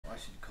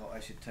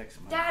should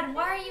text my... Dad,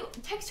 why are you...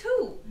 Text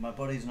who? My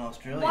buddies in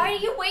Australia. Why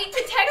do you wait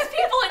to text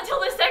people until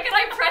the second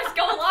I press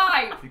go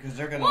live? Because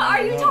they're gonna... What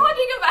are you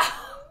talking about?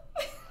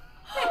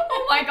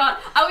 Oh my god.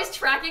 I was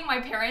tracking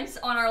my parents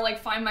on our, like,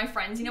 Find My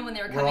Friends, you know, when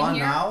they were coming We're on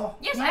here. now?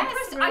 Yes, Yes,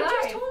 I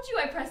just told you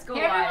I pressed go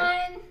live.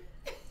 Everyone.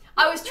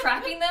 I was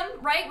tracking them,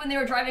 right, when they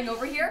were driving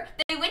over here.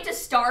 They went to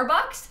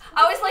Starbucks.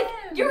 I was like,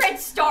 you're at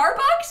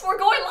Starbucks? We're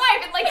going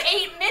live in like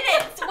 8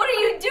 minutes. What are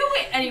you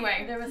doing?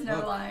 Anyway. There was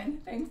no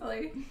line,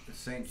 thankfully. The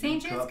St.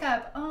 St. Jude Jude's cup.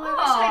 cup. Oh, I wish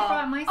I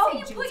brought my St. Oh, you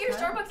Jude's put your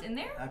cup. Starbucks in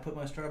there? I put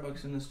my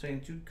Starbucks in the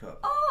St. Jude cup.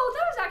 Oh,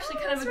 that was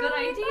actually kind of a good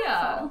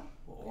idea.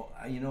 Well,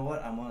 you know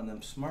what? I'm one of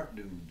them smart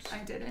dudes. I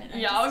didn't.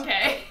 Yeah,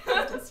 okay.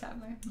 I just have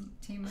my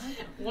team up.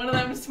 One of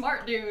them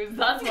smart dudes.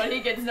 That's what he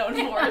gets known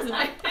for, isn't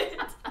it?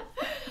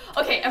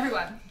 Okay,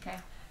 everyone. Okay.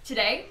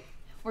 Today,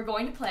 we're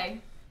going to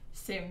play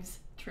Sims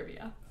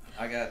trivia.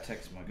 I gotta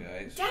text my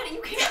guys. Daddy,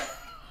 you can't.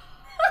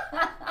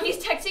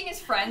 He's texting his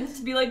friends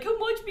to be like, come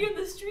watch me on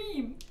the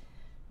stream.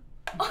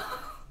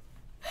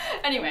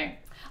 Anyway,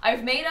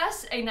 I've made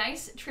us a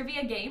nice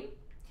trivia game.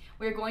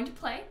 We're going to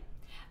play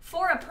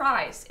for a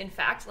prize. In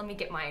fact, let me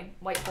get my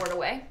whiteboard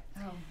away.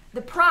 Oh.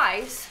 The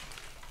prize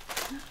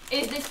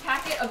is this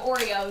packet of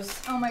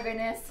Oreos, Oh my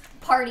goodness.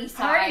 party size.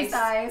 Party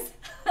size.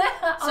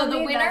 So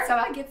the winner- So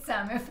I get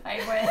some if I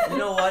win. You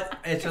know what?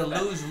 It's a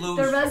lose-lose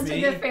The rest for of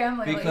me the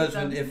family will because eat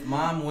them. if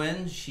Mom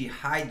wins, she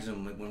hides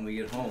them when we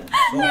get home.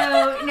 So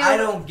No. I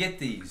don't get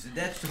these.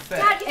 That's the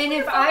fact. Dad, And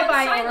if your I phone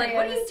buy silent.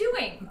 What are you Oreos-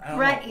 doing? I don't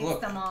Brett know. eats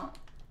Look, them all.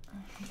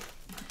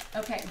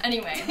 Okay.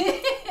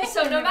 Anyway,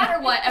 so no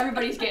matter what,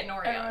 everybody's getting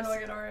Everyone will Oreos.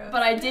 get Oreos.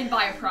 But I did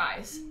buy a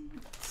prize,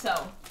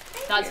 so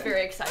that's you.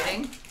 very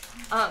exciting.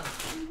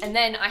 And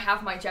then I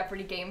have my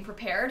Jeopardy game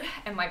prepared,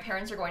 and my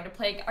parents are going to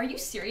play. Are you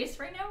serious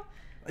right now?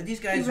 these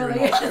guys He are in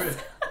really is. Australia.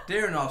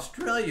 They're in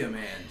Australia,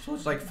 man. So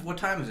it's like, what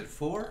time is it?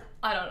 4?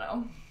 I don't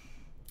know.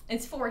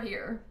 It's 4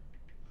 here.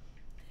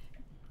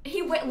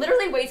 He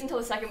literally waits until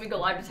the second we go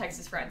live to text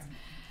his friends.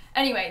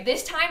 Anyway,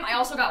 this time I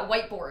also got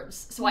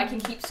whiteboards so I can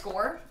keep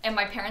score and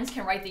my parents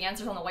can write the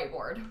answers on the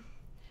whiteboard.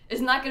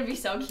 Isn't that going to be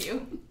so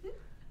cute?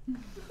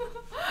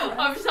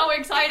 I'm so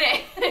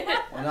excited.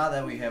 Well, now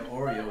that we have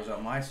Oreos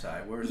on my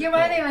side, where's Yeah, it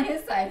why are go? they on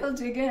his side? He'll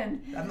dig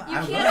in. I'm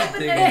can't gonna open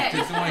dig them it. yet.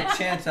 It's the only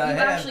chance I You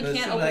have. actually Because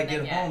as can't soon as I open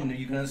them get yet. home,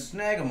 you're gonna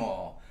snag them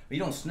all. But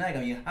you don't snag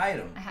them, you hide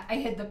them. I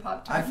hid the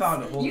Pop-Tarts. I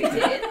found a whole. You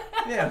did?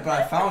 Yeah, but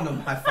I found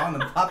them. I found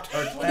them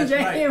Pop-Tarts last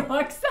Jay night.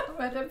 walks up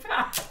with a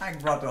pack. I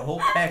brought the whole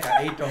pack.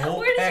 I ate the whole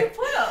Where did you pack.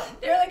 put them?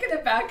 They're like in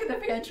the back of the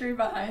pantry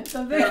behind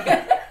something.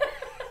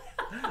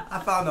 I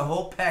found the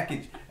whole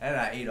package, and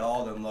I ate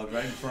all of them lugs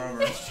right in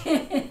front of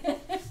her.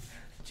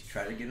 She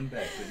tried to get them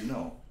back, but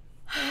no.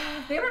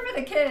 They were for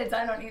the kids.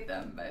 I don't eat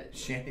them, but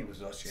Shanny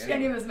was all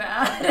Jenny was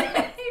mad.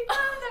 He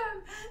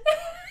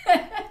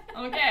found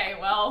them. Okay,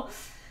 well,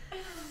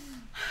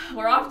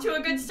 we're off to a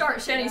good start.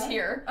 Shani's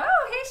here.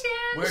 Oh, hey,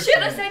 Shan. Where's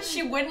Shanna Shani? said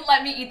she wouldn't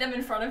let me eat them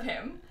in front of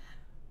him.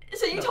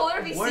 So you told her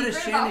to be Where does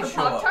secret about Shani the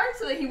show up? Pop-Tarts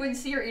so that he wouldn't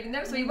see her eating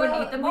them, so he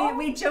wouldn't eat them all?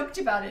 We joked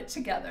about it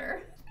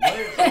together.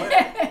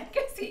 Where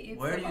 'Cause he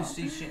eats do them you all.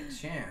 see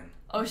Shan?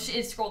 Oh,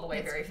 it scrolled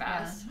away very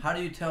fast. How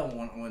do you tell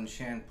when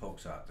Shan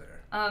pokes out there?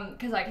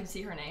 Because I can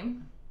see her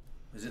name.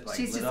 Is it like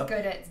She's lit just up?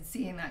 good at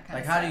seeing that kind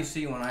Like, of how stuff. do you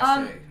see when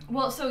I say?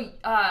 Well, so,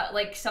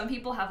 like, some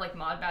people have, like,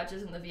 mod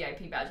badges and the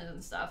VIP badges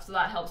and stuff, so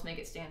that helps make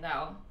it stand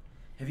out.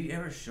 Have you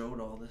ever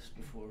showed all this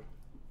before?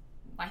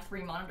 My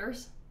 3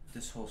 monitors.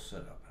 This whole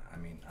setup. I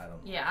mean, I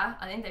don't know. Yeah,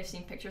 I think they've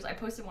seen pictures. I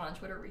posted one on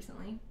Twitter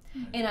recently.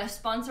 In a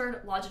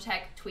sponsored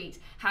Logitech tweet.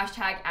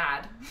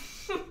 #ad.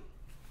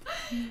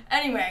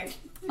 Anyway,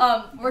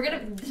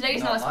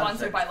 today's No, not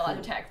sponsored by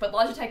Logitech's Logitech, but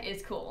Logitech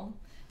is cool.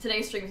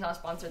 Today's stream is not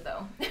sponsored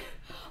though.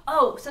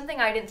 Oh, something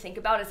I didn't think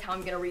about is how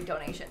I'm gonna read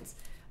donations.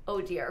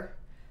 Oh dear.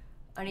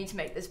 I need to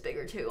make this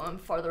bigger too. I'm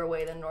farther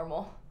away than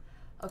normal.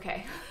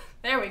 Okay,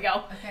 there we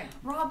go. Okay.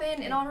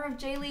 Robin, in honor of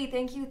Jay Lee,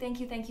 thank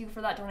you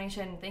for that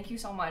donation. Thank you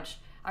so much.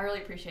 I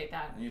really appreciate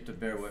that. You have to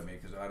bear with me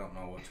because I don't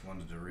know which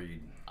ones to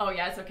read. Oh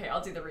yeah, it's okay.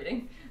 I'll do the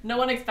reading. No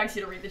one expects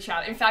you to read the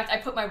chat. In fact, I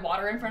put my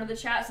water in front of the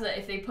chat so that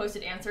if they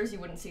posted answers, you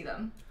wouldn't see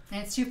them.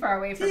 And it's too far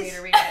away for me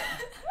to read it.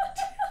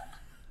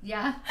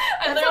 Yeah.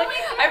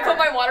 I put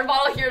my water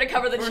bottle here to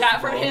cover the First chat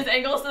of from all- his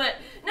angle so that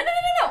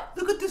no.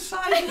 Look at the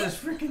size of this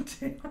freaking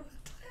table.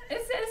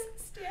 It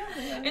says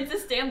Stanley. It's a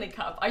Stanley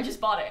cup. I just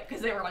bought it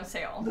because they were on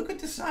sale. Look at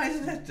the size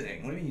of that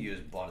thing. What do you mean you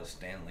just bought a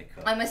Stanley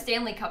cup? I'm a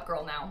Stanley Cup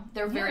girl now.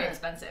 They're very Yeah.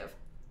 expensive.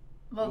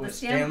 Well, the Would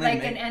Stanley, Stanley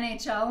like an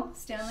make- NHL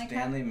Stanley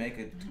Stanley make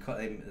a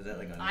cut? Is that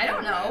like a? I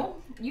don't know.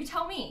 You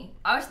tell me.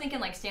 I was thinking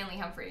like Stanley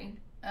Humphrey.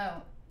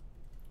 Cup?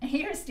 Oh.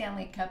 Here's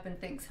Stanley Cup and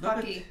thinks Look at-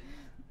 hockey.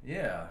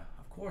 Yeah,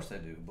 of course I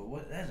do. But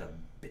what? That's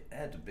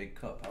a big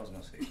cup. I was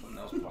gonna say something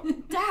else.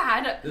 But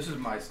Dad. this is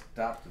my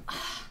stop.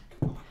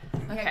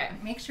 Okay.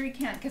 Make sure you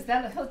can't, because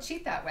he'll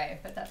cheat that way,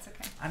 but that's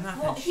okay. I'm not.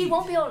 Well, gonna he cheat.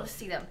 won't be able to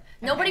see them.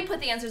 Nobody put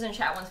the answers in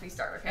chat once we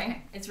start, okay?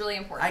 Okay. It's really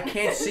important. I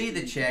can't see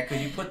the chat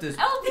because you put this.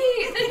 LP,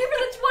 thank you for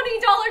the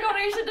 $20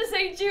 donation to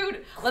St.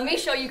 Jude. Let me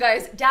show you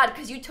guys. Dad,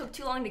 because you took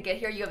too long to get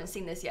here, you haven't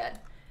seen this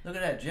yet. Look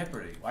at that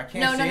Jeopardy. Well, I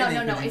can't No, say no,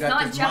 anything no, no, because it's you got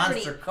not this Jeopardy.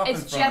 monster cup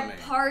It's in front of me.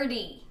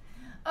 Jeopardy.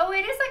 Oh,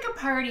 it is like a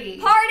party.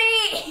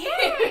 Party!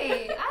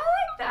 Yay! I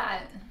like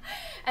that.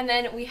 And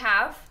then we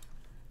have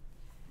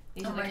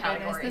these Oh are the my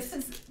categories.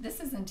 goodness, this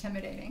is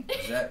intimidating.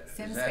 Is that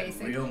Sims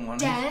Basic. Real money?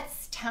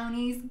 Deaths,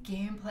 townies,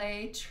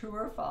 gameplay, true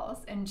or false,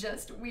 and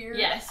just weird.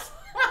 Yes.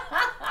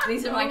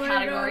 These are my Oh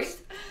categories.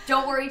 gosh.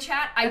 Don't worry,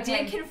 chat. I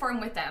Okay. did confirm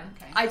with them.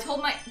 Okay. I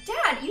told my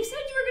dad, you said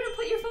you were gonna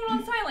put your phone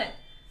on silent.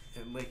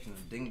 It's making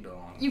a ding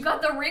dong. You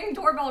got the Ring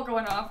doorbell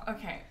going off.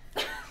 Okay.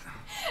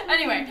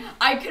 Anyway,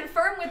 I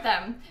confirmed with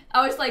them.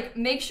 I was like,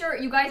 make sure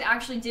you guys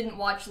actually didn't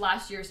watch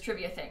last year's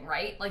trivia thing,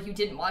 right? Like you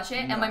didn't watch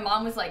it. No. And my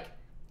mom was like,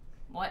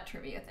 what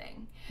trivia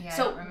thing? Yeah,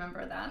 So, I don't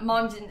remember that.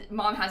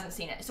 Mom hasn't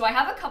seen it. So I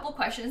have a couple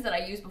questions that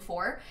I used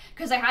before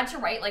because I had to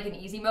write like an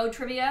easy mode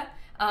trivia.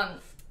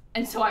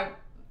 And so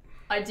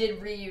I did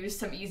reuse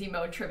some easy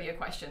mode trivia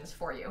questions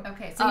for you.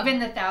 Okay, so even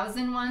the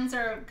 1,000 ones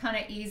are kind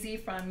of easy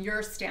from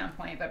your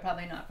standpoint, but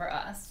probably not for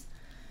us.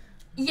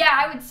 Yeah,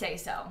 I would say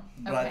so.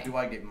 But Okay. do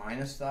I get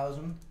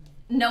 -1,000?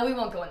 No, we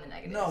won't go in the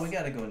negatives. No, we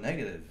gotta go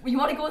negative. You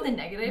want to go in the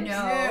negatives? No.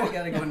 Yeah, we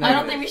gotta go negative. I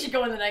don't think we should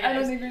go in the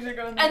negatives. we should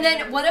go in the And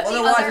then one of the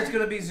Otherwise, other. it's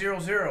gonna be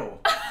 0-0.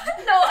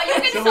 No, you'll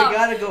get So some. we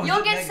gotta go You'll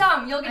with get neg-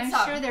 some. You'll get I'm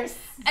some. sure there's...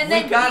 And We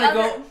then gotta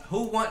the other... go.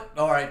 Who want?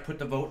 All right, put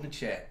the vote in the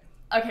chat.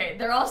 Okay,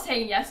 they're all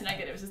saying yes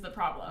negatives is the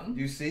problem.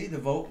 You see, the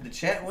vote, the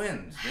chat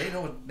wins.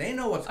 They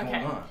know what's Okay.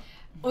 going on.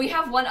 We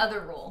have one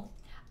other rule.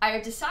 I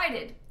have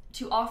decided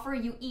to offer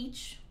you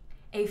each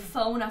a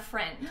phone a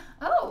friend.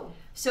 Oh,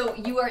 So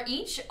you are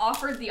each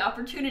offered the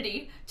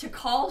opportunity to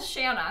call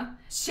Shanna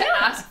to Shanna.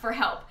 ask for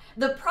help.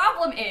 The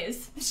problem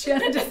is,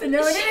 Shanna doesn't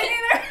know it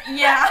either.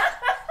 yeah.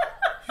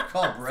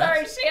 Call Brett.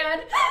 Sorry, Shan,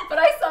 but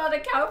I saw the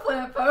cow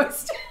plant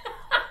post.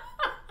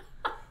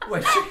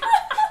 Wait,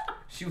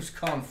 she was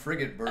calling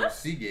frigate birds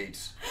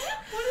seagates.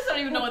 I don't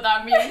even know what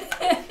that means.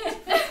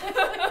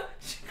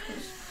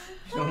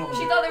 You don't know-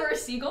 She thought they were a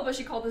seagull, but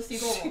she called the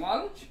seagull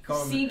wrong.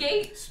 called them-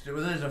 Seagate?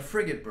 There's a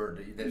frigate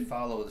bird that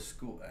follow the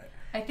school.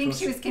 I think So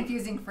she was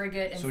confusing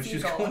frigate and So she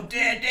was seagull. going,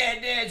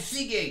 Dad,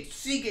 seagate,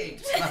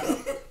 seagate.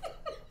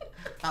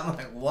 I'm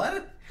like,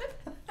 what?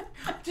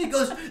 She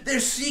goes,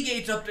 there's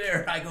seagates up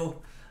there. I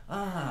go,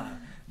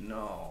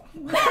 no.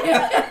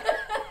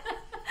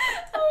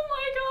 Oh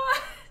my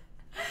god.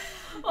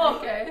 Oh,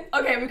 Okay.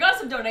 Okay, we got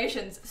some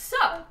donations.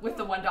 Sup with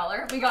the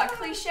 $1. We got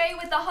Cliche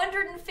with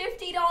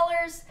 $150.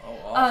 Oh,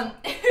 awesome.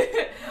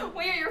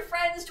 We Are Your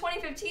Friends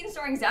 2015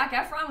 starring Zac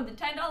Efron with the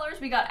 $10.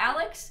 We got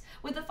Alex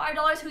with the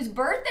 $5 whose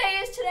birthday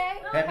is today.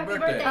 Oh, Happy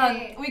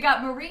birthday. We got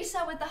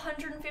Marisa with the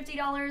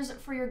 $150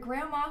 for your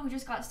grandma who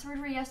just got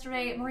surgery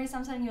yesterday. Marisa,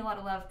 I'm sending you a lot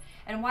of love.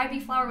 And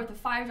YB Flower with the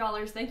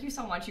 $5. Thank you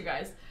so much, you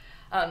guys.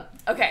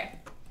 Okay.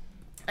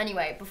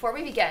 Anyway, before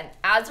we begin,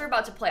 ads are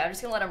about to play. I'm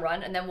just gonna let them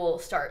run and then we'll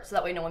start so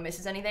that way no one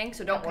misses anything.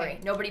 So don't Okay. worry.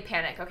 Nobody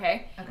panic,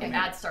 okay? Okay. If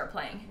ads start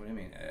playing. What do you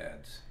mean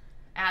ads?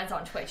 Ads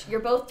on Twitch. You're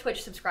both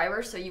Twitch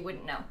subscribers, so you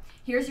wouldn't know.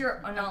 Here's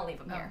your. Oh, no, I'll leave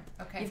them here.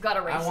 okay. You've got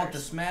I erasers. want the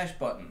smash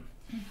button.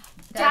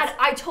 Dad,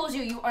 I told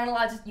you aren't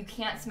allowed to. You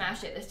can't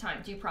smash it this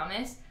time. Do you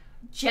promise?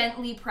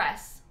 Gently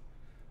press.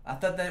 I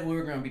thought that we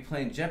were going to be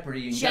playing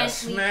Jeopardy and you got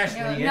Gently- smashed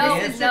when you No, get No,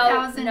 the it's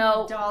answer.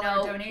 no, $1,000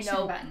 no, donation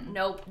no, button.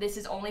 Nope. This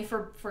is only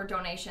for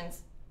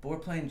donations. But we're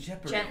playing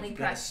Jeopardy. Gently You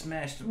gotta press.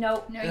 smash the...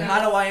 Nope. No, Then you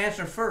how do I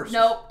answer first?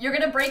 Nope. You're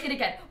gonna break it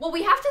again. Well,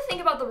 we have to think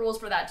about the rules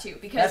for that too,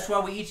 because That's why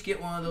we each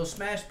get one of those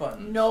smash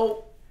buttons.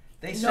 no,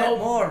 They No. sent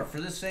more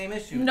for this same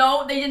issue.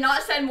 no, they did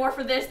not send more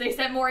for this. They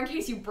sent more in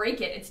case you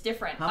break it. It's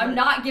different. How I'm many-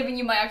 not giving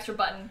you my extra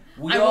button.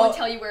 We I all- won't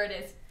tell you where it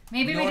is.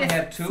 Maybe You we only just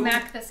have two?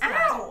 smack this guy.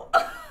 Ow!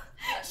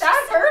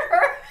 That hurt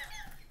her.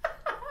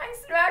 I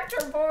smacked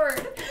her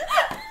board.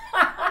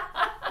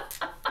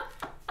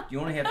 You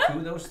only have two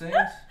of those things?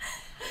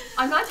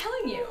 I'm not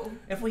telling you.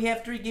 If we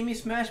have three, give me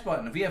smash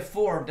button. If we have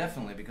four,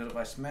 definitely, because if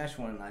I smash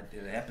one and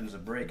it happens to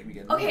break, and we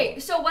get another Okay,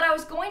 one. so what I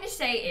was going to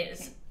say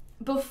is,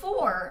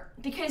 before,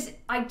 because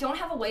I don't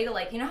have a way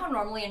to you know how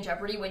normally in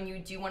Jeopardy when you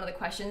do one of the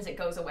questions, it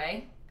goes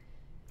away?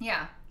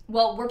 Yeah.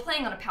 Well, we're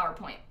playing on a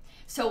PowerPoint,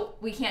 so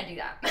we can't do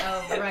that.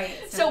 Oh, right.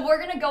 So we're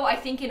gonna go, I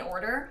think, in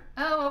order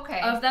Oh,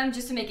 okay. of them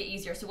just to make it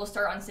easier. So we'll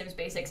start on Sims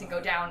Basics and go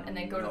down and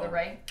then go to the No.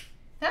 right.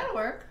 That'll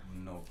work.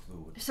 No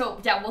clue. So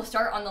yeah, we'll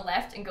start on the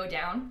left and go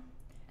down,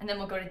 and then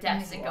we'll go to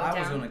deaths and go Well, I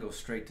was down. going to go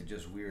straight to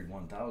just weird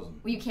 1,000,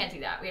 Well, you can't do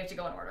that. We have to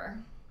go in order.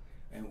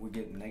 and we're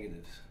getting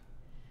negatives.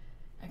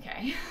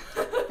 Okay.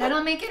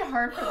 That'll make it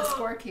hard for the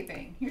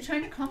scorekeeping. You're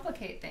trying to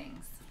complicate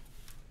things.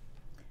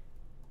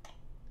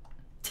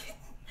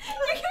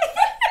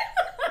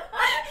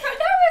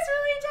 That was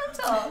really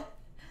gentle.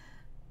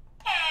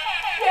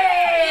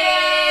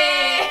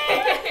 Yay!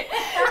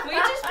 We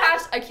just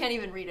passed. I can't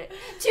even read it.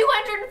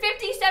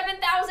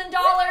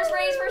 $257,000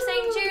 raised for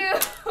St.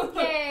 Jude.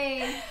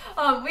 Yay.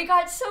 We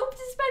got soap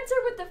dispenser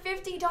with the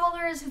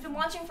 $50. Who's been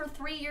watching for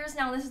 3 years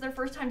now. This is their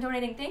first time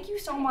donating. Thank you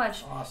so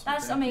much. Awesome,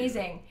 That's thank you.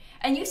 amazing.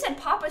 And you said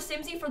Papa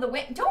Simsie for the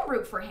win. Don't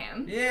root for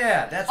him.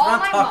 Yeah, that's All what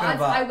my I'm talking mods,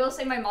 about. I will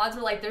say my mods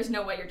were like, "There's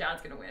no way your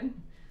dad's gonna win."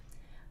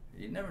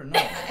 You never know.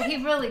 He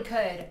really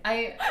could.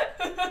 I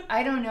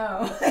don't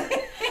know.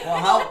 Well,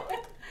 how?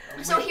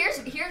 So here's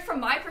from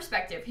my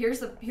perspective. Here.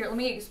 Let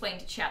me explain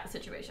to chat the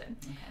situation.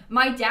 Okay.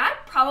 My dad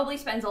probably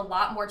spends a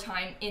lot more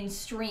time in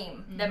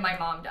stream than my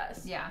mom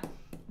does. Yeah.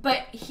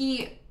 But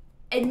he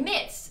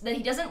admits that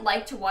he doesn't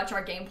like to watch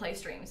our gameplay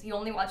streams. He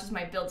only watches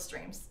my build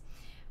streams.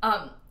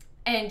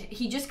 And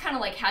he just kind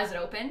of like has it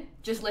open,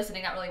 just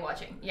listening, not really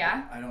watching.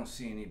 Yeah? I don't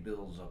see any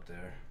builds up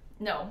there.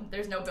 No,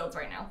 there's no builds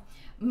right now.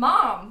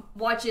 Mom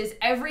watches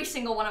every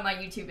single one of my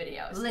YouTube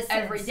videos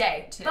every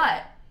day,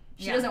 but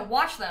she doesn't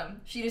watch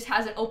them. She just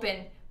has it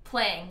open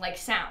playing like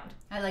sound.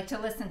 I like to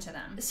listen to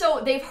them.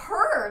 So they've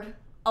heard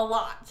a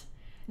lot.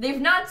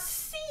 They've not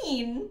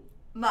seen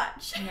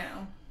much.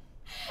 No.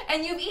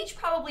 And you've each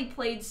probably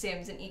played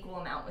Sims an equal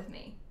amount with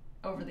me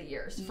over the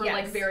years for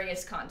like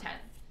various content.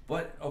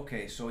 But,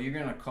 okay, so you're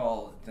going to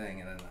call the thing,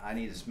 and then I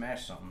need to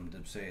smash something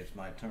to say it's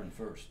my turn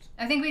first.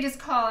 I think we just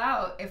call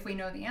out if we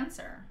know the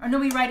answer. Or no,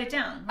 we write it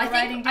down. I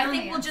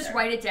think we'll just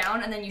write it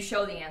down, and then you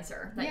show the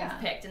answer that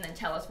you've picked, and then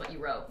tell us what you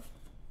wrote.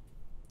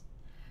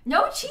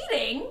 No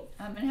cheating!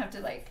 I'm going to have to,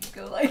 like,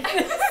 go like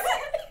this.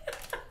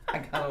 I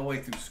got all the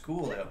way through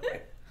school that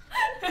way.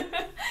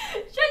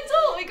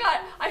 Gentle, we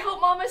got, I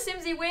hope Mama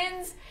Simsie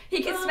wins.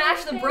 He can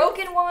smash the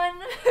broken one.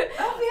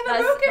 Oh, we have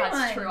a broken one.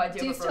 That's true, I do.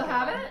 Do you still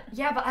have it?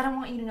 Yeah, but I don't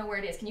want you to know where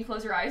it is. Can you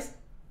close your eyes?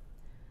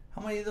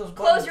 How many of those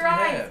buttons do you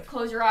have?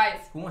 Close your eyes.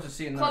 Who wants to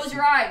see another? Close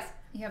your eyes.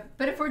 Yeah,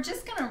 but if we're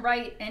just going to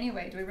write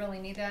anyway, do we really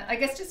need that? I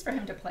guess just for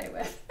him to play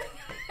with.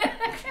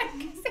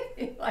 Because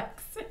he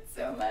likes it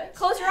so much.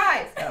 Close your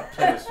eyes.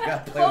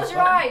 Close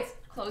your eyes.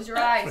 Close your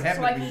eyes. What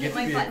happened if you get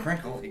to be a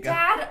crinkle?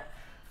 Dad.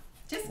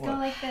 Just go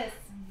like this.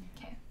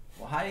 Okay.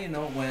 Well, how do you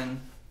know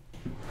when...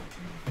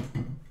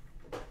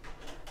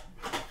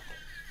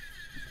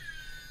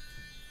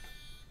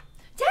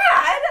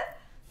 Dad!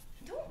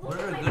 Don't look What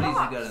at other my goodies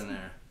box. you got in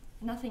there?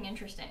 Nothing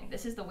interesting.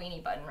 This is the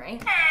weenie button,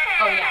 right?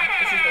 Oh yeah,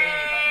 this is the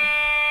weenie button.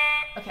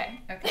 Okay.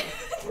 Okay.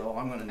 Well,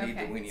 I'm going to need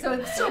the weenie. So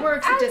it still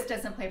works, it just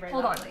doesn't play very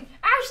loudly.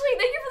 Ashley,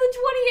 thank you for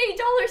the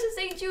 $28 to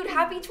St. Jude.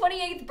 Happy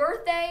 28th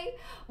birthday.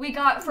 We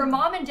got for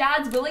Mom and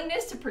Dad's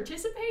willingness to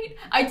participate.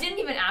 I didn't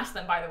even ask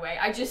them, by the way.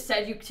 I just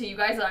said to you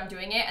guys that I'm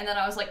doing it, and then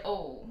I was like,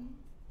 oh,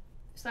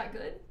 is that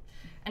good?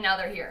 And now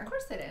they're here. Of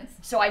course it is.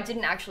 So I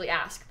didn't actually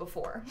ask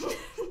before.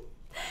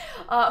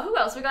 Who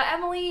else? We got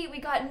Emily, we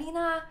got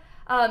Nina,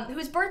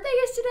 whose birthday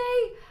is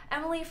today.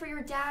 Emily, for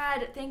your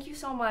dad, thank you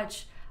so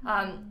much.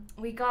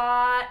 We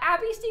got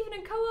Abby, Stephen,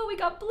 and Koa. We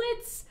got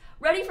Blitz,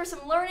 ready for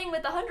some learning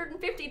with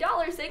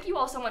 $150. Thank you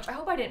all so much. I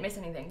hope I didn't miss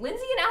anything.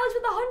 Lindsay and Alex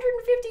with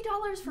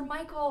 $150 for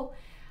Michael.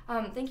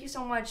 Thank you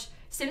so much.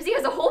 Simsie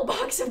has a whole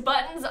box of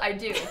buttons. I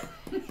do.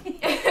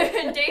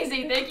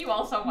 Daisy, thank you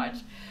all so much.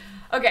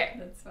 Okay.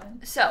 That's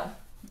fun. So,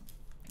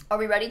 are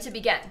we ready to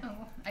begin?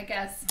 Oh, I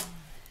guess.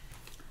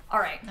 All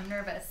right. I'm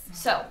nervous.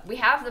 So, we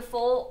have the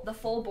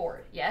full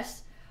board,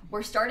 yes?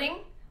 We're starting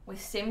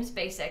with Sims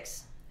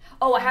Basics.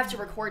 Oh, I have to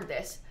record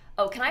this.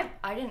 Oh,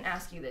 I didn't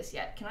ask you this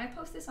yet. Can I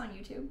post this on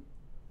YouTube?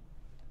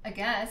 I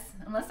guess,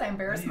 unless I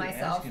embarrass myself.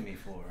 What are you asking me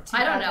for?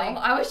 I don't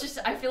know.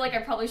 I feel like I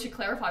probably should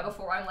clarify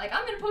before I'm like,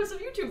 I'm going to post a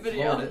YouTube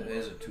video. Florida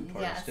is a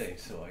two-part state,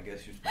 so I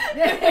guess you're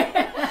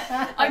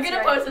I'm going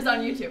to post this on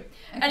YouTube.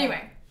 Okay.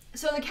 Anyway,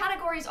 so the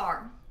categories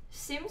are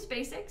Sims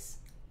Basics,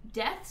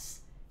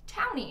 Deaths,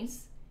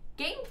 Townies,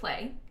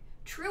 Gameplay,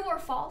 True or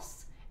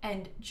False,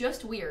 and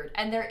Just Weird.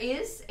 And there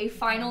is a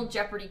final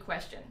Jeopardy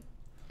question.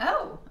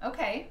 Oh,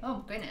 okay.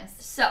 Oh, goodness.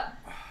 So,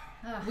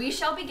 we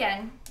shall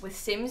begin with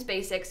Sims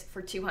Basics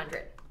for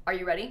 200. Are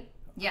you ready?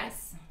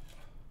 Yes.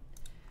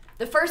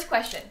 The first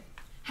question.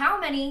 How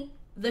many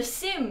The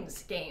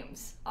Sims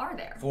games are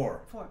there?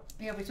 4.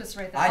 Yeah, we just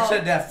write that. I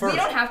said that first. We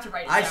don't have to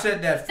write it I down.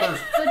 said that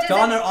first. So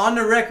on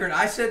the record,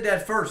 I said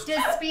that first.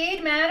 Does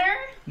speed matter?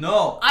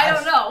 No. I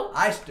don't know.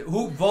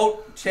 Who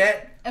vote,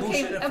 chat? Who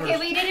Okay, said it okay, first?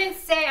 we didn't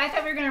say, I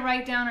thought we were going to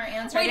write down our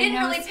answer. We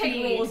didn't really speed.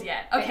 pick rules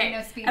yet. I Okay, didn't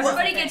know speed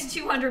everybody was a gets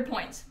thing. 200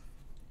 points.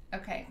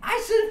 Okay.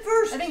 I said it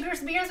first. I think you're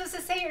supposed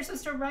to say it, you're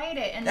supposed to write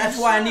it. And That's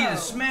then why I need show. a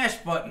smash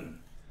button.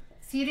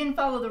 So you didn't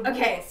follow the rules,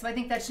 Okay. so I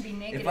think that should be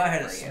negative If I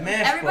had a for you.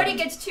 smash Everybody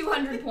button. gets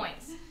 200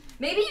 points.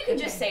 Maybe you can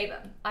just say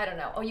them. I don't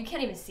know. Oh, you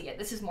can't even see it.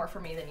 This is more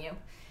for me than you.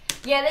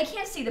 Yeah, they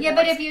can't see the Yeah,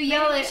 boards. but if you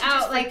yell Maybe we it should out,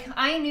 just, like,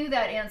 I knew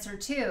that answer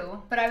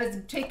too, but I was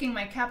taking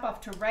my cap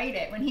off to write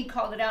it when he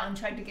called it out and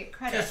tried to get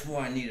credit. That's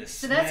why I need a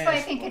So smash that's why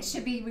I think button. it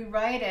should be we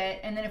write it,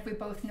 and then if we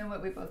both know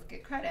it, we both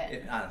get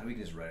credit. We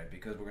can just write it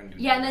because we're going to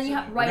do Yeah, and then you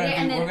negatives write it, anyway.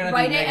 and We're then gonna do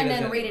write it, and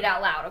negatives then read it anyway.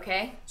 out loud,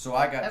 okay? So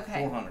I got Okay.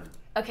 400.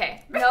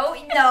 Okay. No.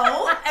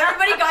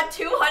 Everybody got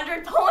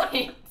 200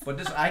 points.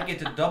 But I get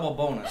the double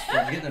bonus for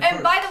getting it And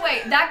first. by the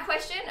way, that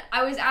question,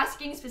 I was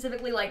asking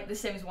specifically like The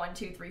Sims 1,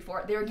 2, 3,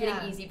 4. They were getting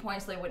Yeah. easy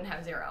points, so they wouldn't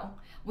have 0.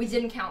 We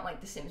didn't count like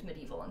The Sims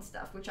Medieval and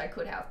stuff, which I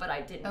could have, but I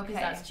didn't because Okay.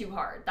 that's too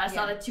hard. That's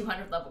not a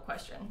 200 level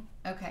question.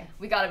 Okay.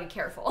 We gotta be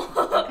careful.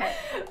 Okay.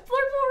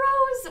 Flirtful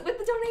Rose with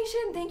the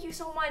donation. Thank you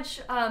so much.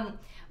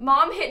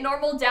 Mom hit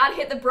normal, Dad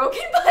hit the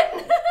broken button.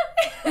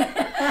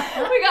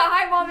 We got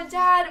hi, Mom and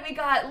Dad. We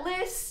got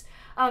Liz.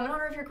 In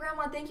honor of your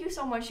grandma, thank you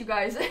so much, you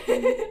guys.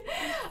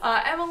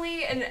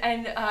 Emily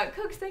and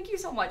Cooks, thank you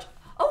so much.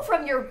 Oh,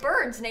 from your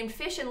birds named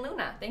Fish and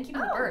Luna. Thank you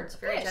for the birds.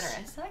 Very fish.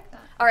 generous. I like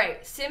that. All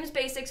right, Sims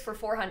Basics for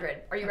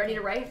 400. Are you ready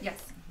to write?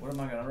 Yes. What am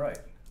I gonna write?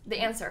 The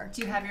answer.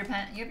 Do you have your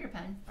pen? You have your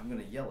pen. I'm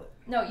gonna yell it.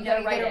 No, you No,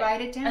 gotta, you write, gotta it.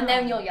 write it down. And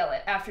then you'll yell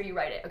it after you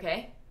write it,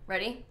 okay?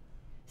 Ready?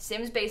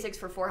 Sims Basics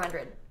for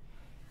 400.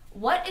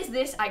 What is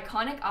this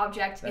iconic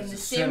object in That's the a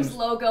Sims Sims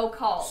logo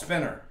called?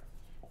 Spinner.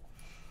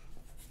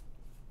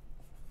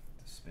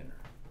 The spinner.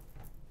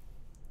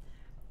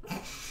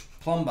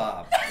 Plumb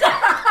bob.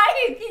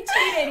 He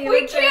cheated.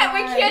 We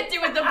can't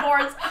do with the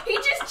boards. He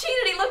just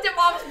cheated. He looked at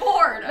mom's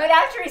board. But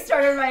after he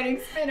started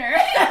writing spinner.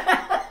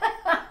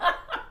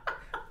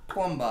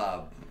 Plumb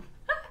bob.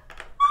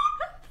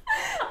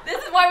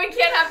 This is why we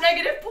can't have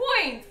negative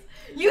points.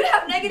 You'd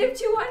have negative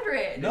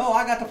 200. No,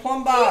 I got the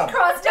plumb bob.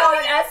 Crossed out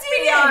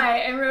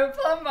SBI and wrote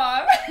plumb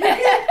bob. You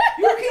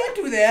can't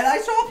do that. I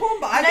saw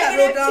plumb bob. I got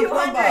wrote down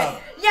plumb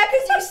bob. Yeah,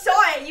 because you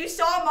saw it. You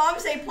saw mom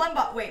say plumb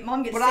bob. Wait,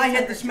 mom gets But I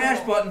hit 600 the smash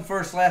total. button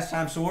first last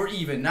time, so we're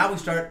even. Now we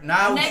start.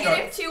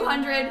 Negative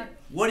 200.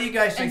 What do you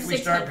guys think? And We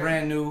start 600.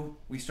 brand new.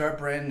 We start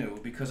brand new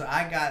because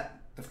I got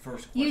the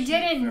first question. You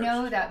didn't first.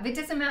 know that. But it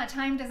doesn't matter.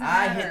 Time doesn't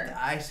I matter.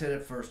 I said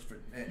it first.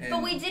 And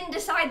But we didn't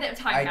decide that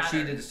time I mattered.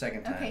 cheated the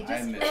second time. Okay, I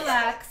just admit it.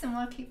 relax and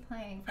we'll keep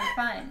playing for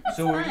fun. It's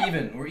So we're fun.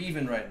 even. We're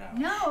even right now.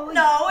 No.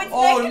 No, it's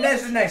Oh, negative.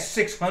 that's a nice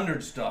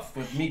 600 stuff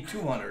with me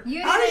 200.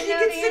 You How did didn't you know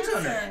get the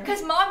 600? answer.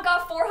 Because mom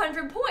got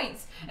 400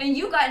 points, and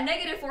you got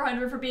negative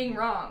 400 for being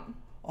wrong.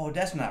 Oh,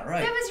 that's not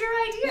right. That was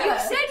your idea. You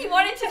said you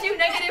wanted to do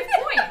negative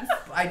points.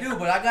 I do,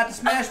 but I got the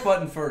smash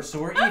button first, so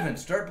we're even.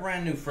 Start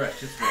brand new, fresh.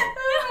 This way.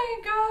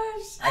 Oh my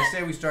gosh. I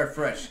say we start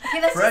fresh.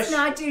 Okay, let's fresh. just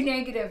not do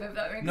negative if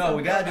that makes No,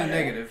 we sense. gotta do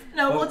negative.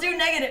 No, But- we'll do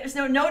negatives.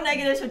 No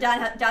negatives, so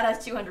dad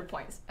has 200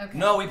 points. Okay.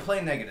 No, we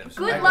play negatives.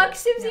 Good I go- luck,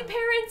 Simsy No.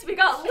 parents. We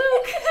got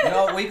Luke.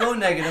 No, we go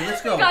negative.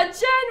 Let's go. We got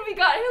Jen. We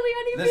got Haley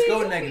Honeybee. Let's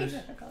go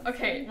negative.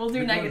 Okay, we'll do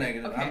We go negative.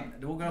 negative. Okay.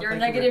 We're gonna You're play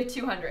negative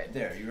 200.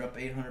 There, you're up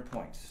 800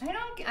 points. I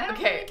don't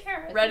Okay, really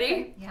care. It's ready?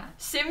 okay. Yeah.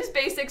 Sims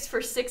Basics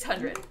for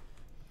 600.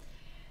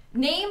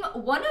 Name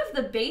one of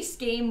the base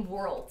game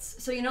worlds.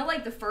 So you know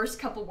like the first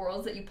couple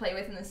worlds that you play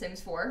with in The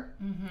Sims 4?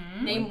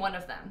 Mm-hmm. Name one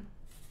of them.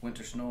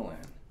 Winter Snowland.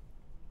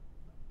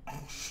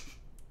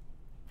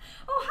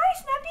 Oh,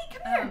 hi,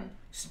 Snappy. Come here.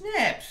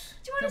 Snaps.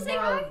 Do you want to The say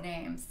world hi?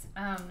 names.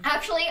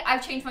 Actually,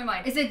 I've changed my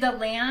mind. Is it the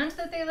land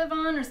that they live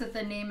on, or is it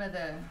the name of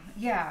the?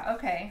 Yeah.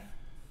 Okay.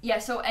 Yeah,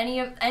 so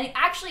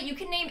actually you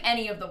can name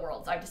any of the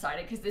worlds, I've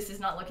decided, because this is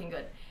not looking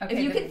good. Okay,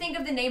 if you good. can think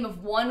of the name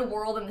of one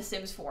world in The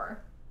Sims 4.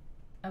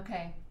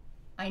 Okay.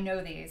 I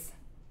know these.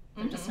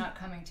 They're just not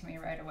coming to me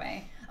right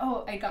away.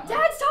 Oh, I got one.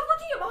 Dad, stop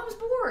looking at mom's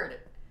board.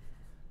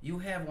 You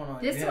have one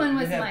on. This you have- one you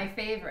was have- my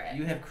favorite.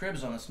 You have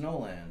cribs on the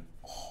Snowland.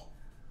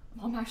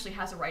 Mom actually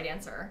has a right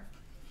answer.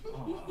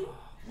 Oh,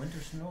 Winter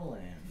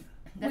Snowland.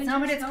 That's not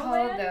what Winter it's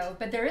Snowland? called though,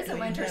 but there is No, a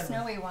you winter have a-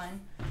 snowy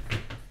one.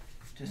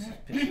 Just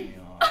pissing me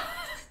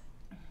off.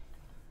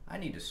 I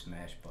need a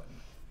smash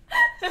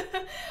button.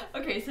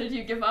 Okay, so do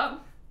you give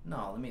up?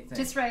 No, let me think.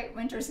 Just write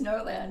winter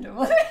snowland and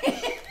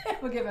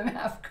we'll give him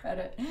half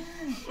credit.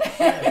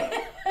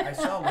 I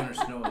saw Winter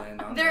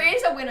Snowland on There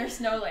is a Winter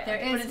Snowland, There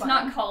but is it's one.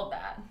 not called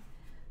that.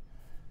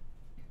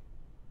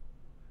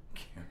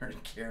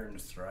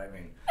 Karen's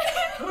thriving.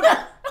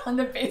 On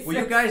the basis. Will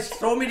you guys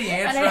throw me the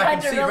answer? And I I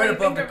had can to see really right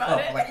above think the about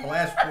cup, it. like the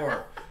last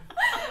four.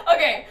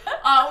 Okay,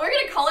 we're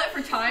gonna call it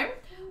for time.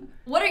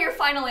 What are your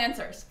final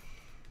answers?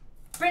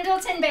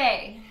 Brindleton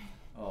Bay.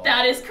 Oh,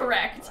 That is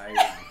correct.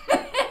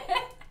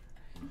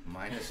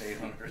 Minus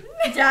 800.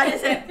 Dad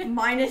is at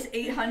minus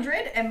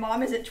 800 and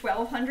mom is at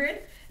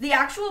 1200. The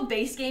actual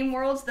base game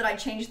worlds that I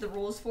changed the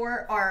rules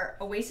for are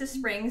Oasis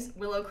Springs,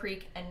 Willow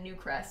Creek, and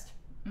Newcrest.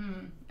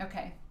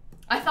 Okay.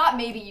 I thought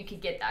maybe you could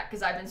get that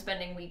because I've been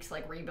spending weeks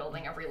like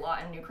rebuilding every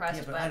lot in Newcrest.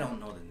 Yeah, but I don't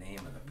know the name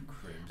of the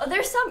cribs. Oh,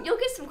 there's some. You'll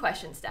get some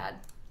questions, Dad.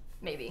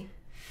 Maybe.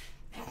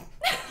 Claire,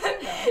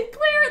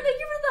 thank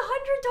you for the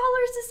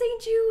 $100 to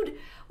St. Jude.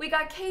 We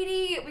got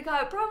Katie. We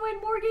got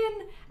Bronwyn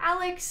Morgan,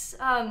 Alex.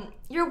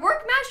 Your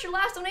work matched your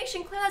last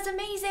donation, Claire. That's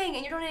amazing,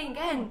 and you're donating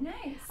again.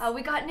 Nice.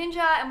 We got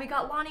Ninja and we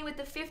got Lonnie with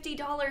the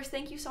 $50.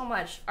 Thank you so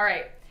much. All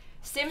right,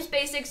 Sims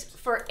Basics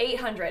for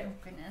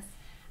 800. Goodness.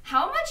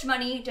 How much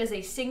money does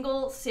a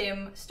single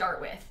sim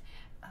start with?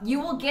 You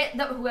will get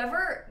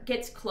whoever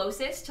gets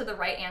closest to the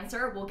right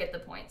answer will get the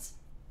points.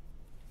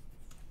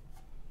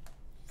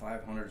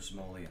 500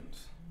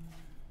 simoleons.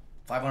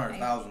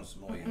 500,000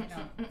 simoleons. I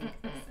don't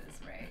think this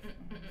is right.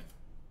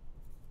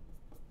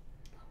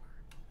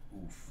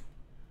 Oof.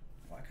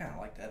 Well, I kind of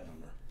like that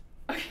number.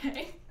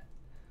 Okay.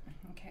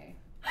 Okay.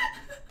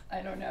 I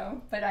don't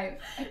know, but I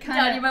Dad,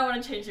 kind you of. might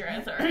want to change your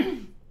answer.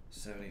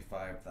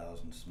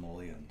 75,000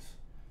 simoleons.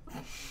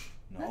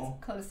 No?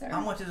 That's closer. How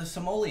much is a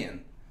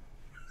simoleon?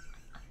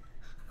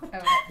 Oh.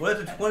 What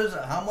is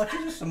it? How much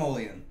is a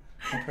simoleon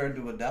compared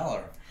to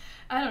 $1?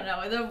 I don't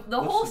know. The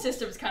What's whole the-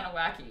 system's kind of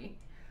wacky.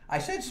 I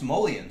said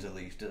simoleons at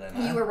least, did I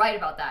not? You were right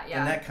about that, yeah.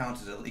 And that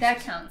counts as at least. That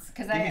counts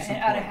because I Give me some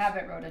out of points.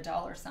 habit wrote a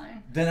dollar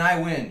sign. Then I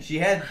win. She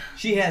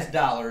has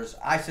dollars.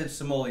 I said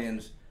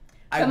simoleons.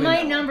 I But win my that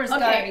one. numbers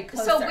gotta be Okay,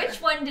 closer. so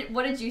which one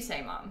what did you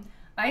say, Mom?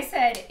 I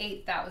said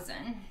 8,000.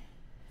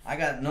 I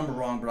got the number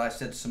wrong, but I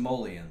said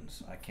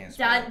simoleons. I can't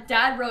spell it.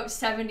 Dad wrote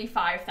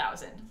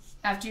 75,000.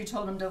 After you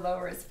told him to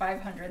lower his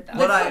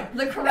 500,000.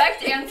 The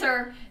correct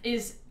answer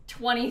is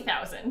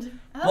 20,000.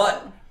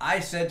 But I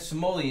said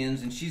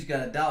simoleons, and she's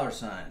got a dollar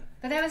sign.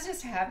 But that was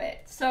just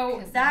habit.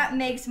 So that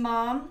makes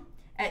Mom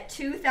at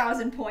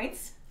 2,000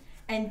 points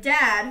and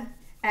Dad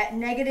at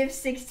negative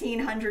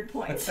 1,600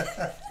 points.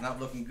 Not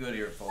looking good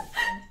here, folks.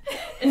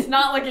 It's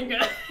not looking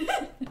good.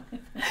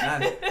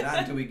 Not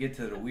until we get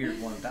to the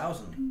weird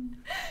 1,000.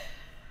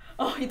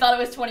 Oh, you thought it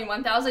was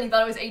 21,000? You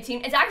thought it was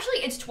 18?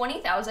 It's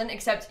 20,000,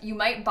 except you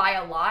might buy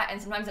a lot,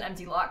 and sometimes an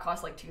empty lot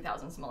costs like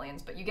 2,000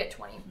 simoleons, but you get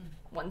 20.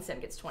 One sim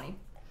gets 20.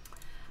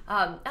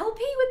 LP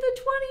with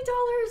the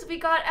 $20. We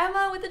got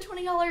Emma with the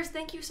 $20.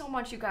 Thank you so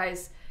much, you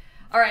guys.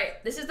 All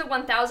right, this is the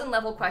 1,000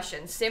 level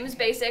question. Sims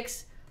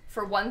basics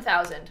for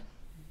 1,000.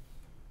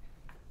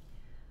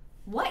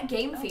 What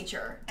game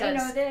feature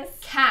does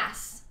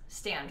CAS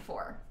stand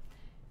for?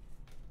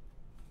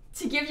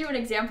 To give you an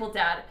example,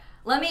 Dad,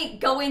 let me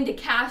go into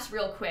CAS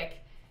real quick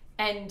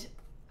and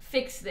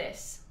fix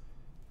this.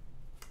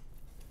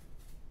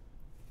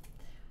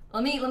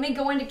 Let me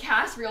go into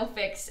CAS real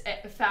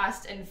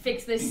fast and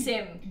fix this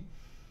sim.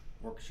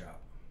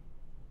 Workshop.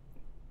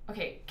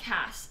 Okay,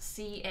 CAS,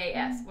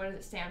 C-A-S. What does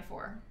it stand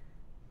for?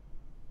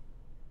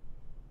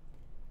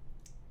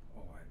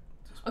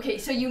 Okay,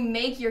 so you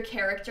make your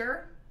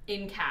character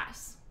in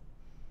CAS.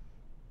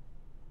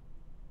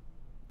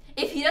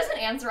 If he doesn't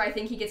answer, I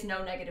think he gets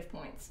no negative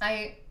points.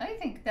 I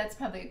think that's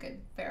probably a good,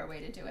 fair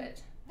way to do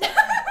it.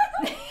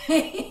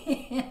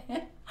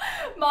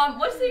 Mom,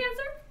 what's the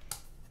answer?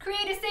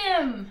 Create a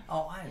sim.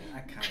 Oh, I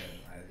kind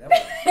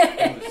of,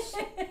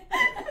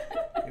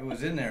 it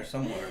was in there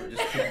somewhere.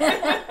 Just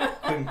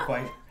couldn't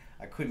quite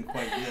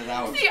get it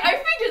out. See, I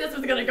figured this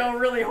was gonna go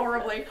really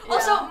horribly. Yeah.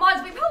 Also,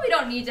 mods, we probably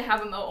don't need to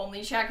have a Mo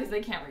only chat because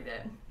they can't read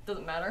it.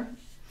 Doesn't matter.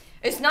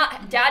 It's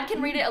not. Dad can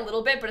read it a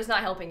little bit, but it's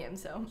not helping him.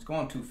 So it's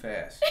going too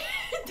fast.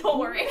 Don't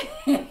worry.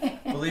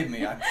 Believe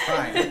me, I'm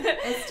trying.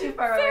 It's too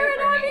far away Farron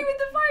from me. with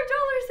the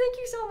 $5. Thank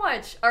you so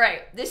much. All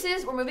right,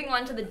 we're moving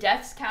on to the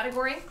deaths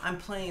category. I'm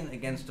playing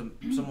against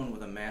someone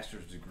with a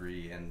master's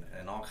degree and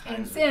all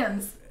kinds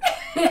in Sims.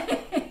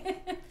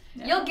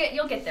 You'll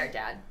get there,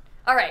 Dad.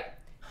 All right,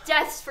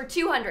 deaths for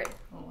 200.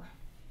 Oh.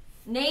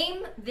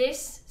 Name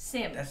this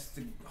sim. That's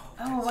the.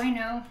 I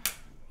know.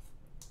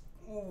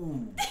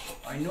 Ooh,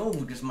 I know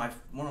because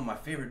one of my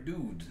favorite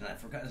dudes, and I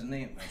forgot his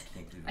name. I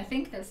can't do that. I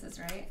think this is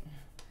right.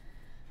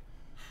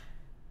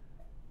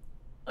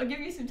 I'll give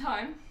you some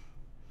time.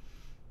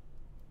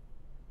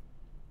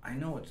 I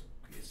know it's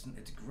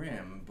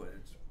grim, but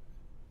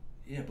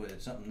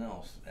it's something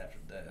else after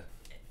that.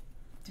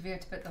 Do we have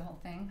to put the whole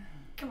thing?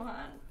 Come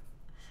on.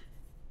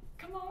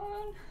 Come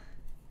on.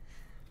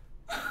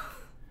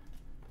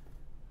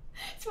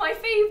 It's my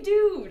fave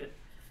dude.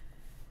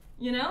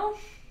 You know?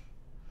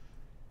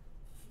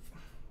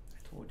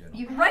 I told you.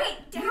 You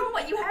write down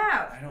what you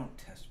have. I don't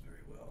test very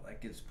well. That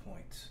gives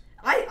points.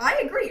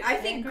 I agree. I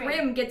think agree.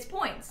 Grim gets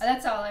points.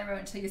 That's all I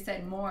wrote until you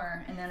said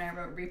more, and then I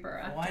wrote Reaper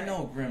after. Well, I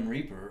know Grim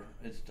Reaper.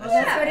 That's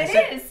what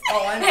it is.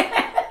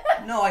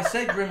 Oh, no, I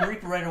said Grim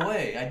Reaper right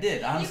away. I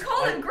did. You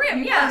called him Grim,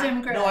 You yeah. called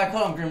him Grim. No, I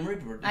called him Grim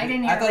Reaper. I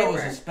didn't I hear thought it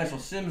Reaper. was a special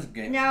Sims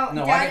game. Now,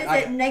 Dad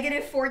is at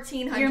negative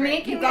 1,400. You're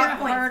making you got it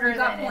points. harder you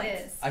got than points.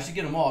 it is. I should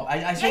get them all.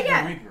 I said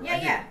Grim Reaper.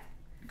 Yeah.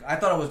 I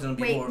thought it was going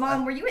to be Wait, more.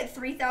 Mom, were you at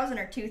 3,000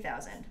 or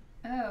 2,000?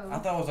 Oh. I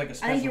thought it was like a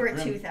special I think you were at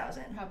Grim.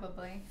 2,000.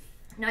 Probably.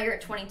 Now you're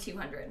at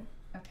 2,200.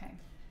 Okay.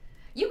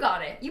 You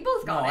got it. You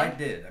both got it. No, I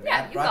did. I mean,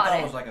 Yeah, you I got thought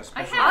it. it was like a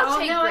special. I'll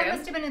take I Grim.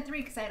 must have been at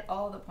 3 because I had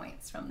all the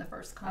points from the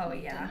first column. Oh,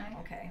 yeah. Didn't I?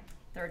 Okay.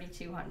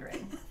 3,200.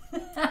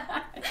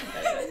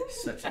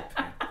 Such a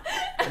pain.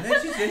 And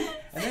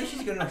then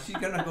she's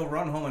gonna go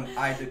run home and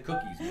hide the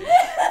cookies. Man.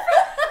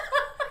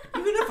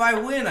 Even if I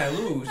win, I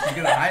lose. She's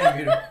gonna hide them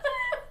here.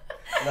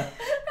 Oh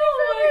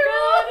my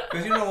god.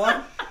 Because you know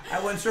what? I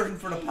went searching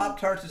for the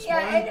Pop-Tarts this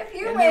morning, and if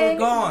you they win, were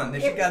gone.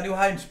 She got a new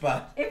hiding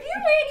spot. If you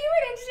win, you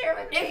wouldn't share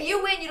with me. If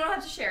you win, you don't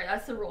have to share.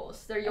 That's the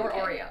rules. They're your Okay.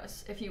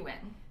 Oreos if you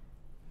win.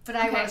 But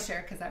I Okay. will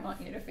share because I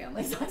want you to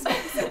family size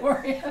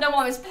Oreo. No,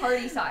 Mom, it's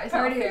party size, not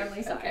Party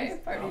family size. Okay,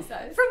 party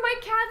size. From my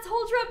cats,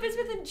 Holder Up is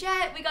with a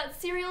jet. We got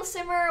Cereal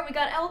Simmer. We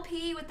got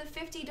LP with the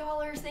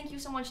 $50. Thank you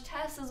so much,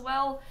 Tess, as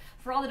well,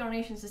 for all the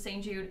donations to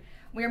St. Jude.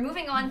 We are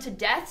moving on to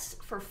deaths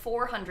for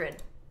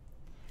 400.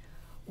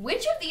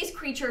 Which of these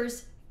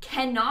creatures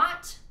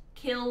cannot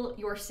kill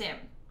your sim?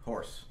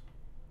 Horse.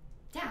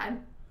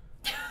 Dad.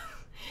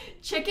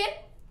 Chicken,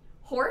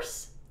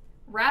 horse,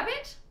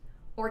 rabbit,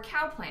 or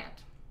cow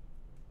plant?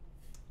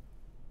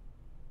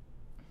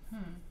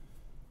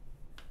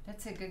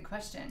 That's a good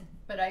question.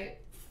 But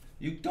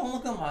You don't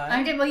look at mine.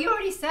 I did. Well, you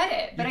already said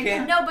it. But You I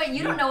can't- No, but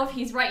you don't know if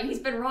he's right. He's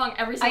been wrong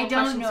every single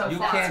don't question know so if You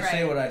far. can't That's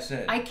say right. what I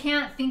said. I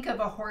can't think of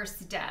a horse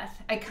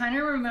death. I kind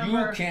of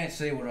remember. You can't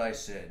say what I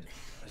said.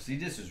 See,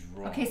 this is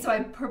wrong. Okay, so I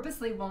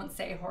purposely won't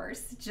say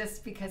horse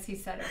just because he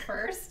said it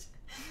first.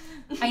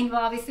 Well,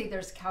 obviously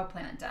there's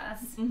cowplant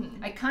deaths.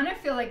 I kind of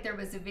feel like there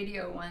was a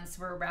video once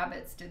where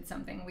rabbits did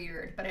something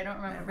weird, but I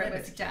don't remember if it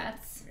was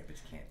deaths.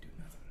 Rabbits can't do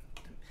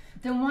nothing.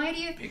 Then why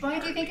do you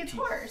think it's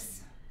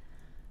horse?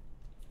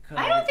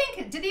 I don't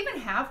think. Do they even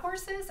have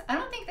horses? I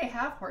don't think they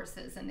have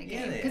horses in the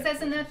game. Because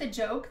isn't that the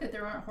joke that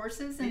there aren't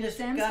horses in The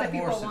Sims, but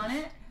people want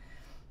it?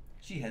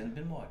 She hasn't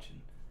been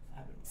watching.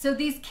 So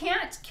these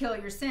can't kill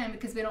your sim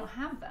because we don't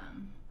have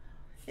them.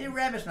 A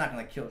rabbit's not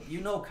gonna kill.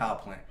 You know,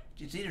 cowplant.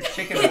 It's either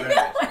chicken or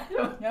rabbit. I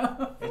don't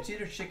know. It's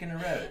either chicken or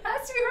rabbit. It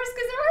has to be horse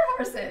because there are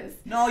horses.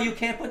 No, you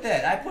can't put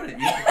that. I put it.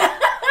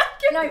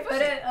 Can I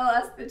put it? I'll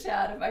ask the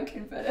chat if I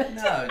can put it.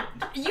 No.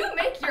 You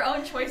make your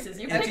own choices.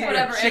 You pick either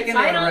whatever. chicken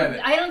or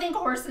rabbit. I don't think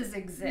horses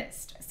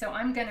exist, so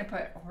I'm gonna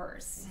put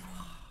horse.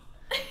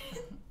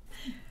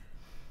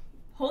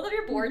 Hold up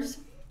your boards.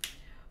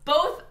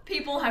 Both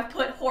people have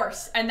put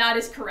horse, and that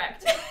is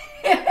correct.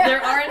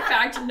 There are, in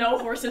fact, no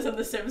horses in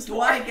The Sims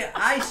 4.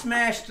 I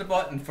smashed the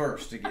button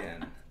first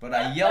again, but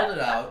I yelled it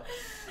out.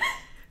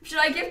 Should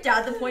I give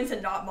Dad the points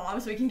and not Mom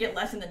so we can get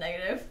less in the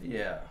negative?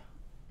 Yeah.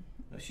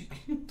 No,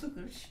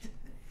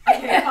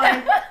 Okay,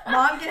 fine.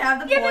 Mom can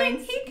have the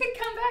points. He could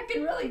come back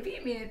and really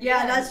beat me.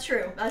 Yeah, that's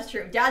true. That's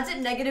true. Dad's at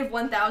negative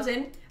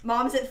 1,000.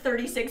 Mom's at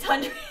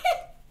 3,600.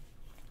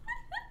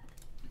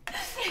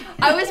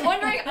 I was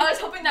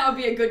hoping that would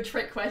be a good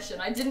trick question.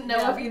 I didn't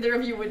know if either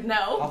of you would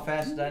know. How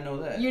fast did I know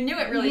that? You knew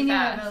it really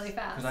fast. Knew it really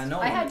fast. Because I know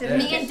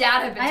Me and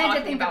Dad have been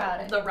talking think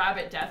about the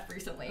rabbit death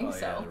recently. Oh, so.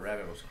 yeah, the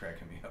rabbit was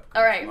cracking me up.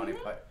 All right. Monty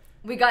Python.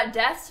 We got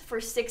deaths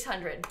for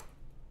 600.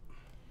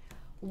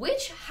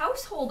 Which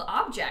household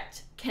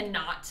object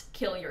cannot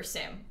kill your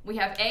sim? We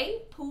have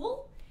A,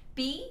 pool,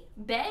 B,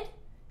 bed,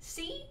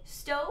 C,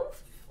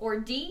 stove, or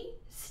D,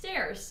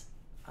 stairs.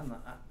 I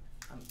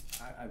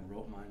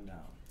wrote mine down.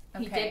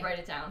 He did write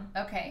it down.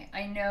 Okay,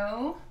 I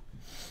know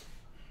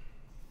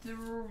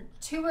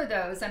two of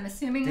those. I'm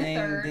assuming a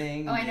third.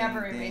 I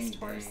never erased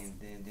horse.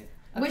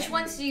 Which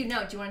ones do you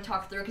know? Do you want to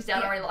talk through? Because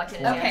Dad already locked in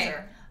his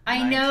answer.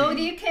 I know that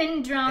you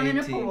can drown in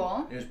a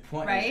pool. There's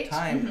right?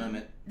 time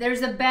limit.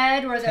 There's a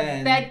bed where 10,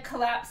 the bed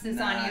collapses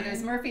 9, on you.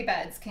 Those Murphy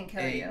beds can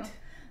kill 8, you.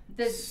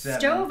 The 7,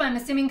 stove, I'm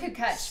assuming, could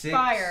catch 6,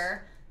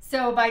 fire.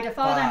 So by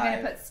default, 5, I'm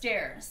going to put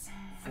stairs.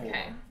 4.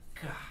 Okay.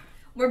 God.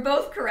 We're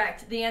both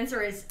correct. The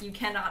answer is you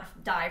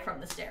cannot die from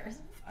the stairs.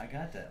 I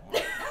got that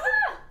one.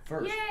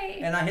 First. Yay.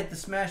 And I hit the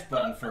smash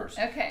button first.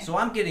 Okay. So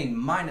I'm getting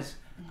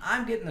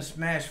the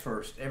smash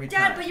first every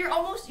time. Dad, but you're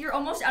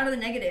almost out of the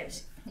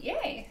negatives.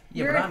 Yay.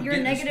 Yeah, You're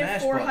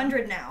negative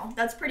 400 now.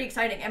 That's pretty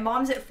exciting. And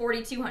Mom's at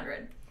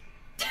 4,200.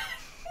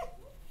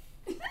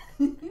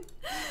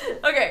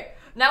 Okay,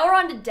 now we're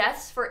on to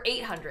deaths for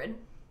 800.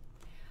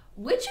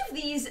 Which of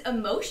these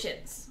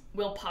emotions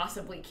will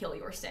possibly kill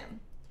your sim?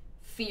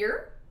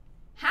 Fear,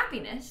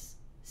 happiness,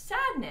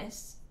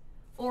 sadness,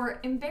 or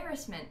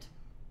embarrassment?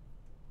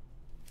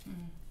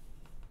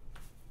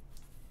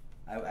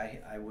 I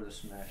would have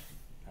smashed.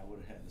 I would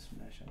have had the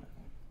smash on that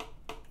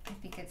one. I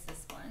think it's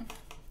this one.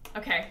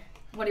 Okay,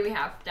 what do we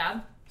have,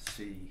 Dad?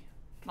 C.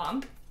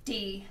 Mom?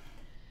 D.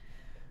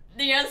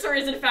 The answer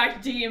is, in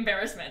fact, D,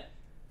 embarrassment.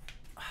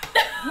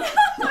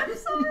 I'm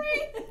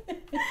sorry.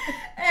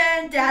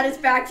 And Dad is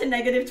back to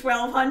negative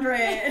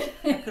 1,200.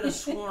 I could have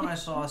sworn I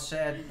saw a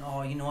sad.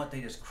 Oh, you know what?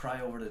 They just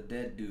cry over the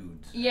dead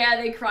dudes. Yeah,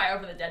 they cry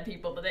over the dead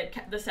people, but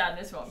the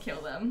sadness won't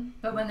kill them.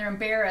 But when they're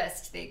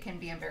embarrassed, they can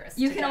be embarrassed.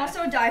 You can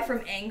also die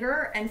from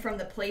anger and from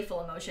the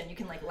playful emotion. You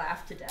can like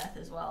laugh to death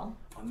as well.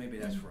 Oh, maybe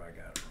that's where I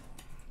got it wrong.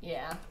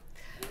 Yeah.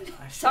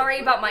 Sorry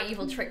about my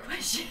evil trick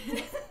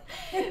question.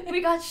 We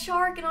got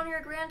Shark in honor of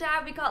your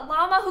granddad. We got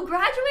Llama who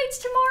graduates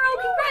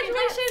tomorrow.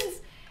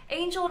 Congratulations.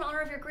 Angel in honor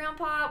of your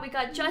grandpa. We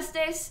got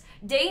Justice.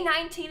 Day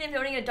 19 and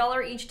donating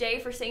 $1 each day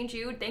for St.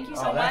 Jude. Thank you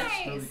so much.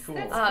 That's really cool.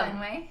 That's a fun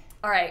way.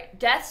 All right,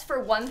 deaths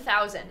for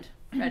 1,000.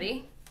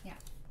 Ready? Yeah.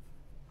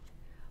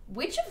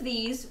 Which of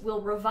these will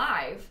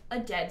revive a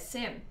dead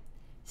sim?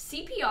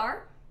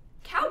 CPR,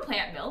 cow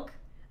plant milk,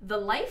 the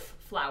life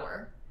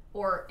flower,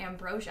 or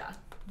ambrosia?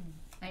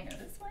 I know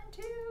this one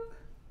too.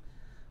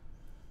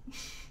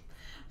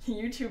 The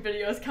YouTube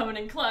video is coming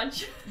in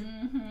clutch.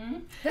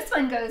 This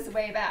one goes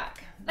way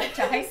back, like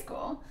to high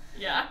school.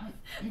 Yeah.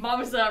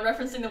 Mom's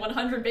referencing the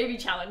 100 baby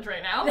challenge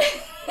right now.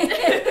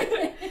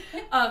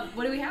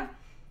 What do we have?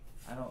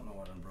 I don't know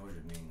what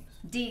ambrosia means.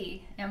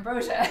 D,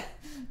 ambrosia.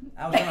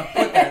 I was gonna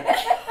put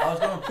that. I was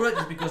gonna put it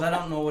just because I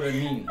don't know what it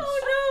means.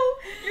 Oh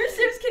no! Your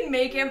Sims can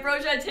make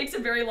ambrosia. It takes a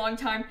very long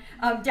time.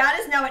 Dad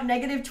is now at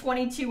negative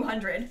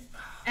 2,200.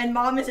 And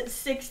Mom is at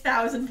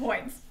 6,000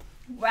 points.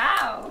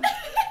 Wow.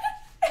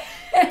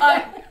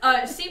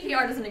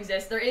 CPR doesn't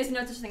exist. There is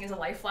no such thing as a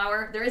life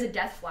flower. There is a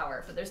death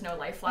flower, but there's no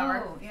life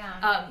flower. Oh,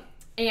 yeah.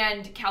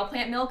 And cow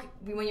plant milk,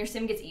 when your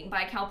sim gets eaten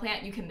by a cow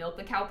plant, you can milk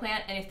the cow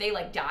plant, and if they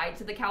like died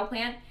to the cow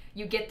plant,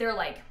 you get their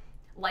like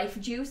life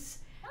juice,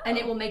 and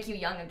it will make you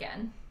young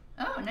again.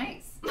 Oh,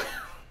 nice.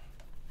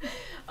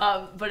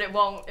 But it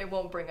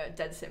won't bring a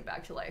dead sim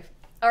back to life.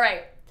 All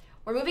right.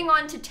 We're moving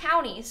on to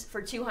townies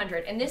for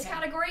 200. In this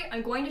category,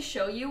 I'm going to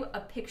show you a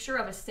picture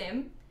of a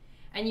sim,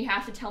 and you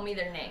have to tell me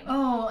their name.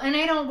 Oh, and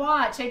I don't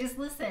watch. I just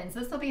listen. So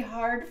this will be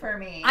hard for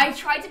me. I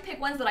tried to pick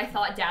ones that I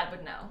thought Dad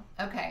would know.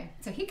 Okay.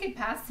 So he could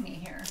pass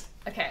me here.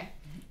 Okay.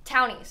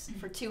 Townies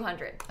for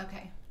 200.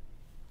 Okay.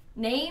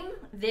 Name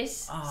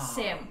this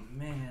sim. Oh,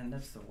 man,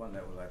 that's the one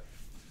that was like...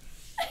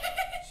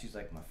 She's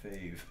like my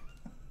fave.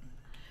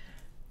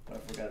 But I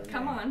forgot her name.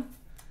 Come on.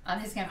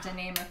 I'm just going to have to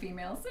name a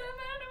female sim. I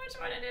don't know which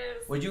one it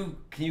is.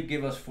 Can you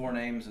give us 4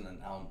 names and then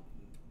all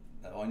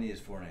I need is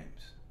 4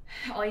 names.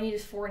 All you need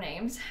is 4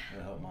 names.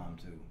 That'll help Mom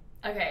too.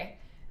 Okay.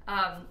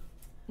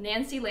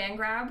 Nancy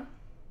Landgrab,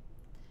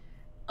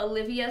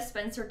 Olivia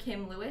Spencer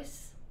Kim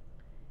Lewis,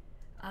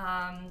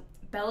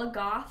 Bella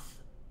Goth,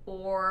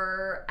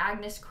 or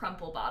Agnes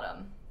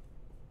Crumplebottom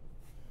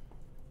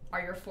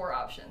are your 4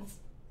 options.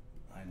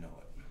 I know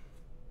it.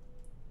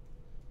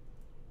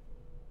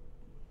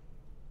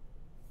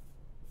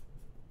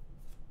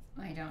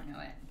 I don't know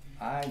it.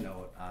 I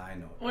know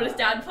it. What does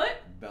Dad put?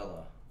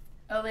 Bella.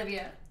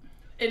 Olivia.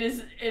 It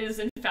is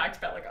in fact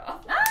Bella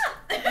Goth. Ah!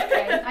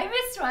 Okay, I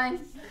missed one.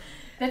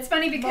 That's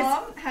funny because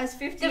Mom has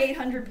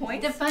 5,800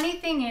 points. The funny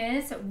thing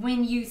is,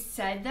 when you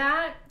said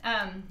that,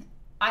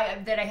 I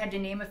had to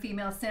name a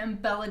female sim,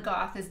 Bella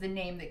Goth is the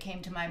name that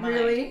came to my mind.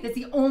 Really? That's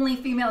the only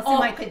female sim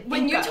I could think of.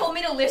 When you told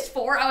me to list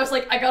 4, I was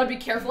like, I gotta be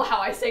careful how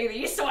I say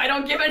these so I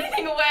don't give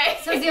anything away.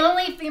 So it's the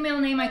only female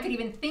name I could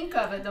even think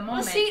of at the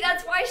moment. Well, see,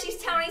 that's why she's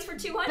Townies for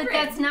 200. But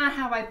that's not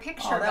how I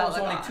picture Bella that was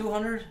only Goth.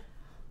 200?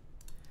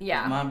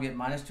 Yeah. Did Mom get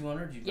minus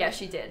 200? Yeah,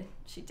 she did.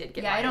 She did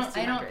get I minus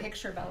 200. don't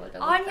picture Bella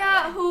Goth.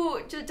 Anya,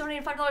 who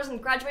donated $5 and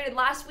graduated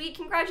last week,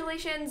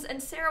 congratulations. And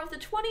Sarah with the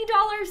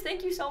 $20,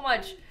 thank you so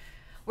much.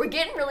 We're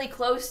getting really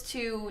close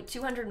to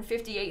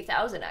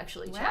 258,000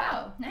 actually, Chad.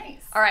 Wow,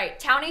 nice. All right,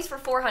 Townies for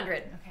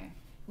 400. Okay.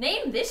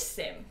 Name this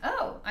sim.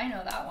 Oh, I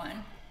know that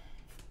one.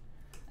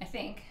 I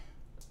think.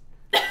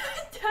 Dad's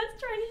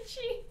trying to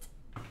cheat.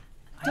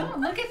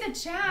 Don't look at the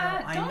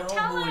chat. No, Don't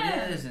tell him. I know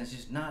who it is, and it's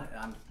just not...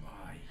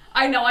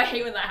 I know, I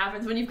hate when that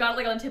happens, when you've got it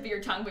like on the tip of your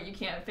tongue but you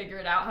can't figure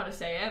it out how to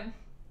say it.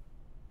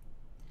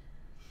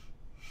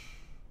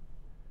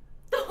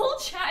 The whole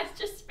chat is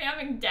just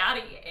spamming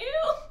Daddy.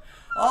 Ew.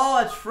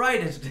 Oh, that's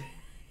right.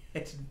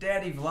 It's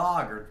Daddy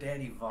Vlog or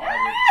Daddy Vlog.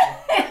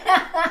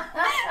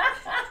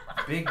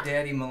 Big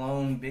Daddy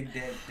Malone, Big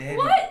Daddy.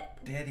 What?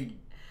 Daddy.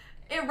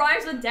 It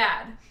rhymes with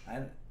Dad.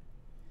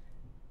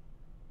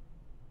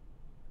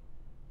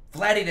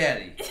 Vladdy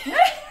Daddy.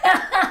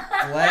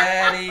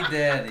 Vladdy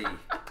Daddy.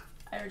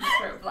 I already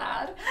wrote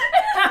Vlad.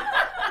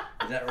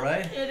 Is that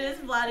right? It is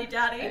Vladdy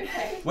Daddy.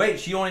 Okay. Wait,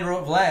 she only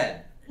wrote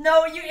Vlad.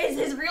 No, it's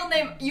his real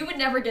name. You would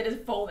never get his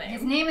full name.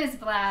 His name is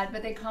Vlad,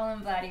 but they call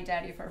him Vladdy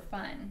Daddy for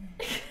fun.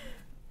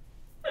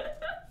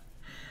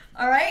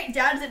 All right,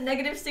 Dad's at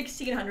negative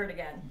 1,600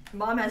 again.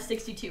 Mom has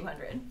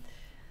 6,200.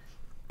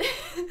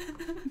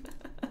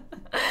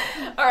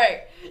 All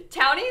right,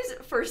 Townies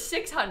for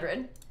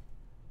 600.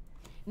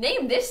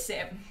 Name this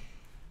sim.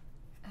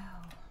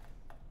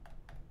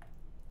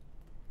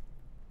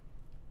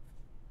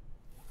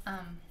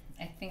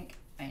 I think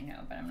I know,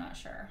 but I'm not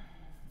sure.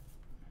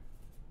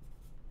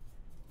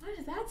 What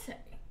does that say?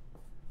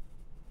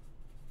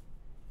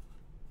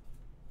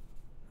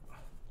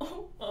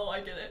 Oh, I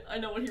get it. I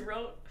know what he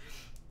wrote.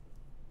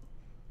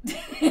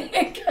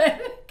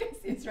 Because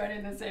he's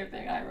writing the same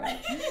thing I wrote.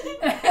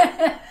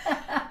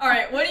 All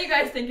right, what do you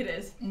guys think it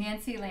is?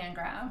 Nancy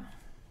Landgraf.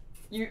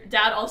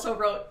 Dad also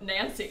wrote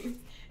Nancy.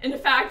 In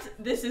fact,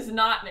 this is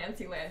not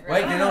Nancy Landgraf.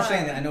 Wait, they don't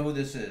say that. I know who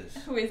this is.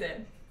 Who is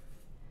it?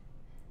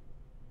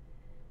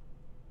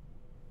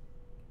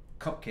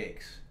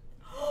 Cupcakes.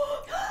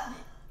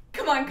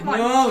 Come on. No. Come on.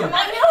 No. No. No.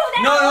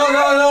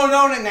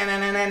 Oh, I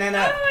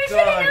should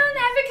have known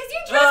that because you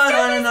trusted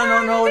me.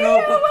 No.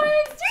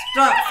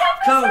 Stop.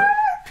 Come.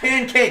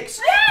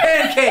 Pancakes.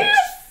 Pancakes.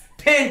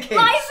 Pancakes.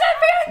 I said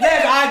pancakes.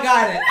 Yes, I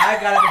got it. I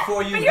got it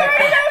before you. But you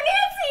already know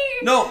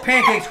Nancy. No,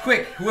 pancakes,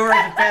 quick. Whoever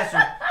has it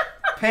faster.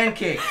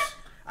 Pancakes.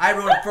 I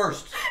wrote it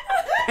first.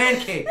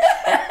 Pancakes.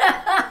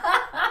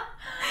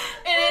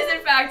 It is,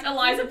 in fact,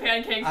 Eliza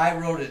Pancakes. I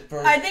wrote it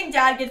first. I think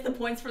Dad gets the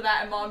points for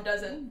that and Mom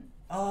doesn't.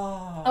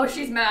 Oh,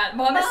 she's mad.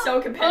 Mom is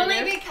so competitive.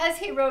 Only because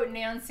he wrote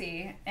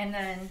Nancy and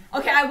then...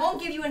 Okay, I won't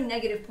give you a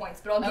negative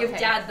points, but I'll give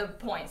Dad the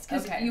points.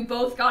 Because you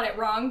both got it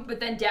wrong, but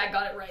then Dad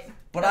got it right.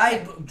 But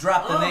I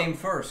dropped the name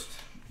first.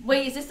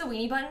 Wait, is this the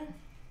weenie button?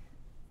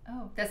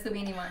 Oh, that's the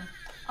weenie one.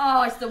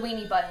 Oh, it's the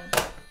weenie button.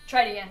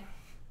 Try it again.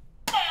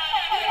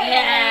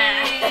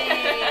 Yeah!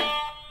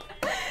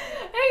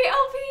 Hey,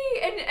 LP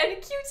and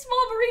cute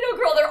small burrito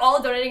girl, they're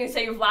all donating and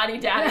saying Vladdy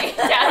Daddy.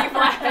 Daddy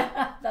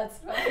Vlad. That's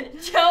funny.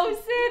 Joe,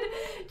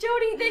 Sid,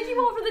 Jody, thank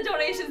you all for the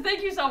donations.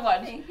 Thank you so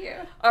much. Thank you.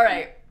 All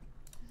right.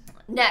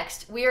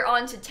 Next, we are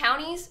on to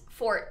Townies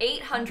for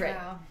 800.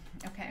 Wow.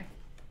 Okay.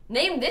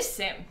 Name this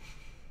sim.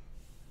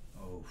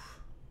 Oh.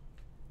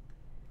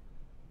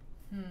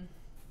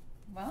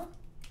 Well.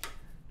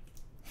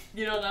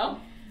 You don't know?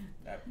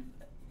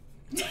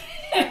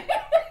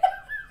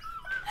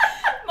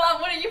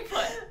 Mom, what do you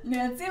put?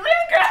 Nancy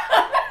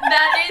Landgraf.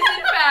 That is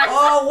in fact.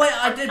 Oh wait,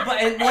 I did.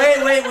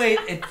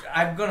 Wait.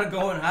 I'm gonna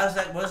go and how's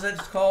that? What's that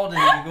called?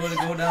 And you're going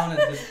to go down and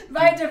just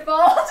by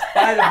default.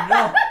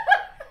 No.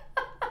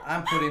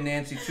 I'm putting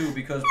Nancy too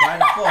because by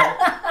default.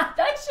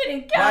 That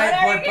shouldn't count.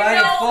 By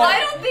default. I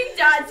don't think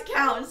Dad's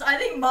counts. I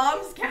think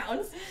Mom's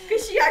counts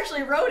because she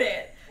actually wrote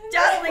it.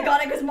 Dad only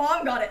got it because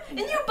Mom got it, and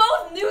you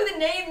both knew the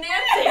name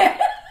Nancy.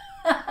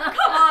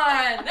 Come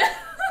on.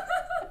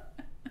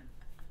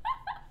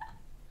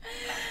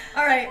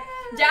 All right.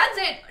 Dad's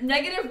at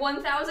negative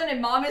 1,000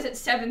 and Mom is at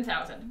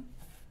 7,000.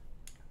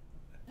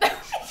 You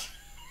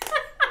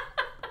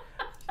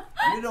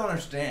don't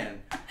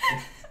understand.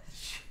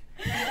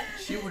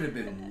 She would have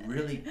been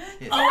really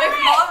pissed. Oh, if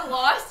Mom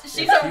lost,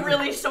 she's a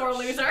really sore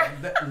loser.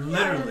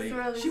 Literally,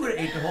 she would have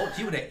ate the whole.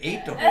 She would have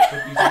ate the whole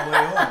cookies on the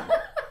way home.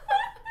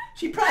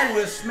 She probably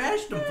would have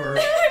smashed them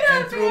first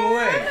and threw them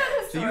away.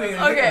 So you ain't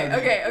gonna get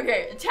them.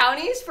 Okay.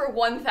 Townies for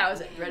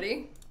 1,000.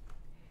 Ready?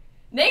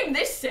 Name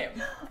this sim.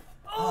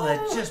 Oh,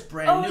 that's just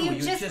brand new. You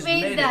just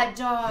made that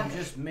dog. You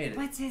just made it.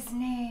 What's his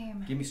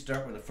name? Give me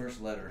start with the first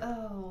letter.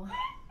 Oh.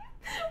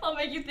 I'll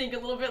make you think a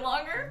little bit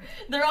longer.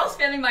 They're all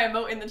spamming my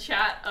emote in the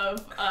chat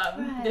of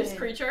this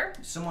creature.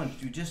 Someone,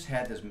 you just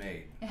had this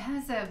made. It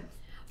has a...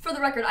 For the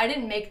record, I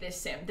didn't make this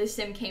sim. This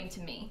sim came to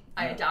me.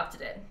 I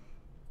adopted it.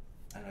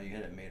 I know you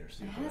had it made or It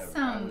whatever. has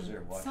I was there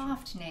some watching.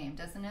 soft name,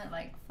 doesn't it?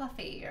 Like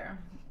Fluffy or...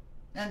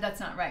 No, that's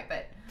not right,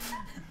 but...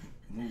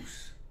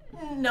 Moose.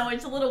 No,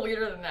 it's a little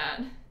weirder than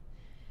that.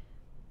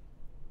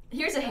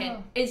 Here's a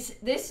hint. It's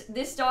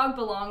this dog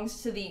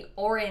belongs to the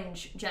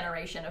orange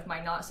generation of my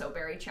Not So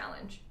Berry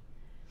challenge.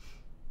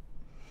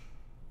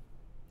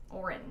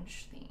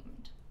 Orange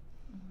themed.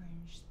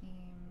 Orange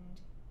themed.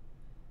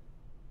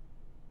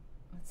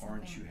 What's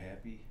Aren't something? you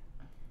happy?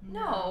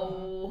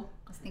 No.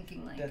 I was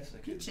thinking like That's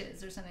like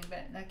peaches or something,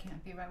 but that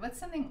can't be right. What's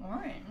something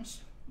orange?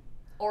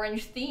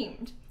 Orange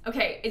themed.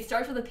 Okay, it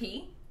starts with a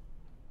P.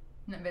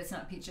 No, but it's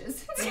not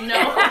peaches.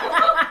 No.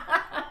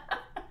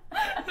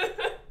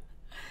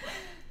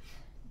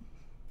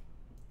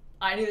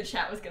 I knew the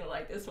chat was gonna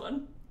like this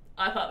one.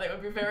 I thought they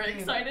would be very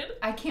excited.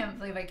 I can't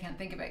believe I can't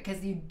think of it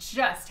because you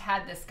just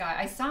had this guy.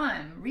 I saw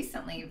him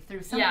recently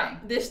through something. Yeah,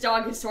 this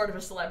dog is sort of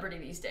a celebrity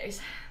these days.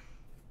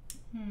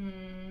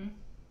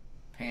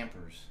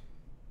 Pampers.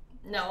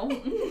 No.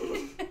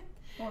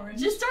 Orange.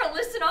 Just start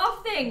listing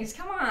off things.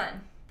 Come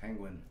on.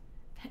 Penguin.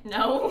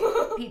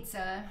 No.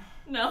 Pizza.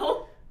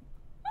 No.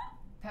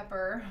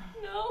 Pepper.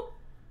 No.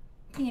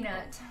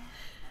 Peanut.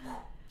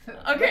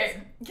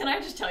 Okay, can I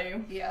just tell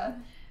you? Yeah.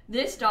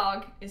 This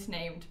dog is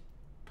named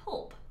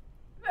Pulp.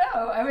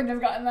 No, I wouldn't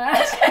have gotten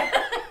that.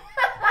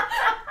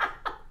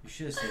 You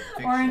should have said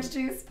fiction. Orange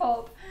juice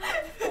pulp.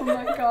 Oh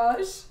my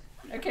gosh.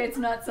 Okay, it's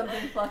not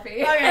something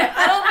fluffy. Okay,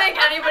 I don't think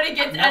anybody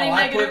gets any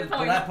negative But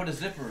points. I put a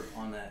zipper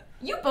on that.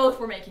 You both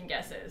were making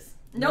guesses.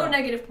 No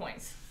negative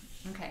points.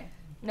 Okay.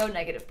 No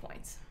negative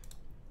points.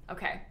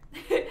 Okay.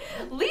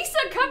 Lisa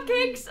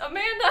Cupcakes,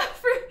 Amanda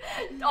for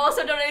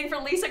also donating for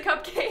Lisa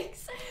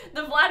Cupcakes.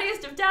 The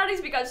Vladdiest of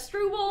Daddies, we got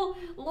Struble,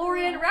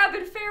 Lorian,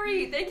 Rabbit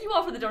Fairy. Thank you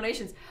all for the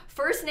donations.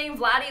 First name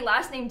Vladdy,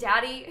 last name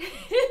Daddy.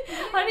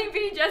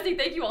 Honeybee, Jesse,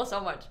 thank you all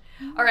so much.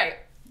 All right,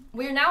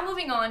 we are now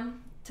moving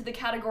on to the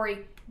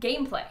category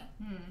gameplay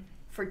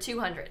for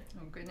 200.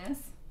 Oh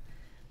goodness.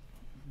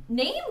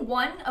 Name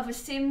one of a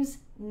Sim's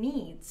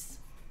needs.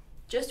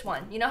 Just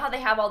one. You know how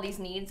they have all these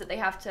needs that they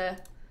have to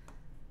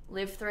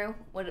live through?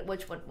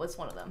 What's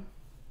one of them?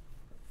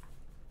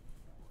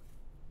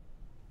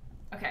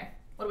 Okay,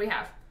 what do we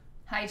have?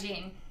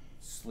 Hygiene.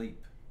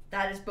 Sleep.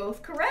 That is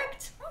both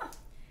correct.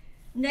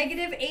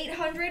 Negative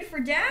 800 for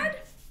Dad.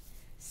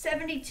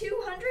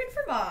 7,200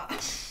 for Mom.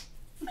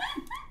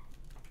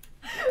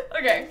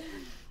 Okay,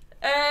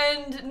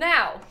 and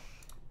now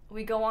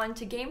we go on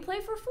to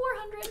gameplay for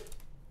 400.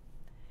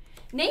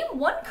 Name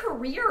one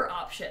career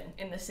option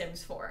in The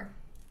Sims 4.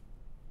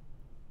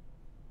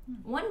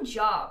 One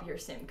job your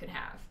sim could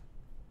have.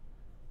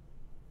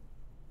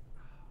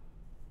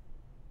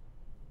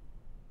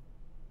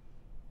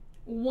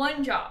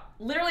 One job.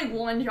 Literally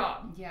one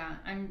job. Yeah,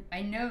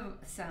 I know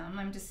some.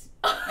 I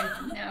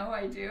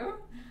do.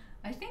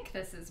 I think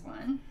this is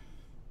one.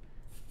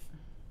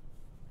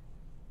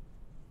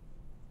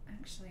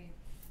 Actually,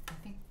 I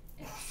think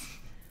it's...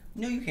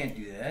 No, you can't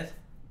do that.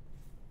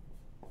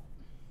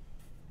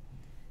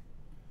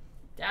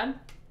 Dad?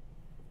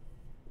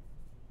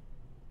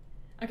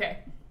 Okay.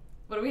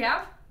 What do we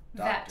have?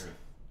 Doctor. Vet.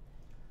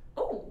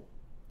 Oh,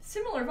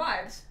 similar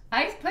vibes.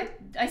 I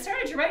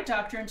started to write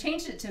doctor and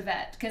changed it to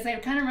vet because I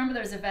kind of remember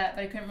there was a vet,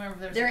 but I couldn't remember if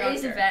there was a doctor. There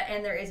is a vet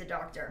and there is a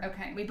doctor.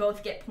 Okay. We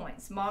both get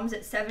points. Mom's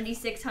at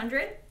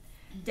 7,600.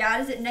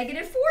 Dad is at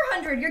negative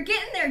 400. You're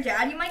getting there,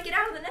 Dad. You might get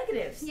out of the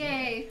negatives.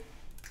 Yay.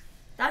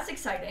 That's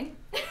exciting.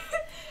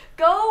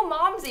 Go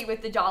Momsy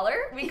with the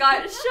dollar. We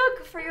got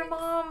Shook for your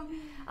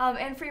mom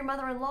and for your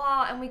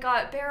mother-in-law, and we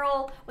got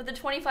Beryl with the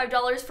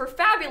 $25 for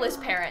fabulous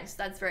parents.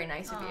 That's very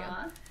nice of you.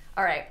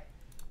 All right.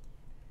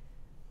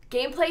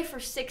 Gameplay for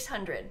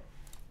 600.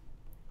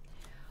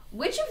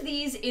 Which of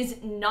these is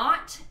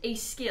not a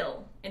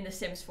skill in The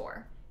Sims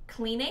 4?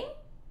 Cleaning,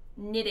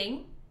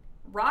 knitting,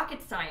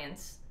 rocket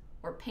science,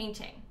 or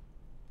painting?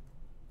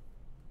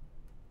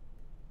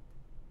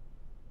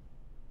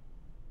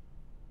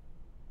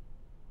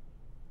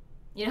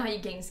 You know how you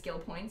gain skill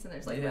points and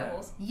there's like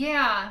levels?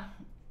 Yeah.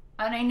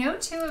 And I know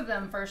 2 of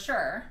them for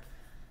sure.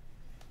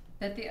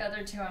 But the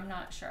other 2 I'm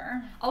not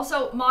sure.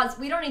 Also, mods,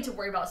 we don't need to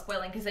worry about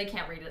spoiling because they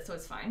can't read it, so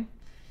it's fine.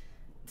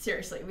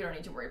 Seriously, we don't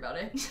need to worry about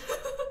it.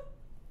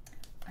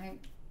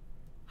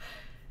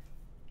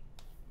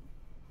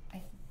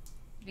 I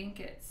think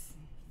it's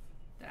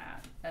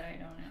that, but I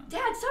don't know.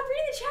 Dad, stop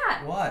reading the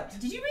chat. What?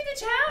 Did you read the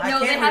chat? No,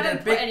 they haven't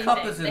put big cup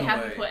anything. is in They the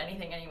haven't way. put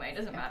anything anyway. It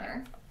doesn't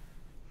matter.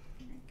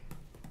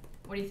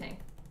 What do you think?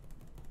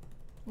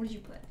 What did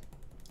you put?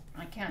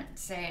 I can't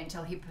say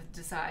until he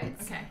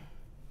decides. Okay.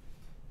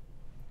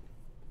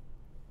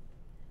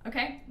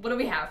 Okay, what do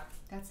we have?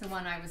 That's the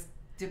one I was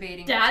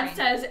debating. Dad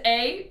says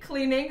A,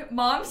 cleaning.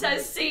 Mom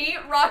says C,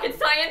 rocket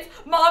science.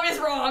 Mom is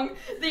wrong.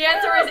 The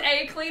answer is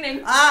A, cleaning.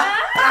 Good job.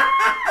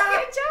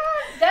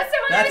 That's the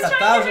one I was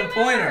trying to remember. 1,000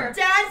 pointer.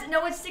 Dad's,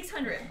 no, it's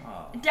 600.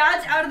 Oh.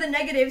 Dad's out of the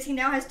negatives. He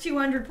now has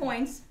 200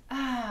 points.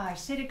 Ah, I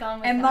should have gone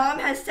with And that. Mom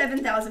has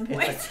 7,000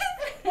 points.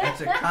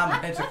 It's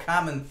a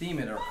common theme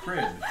in our crib.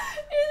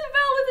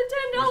 Isabel with the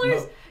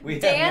 $10. We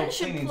have Dan no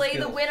should cleaning play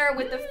the skills. winner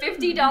with the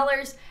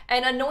 $50.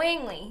 And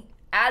annoyingly,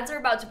 ads are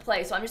about to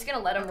play, so I'm just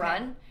gonna let them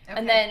run,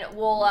 and then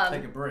we'll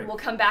take a break. We'll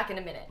come back in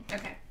a minute.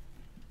 Okay.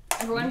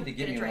 Everyone, You need to give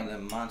get a me drink. one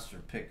of them monster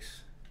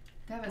picks.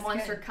 That was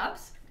Monster good.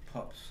 cups.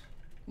 Pups.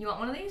 You want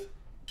one of these?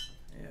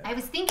 Yeah. I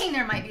was thinking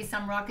there might be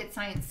some rocket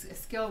science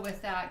skill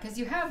with that because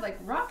you have like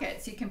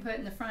rockets you can put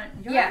in the front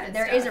yard. Yeah, and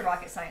there stuff. is a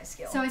rocket science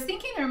skill. So I was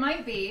thinking there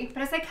might be, but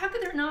I was like, how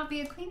could there not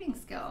be a cleaning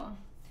skill?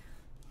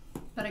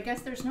 But I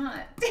guess there's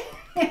not.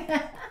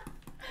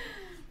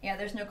 Yeah,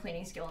 there's no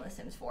cleaning skill in The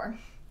Sims 4.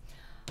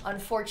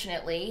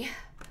 Unfortunately.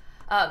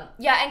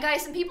 Yeah, and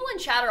guys, some people in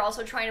chat are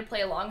also trying to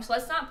play along, so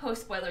let's not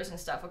post spoilers and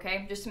stuff,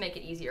 okay? Just to make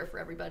it easier for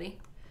everybody.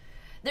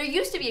 There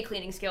used to be a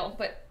cleaning skill,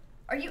 but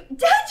are you...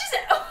 Dad just...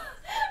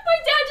 my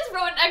dad just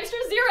wrote an extra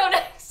 0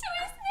 next to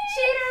his name.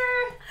 Cheater!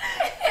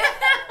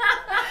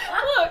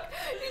 Look,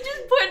 you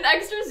just put an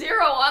extra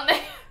 0 on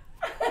there.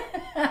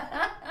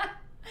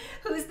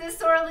 Who's this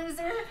sore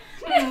loser?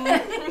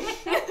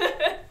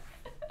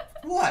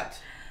 What?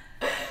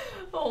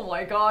 Oh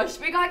my gosh.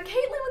 We got Caitlin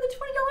with the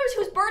 $20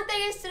 whose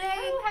birthday is today.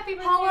 Oh, happy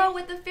birthday. Paula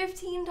with the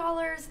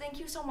 $15. Thank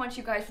you so much,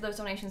 you guys, for those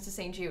donations to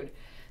St. Jude.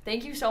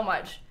 Thank you so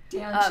much.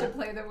 Dan should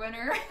play the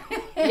winner.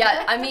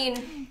 Yeah, I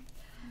mean,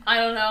 I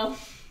don't know.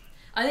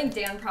 I think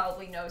Dan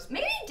probably knows.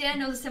 Maybe Dan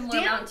knows a similar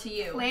amount to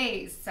you.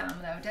 Plays some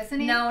though, doesn't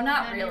he? No,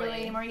 not really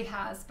anymore. He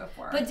has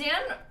before. But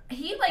Dan,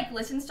 he like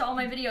listens to all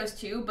my videos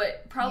too,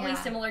 but probably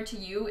Yeah. similar to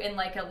you in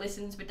like a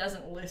listens but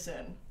doesn't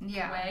listen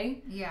yeah.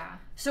 way. Yeah.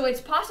 So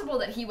it's possible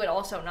that he would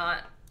also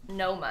not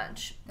know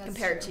much That's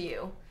compared true. to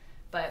you.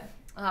 But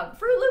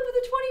Fruit Loop with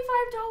the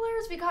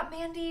 $25. We got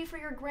Mandy for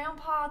your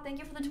grandpa. Thank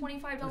you for the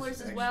 $25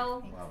 This is as well.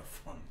 actually a lot of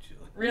fun,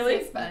 Julie. Really?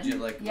 This is fun. Legit,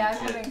 like Yeah,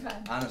 legit. I'm having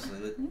fun.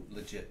 Honestly,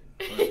 legit.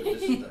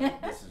 This is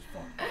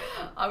fun.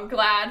 I'm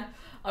glad.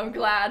 I'm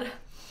glad.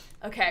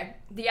 Okay,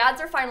 the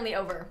ads are finally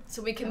over,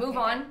 so we can move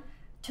on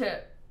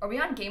to. Are we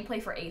on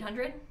gameplay for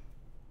 800?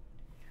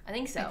 I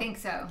think so. I think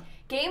so.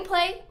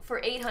 Gameplay for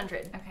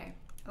 800. Okay.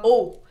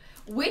 Oh,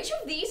 which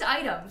of these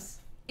items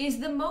is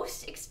the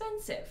most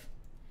expensive?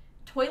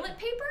 Toilet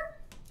paper,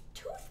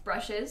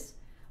 toothbrushes,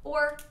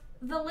 or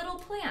the little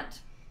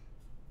plant?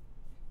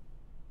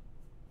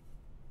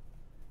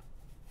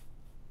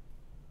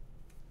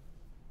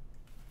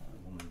 A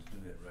woman's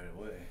do it right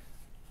away.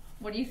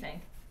 What do you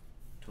think?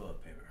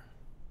 Toilet paper.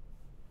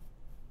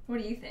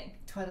 What do you think?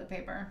 Toilet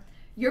paper.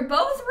 You're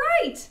both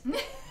right.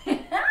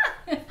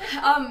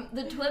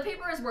 The toilet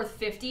paper is worth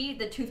 50,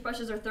 the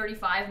toothbrushes are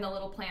 35, and the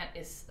little plant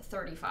is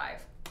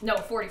 35. No,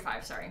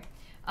 45, sorry.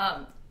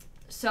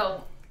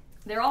 So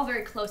they're all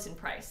very close in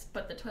price,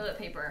 but the toilet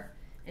paper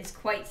is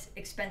quite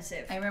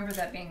expensive. I remember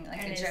that being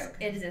like And a joke.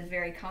 It is a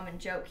very common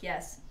joke,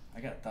 yes. I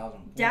got 1,000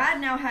 points. Dad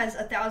now has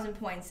 1,000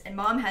 points, and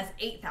Mom has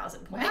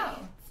 8,000 points.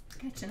 Wow.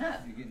 Catching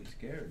up. You're getting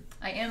scared.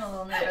 I am a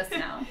little nervous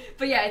now.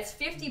 But yeah, it's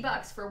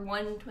 $50 for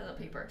one toilet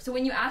paper. So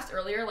when you asked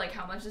earlier, like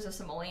how much is a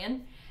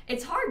simoleon,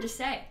 it's hard to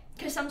say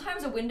because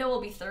sometimes a window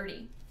will be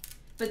 30,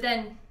 but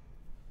then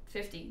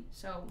 50.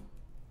 So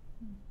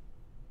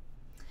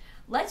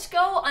let's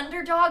go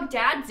underdog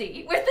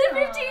Dadsy with the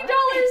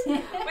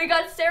 $15. We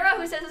got Sarah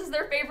who says this is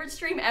their favorite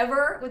stream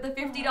ever with the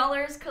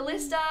 $50.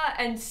 Callista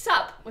and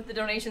Sup with the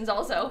donations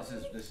also.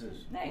 This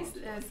is Nice.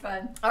 It was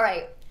fun. All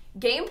right,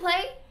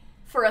 gameplay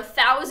for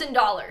 $1,000.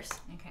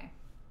 Okay.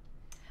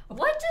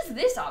 What does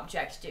this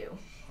object do?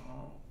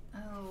 Oh.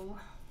 Oh.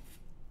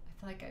 I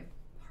feel like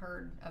I've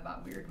heard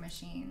about weird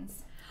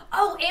machines.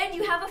 Oh, and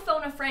you have a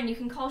phone a friend. You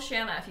can call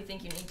Shanna if you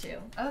think you need to.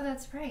 Oh,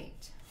 that's right.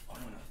 Oh,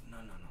 no.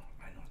 I know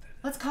what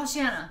that Let's call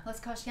Shanna. Let's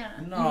call Shanna.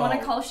 is. No. You want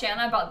to call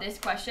Shanna about this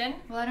question?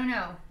 Well, I don't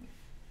know.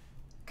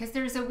 Because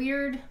there's a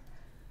weird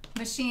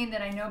machine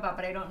that I know about,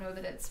 but I don't know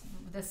that it's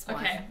this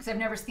one. Okay. Because I've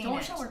never seen Don't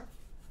it. show her.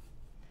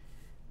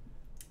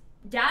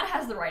 Dad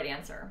has the right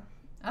answer.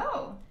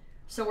 Oh.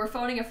 So we're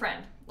phoning a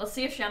friend. Let's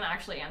see if Shanna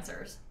actually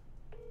answers.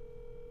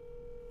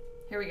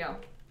 Here we go.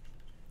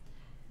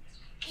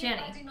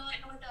 Shanny. I do not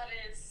know what that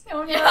is.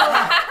 Oh no.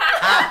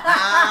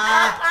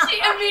 She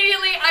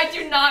immediately, I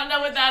do not know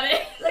what that is.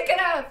 Look it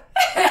up.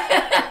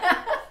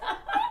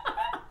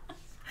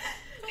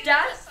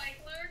 Dad?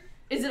 Recycler?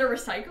 Is it a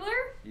recycler?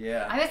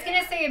 Yeah. I was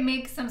gonna say it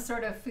makes some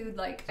sort of food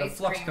like It's a ice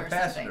flux cream or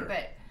capacitor. something,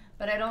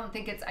 but I don't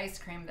think it's ice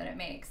cream that it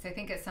makes. I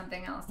think it's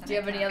something else. Do you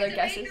have any other It's a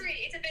guesses? bakery.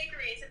 It's a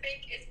bakery.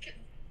 It's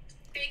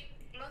baked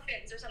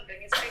muffins or something.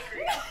 It's a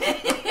bakery.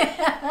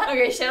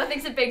 Okay, Shanna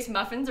thinks it bakes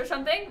muffins or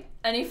something.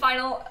 Any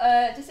final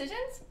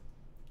decisions?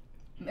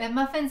 And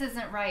muffins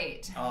isn't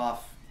right.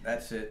 Off.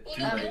 That's it. Well,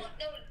 Too no, late.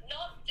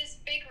 not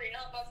just bakery,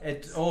 not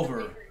muffins. It's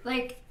over. Bakery.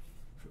 Like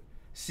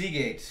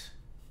Seagates.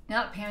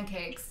 not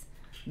pancakes.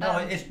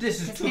 No,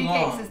 this is 'cause too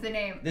pancakes long. is the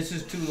name. This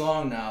is too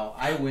long now.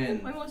 I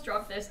win. I almost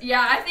dropped this.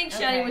 Yeah, I think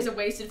Shanny Okay. was a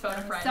wasted phone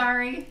a friend.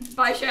 Sorry.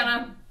 Bye,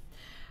 Shanna.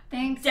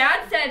 Thanks.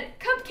 Dad said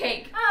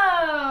cupcake.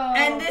 Oh.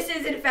 And this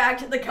is, in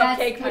fact, the That's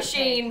cupcake cupcake.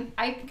 machine.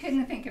 I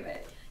couldn't think of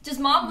it. Does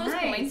Mom lose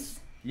Nice. points?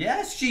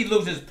 Yes, she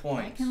loses I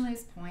points. can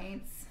lose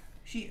points.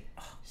 She.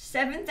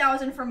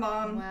 7,000 for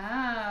Mom,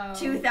 Wow.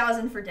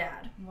 2,000 for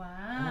Dad.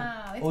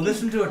 Wow. It's Oh,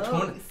 listen to her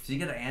close. tone. So you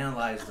gotta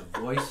analyze the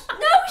voice.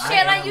 No,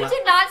 Shanna, you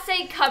did not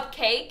say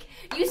cupcake.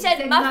 You said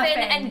said muffin muffin.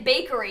 and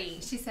bakery.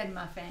 She said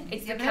muffin.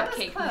 It's Yeah, the but that was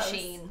cupcake close.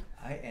 machine.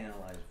 I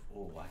analyze.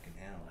 Oh, I can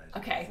analyze.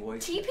 Okay. The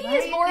voice. TP Why are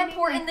is you more getting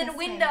important like than this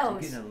thing? I'm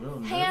Windows. getting a little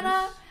nervous.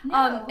 Hannah,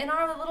 No. in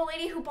honor of the little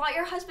lady who bought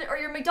your husband or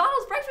your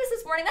McDonald's breakfast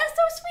this morning. That's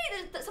so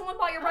sweet that someone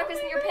bought your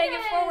breakfast Oh and my you're paying it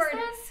goodness, forward.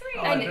 That's sweet.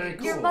 Oh, And very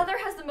your cool. mother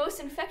has the most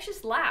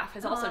infectious laugh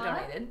has also Aw,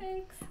 donated.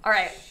 Thanks. All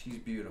right, She's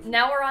beautiful.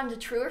 now we're on to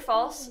true or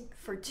false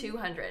for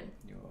 200.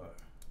 You are.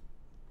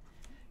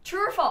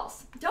 True or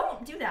false?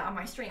 Don't do that on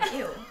my stream.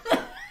 Ew.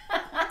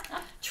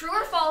 True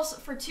or false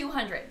for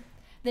 200.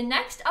 The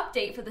next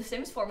update for The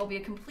Sims 4 will be a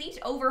complete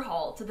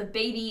overhaul to the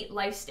baby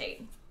life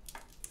state.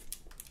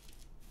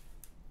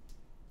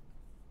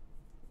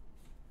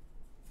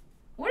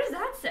 What does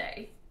that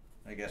say?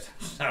 I guess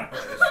it's not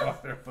right. It's why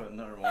they're putting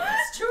another one.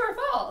 It's true or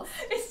false?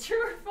 It's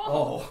true or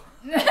false? Oh.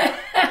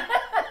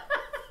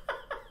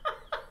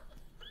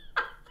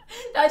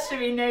 That should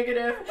be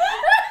negative.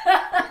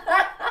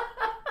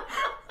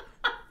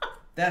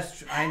 That's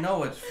true. I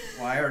know it's.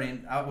 Well,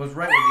 I was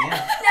right with the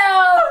answer.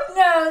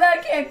 No,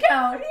 that can't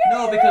count.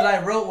 No, because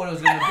I wrote what it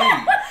was going to be. Oh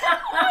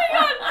my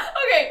god.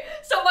 Okay,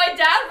 so my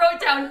dad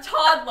wrote down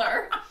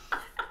toddler.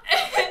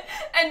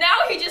 And now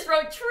he just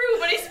wrote true,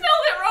 but he spelled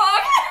it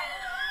wrong.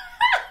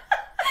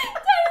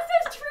 Dad, it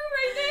says true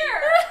right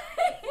there.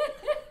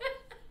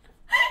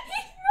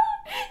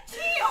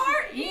 He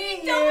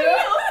wrote T-R-E-W.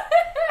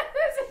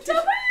 It's a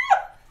W.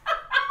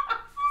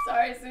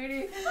 Sorry,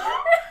 sweetie.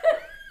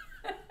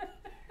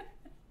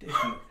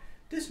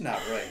 This is not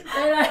right.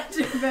 And I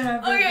just been on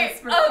Okay, purpose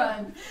for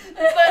fun.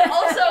 But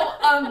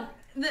also,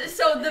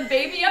 so the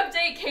baby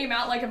update came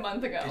out like a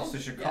month ago. It's the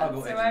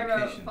Chicago So I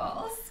wrote education.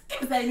 false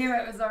because I knew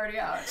it was already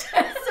out.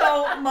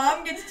 So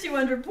Mom gets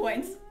 200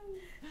 points.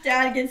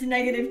 Dad gets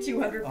negative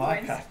 200 Oh, I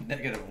points. got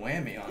negative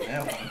whammy on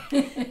that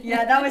one.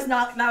 Yeah, that was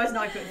not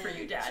good for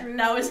you, Dad. True.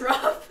 That was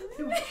rough.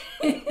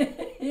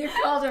 You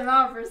called him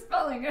out for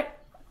spelling it.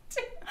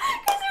 Because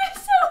it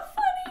was so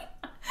funny.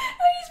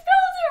 He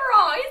spelled it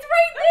wrong. It's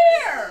right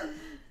there.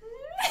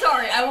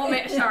 Sorry, I won't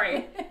make.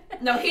 Sorry.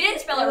 No, he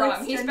didn't spell it That wrong.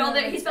 looks He spelled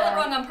it. He spelled it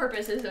genuinely wrong on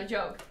purpose as a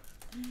joke.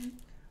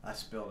 I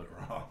spelled it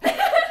wrong.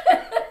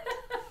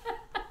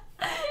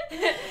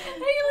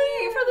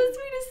 Haley, for the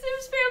sweetest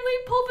Sims family,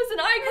 Pulp is an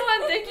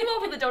icon. Thank you all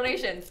for the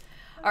donations.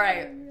 All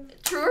right,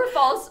 true or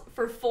false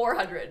for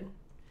 400.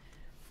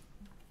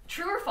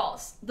 True or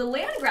false? The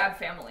land grab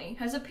family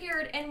has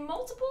appeared in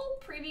multiple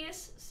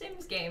previous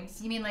Sims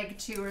games. You mean like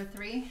 2 or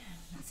 3?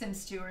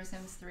 Sims 2 or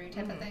Sims 3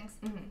 type of things?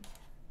 Mm-hmm.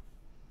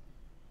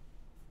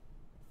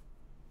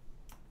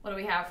 What do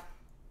we have?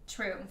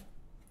 True.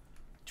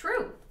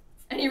 True.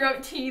 And he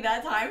wrote T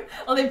that time.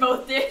 Oh, they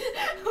both did.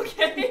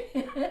 Okay.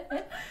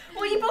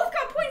 Well, you both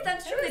got points.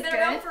 That's true. That They've was been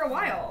around good. for a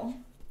while.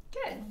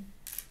 Good.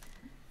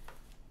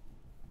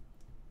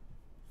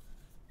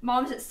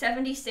 Mom's at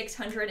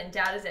 7,600 and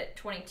Dad is at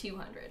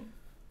 2,200.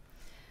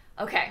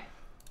 Okay.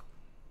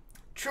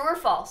 True or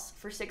false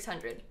for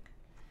 600?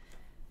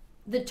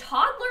 The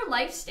toddler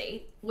life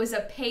state was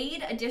a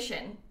paid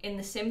addition in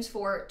the Sims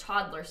 4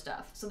 toddler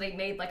stuff. So they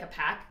made like a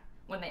pack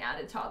when they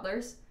added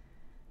toddlers.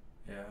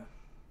 Yeah.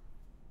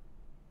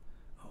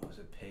 Oh, was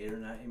it paid or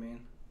not, you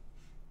mean?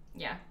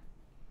 Yeah.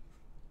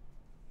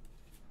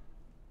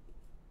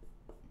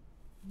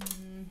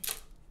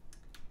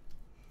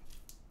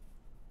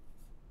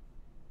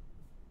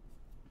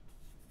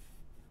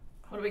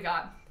 What do we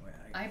got?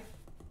 Wait,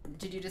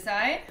 Did you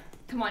decide?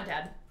 Come on,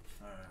 Dad.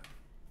 Alright.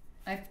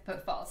 I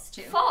put false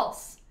too.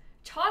 False.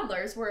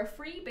 Toddlers were a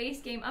free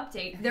base game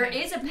update. There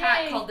is a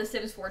pack Yay. called The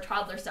Sims 4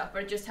 toddler stuff,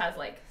 but it just has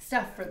like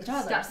Stuff for the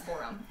toddlers. stuff for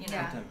them. You know.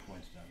 Yeah. 10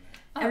 points down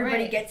there. All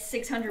Everybody right. gets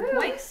 600 Woo.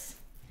 points.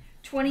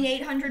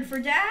 2,800 for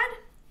Dad.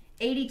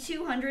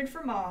 8,200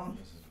 for Mom.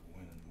 This is a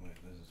win and win.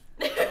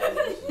 This is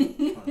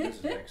This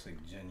is actually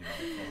genuinely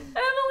fun.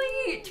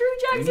 Emily, True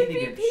Jackson We need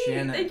to get VP.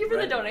 Shanna Thank you for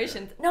the and Brett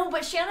donations. No,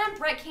 but Shanna and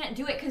Brett can't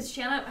do it because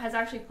Shanna has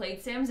actually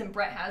played Sims and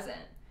Brett hasn't.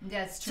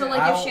 That's true. So,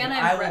 like, if Shanna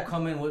and I Brett... will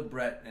come in with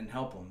Brett and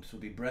help him. So it'll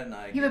be Brett and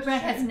I. Yeah, but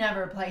Brett has Shanna.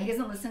 never played. He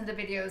doesn't listen to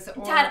the videos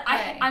or Dad,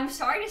 play. I'm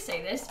sorry to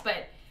say this,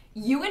 but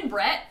you and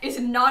Brett is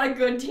not a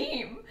good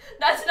team.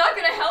 That's not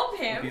going to help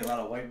There'll him. be a lot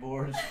of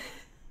whiteboards.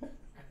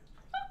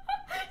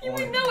 You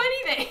wouldn't know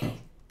anything.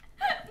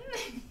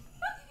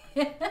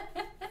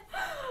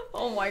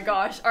 Oh my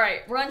gosh. All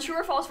right, we're on true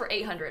or false for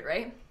 800,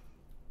 right?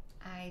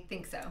 I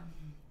think so.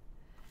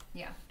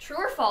 Yeah. True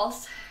or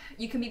false,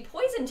 you can be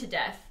poisoned to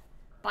death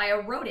by a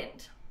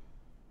rodent.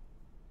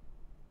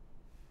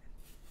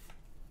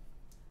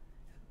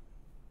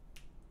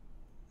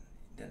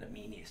 They're the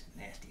meanest,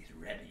 nastiest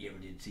rabbit you ever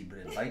did see, but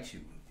it bites you.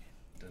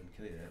 It doesn't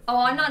kill you. Oh,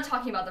 I'm not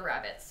talking about the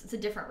rabbits. It's a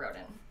different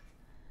rodent.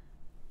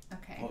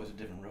 Okay. What was a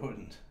different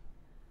rodent?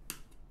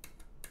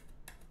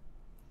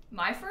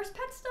 My first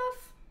pet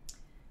stuff?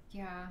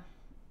 Yeah.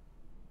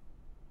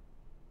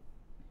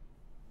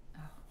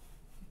 Oh,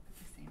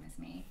 it's the same as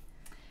me.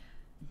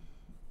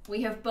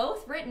 We have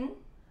both written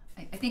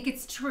I think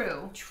it's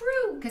true.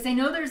 true. Because I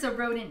know there's a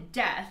rodent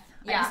death.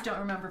 I Yeah. just don't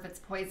remember if it's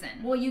poison.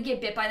 Well, you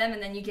get bit by them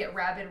and then you get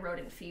rabid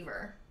rodent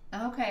fever.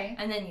 Okay.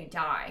 And then you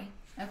die.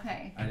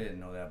 Okay. I didn't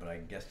know that, but I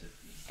guessed it.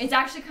 It's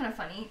actually kind of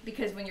funny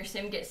because when your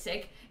sim gets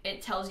sick,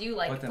 it tells you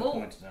like, Put them oh,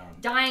 points down.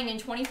 dying in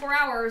 24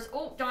 hours,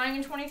 oh, dying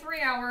in 23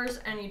 hours,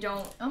 and you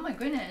don't, Oh my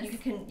goodness.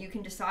 you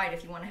can decide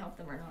if you want to help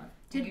them or not.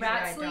 Did Usually I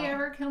Ratsley don't.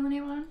 ever kill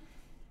anyone?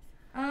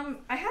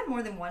 I had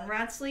more than one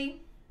Ratsley,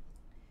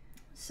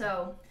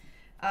 so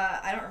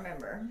I don't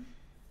remember.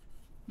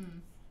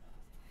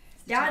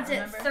 Dad's don't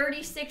at remember?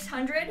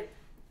 3,600,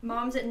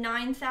 Mom's at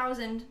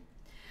 9,000.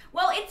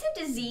 Well, it's a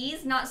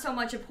disease, not so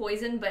much a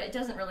poison, but it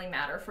doesn't really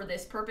matter for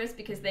this purpose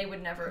because they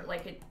would never,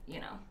 like, it, you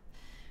know,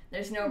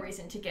 there's no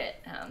reason to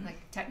get, Like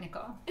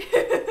technical.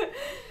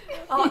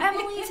 Oh,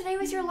 Emily, today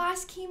was your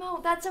last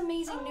chemo. That's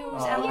amazing news,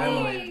 Oh,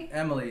 Emily.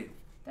 Emily,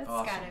 That's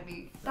awesome. gotta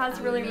be. That's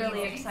really,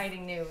 really amazing.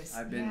 exciting news.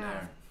 I've been Yeah.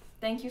 there.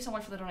 Thank you so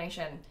much for the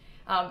donation.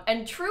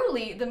 And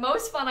truly, the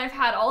most fun I've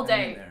had all I've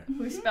been day. there.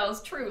 Who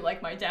spells true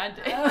like my dad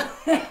did.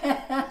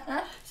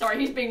 Oh. Sorry,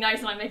 he's being nice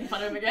and I'm making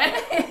fun of him again.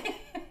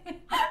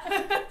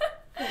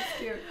 That's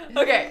cute.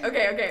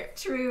 Okay.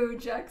 True,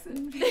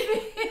 Jackson.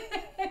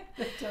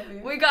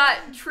 We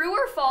got true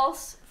or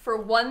false for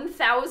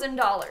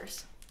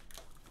 $1,000.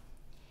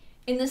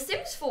 In The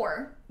Sims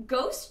 4,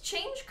 ghosts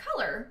change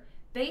color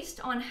based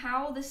on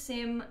how the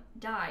sim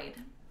died.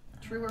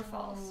 True or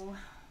false? Oh.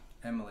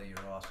 Emily,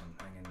 you're awesome.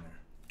 Hang in there.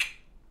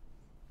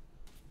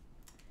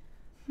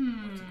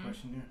 What's the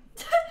question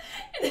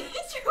here?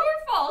 True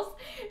or false?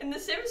 In The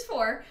Sims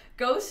 4,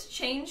 ghosts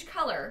change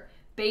color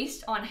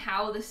based on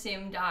how the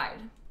sim died.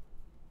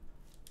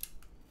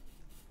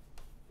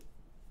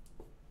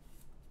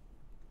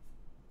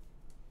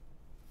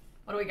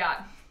 What do we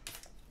got?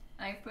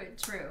 I put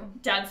true.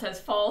 Dad says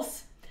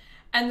false.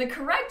 And the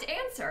correct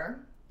answer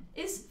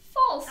is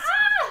false.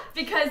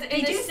 Because in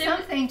They the do Sim-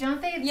 something,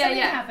 don't they? Yeah, Something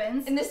yeah.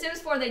 happens. In The Sims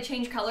 4, they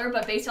change color,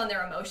 but based on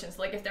their emotions.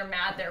 Like, if they're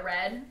mad, they're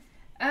red.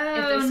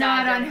 Oh, they're sad,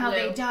 not they're on how blue.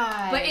 they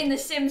die. But in The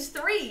Sims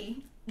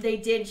 3, they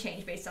did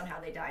change based on how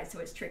they died, so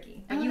it's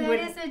tricky. But oh, you that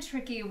wouldn't, is a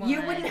tricky one.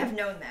 you wouldn't have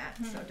known that,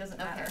 so it doesn't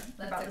Okay, matter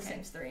that's about The okay.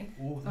 Sims 3.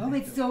 Oh,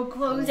 it's so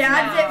close.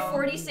 Dad's now. at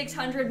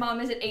 4,600, Mom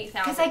is at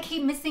 8,000. Because I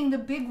keep missing the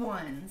big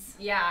ones.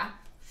 Yeah.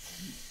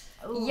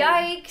 Ooh.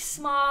 Yikes,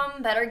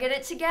 Mom. Better get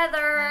it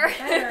together.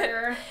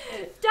 Better.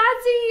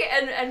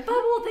 Dadsy and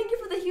Bubble, thank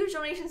you for the huge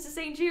donations to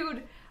St.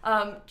 Jude.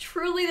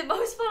 Truly the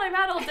most fun I've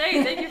had all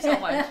day. Thank you so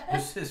much.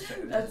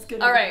 That's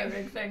gonna All be right. a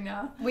big thing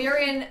now. We are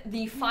in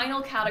the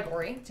final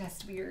category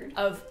Just weird.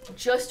 of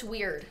just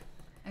weird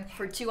Okay.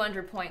 for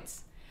 200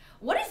 points.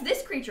 What is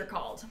this creature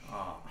called?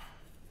 Oh,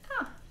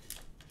 Huh.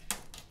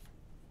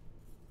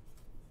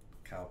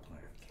 cow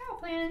plant. Cow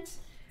plant.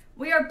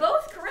 We are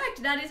both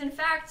correct. That is, in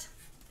fact,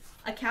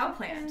 a cow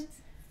plant.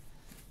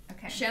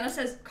 Okay. Shanna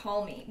says,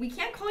 call me. We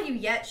can't call you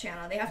yet,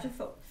 Shanna. They have to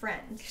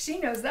friend. She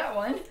knows that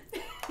one.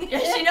 Yeah,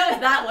 she knows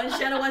that one.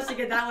 Shanna wants to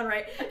get that one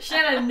right.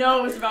 Shanna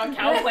knows about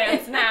cow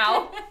plants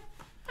now.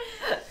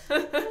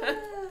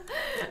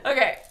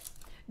 Okay.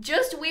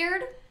 Just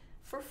weird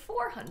for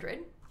 400.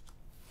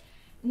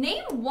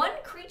 Name one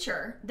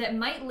creature that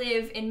might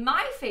live in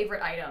my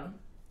favorite item,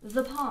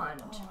 the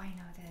pond. Oh, I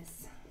know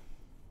this.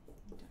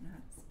 I don't know how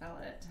to spell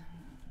it.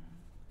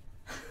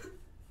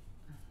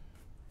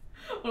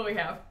 What do we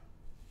have?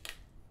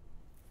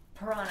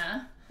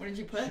 Piranha. What did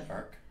you put?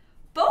 Shark.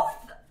 Both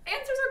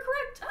answers are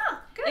correct.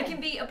 Ah, good. It can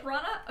be a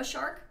piranha, a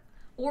shark,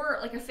 or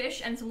like a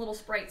fish and some little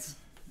sprites.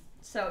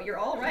 So you're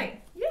all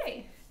right.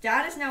 Yay.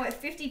 Dad is now at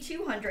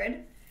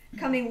 5,200,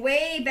 coming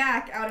way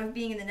back out of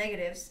being in the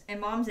negatives, and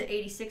Mom's at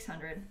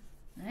 8,600.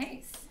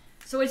 Nice.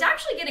 So it's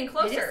actually getting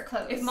closer. It is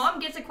close. If Mom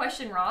gets a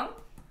question wrong,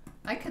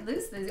 I could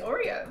lose the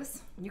Oreos.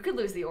 you could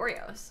lose the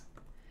Oreos.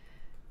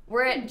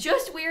 We're at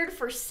just weird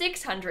for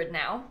 600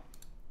 now.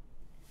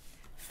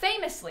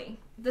 Famously,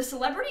 the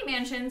celebrity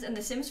mansions in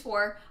The Sims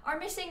 4 are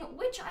missing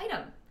which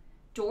item?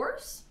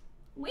 Doors,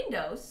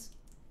 windows,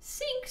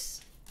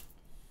 sinks,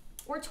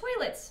 or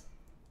toilets?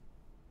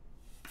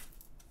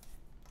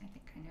 I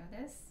think I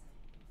know this.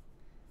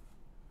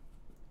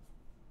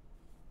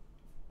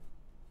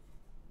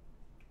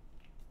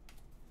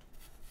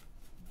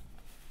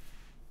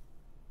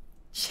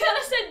 Shanna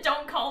said,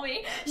 "Don't call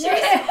me."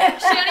 Shanny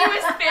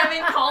was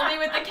spamming "call me"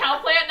 with the cow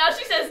plant. Now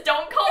she says,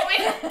 "Don't call me."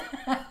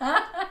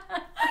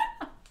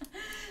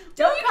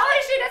 Don't call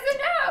her. She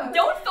doesn't know.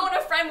 Don't phone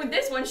a friend with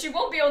this one. She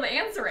won't be able to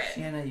answer it.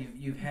 Shanna,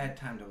 you've had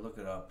time to look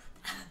it up.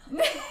 Do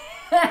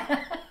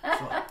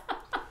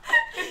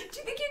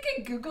you think you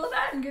can Google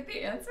that and get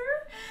the answer?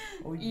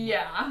 Oh,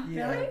 Yeah.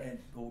 Really?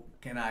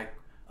 Can I?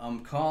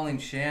 I'm calling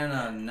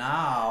Shanna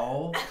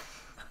now.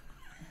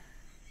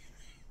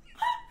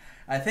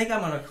 I think I'm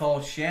gonna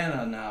call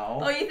Shanna now.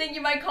 Oh, you think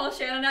you might call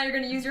Shanna now? You're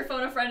gonna use your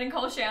phone a friend and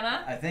call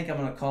Shanna? I think I'm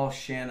gonna call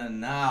Shanna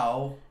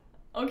now.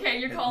 Okay,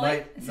 you're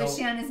calling? So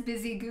Shanna's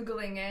busy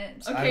Googling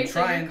it. Okay, I'm so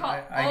trying. you're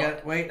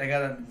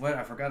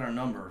I forgot her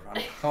number.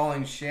 I'm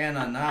calling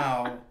Shanna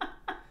now.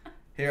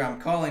 Here, I'm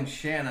calling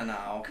Shanna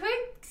now.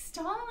 Quit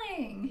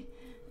stalling.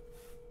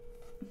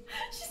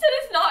 She said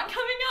it's not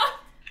coming up.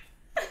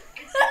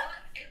 It's not.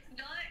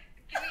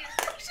 Give me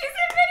a second. She's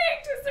admitting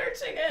to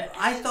searching it.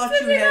 I thought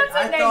Susie, that's a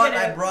I thought I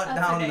negative. brought That's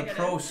a down the negative.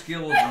 pro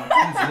skills when it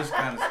comes to this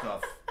kind of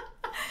stuff.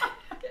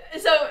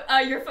 So,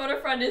 your phone a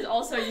friend is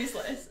also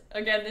useless.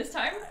 Again, this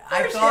time?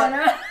 I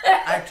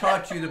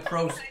taught you the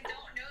pro. I don't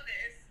know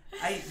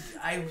this.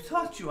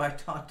 I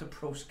taught the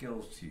pro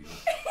skills to you.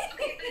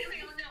 Okay, but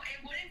no,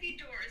 it wouldn't be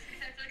doors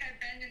because I feel like I've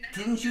been in the house.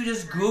 Didn't you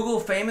just Google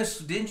famous?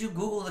 Didn't you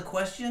Google the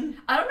question?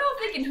 I don't know if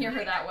they can hear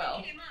her that well.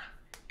 It came up.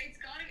 It's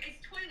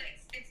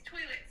toilets. It's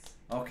toilets.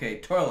 Okay,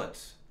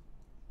 toilets.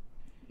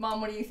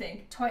 Mom, what do you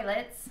think?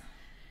 Toilets.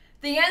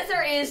 The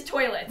answer is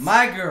toilets.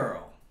 My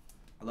girl.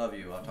 I love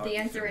you. I'll talk to The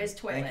you answer soon. is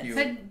toilets. Thank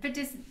you. But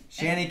just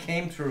Shani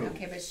came through.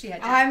 okay, but she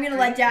had to I'm gonna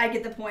let Dad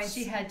get the points.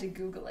 She had to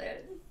Google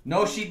it.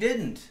 No, she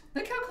didn't.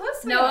 Look how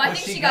close we No, are. I Well,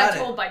 think she she got got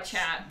it. told by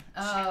chat.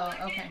 Oh,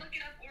 I okay. didn't look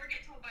it up or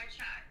get told by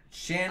chat.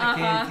 Shanna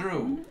came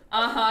through.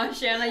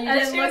 Shanna, you As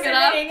didn't she look was it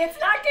up. admitting, It's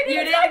not getting. You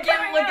it's didn't not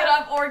coming look it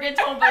up or get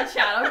told by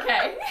chat.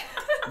 Okay.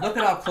 Look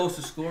at how close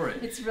the score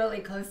is. It's really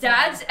close.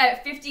 Dad's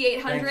at Thanks,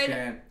 5,800.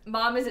 Shan.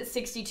 Mom is at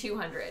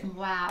 6,200.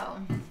 Wow.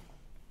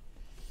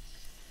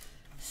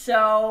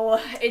 So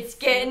it's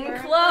getting Super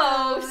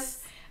close. close.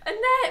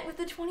 Annette, with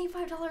the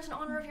 $25 in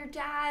honor of your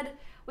dad.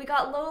 We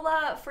got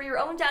Lola for your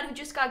own dad who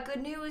just got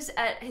good news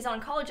at his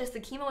oncologist. The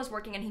chemo is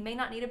working and he may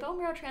not need a bone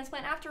marrow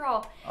transplant after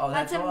all. Oh,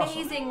 that's awesome.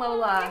 amazing,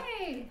 Lola.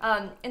 Yay.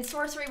 And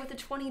Sorcery with the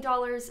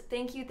 $20.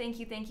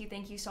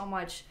 Thank you so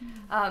much.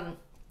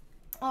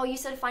 Oh, you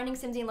said finding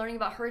Simsie and learning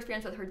about her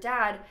experience with her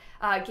dad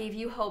gave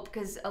you hope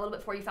because a little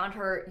bit before you found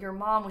her, your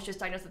mom was just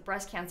diagnosed with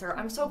breast cancer.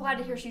 I'm so glad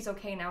to hear she's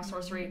okay now,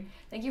 Sorcery.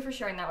 Thank you for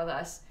sharing that with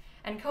us.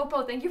 And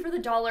Copo, thank you for the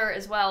 $1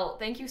 as well.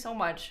 Thank you so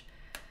much.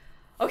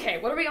 Okay,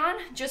 what are we on?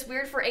 Just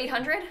Weird for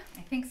 800?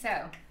 I think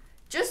so.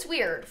 Just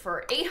Weird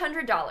for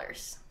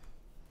 $800.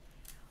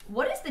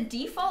 What is the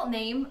default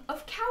name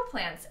of cow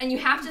plants? And you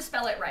have to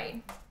spell it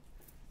right.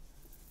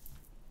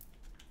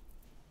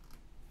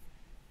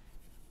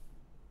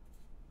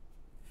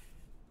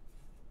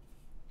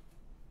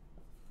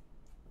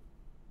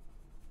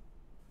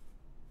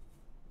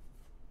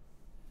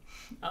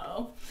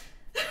 Uh-oh.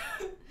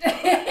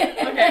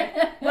 Okay.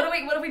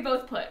 What do we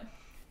both put?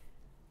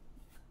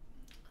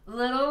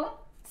 Little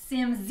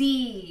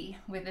SIMsie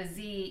with a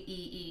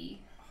Z-E-E.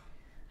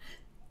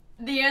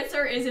 The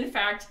answer is in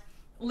fact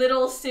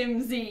Little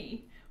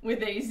Simsie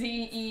with a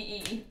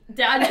Z-E-E.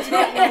 Dad just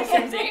wrote Little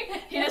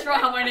Simsie. He just wrote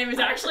how my name is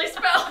actually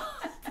spelled.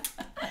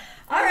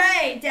 All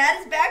right,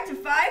 Dad is back to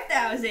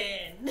 5,000.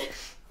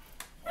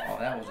 Oh,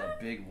 that was a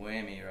big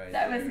whammy right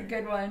That there. was a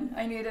good one.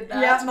 I needed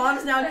that. Yeah,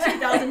 Mom's now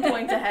 2,000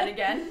 points ahead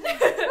again.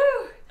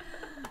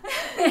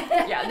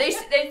 Yeah,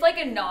 it's like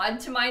a nod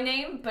to my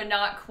name, but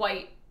not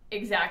quite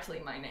exactly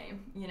my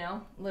name, you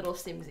know? Little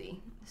Simsie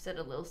instead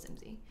of Little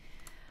Simsie.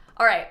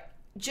 All right,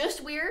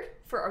 Just Weird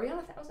for, are we on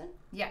 1,000?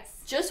 Yes.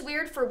 Just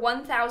Weird for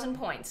 1,000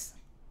 points.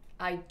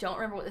 I don't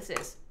remember what this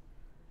is.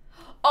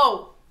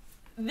 Oh,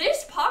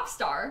 this pop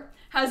star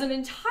has an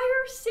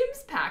entire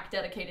Sims pack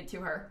dedicated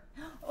to her.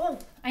 Oh,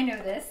 I know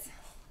this.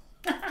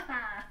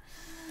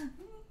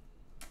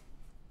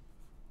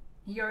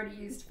 You already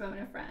used Phone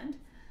a Friend.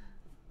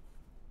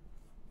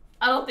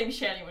 I don't think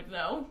Shani would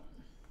know.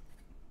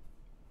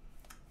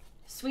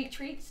 Sweet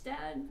treats,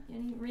 Dad?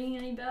 Ringing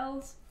any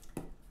bells?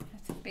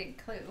 That's a big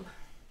clue.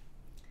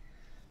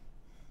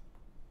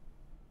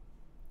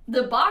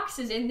 The box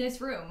is in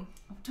this room.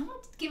 Oh,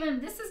 don't give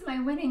him. This is my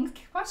winning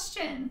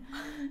question.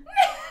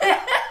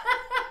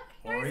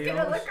 He's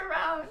gonna Oreos? look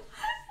around.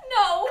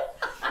 No.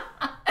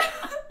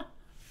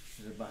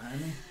 Is it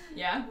behind me?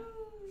 Yeah.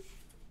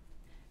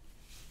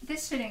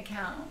 This shouldn't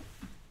count,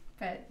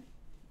 but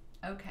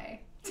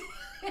okay.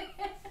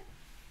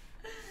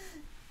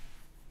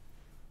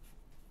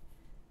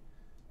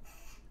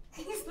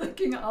 He's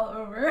looking all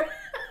over.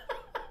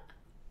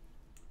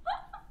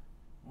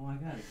 Oh, I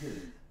gotta get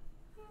it.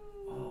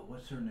 Oh,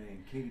 what's her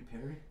name? Katy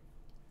Perry?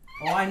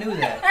 Oh, I knew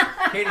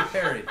that. Katy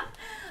Perry.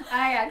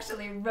 I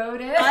actually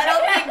wrote it.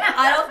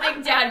 I don't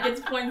think Dad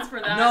gets points for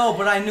that. No,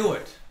 but I knew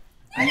it.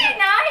 You did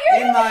not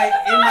hear In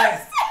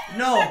my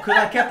no, because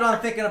I kept on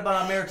thinking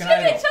about American She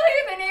Idol. didn't tell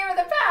you the name of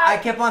the pack. I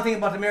kept on thinking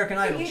about the American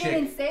Idol You chick.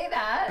 didn't say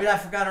that. But I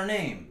forgot her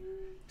name.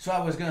 So I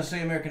was gonna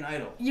say American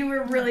Idol. You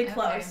were really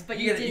close, Okay. but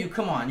You didn't.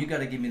 come on, you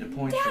gotta give me the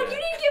points Dad, for you that.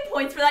 didn't get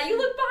points for that. You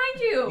looked behind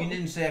you. You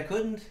didn't say I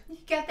couldn't. You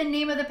got the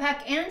name of the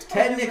pack and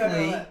told him to go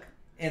Technically, look.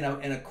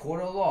 in a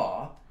court of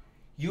law,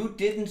 you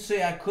didn't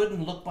say I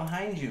couldn't look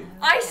behind you.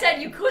 I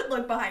said you could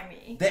look behind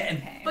me.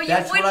 Then, But you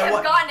that's wouldn't what I have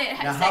want. gotten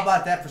it. Now, how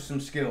about that for some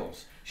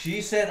skills?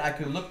 She said I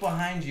could look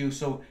behind you,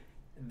 so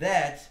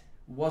that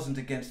wasn't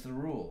against the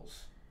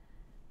rules.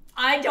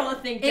 I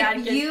don't think Dad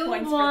If gets you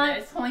points for want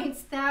this.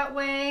 points that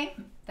way,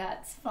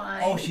 that's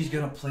fine. Oh, she's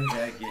gonna play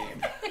that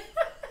game.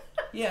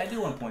 Yeah, I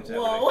do want points that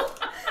Whoa. way.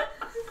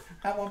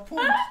 I want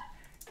points.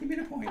 Give me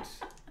the points.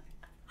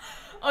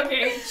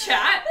 Okay,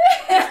 chat.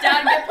 Does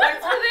Dad get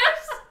points for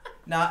this?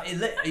 Now, if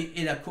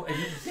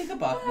you think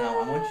about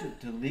now, I want you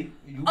to leave.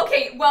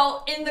 Okay,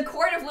 well, in the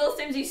court of Lil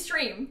Simsie's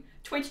stream,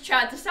 Twitch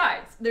chat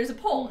decides. There's a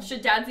poll.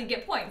 Should Dadsy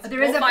get points?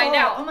 There is we'll a find poll.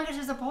 out. Oh my gosh,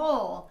 there's a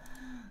poll.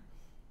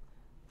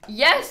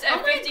 Yes at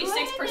Oh my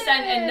 56%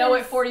 and no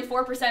at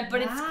 44%,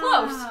 but it's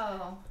close.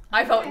 Wow.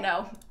 I vote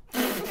no.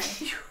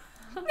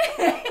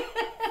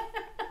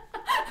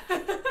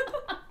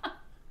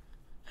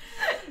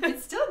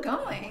 It's still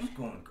going. It's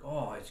going.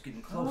 Oh, it's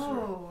getting closer.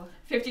 Oh.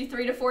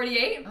 53 to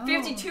 48, Oh.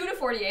 52 to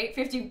 48,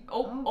 50.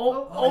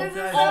 Oh, this is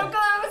guys, so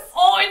close.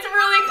 Oh, it's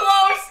really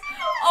close.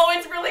 Oh,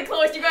 it's really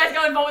close. You guys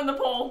gotta vote in the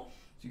poll.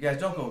 You guys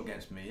don't go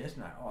against me. It's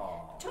not.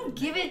 Oh. Don't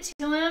give it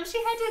to him. She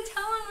had to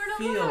tell him where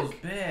to Feels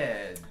look.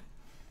 bad.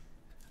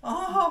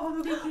 Oh,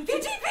 look at you. 50,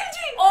 50.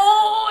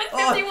 Oh, it's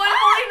 51, 49.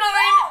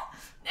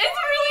 It's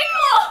really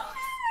close.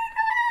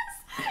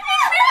 It's 50,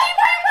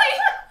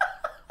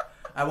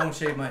 50. I won't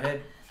shave my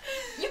head.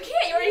 You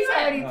can't. You already He's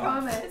already said.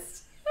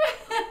 promised.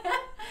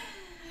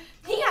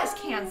 He has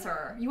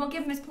cancer. You won't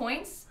give him his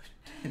points?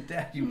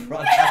 Dad, you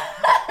brought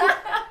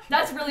that.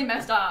 That's really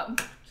messed up.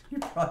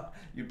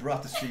 You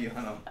brought the C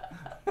on him.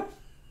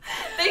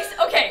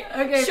 Okay.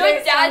 Okay, Should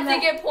based on Dadsy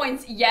that- get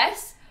points?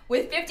 Yes,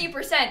 with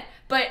 50%,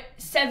 but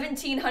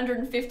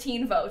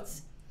 1,715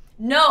 votes.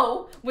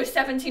 No, with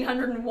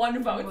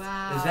 1,701 votes.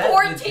 Wow. Is that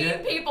 14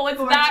 legit? people. It's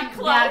 14 that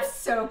close. That's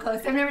so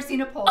close. I've never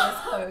seen a poll this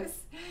close.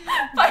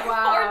 By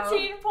Wow.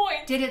 14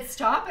 points. Did it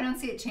stop? I don't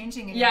see it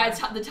changing anymore. Yeah, it's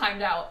the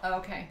timed out. Oh,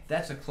 okay.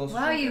 That's a close.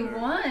 Wow, you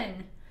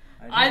won.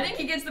 I think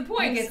he gets the He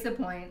points. gets the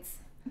points.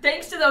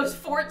 Thanks to those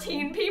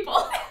 14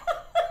 people.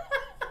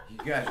 You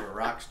guys are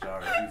rock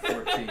stars. You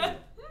 14.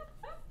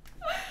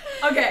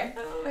 Okay,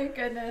 Oh my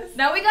goodness.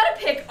 now we gotta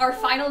pick our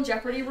final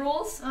Jeopardy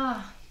rules.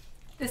 Oh,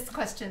 this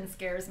question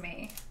scares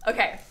me.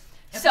 Okay,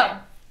 so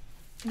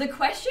the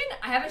question,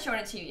 I haven't shown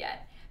it to you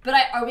yet, but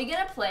are we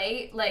gonna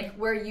play like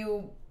where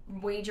you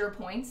wager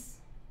points?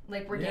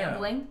 Like we're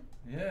gambling?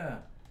 Yeah.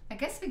 I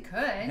guess we You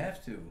could.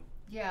 have to.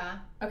 Yeah.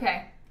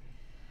 Okay.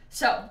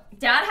 So,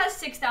 Dad has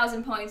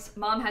 6,000 points,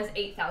 Mom has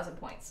 8,000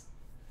 points.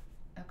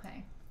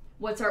 Okay.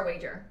 What's our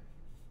wager?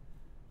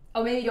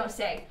 Oh, maybe don't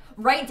say.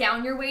 Write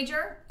down your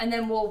wager, and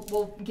then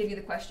we'll give you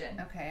the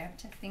question. Okay, I have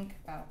to think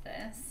about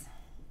this.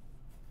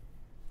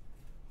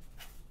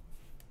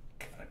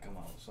 Gotta come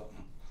out with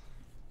something.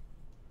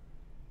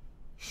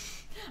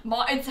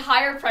 Mom, it's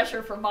higher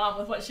pressure for Mom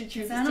with what she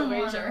chooses to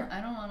wager. I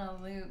don't want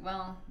to lose.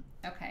 Well,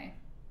 okay.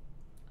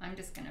 I'm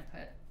just gonna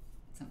put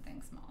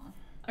something small.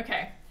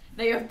 Okay.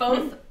 They have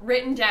both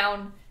written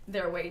down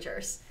their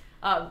wagers.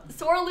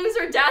 Sore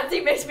loser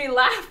Dadsy makes me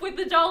laugh with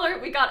the dollar.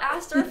 We got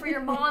Aster for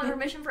your mom,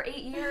 remission for 8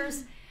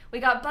 years. We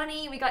got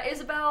Bunny. We got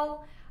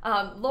Isabel.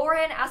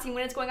 Lauren asking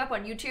when it's going up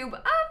on YouTube.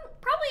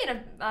 Probably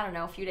in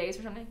a few days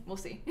or something. We'll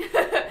see.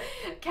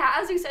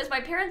 Kazu says,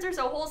 my parents are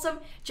so wholesome.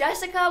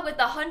 Jessica with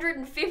the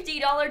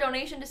 $150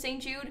 donation to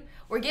St. Jude.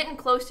 We're getting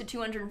close to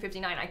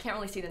 259. I can't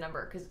really see the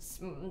number because it's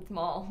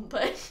small,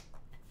 but...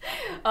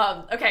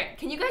 okay,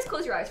 can you guys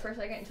close your eyes for a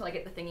second until I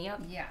get the thingy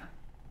up? Yeah.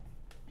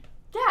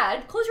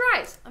 Dad, close your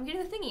eyes. I'm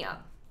getting the thingy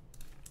up.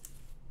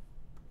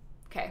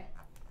 Okay.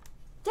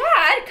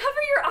 Dad,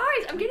 cover your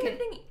eyes. I'm getting the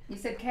thingy. You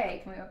said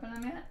K. Can we open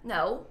them yet?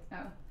 No. Oh.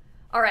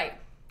 All right.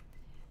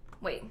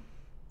 Wait.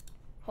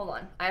 Hold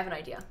on. I have an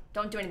idea.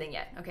 Don't do anything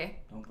yet, okay?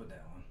 Don't put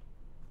that one.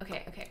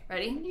 Okay.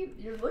 Ready?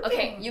 You're looking.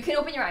 Okay, you can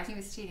open your eyes. He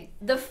was cheating.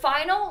 The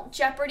final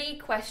Jeopardy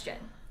question.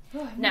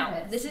 Oh, I'm Now,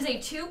 nervous. this is a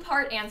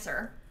 2-part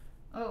answer.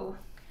 Oh.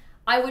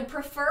 I would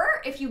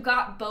prefer if you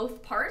got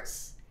both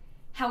parts.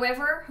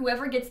 However,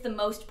 whoever gets the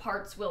most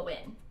parts will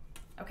win.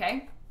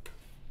 Okay?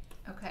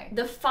 Okay.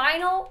 The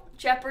final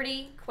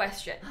Jeopardy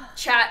question.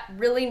 Chat,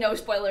 really no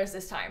spoilers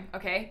this time,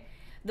 okay?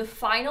 The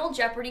final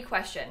Jeopardy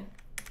question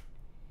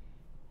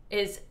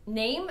is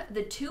name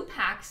the 2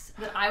 packs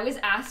that I was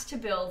asked to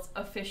build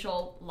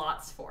official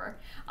lots for.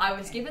 I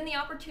was given the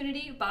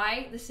opportunity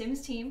by the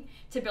Sims team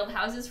to build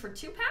houses for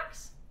 2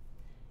 packs.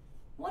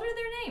 What are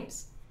their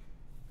names?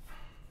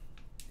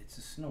 It's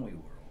a snowy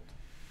world.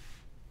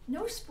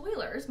 No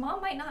spoilers.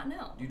 Mom might not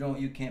know.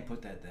 You can't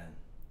put that then.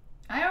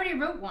 I already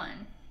wrote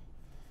one.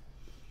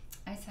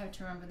 I just have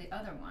to remember the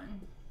other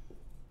one.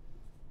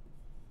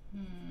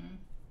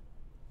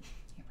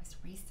 It was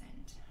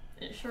recent.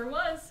 It sure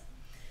was.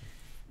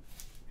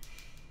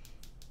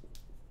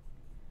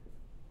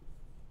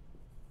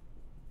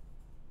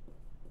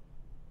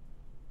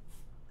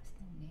 What's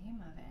the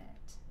name of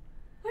it?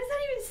 What does that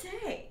even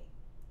say?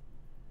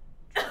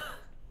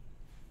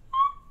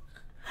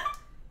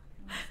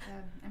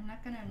 I'm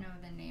not gonna know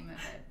the name of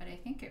it, but I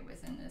think it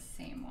was in the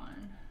same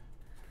one.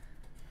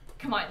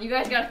 Come on, you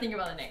guys gotta think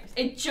about the names.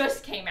 It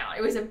just came out.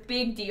 It was a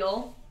big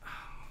deal.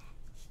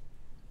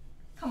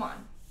 Come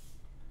on.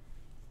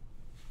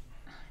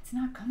 It's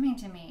not coming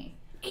to me.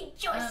 It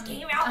just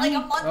came out like a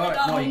month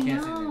ago. No, you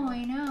can't say the name.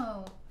 I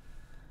know.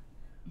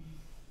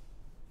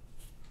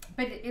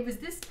 But it was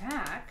this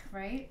pack,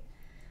 right?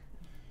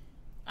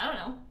 I don't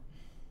know.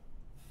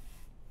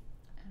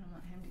 I don't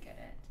want him to get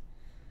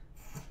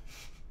it.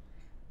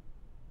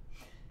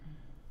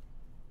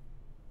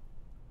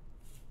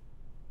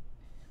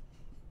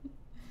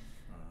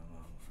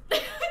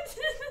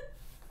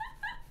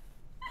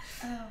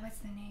 Oh, what's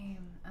the name?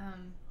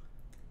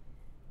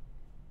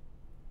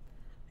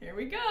 Here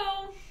we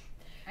go.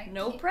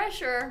 No can't-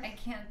 pressure. I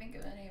can't think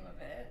of the name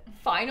of it.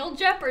 Final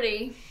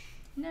Jeopardy.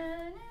 Na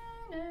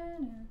na na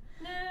na.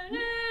 Na,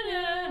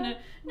 na,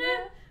 na,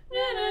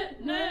 na,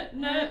 na,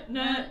 na,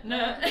 na, na,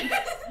 na.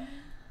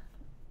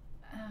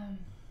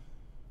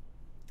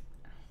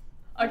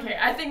 Okay,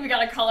 I think we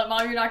gotta call it,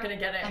 Mom. You're not gonna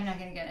get it. I'm not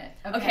gonna get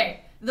it.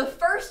 Okay, the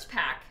first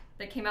pack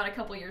that came out a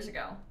couple years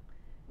ago.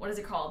 What is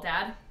it called,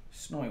 Dad?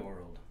 Snowy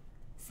World.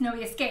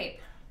 Snowy Escape.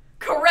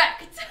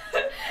 Correct!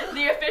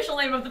 The official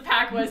name of the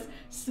pack was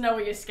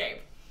Snowy Escape.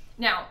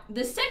 Now,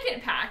 the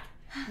second pack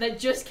that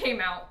just came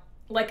out,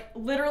 like,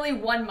 literally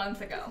 1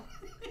 month ago.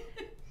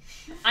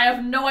 I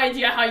have no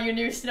idea how you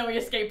knew Snowy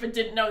Escape but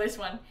didn't know this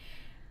one.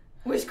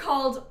 Was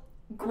called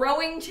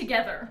Growing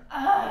Together.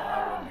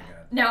 I wouldn't have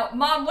got. Now,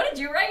 Mom, what did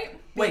you write?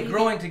 Wait,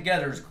 Growing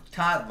Together is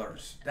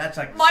toddlers. That's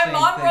like the My same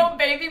mom thing. wrote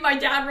baby, my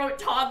dad wrote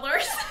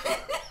toddlers.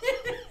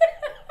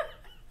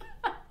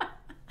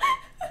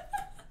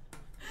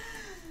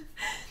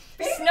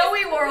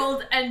 Snowy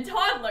World and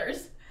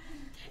toddlers.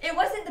 It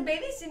wasn't, the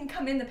babies didn't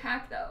come in the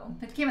pack though.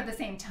 But it came at the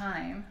same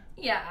time.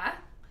 Yeah,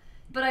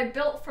 but I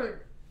built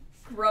for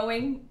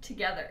Growing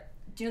Together.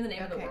 Do you know the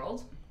name of the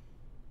world?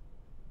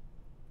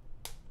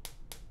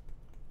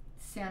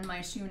 San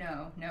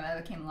Myshuno. No,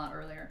 that came a lot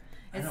earlier.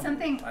 I It's don't-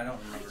 something. I don't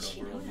remember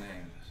the world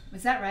names.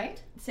 Was that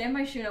right? San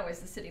Myshuno is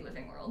the city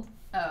living world.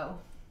 Oh.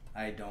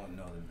 I don't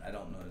know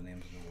the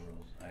names of the worlds.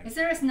 Is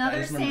there another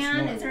just remember San?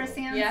 Snowy Is there a World.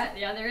 San?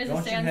 Yeah, there is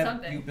a San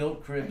something. You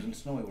built cribs in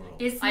Snowy World.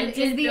 Is I the,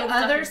 did is the build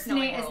stuff other in Snowy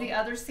snake? Is World. the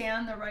other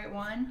San the right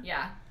one?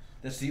 Yeah,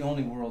 That's the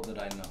only world that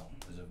I know.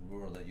 Is a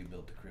world that you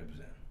built the cribs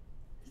in.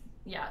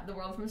 yeah. The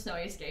world from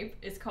Snowy Escape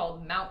is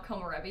called Mount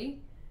Komorebi,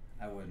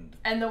 I wouldn't.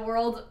 and the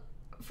world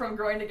from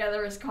Growing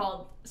Together is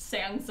called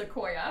San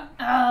Sequoia.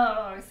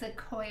 Oh,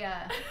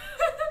 Sequoia.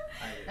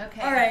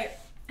 Okay. All right.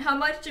 How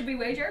much did we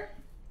wager?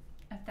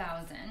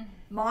 1,000.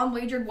 Mom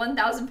wagered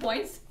 1,000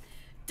 points.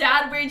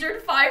 Dad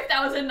wagered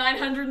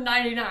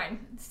 5,999.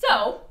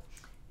 So,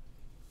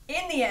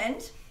 in the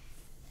end,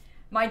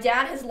 my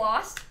dad has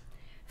lost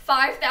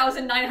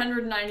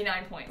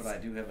 5,999 points. But I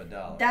do have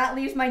 $1. That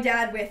leaves my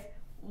dad with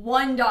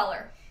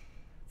 $1.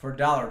 For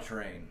Dollar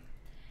Train.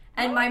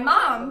 And my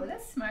mom Oh,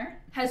 that's smart.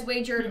 has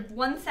wagered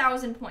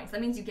 1,000 points.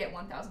 That means you get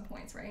 1,000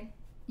 points, right?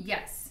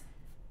 Yes.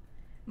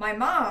 My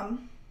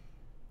mom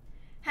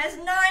has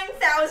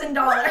 $9,000.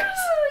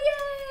 Oh,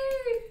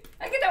 yay!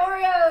 I get the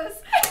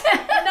Oreos.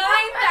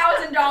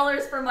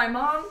 $9,000 for my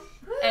mom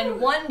and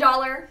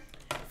 $1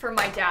 for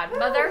my dad.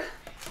 Mother,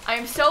 I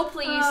am so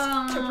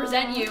pleased to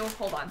present you.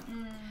 Hold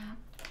on.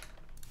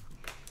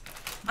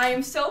 I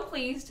am so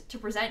pleased to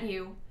present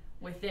you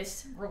with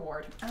this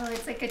reward. Oh,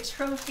 it's like a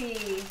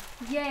trophy.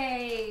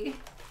 Yay.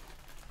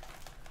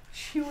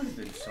 She would have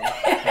been so.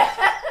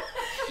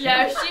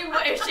 Yeah,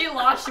 if she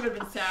lost, she would have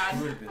been sad.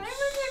 She would have been I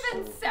would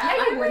have been so- sad.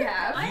 Yeah, you would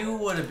have. You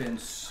would have been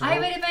so. I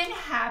would have been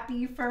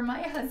happy for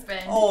my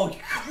husband. Oh,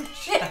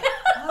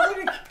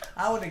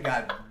 I would have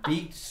got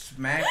beat,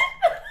 smacked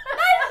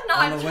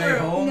Not on the way true.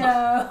 home.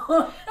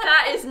 No.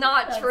 That is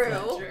not That's true.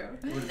 not true.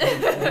 Would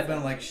have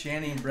been like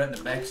Shanny and Brett in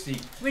the back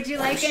seat. Would you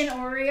like an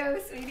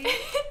Oreo, sweetie?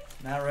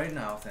 Not right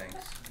now, thanks.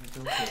 It's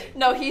okay.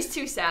 No, he's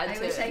too sad I to.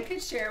 wish I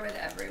could share with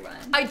everyone.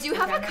 I do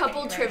have I'm a not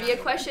couple getting trivia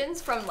right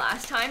questions from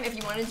last time. If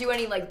you want to do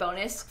any like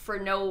bonus for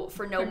no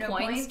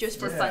points, just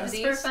for Yeah.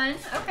 funsies. Just for fun?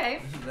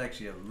 Okay. This is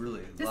actually a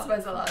really. This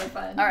was a lot of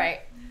fun. All right,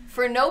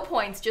 for no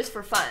points, just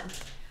for fun.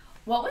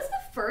 What was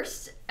the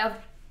first of?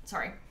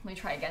 Sorry, let me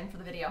try again for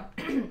the video.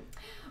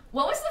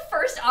 What was the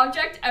first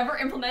object ever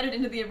implemented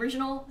into the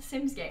original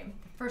Sims game?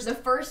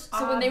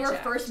 So when they were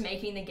object. first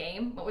making the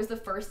game, what was the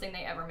first thing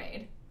they ever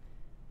made?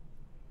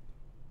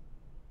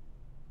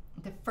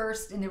 The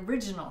first in the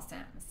original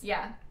Sims.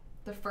 Yeah,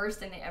 the first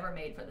thing they ever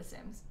made for the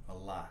Sims. A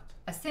lot.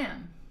 A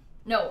Sim.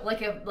 No,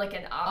 like an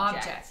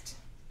object.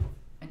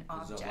 An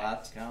Does object. a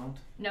lot count?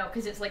 No,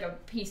 because it's like a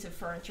piece of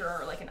furniture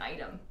or like an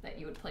item that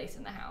you would place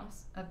in the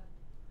house. A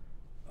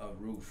A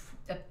roof.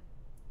 A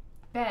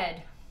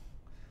bed.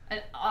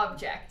 An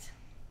object.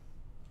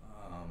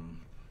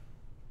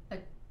 A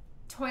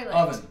toilet.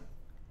 Oven.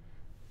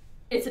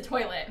 It's a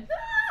toilet.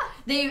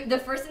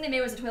 The first thing they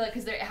made was a toilet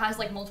because it has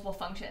like multiple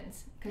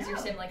functions. Because your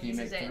sim like Can you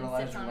uses make it and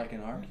sits fertilizer on like it.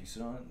 an ark? You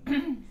sit on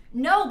it?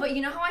 No, but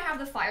you know how I have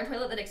the fire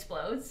toilet that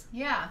explodes?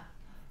 Yeah.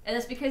 And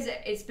that's because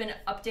it's been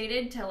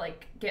updated to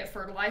like get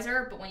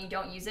fertilizer, but when you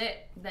don't use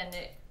it, then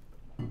it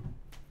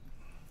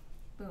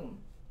boom.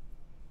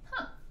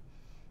 Huh.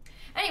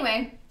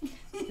 Anyway,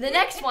 the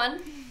next one.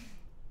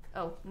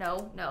 Oh,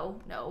 no,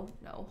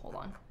 hold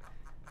on.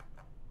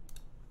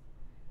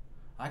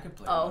 I could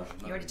play. Oh, another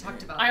You already game.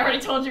 talked about I that. already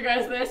told you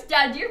guys this.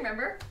 Dad, do you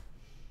remember?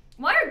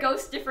 Why are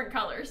ghosts different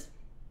colors?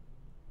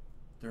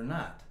 They're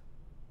not.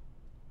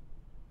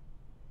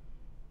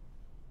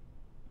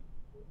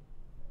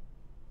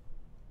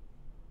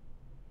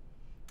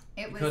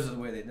 Because of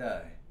the way they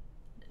die.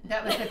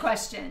 That was the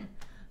question.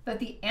 But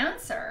the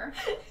answer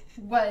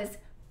was,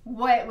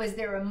 what was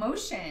their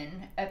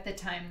emotion at the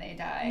time they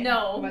died?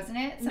 No. Wasn't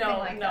it? Something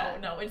like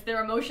that. No. It's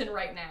their emotion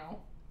right now.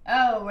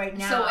 Oh, right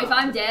now. So if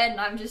I'm dead and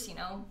I'm just,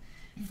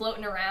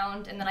 floating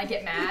around and then I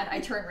get mad, I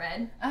turn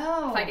red.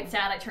 Oh. If I get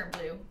sad, I turn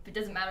blue. It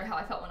doesn't matter how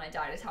I felt when I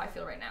died, it's how I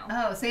feel right now.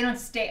 Oh, so they don't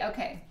stay.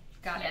 Okay.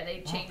 Got Yeah, it.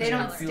 they change They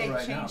don't color. stay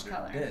right now, change they're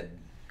color. Dead.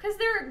 Because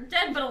they're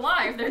dead but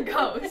alive. They're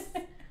ghosts.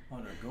 Oh,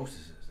 they're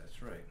ghosts.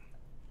 That's right.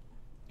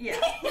 Yeah.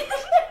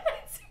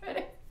 That's what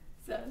it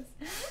says.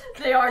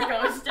 They are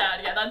ghosts,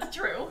 Dad. Yeah, that's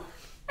true.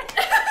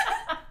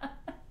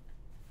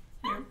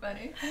 You're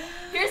funny.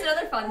 Here's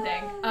another fun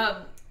thing.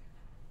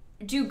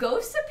 Do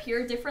ghosts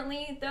appear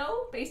differently,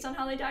 though, based on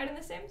how they died in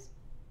The Sims?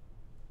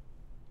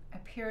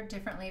 Appeared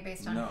differently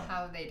based on No.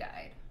 how they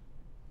died.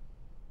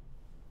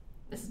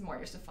 This is more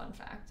just a fun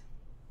fact.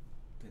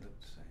 They look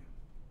the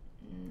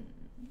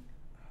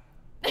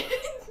same.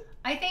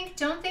 I think,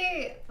 don't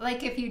they,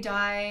 like if you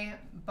die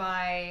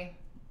by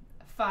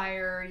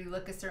fire, you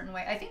look a certain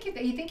way. I think you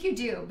think you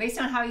do. Based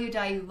on how you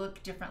die, you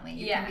look differently.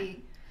 You Yeah. can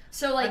be,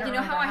 So, like, I don't you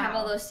know how I remember have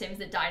all how. those Sims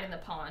that died in the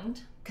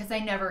pond? because I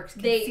never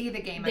can They see the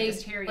game. They, I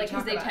just hear you like,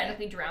 talk they about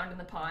technically it. drowned in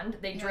the pond.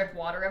 They Yeah. drip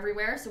water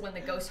everywhere, so when the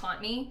ghosts haunt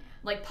me,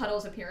 like,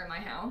 puddles appear in my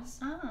house.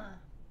 Ah.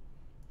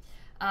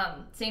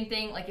 Same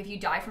thing, like, if you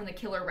die from the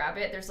killer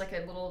rabbit, there's, like, a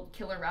little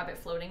killer rabbit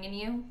floating in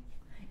you.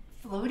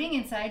 Floating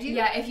inside you?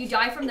 Yeah, if you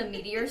die from the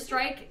meteor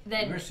strike, You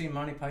then... ever seen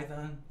Monty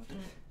Python? The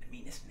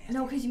meanest, nasty.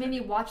 No, because you made me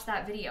watch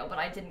that video, but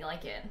I didn't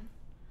like it.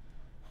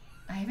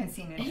 I haven't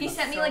seen it. He in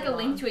sent me so like a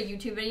link long. to a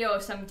YouTube video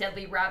of some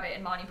deadly rabbit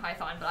in Monty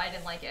Python, but I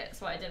didn't like it,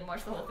 so I didn't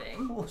watch the whole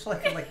thing.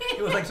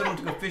 It was like someone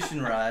took a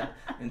fishing rod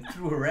and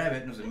threw a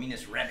rabbit, and it was the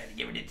meanest rabbit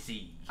you ever did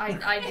see. I don't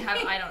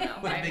know.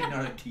 With big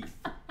gnarly teeth.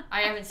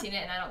 I haven't seen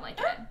it and I don't like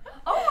it.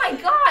 Oh my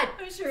god!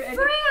 I'm sure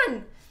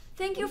Fran!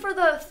 Thank you for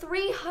the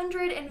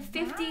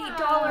 $350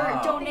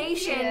 Wow.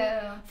 donation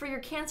Thank you. for your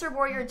cancer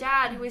warrior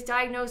dad who was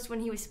diagnosed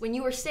when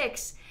you were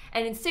 6.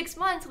 And in 6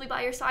 months, he'll be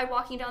by your side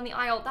walking down the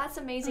aisle. That's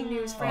amazing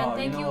news, Fran. Oh,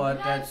 Thank you you. know what?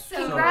 That's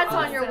That's so Congrats cool.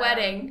 on your awesome.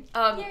 wedding.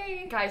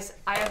 Yay. Guys,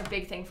 I have a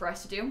big thing for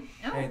us to do.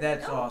 Hey,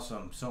 that's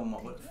awesome. So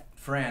much.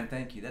 Fran,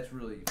 thank you. That's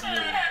really.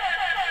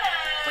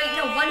 Wait,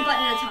 no, one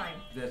button at a time.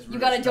 That's really You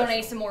gotta special.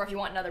 donate some more if you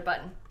want another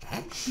button.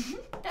 That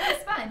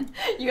was fun.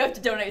 You have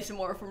to donate some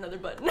more for another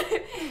button. Dollar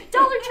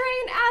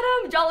Train,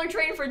 Adam. Dollar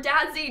Train for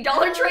Dadsy.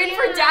 Dollar Train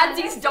for yeah.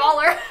 Dadsy's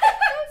dollar. That's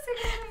a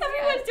good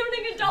idea. Everyone's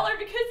donating $1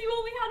 because you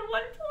only had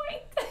 1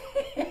 point.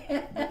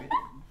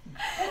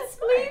 That's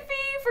fun.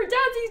 Leafy for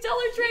Dadsy's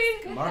Dollar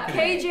Train.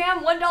 Marketing. K-Jam,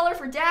 $1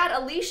 for Dad.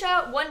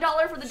 Alicia,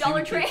 $1 for the See, Dollar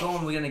we Train. keep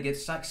going, we're gonna get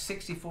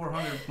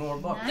 6,400 more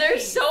bucks. Nice.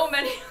 There's so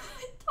many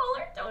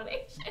dollar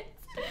donations.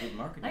 It's a good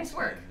marketing. Nice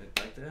work. scheme.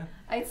 Like that?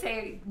 I'd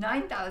say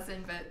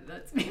 9,000, but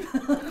that's maybe.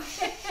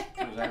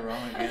 Was I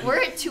wrong again? We're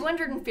at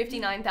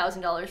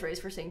 $259,000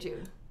 raised for St.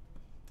 Jude.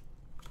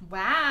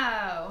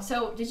 Wow.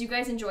 So, did you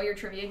guys enjoy your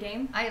trivia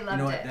game? I loved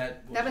You know it.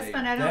 what? That was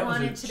fun. I don't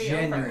want it to be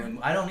genuine,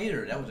 over. I don't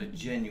either. That was a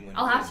genuine.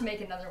 I'll have to make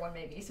another one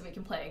maybe so we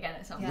can play again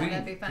at some Yeah, point.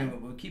 that'd be fun.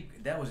 We'll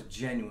keep. That was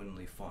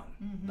genuinely fun.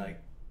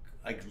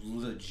 Like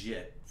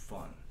legit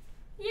fun.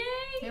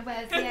 Yay! It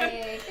was.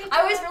 Yay.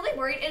 I was really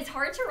worried. It's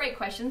hard to write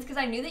questions because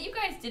I knew that you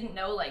guys didn't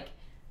know like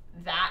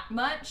that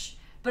much.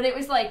 But it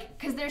was like,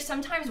 because there's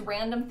sometimes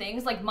random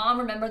things, like Mom,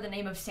 remember the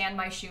name of San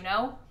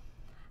Myshuno?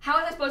 How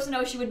was I supposed to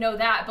know she would know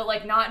that, but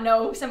like not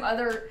know some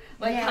other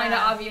like Yeah. kind of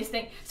obvious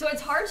thing? So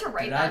it's hard to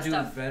write Did that I do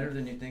stuff. better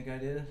than you think I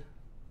did?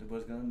 That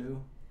was gonna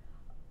do?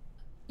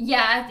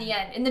 Yeah, at the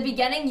end. In the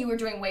beginning, you were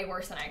doing way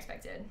worse than I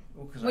expected.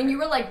 Well, 'cause When you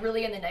were like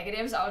really in the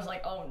negatives, I was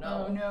like, oh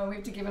no. Oh no, we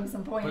have to give him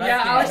some points. But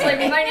Yeah, I I was think- like,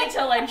 we might need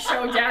to like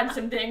show Dad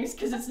some things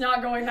because it's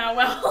not going that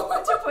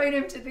well. to point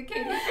him to the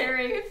Katy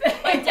Perry thing.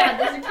 Like, Dad,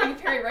 there's a Katy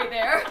Perry right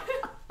there.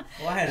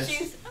 Well, I had a.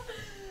 She's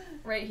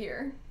right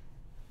here.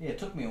 Yeah, it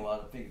took me a while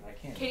to figure. I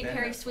can't. Katy bend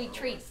Perry that sweet far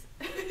treats.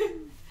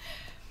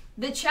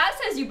 The chat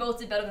says you both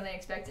did better than they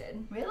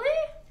expected. Really?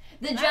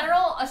 The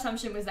general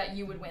assumption was that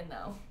you would win,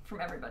 though, from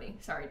everybody.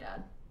 Sorry,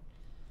 Dad.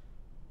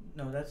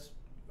 No, that's.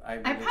 I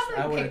would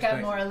probably pick up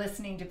expect- more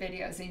listening to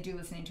videos than I do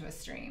listening to a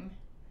stream.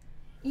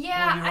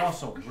 Yeah. Well, you're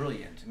also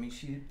brilliant. I mean,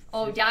 she.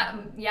 Oh,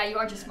 yeah, you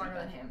are just smarter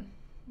than him.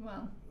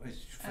 Well.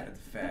 It's fact.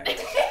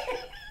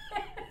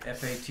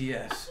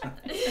 FATS.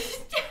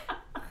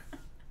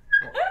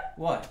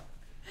 What?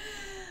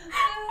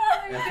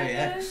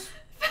 FAX.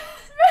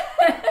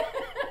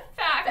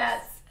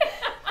 Facts.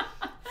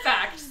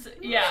 Facts.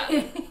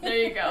 Yeah. There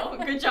you go.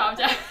 Good job,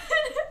 Dad.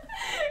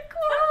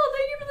 Cool.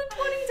 Thank you for the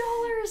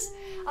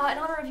 $20. In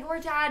honor of your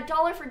dad,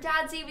 $1 for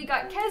Dadsy. We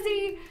got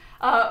Kezi.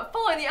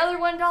 Following the other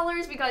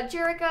 $1, we got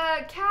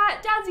Jerica,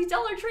 Kat, Dadsy's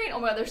Dollar Train. Oh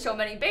my god, there's so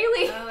many.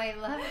 Bailey. Oh, I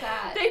love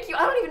that. Thank you.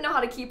 I don't even know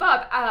how to keep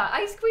up.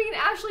 Ice Queen,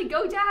 Ashley,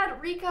 Go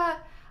Dad, Rika.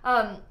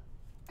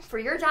 For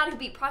your dad who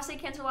beat prostate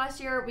cancer last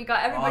year, we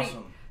got everybody.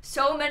 Awesome.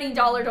 So many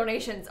dollar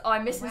donations. Oh,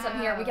 I'm missing some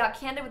here. Wow. We got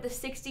Candid with the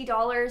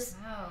 $60.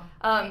 Wow.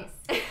 Nice.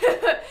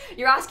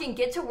 You're asking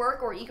Get to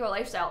Work or Eco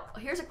Lifestyle.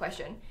 Here's a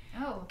question.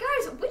 Oh.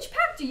 Guys, which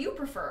pack do you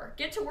prefer?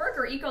 Get to Work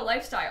or Eco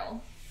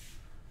Lifestyle?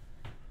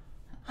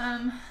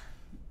 To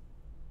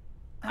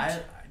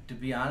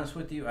be honest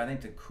with you, I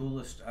think the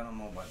coolest. I don't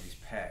know about these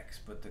packs,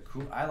 but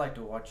I like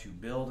to watch you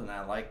build, and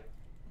I like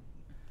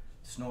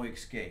Snowy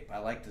Escape. I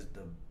like the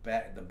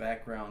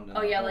background. And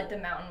like the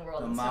mountain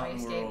world. The and mountain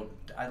Snowy Escape. world.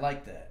 I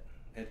like that.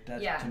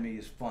 That to me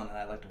is fun, and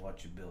I like to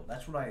watch you build.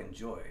 That's what I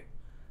enjoy.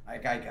 I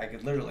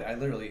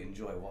literally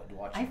enjoy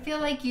watching. I feel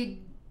like I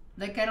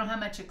don't have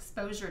much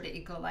exposure to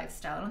Eco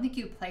Lifestyle. I don't think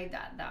you played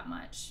that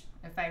much,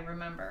 if I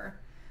remember.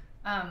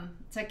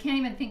 So I can't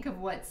even think of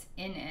what's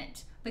in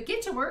it. But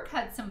Get to Work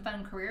had some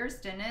fun careers,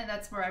 didn't it?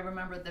 That's where I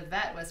remember the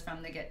vet was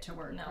from the Get to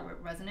Work,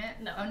 wasn't it?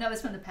 No. Oh, no, it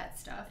was from the pet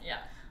stuff. Yeah.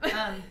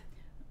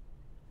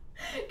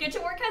 Get to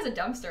Work has a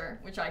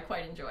dumpster, which I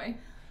quite enjoy.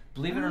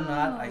 Believe it or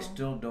not, I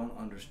still don't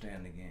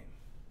understand the game.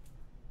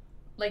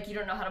 Like, you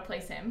don't know how to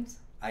play Sims?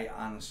 I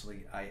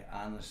honestly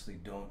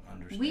don't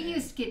understand. We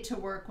used Get to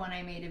Work when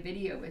I made a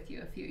video with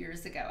you a few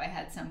years ago. I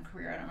had some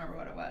career. I don't remember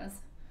what it was.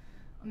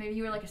 Maybe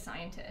you were like a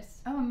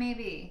scientist. Oh,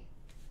 maybe.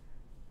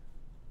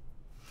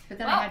 But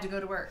then I had to go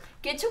to work.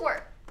 Get to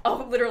Work.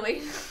 Oh,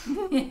 literally.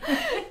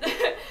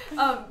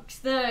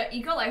 The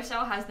Eco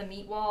Lifestyle has the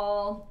meat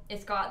wall.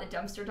 It's got the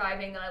dumpster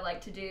diving that I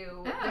like to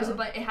do. Oh. It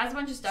has a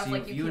bunch of stuff. See,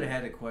 like if you would have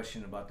had a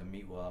question about the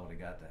meat wall, I would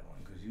have got that one,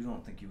 because you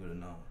don't think you would have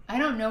known. I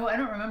don't know. I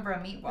don't remember a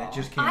meat wall. That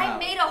just came out. I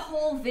made a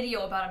whole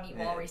video about a meat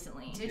wall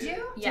recently. Did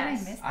you?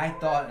 Yes. Did I miss I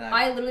thought. And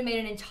I literally made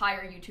an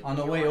entire YouTube on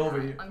the video way over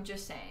that. here. I'm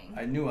just saying.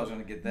 I knew I was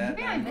going to get that.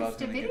 Maybe I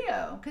missed a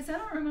video because I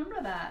don't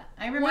remember that.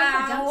 I remember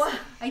Wow.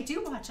 I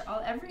do watch it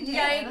every day. Yikes.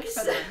 I look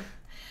for them.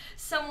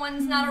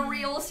 Someone's not a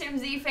real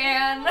SIMsie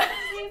fan.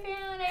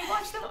 I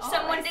watch them all.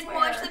 Someone didn't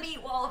watch the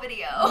meat wall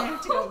video. I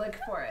have to go look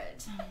for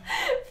it.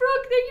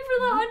 Brooke, thank you for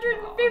the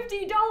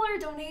 $150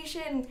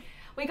 donation.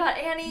 We got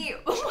Annie.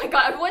 Oh my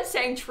god, everyone's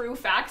saying true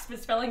facts,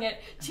 but spelling it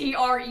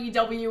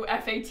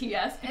TREWFATS.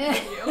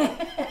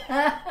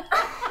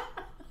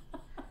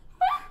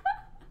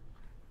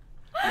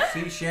 You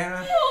see,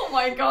 Shanna? Oh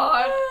my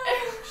god.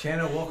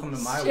 Shanna, welcome to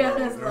my world,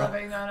 Shanna's girl.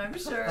 loving that, I'm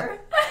sure.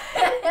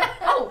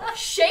 Oh,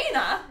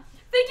 Shayna.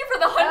 Thank you for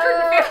the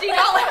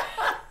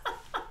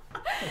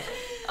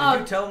 $150.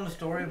 Did you tell them the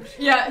story?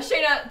 Yeah,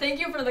 Shayna,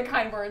 thank you for the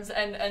kind words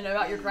and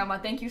about your grandma.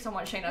 Thank you so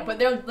much, Shayna. But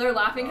they're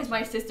laughing because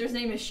my sister's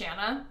name is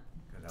Shanna.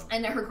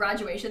 And at her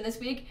graduation this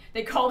week,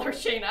 they called her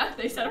Shayna.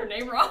 They said her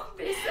name wrong.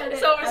 They said it.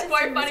 So it's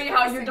quite funny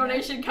how your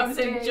donation comes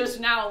in just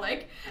now,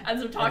 like,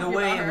 as I'm talking the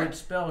way about her. it would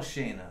spell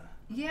Shayna.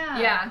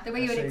 Yeah, the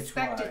way you would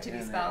expect it to be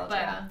S-H-Y-N-A. spelled. But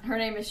yeah. her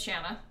name is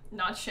Shanna,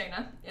 not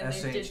Shayna. And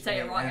they did say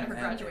it wrong at her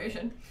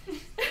graduation.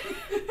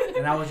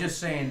 And I was just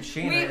saying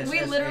Shayna we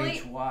is literally,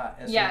 S-H-Y.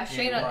 yeah,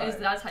 Shayna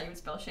that's how you would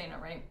spell Shayna,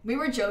 right? We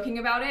were joking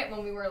about it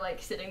when we were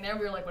like sitting there.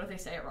 We were like, what if they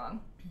say it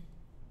wrong?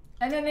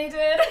 And then they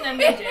did. And then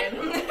they did.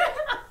 It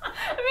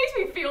makes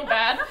me feel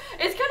bad.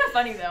 It's kind of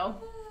funny though.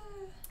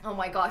 Oh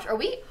my gosh,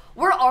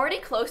 we're already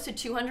close to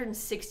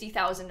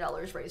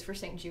 $260,000 raised for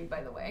St. Jude,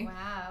 by the way.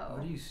 Wow.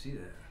 Where do you see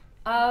that?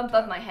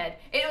 Above my head.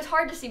 It was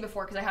hard to see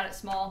before because I had it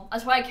small.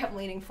 That's why I kept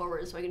leaning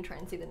forward so I can try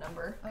and see the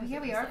number. Oh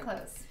yeah, we are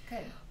close.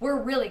 Good.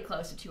 We're really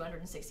close to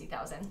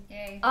 260,000.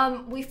 Yay.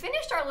 We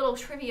finished our little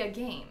trivia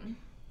game,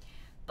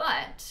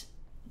 but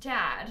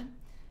Dad,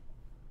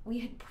 we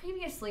had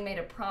previously made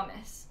a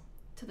promise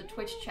to the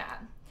Twitch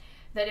chat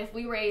that if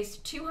we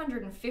raised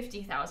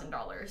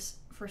 $250,000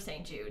 for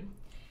St. Jude,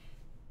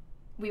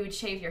 we would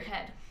shave your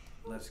head.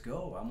 Let's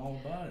go. I'm all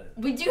about it.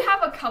 We do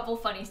have a couple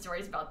funny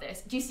stories about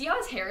this. Do you see how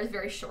his hair is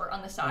very short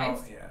on the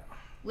sides? Oh, yeah.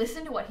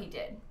 Listen to what he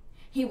did.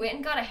 He went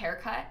and got a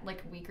haircut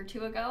like a week or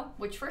two ago,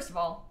 which first of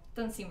all,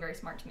 doesn't seem very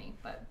smart to me,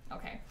 but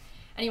okay.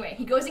 Anyway,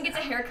 he goes and gets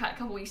a haircut a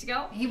couple weeks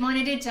ago. He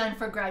wanted it done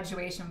for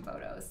graduation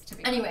photos, to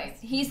be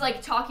honest. He's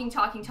like talking.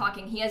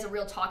 He has a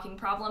real talking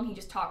problem. He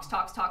just talks.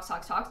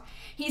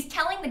 He's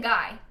telling the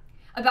guy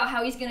about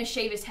how he's gonna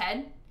shave his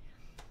head.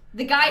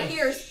 The guy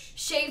hears,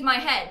 shave my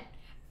head.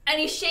 And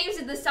he shaves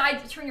at the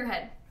sides. Turn your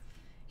head.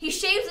 He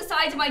shaves the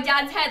sides of my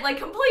dad's head like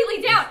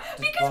completely down.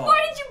 Because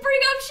why did you bring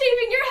up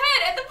shaving your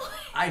head at the place?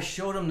 I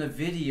showed him the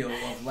video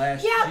of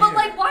last year. Yeah, but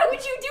like, why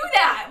would you do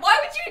that? Why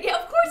would you? Yeah,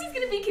 of course he's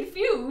gonna be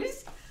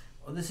confused.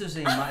 Well, this is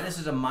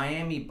a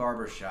Miami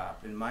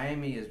barbershop, and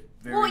Miami is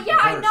very Well, yeah,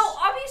 diverse. I know,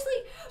 obviously,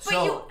 but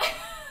So, you.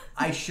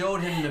 I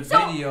showed him the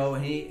So- video,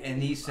 and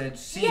he said,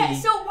 "See." Yeah,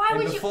 so why and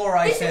would before you?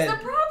 I This said, is the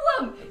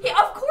problem.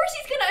 Of course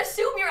he's gonna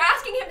assume you're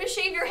asking him to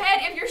shave your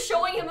head if you're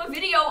showing him a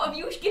video of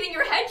you getting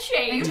your head And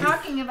shaved.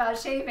 talking about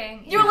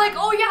shaving. You're like,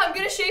 oh yeah, I'm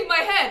gonna shave my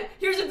head.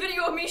 Here's a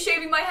video of me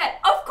shaving my head.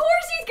 Of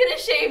course he's gonna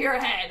shave your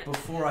head.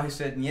 Before I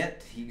said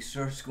 "yet," he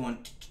starts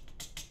going,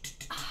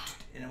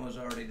 and it was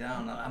already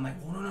down. I'm like,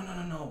 "Oh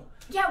no."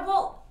 Yeah,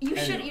 well, you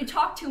Anyway. you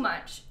talk too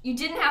much. You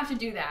didn't have to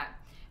do that.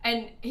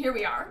 And here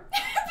we are.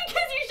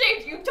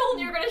 Because you told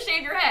you were gonna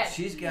shave your head.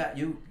 She's got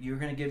you. You're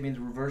gonna give me the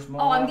reverse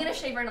mohawk. Oh, I'm gonna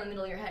shave right in the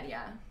middle of your head,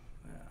 yeah.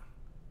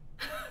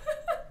 Yeah.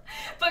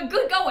 But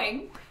good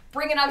going.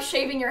 Bringing up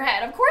shaving your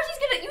head. Of course he's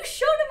gonna. You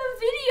showed him a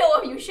video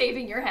of you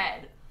shaving your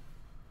head.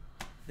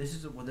 This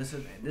is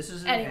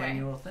an Anyway.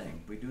 annual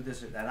thing. We do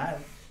this, and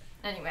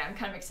Anyway, I'm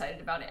kind of excited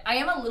about it. I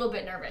am a little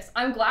bit nervous.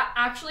 I'm glad.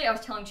 Actually, I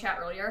was telling Chat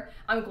earlier.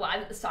 I'm glad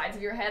that the sides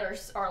of your head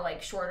are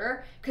like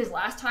shorter. Because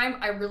last time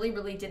I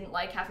really didn't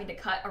like having to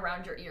cut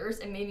around your ears.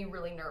 It made me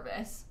really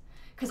nervous.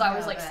 Because I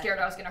was like scared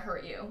I was gonna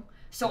hurt you.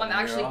 So I'm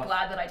actually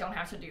glad that I don't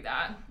have to do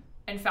that.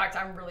 In fact,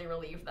 I'm really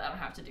relieved that I don't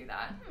have to do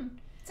that.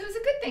 So it was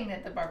a good thing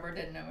that the barber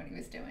didn't know what he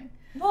was doing.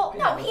 Well,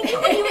 no, he knew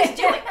what he was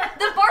doing.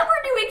 The barber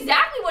knew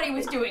exactly what he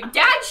was doing.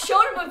 Dad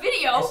showed him a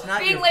video It's not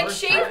being your like,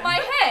 first shave time. my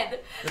head.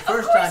 The Of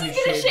first course time he's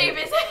you gonna shaved shave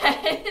his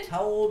head.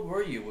 How old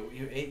were you? Were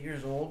you 8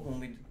 years old when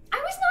we? I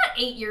was not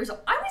 8 years old.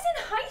 I was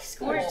in high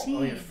school. 14.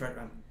 Oh, your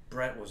friend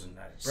Brett wasn't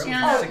that. Brett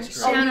Shanna- was in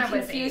 6th grade. Oh, you Shanna was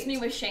confused 8. me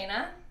with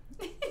Shayna?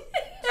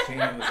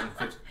 Shana was in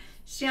 5th.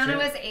 Shanna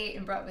was 8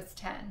 and Brett was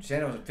 10.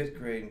 Shana was in 5th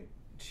grade. And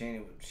Shana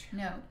was.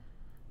 No.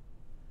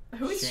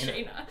 Who's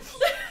Shayna.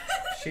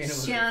 Shayna? Shana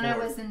was Shanna in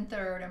 4th. was in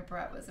 3rd and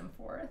Brett was in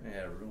 4th.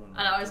 Yeah, ruined.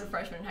 And I was a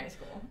freshman in high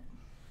school.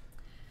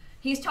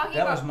 He's talking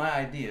That about... was my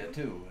idea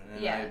too, and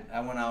then Yeah. I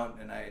went out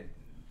and I.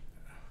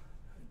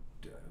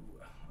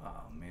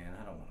 Oh man,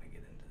 I don't want to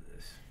get into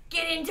this.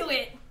 Get into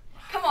it!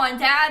 Come on,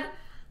 Dad!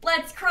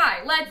 Let's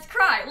cry! Let's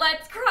cry!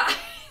 Let's cry!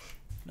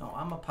 No,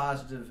 I'm a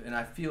positive, and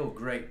I feel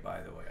great.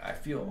 By the way, I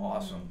feel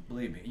awesome.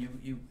 Believe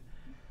me,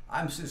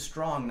 I'm as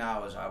strong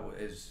now as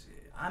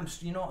I'm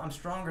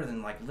stronger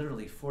than like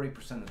literally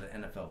 40% of the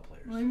NFL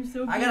players. I'm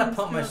so I gotta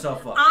pump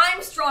myself up.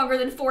 I'm stronger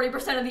than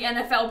 40% of the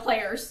NFL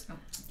players. Oh,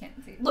 can't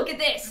see. Look at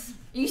this.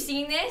 You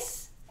seen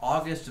this?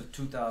 August of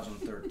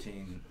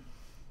 2013.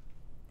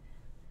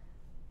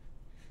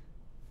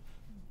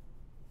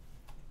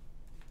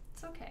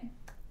 It's okay.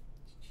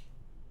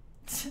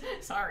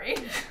 Sorry.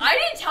 I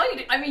didn't tell you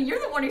to. I mean, you're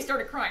the one who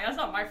started crying. That's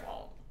not my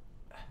fault.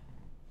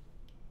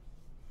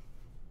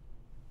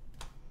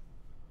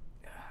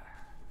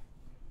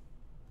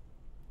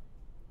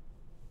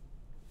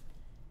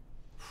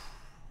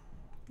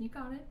 You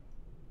got it.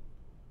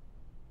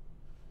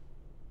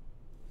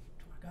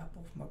 I got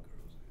both my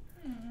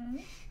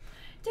girls.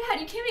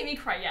 Dad, you can't make me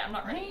cry yet. I'm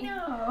not I ready.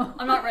 know.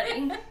 I'm not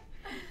ready.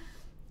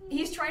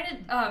 He's trying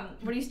to,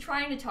 what he's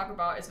trying to talk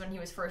about is when he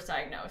was first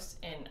diagnosed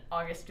in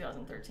August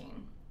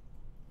 2013.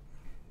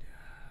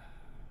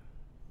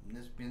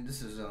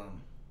 This is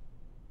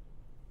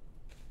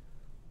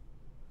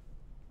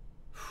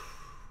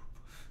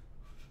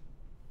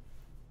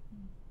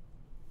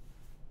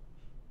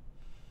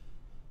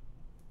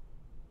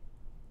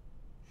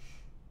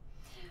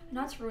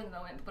Not to ruin the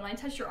moment, but when I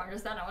touched your arm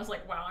just then, I was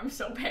like, wow, I'm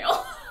so pale.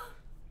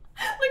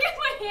 Look at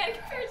my hand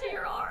compared to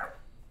your arm.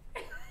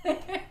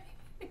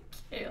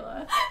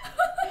 Kayla.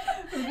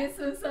 Who gets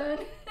the sun?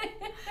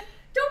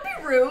 Don't be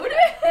rude.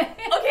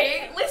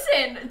 Okay,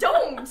 listen,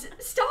 don't.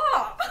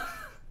 Stop.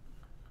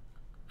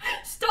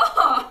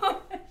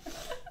 Stop.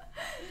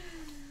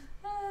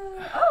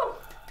 Oh.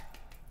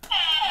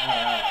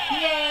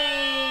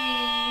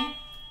 Yay!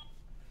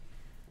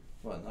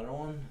 what, another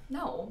one?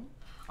 No.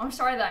 I'm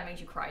sorry that I made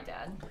you cry,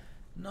 Dad.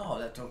 No,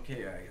 that's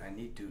okay. I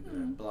need to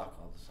block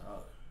all this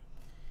out.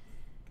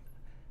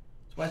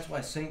 So that's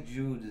why St.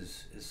 Jude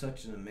is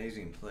such an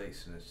amazing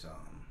place, and it's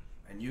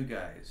and you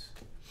guys,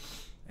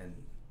 and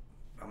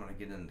I'm gonna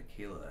get into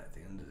Kayla at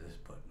the end of this,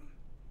 but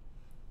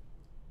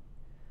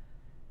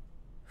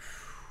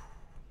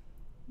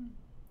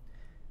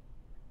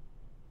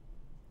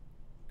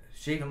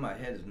shaving my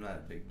head is not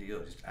a big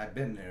deal. Just I've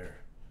been there.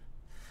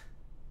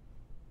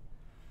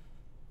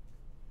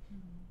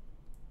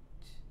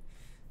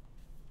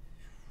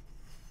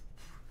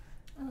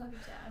 I love you,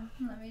 Dad.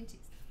 Let me just.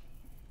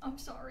 I'm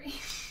sorry.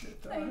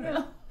 I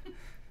know.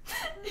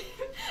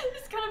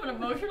 It's kind of an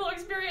emotional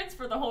experience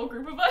for the whole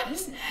group of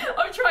us.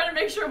 I'm trying to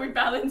make sure we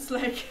balance,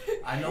 like.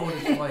 I know what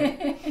it's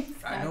like.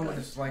 I know what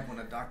it's like when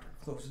a doctor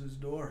closes his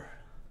door.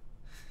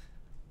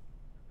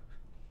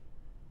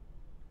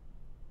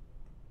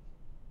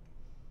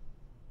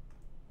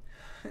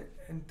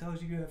 And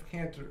tells you you have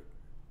cancer.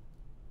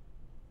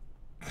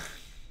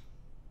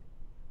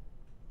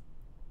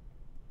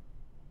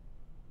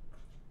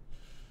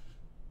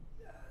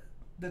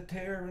 The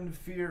terror and the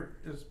fear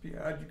is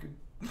beyond you can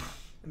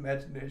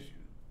imagination.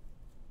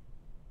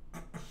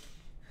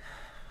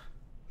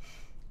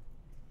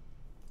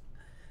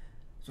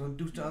 So in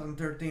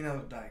 2013, I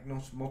was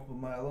diagnosed with multiple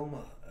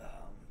myeloma.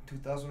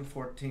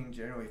 2014,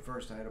 January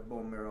 1st, I had a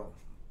bone marrow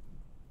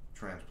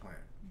transplant.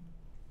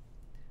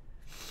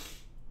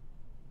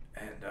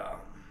 And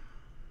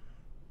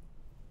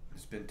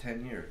it's been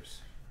 10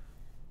 years.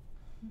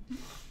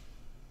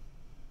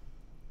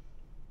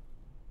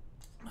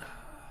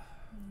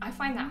 I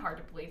find that hard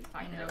to believe, the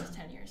fact that it was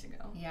 10 years ago.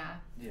 Yeah.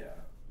 Yeah,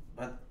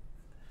 but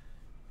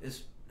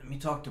we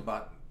talked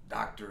about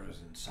doctors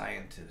and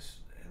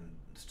scientists, and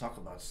let's talk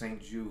about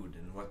St. Jude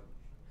and what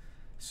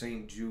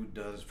St. Jude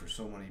does for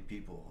so many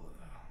people.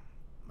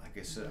 Like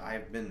I said,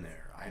 I've been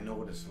there. I know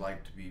what it's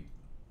like to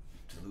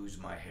lose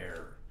my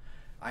hair.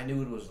 I knew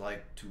what it was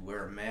like to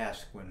wear a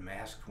mask when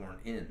masks weren't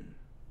in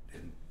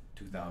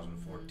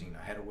 2014.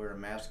 I had to wear a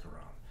mask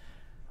around.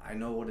 I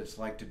know what it's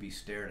like to be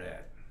stared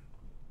at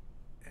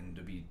and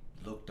to be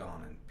looked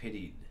on and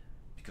pitied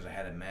because I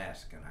had a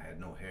mask and I had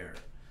no hair.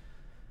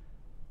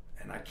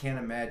 And I can't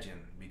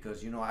imagine,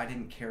 because I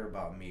didn't care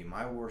about me.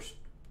 My worst,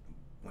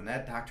 when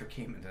that doctor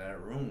came into that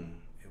room,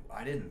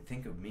 I didn't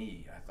think of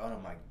me. I thought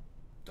of my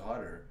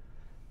daughter.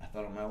 I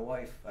thought of my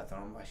wife. I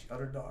thought of my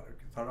other daughter.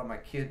 I thought of my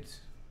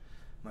kids,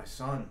 my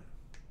son.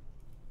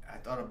 I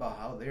thought about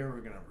how they were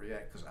gonna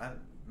react, because I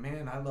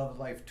love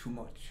life too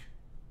much.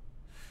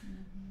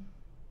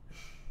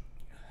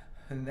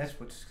 And that's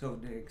what's so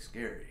dang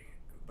scary.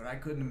 But I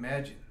couldn't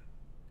imagine.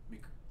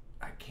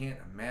 I can't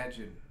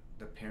imagine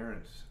the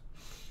parents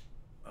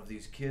of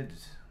these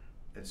kids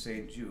at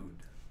St.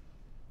 Jude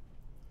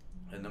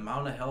and the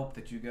amount of help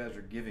that you guys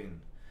are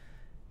giving,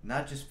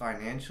 not just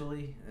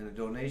financially and the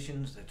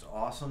donations, that's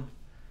awesome,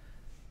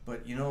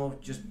 but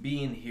just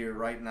being here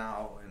right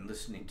now and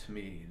listening to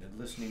me and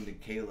listening to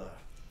Kayla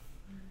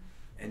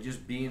and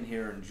just being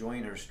here,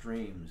 enjoying her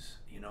streams,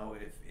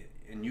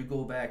 and you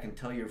go back and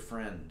tell your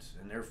friends,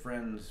 and their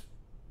friends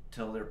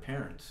tell their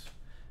parents,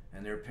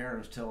 and their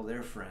parents tell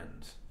their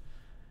friends.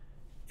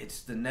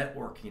 It's the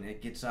networking.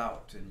 It gets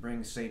out and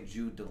brings St.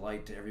 Jude to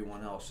light to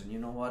everyone else. And you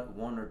know what?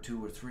 1 or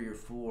 2 or 3 or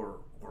 4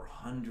 or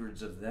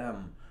hundreds of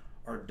them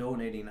are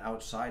donating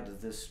outside of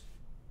this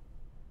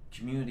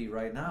community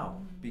right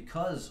now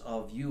because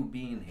of you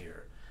being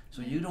here.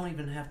 So you don't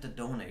even have to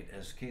donate,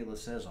 as Kayla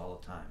says all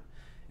the time.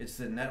 It's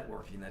the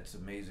networking that's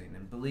amazing.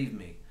 And believe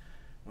me,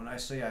 when I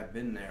say I've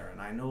been there and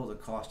I know the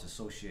cost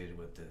associated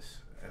with this,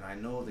 and I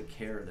know the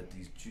care that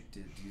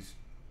these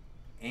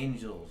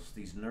angels,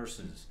 these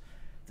nurses,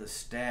 the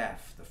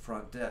staff, the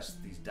front desk,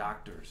 these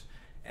doctors,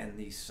 and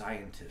these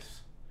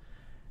scientists.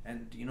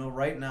 And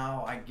right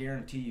now, I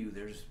guarantee you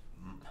there's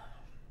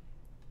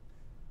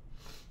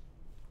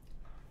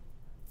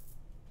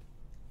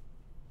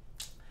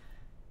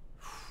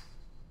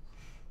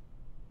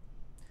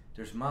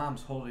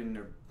moms holding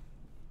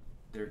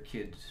their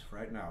kids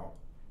right now.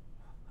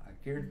 I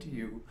guarantee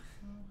you.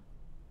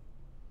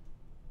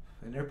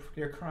 And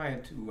they're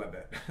crying too, I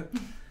bet.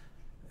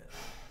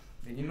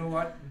 And you know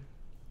what?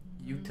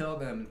 You tell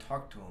them and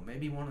talk to them.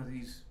 Maybe one of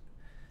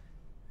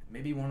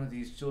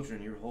these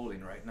children you're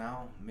holding right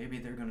now, maybe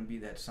they're going to be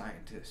that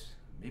scientist.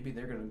 Maybe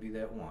they're going to be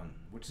that one,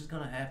 which is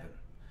going to happen.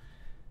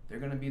 They're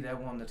going to be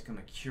that one that's going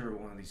to cure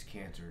one of these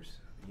cancers.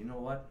 And you know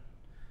what?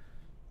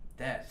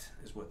 That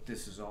is what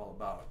this is all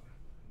about.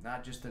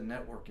 Not just the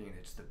networking,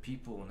 it's the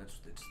people, and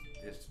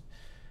it's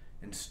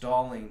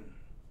installing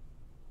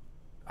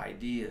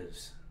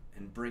ideas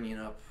and bringing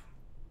up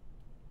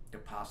the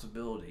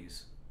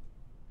possibilities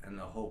and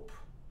the hope.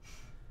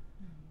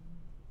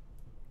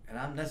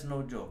 And that's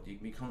no joke.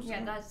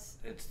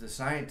 It's the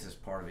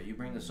scientist part of it. You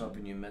bring this up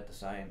and you met the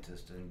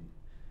scientist, and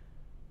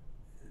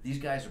these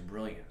guys are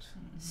brilliant.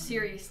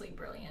 Seriously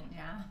brilliant.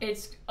 Yeah.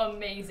 It's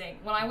amazing.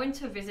 When I went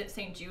to visit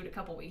St. Jude a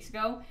couple weeks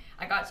ago,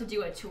 I got to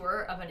do a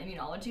tour of an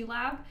immunology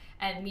lab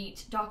and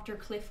meet Dr.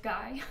 Cliff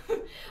Guy,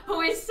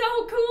 who is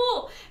so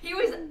cool.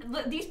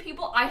 These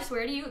people, I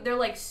swear to you, they're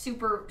like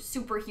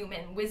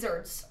superhuman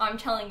wizards. I'm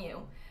telling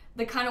you.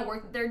 The kind of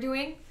work that they're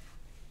doing,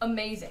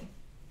 amazing.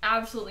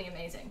 Absolutely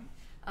amazing.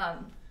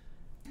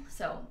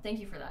 So thank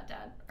you for that,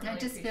 Dad. It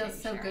just feels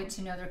so good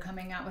to know they're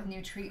coming out with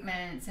new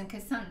treatments, and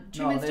because some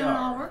treatments don't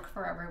all work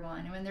for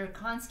everyone. When they're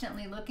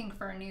constantly looking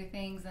for new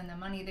things, and the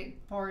money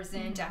that pours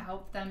in to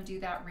help them do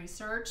that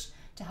research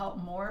to help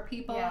more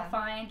people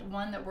find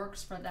one that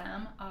works for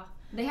them.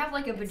 They have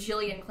like a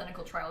bajillion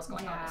clinical trials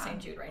going on at St.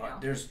 Jude right now.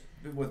 There's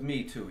with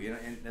me too,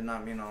 and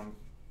I'm gonna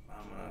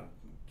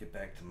get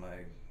back to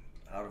my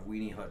out of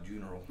Weenie Hut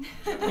Funeral.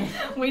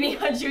 Weenie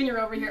Hut Jr.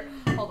 over here.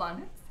 Hold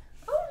on.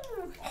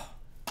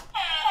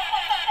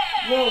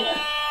 Whoa!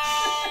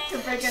 To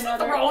break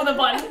another. Throw the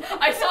button.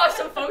 I saw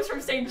some folks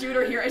from St. Jude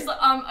are here. It's like,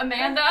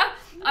 Amanda,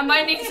 I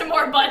might need some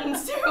more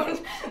buttons soon.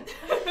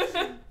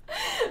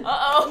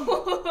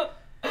 Uh-oh.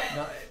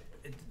 No,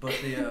 but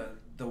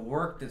the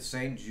work that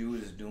St.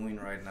 Jude is doing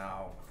right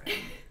now,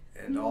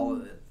 and all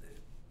of it,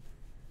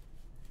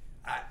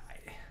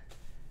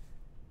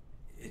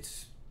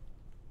 it's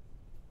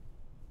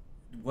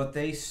what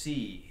they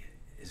see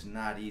is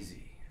not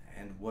easy,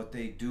 and what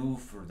they do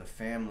for the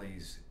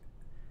families.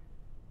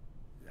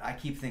 I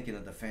keep thinking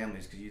of the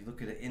families, because you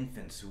look at the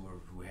infants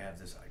who have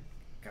this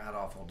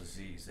god-awful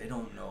disease. They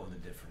don't know the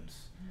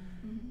difference.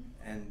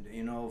 And,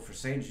 you know, for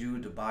St.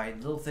 Jude to buy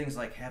little things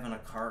like having a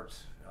cart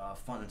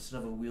fun instead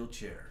of a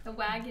wheelchair. The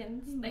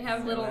wagons. They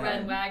have little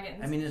red wagons.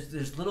 I mean,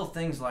 there's little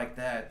things like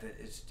that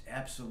it's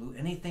absolute,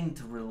 anything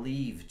to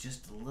relieve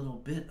just a little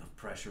bit of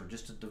pressure,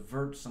 just to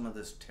divert some of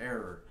this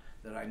terror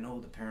that I know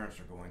the parents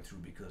are going through,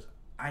 because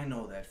I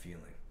know that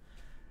feeling.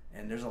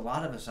 And there's a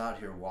lot of us out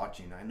here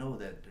watching. I know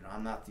that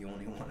I'm not the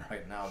only one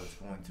right now that's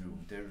going through.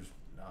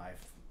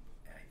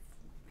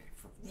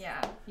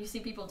 Yeah, you see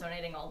people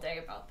donating all day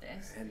about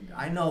this. And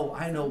I know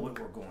what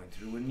we're going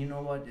through, and you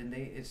know what? And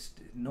it's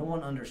no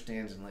one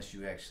understands unless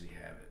you actually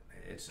have it.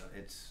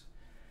 It's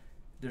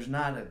there's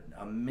not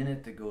a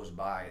minute that goes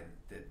by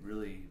that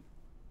really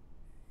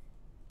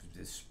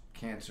this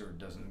cancer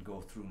doesn't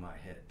go through my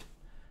head.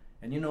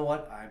 And you know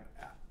what?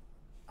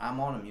 I'm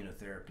on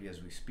immunotherapy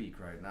as we speak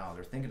right now.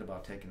 They're thinking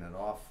about taking it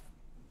off.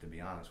 To be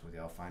honest with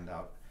you, I'll find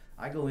out.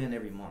 I go in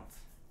every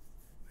month,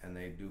 and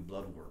they do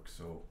blood work,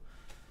 so.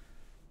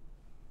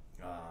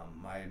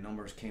 My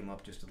numbers came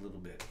up just a little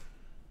bit.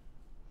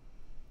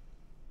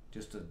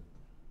 Just a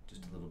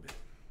little bit.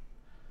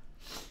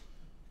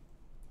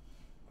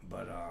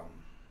 But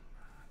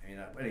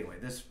anyway,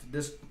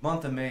 this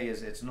month of May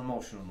it's an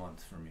emotional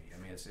month for me.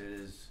 I mean, it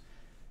is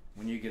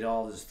when you get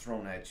all this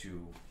thrown at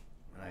you,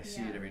 and I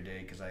see it every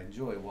day because I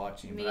enjoy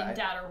watching. Me and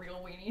Dad are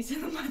real weenies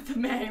in the month of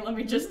May. Let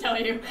me just tell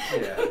you.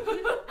 Yeah,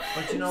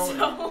 but you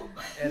know,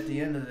 at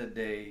the end of the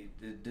day,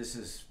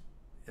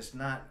 it's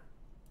not.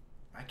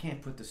 I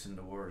can't put this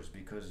into words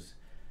because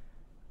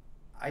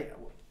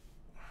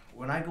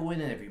when I go in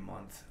every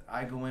month,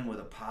 I go in with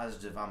a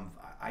positive.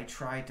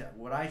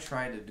 What I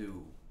try to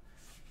do,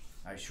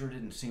 I sure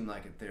didn't seem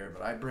like it there,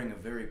 but I bring a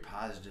very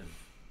positive,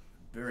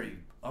 very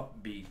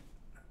upbeat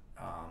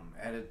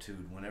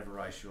attitude whenever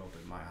I show up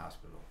at my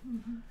hospital.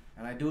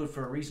 And I do it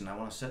for a reason. I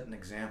want to set an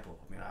example.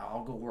 I mean,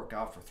 I'll go work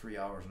out for 3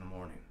 hours in the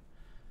morning,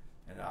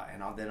 and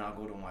then I'll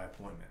go to my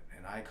appointment,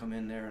 and I come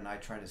in there and I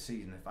try to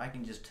see, and if I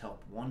can just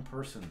help one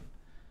person.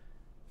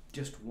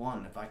 Just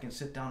one, if I can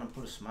sit down and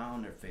put a smile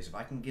on their face, if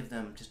I can give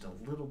them just a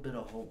little bit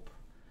of hope,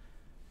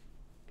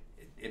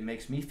 it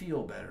makes me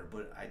feel better,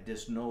 but I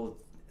just know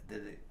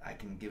that I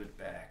can give it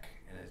back,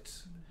 and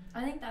it's...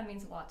 I think that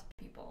means a lot to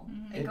people.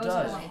 It goes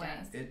does. a long way.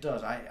 It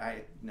does.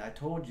 I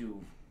told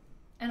you.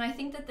 And I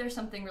think that there's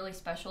something really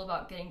special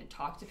about getting to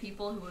talk to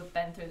people who have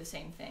been through the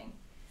same thing.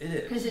 It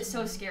is. Because it's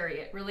so scary.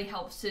 It really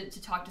helps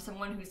to talk to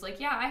someone who's like,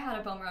 yeah, I had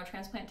a bone marrow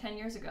transplant 10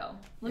 years ago.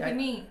 Look at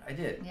me. I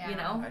did. Yeah. You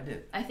know? I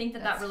did. I think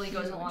that really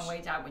goes a long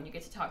way, Dad, when you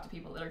get to talk to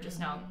people that are just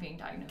now being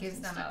diagnosed. Gives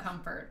and them stuff. a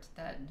comfort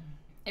that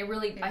it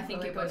really, I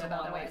think it goes a long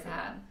way otherwise for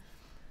had. them.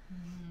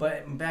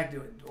 But back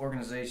to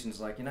organizations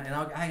like, you know, and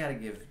I got to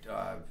give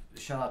a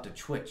shout out to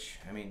Twitch.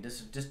 I mean,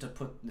 this is just to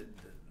put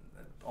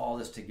all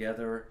this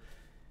together.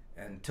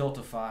 And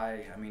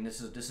Tiltify, I mean,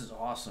 this is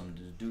awesome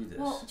to do this.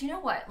 Well, do you know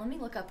what? Let me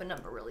look up a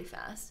number really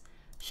fast.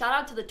 Shout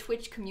out to the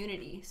Twitch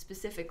community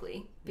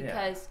specifically,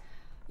 because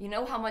you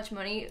know how much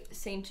money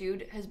St.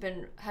 Jude has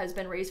been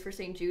raised for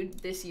St. Jude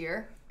this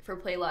year for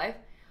Play Live?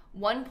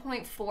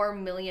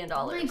 $1.4 million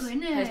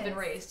has been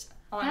raised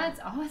on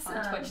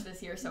Twitch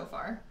this year so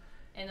far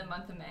in the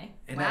month of May.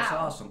 And that's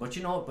awesome. But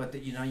you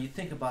know, you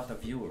think about the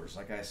viewers.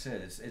 Like I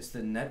said, it's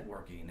the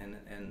networking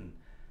and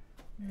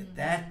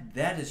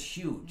that is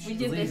huge. We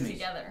did this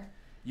together.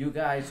 You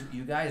guys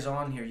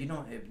on here, you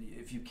don't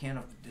if you can't,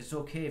 it's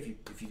okay if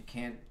you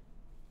can't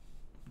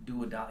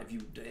do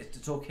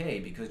it's okay,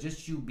 because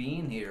just you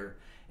being here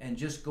and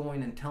just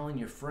going and telling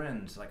your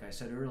friends, like I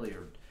said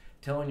earlier,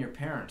 telling your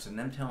parents and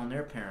them telling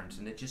their parents,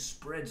 and it just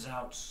spreads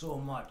out so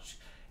much,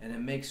 and it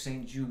makes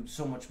St. Jude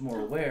so much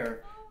more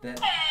aware that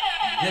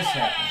this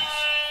happens.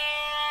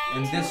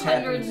 And this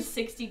happens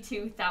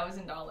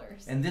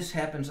 $262,000. And this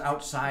happens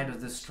outside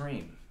of this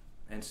stream.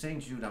 And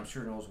St. Jude, I'm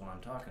sure, knows what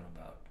I'm talking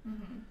about.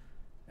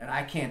 And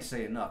I can't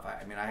say enough.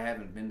 I mean, I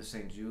haven't been to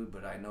St. Jude,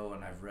 but I know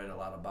and I've read a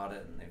lot about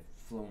it, and they've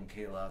flown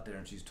Kayla out there,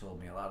 and she's told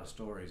me a lot of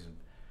stories.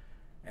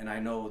 And I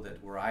know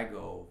that where I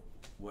go,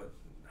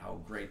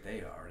 how great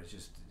they are. It's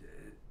just,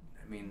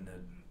 I mean,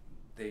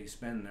 they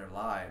spend their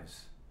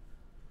lives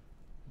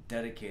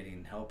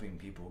dedicating, helping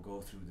people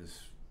go through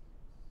this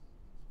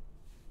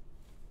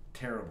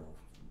terrible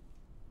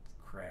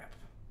crap.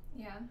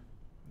 Yeah.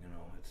 You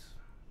know, it's...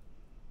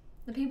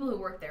 The people who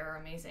work there are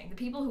amazing. The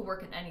people who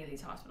work in any of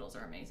these hospitals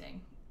are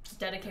amazing.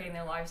 Dedicating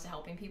their lives to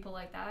helping people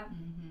like that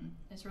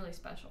is really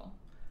special.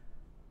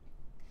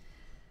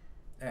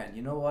 And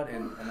you know what?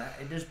 And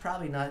there's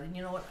probably not...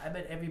 You know what? I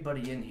bet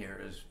everybody in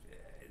here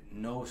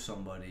knows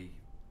somebody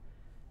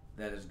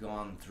that has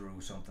gone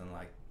through something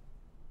like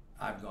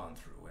I've gone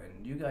through.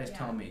 And you guys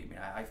tell me.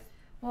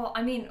 Well,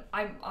 I mean,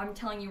 I'm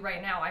telling you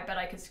right now, I bet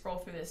I could scroll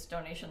through this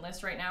donation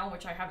list right now,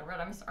 which I haven't read,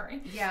 I'm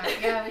sorry.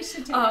 Yeah, we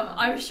should take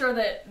I'm sure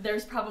that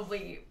there's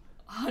probably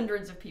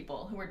hundreds of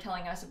people who are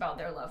telling us about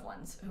their loved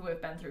ones who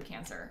have been through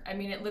cancer. I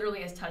mean, it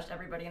literally has touched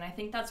everybody, and I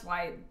think that's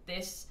why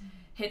this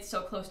hits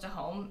so close to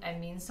home and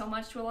means so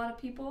much to a lot of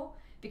people,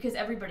 because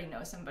everybody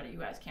knows somebody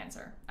who has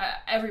cancer.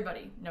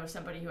 Everybody knows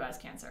somebody who has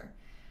cancer.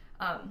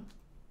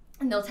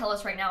 and they'll tell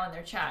us right now in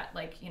their chat,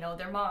 like, you know,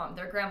 their mom,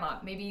 their grandma,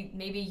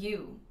 maybe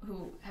you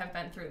who have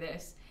been through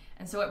this.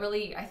 And so it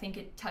really, I think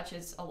it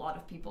touches a lot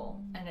of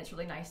people, and it's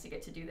really nice to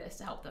get to do this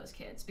to help those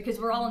kids, because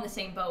we're all in the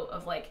same boat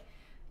of, like,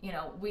 you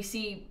know, we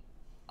see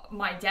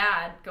my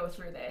dad go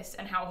through this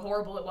and how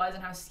horrible it was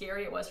and how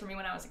scary it was for me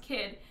when I was a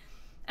kid.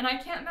 And I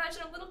can't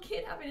imagine a little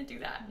kid having to do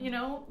that, you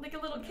know? Like, a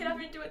little kid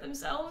having to do it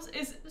themselves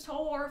is so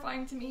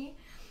horrifying to me.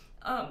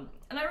 And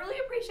I really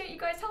appreciate you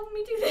guys helping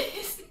me do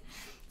this.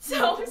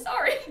 So,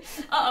 sorry.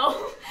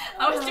 Uh-oh.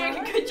 I was doing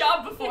a good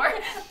job before.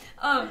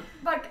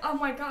 But, oh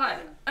my God.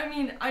 I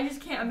mean, I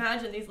just can't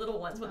imagine these little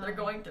ones, what they're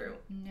going through.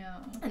 No.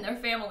 And their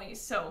families.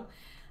 So,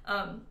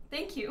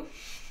 thank you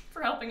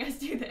for helping us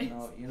do this.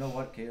 You know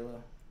what,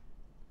 Kayla?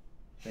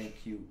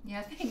 Thank you.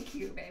 Yeah, thank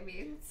you,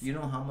 baby. You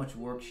know how much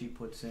work she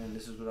puts in?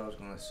 This is what I was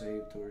going to say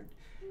to her.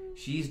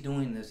 She's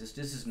doing this.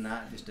 This is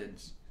not just a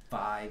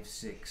 5,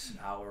 6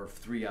 hour,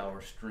 3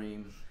 hour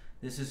stream.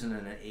 This isn't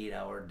an 8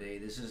 hour day.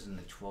 This isn't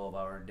a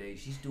 12-hour day.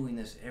 She's doing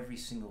this every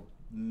single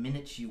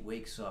minute she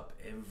wakes up,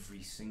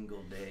 every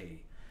single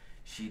day.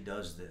 She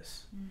does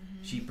this.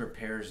 Mm-hmm. She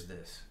prepares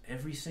this.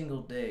 Every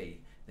single day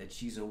that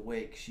she's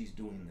awake, she's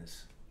doing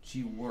this.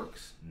 She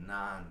works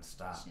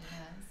non-stop.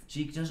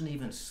 She doesn't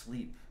even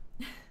sleep.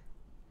 A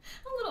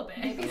little bit.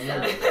 Maybe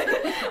so.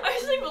 I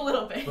sleep a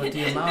little bit. But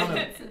the amount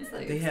of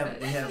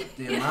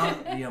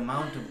the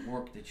amount of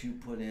work that you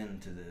put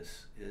into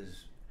this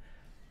is,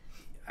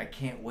 I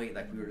can't wait.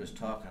 Like we were just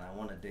talking, I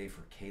want a day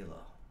for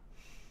Kayla.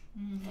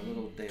 Mm-hmm. A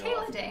little day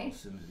Kayla off. Day.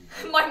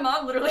 My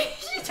mom literally,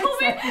 she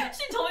told me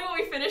when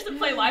we finished the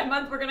Play Live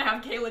month, we're gonna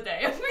have Kayla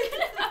Day. We're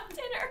gonna have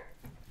dinner.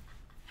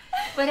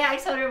 But I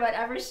told her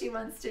whatever she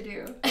wants to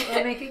do,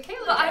 we'll make it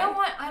Kayla. But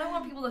Day. I don't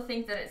want people to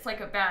think that it's like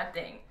a bad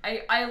thing.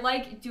 I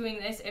like doing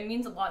this. It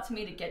means a lot to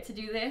me to get to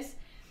do this,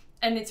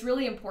 and it's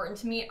really important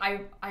to me.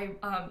 I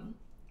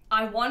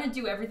want to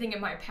do everything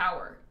in my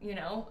power. You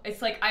know,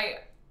 it's like I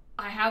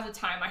have the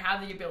time, I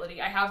have the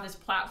ability, I have this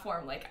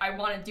platform. Like, I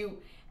want to do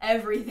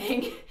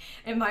everything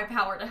in my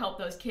power to help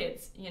those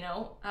kids. You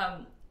know,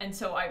 and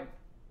so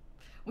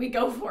we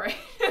go for it.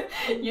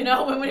 You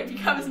know, when it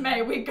becomes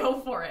May, we go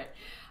for it.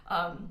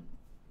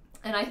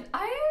 And I think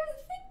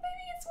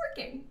maybe it's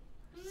working.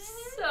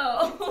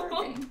 So. It's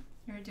working.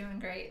 You're doing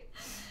great.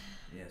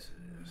 Yes,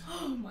 it is.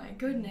 Oh my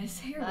goodness.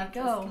 Here Love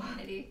we go. This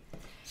community.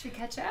 Should we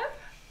catch up?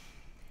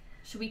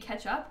 Should we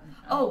catch up?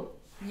 Oh,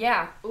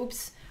 yeah.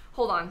 Oops.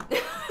 Hold on.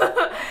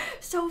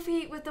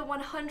 Sophie with the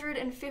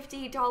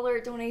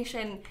 $150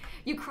 donation.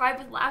 You cried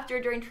with laughter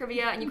during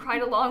trivia, and you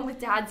cried along with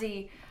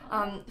Dadsy.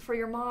 For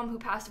your mom who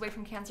passed away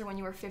from cancer when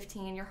you were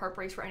 15. Your heart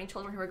breaks for any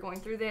children who are going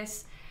through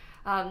this.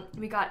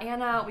 We got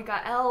Anna, we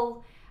got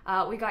Elle,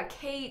 we got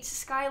Kate,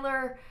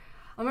 Skylar.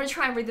 I'm going to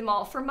try and read them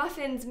all. For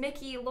Muffins,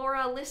 Mickey,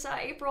 Laura, Lissa,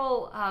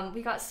 April,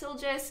 we got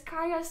Silgis,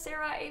 Kaya,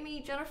 Sarah,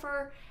 Amy,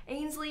 Jennifer,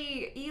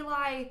 Ainsley,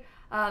 Eli,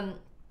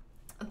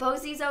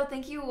 Bozizo,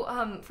 thank you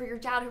for your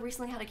dad who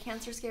recently had a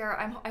cancer scare.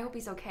 I hope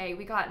he's okay.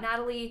 We got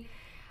Natalie,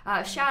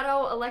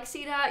 Shadow,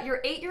 Alexita.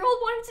 Your 8-year-old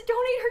wanted to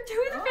donate her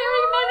tooth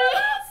fairy money.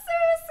 So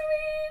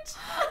sweet.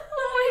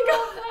 Oh my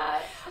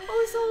God.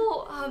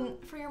 Also,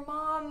 for your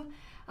mom,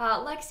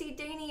 Lexi,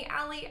 Danny,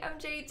 Allie,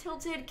 MJ,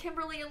 Tilted,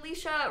 Kimberly,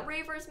 Alicia,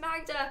 Ravers,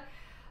 Magda,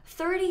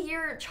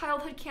 30-year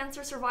childhood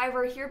cancer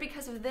survivor here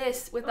because of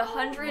this with a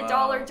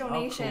 $100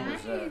 donation. How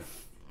cool is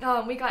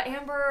We got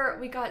Amber,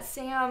 we got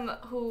Sam,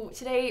 who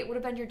today would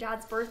have been your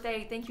dad's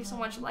birthday. Thank you so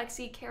much,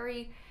 Lexi,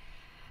 Carrie,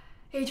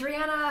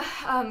 Adriana,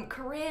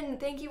 Corinne,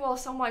 thank you all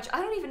so much.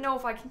 I don't even know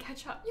if I can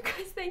catch up. You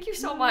guys, thank you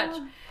so much.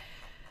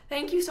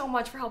 Thank you so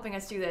much for helping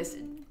us do this.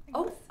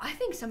 Oh, I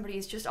think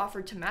somebody's just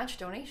offered to match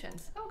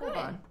donations. Oh, good.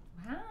 Hold on.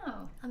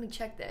 Wow. Let me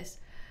check this.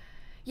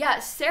 Yeah,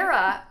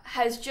 Sarah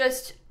has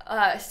just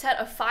set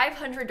a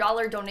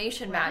 $500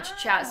 donation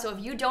match, chat. So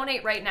if you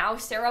donate right now,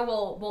 Sarah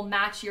will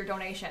match your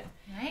donation.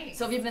 Nice.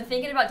 So if you've been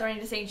thinking about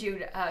donating to St.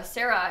 Jude,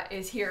 Sarah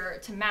is here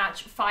to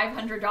match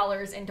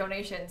 $500 in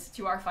donations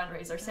to our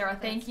fundraiser. Sarah,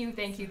 thank you,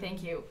 thank you,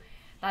 thank you.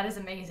 That is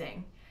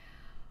amazing.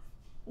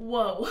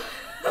 Whoa.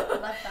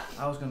 Love that.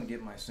 I was going to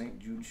get my St.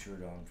 Jude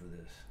shirt on for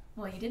this.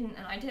 Well, you didn't,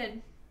 and I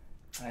did.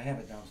 I have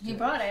it downstairs. You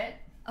brought it.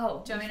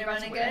 Oh, do you want me to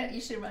run and get it?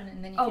 You should run it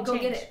and then you can change. Oh, go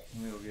get it.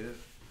 Let me go get it.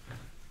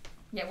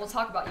 Yeah, we'll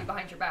talk about you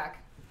behind your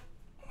back.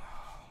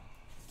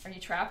 Are you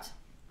trapped?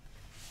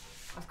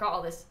 I've got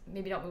all this.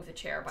 Maybe don't move the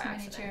chair by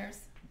accident. Too many chairs.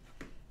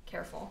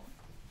 Careful.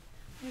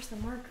 Where's the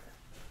marker?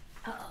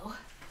 Uh-oh.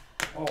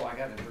 Oh, I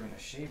got to bring the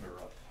shaver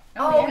up.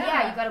 Oh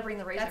yeah, you got to bring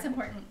the razor. That's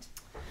important.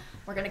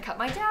 We're going to cut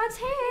my dad's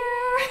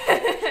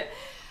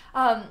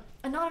hair.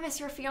 Anonymous,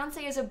 your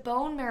fiance is a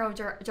bone marrow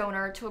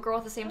donor to a girl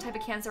with the same type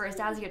of cancer as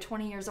Dazzy at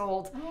 20 years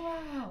old. Oh,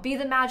 wow. Be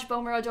the match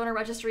bone marrow donor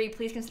registry.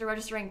 Please consider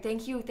registering.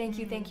 Thank you, thank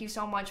you, thank you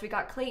so much. We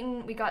got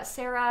Clayton, we got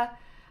Sarah.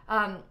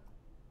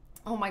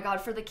 Oh my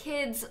God, for the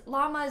kids,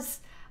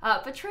 Llamas,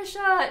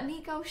 Patricia,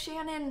 Nico,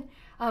 Shannon,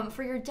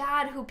 for your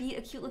dad who beat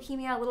acute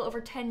leukemia a little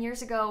over 10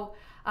 years ago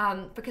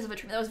because of a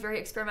treatment that was very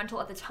experimental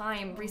at the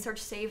time. Research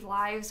saved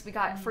lives. We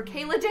got for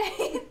Kayla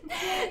Day,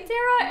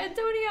 Tara,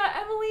 Antonia,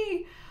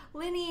 Emily,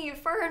 Linny,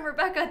 Fern,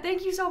 Rebecca,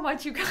 thank you so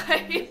much, you guys.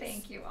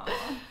 Thank you all.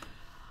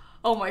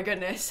 Oh my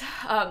goodness.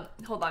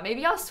 Hold on,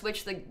 maybe I'll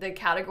switch the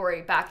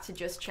category back to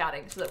just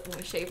chatting so that when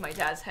we shave my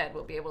dad's head,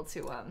 we'll be able to,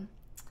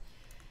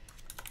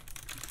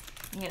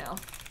 you know,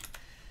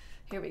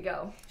 here we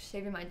go.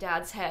 Shaving my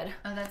dad's head.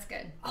 Oh, that's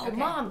good. Oh, okay.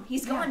 Mom,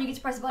 he's gone. You get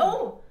to press the button.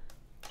 Oh!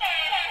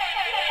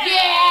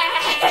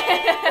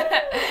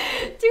 Yeah!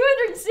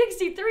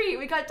 263.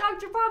 We got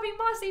Dr. Bobby,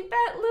 Mossy,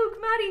 Bet, Luke,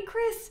 Maddie,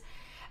 Chris,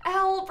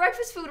 Al,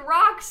 Breakfast Food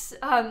Rocks,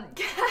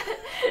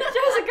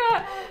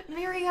 Jessica,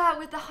 Miria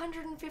with the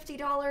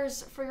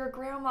 $150 for your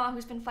grandma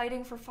who's been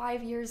fighting for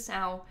 5 years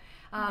now.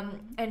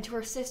 And to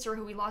her sister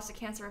who we lost to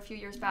cancer a few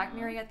years back.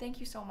 Miria, thank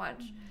you so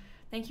much.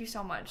 Thank you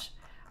so much.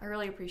 I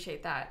really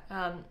appreciate that.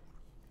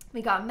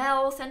 We got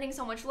Mel sending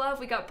so much love.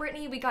 We got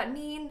Brittany. We got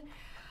Neen.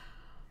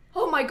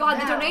 Oh my God,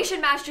 the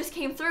donation match just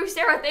came through.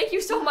 Sarah, thank you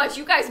so much.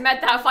 You guys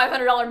met that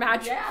 $500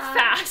 match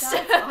fast.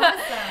 That's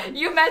awesome.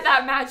 You met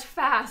that match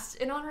fast.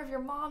 In honor of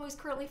your mom who's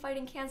currently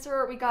fighting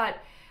cancer, we got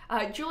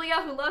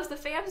Julia who loves the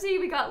family.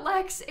 We got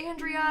Lex,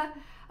 Andrea,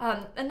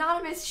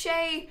 Anonymous,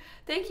 Shay.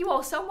 Thank you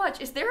all so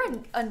much. Is there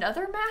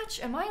another match?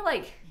 Am I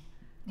like...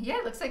 Yeah,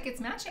 it looks like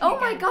it's matching Oh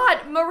again. my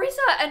God,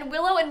 Marisa and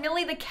Willow and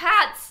Millie the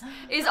cats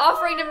is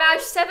offering to match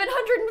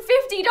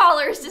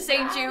 $750 to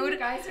St. Jude. You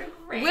guys are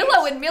great.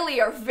 Willow and Millie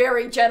are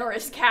very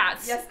generous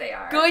cats. Yes, they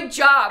are. Good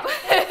job.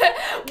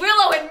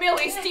 Willow and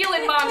Millie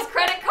stealing Mom's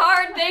credit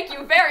card. Thank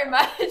you very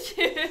much.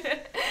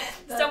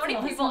 So many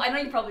people, I know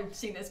you've probably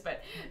seen this,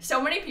 but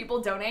so many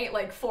people donate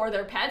like for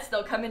their pets.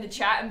 They'll come into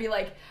chat and be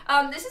like,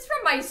 this is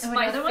from my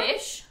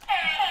fish.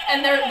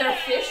 And their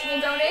fish will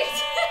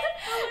donate.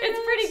 It's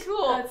pretty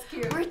cool. That's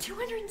cute. We're at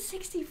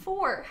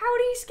 264.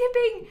 Howdy,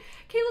 skipping.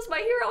 Kayla's my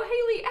hero.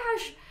 Haley,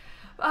 Ash,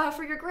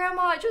 for your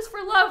grandma, just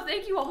for love.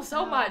 Thank you all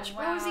so much.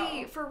 Wow.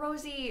 Rosie, for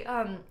Rosie,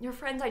 your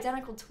friend's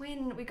identical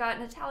twin. We got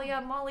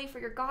Natalia, Molly for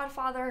your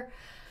godfather.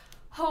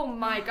 Oh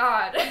my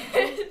God.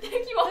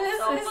 Thank you all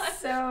so much. This is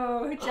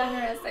so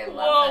generous. I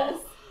love this.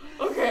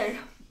 Okay.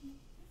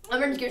 I'm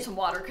gonna get some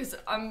water because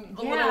I'm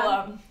a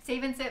little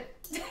Save and sip.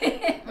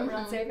 We're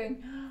not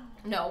saving.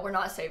 No, we're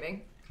not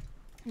saving.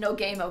 No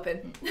game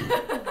open.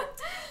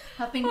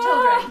 Helping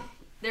children.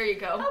 There you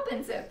go. Help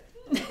and sip.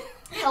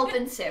 Help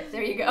and sip.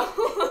 There you go.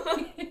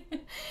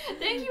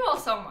 Thank you all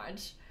so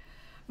much.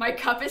 My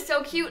cup is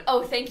so cute.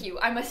 Oh, thank you.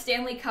 I'm a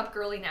Stanley Cup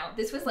girly now.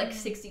 This was like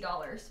 $60.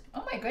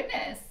 Oh my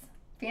goodness.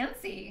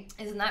 Fancy.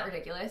 Isn't that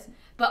ridiculous?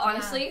 But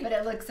honestly, but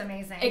it looks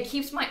amazing. it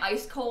keeps my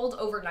ice cold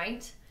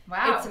overnight.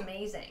 Wow. It's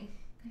amazing.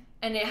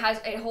 And it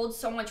holds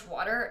so much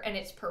water and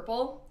it's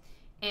purple.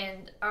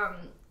 And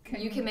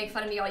you can make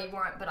fun of me all you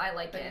want, but I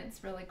like it.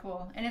 It's really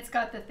cool. And it's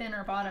got the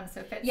thinner bottom, so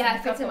it fits Yeah, in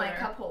it fits in my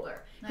cup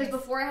holder. Because Nice.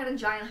 before I had a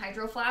giant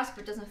hydro flask,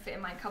 but it doesn't fit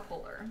in my cup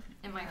holder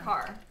in my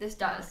car. This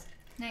does.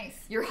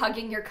 Nice. You're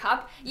hugging your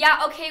cup?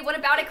 Yeah, okay, what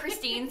about it,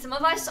 Christine? Some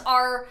of us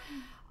are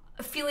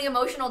feeling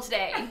emotional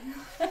today.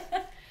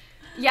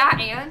 Yeah,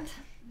 and?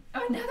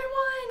 Another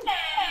one!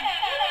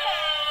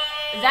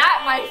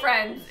 That, my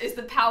friends, is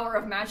the power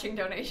of matching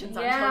donations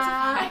on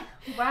Spotify.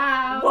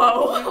 Wow.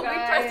 Whoa. You We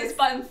pressed this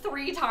button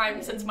 3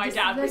 times since my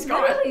dad was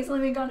gone. He's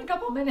only been gone a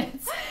couple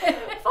minutes.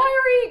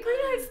 Fiery,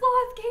 Green-Eyed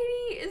Sloth,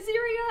 Katie,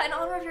 Aziria, in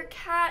honor of your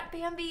cat,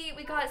 Bambi.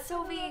 We got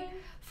Sylvie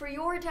for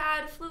your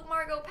dad, Flute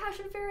Margot,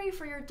 Passion Fairy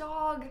for your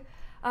dog,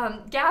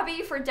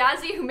 Gabby for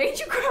Dazzy who made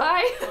you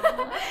cry,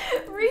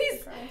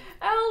 Reese,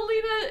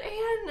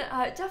 Lena,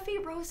 Ann, Duffy,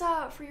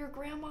 Rosa for your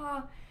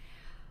grandma.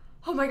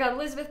 Oh my God,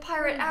 Elizabeth,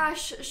 Pirate,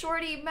 Ash,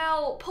 Shorty,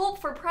 Mel, Pulp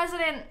for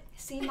president.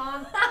 See,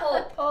 Mom?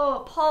 Pulp.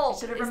 Pulp.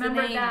 Should have is the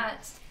remembered name.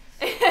 that.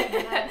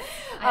 Yes.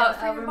 For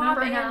I'll your mom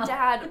remember and now. your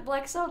dad,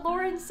 Blexa,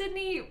 Lauren,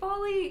 Sydney,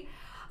 Polly.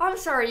 I'm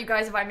sorry, you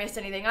guys, if I missed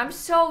anything. I'm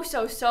so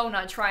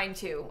not trying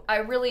to. I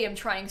really am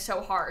trying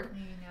so hard.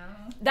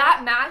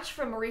 That match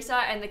from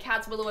Marisa and the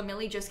cats Willow and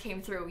Millie just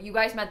came through. You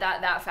guys met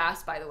that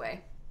fast, by the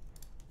way.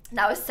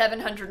 That was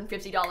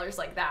 $750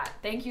 like that.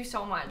 Thank you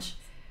so much.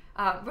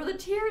 For the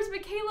tears,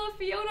 Michaela,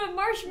 Fiona,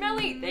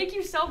 Marshmelly, thank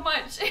you so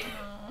much.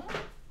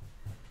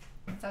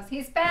 So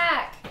he's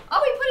back.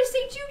 Oh, we put a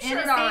St. Jude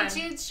shirt on. And a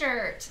St. Jude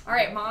shirt. All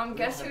right, Mom,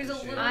 guess who's a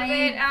little I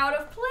bit out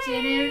of place?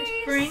 Didn't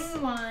bring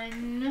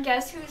one.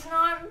 Guess who's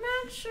not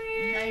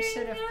matching? I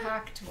should have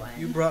packed one.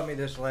 You brought me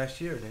this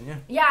last year, didn't you?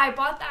 Yeah, I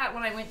bought that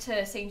when I went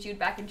to St. Jude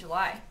back in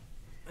July.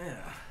 Yeah.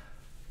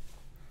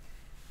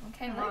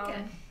 Okay, I Mom. like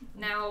it.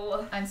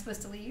 Now, I'm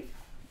supposed to leave?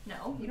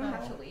 No, you don't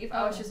have to leave. Oh,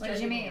 I was just what did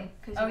you judging mean?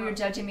 'cause Oh, you you're know.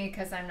 judging me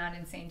because I'm not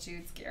in St.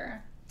 Jude's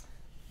gear.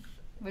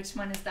 Which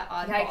one is the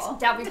oddball? Yikes.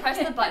 Dad, we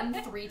pressed the button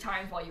 3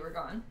 times while you were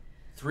gone.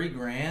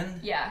 $3,000?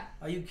 Yeah.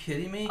 Are you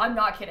kidding me? I'm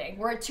not kidding.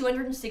 We're at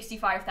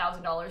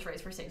 $265,000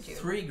 raised for St. Jude.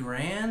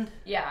 $3,000?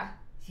 Yeah.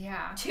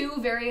 Yeah. 2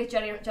 very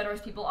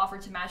generous people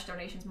offered to match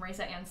donations.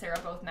 Marisa and Sarah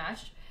both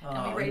matched. And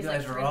Oh, we you raised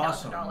guys like are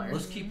awesome. $3,000.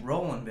 Let's keep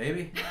rolling,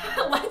 baby.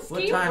 Let's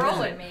What keep time is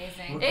rolling. it?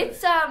 Amazing.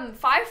 It's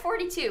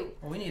 5:42.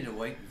 Well, we need to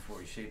wait before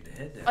we shave the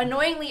head down.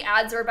 Annoyingly,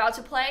 ads are about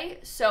to play,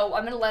 so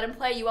I'm gonna let him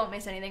play. You won't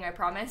miss anything, I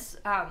promise.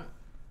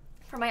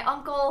 For my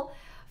uncle,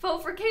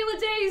 Vote for Kayla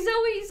Day,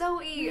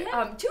 Zoe.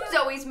 Two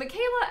Zoes,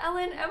 Michaela,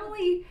 Ellen,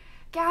 Emily,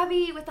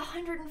 Gabby with a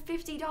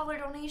 $150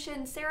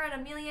 donation. Sarah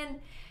and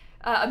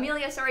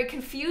Amelia,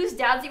 confused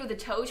Dadsy with a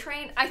tow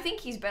train. I think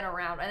he's been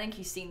around. I think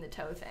he's seen the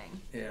tow thing.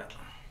 Yeah.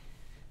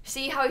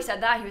 See how he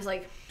said that? He was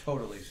like...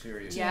 Totally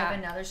serious. Do you have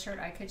another shirt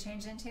I could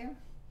change into?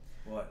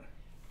 What?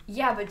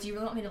 Yeah, but do you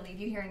really want me to leave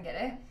you here and get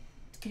it?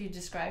 Could you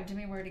describe to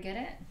me where to get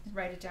it?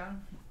 Write it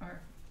down? Or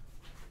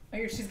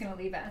she's going to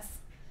leave us.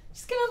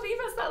 She's going to leave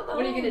us alone.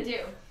 What are you going to do?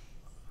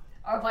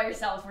 Or by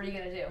yourselves, what are you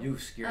going to do? You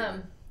scared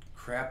the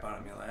crap out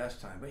of me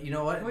last time. But you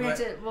know what?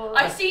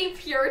 I see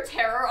pure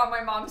terror on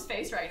my mom's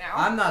face right now.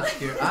 I'm not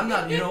scared. I'm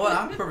not. You know what?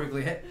 I'm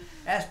perfectly...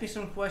 Ask me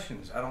some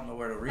questions. I don't know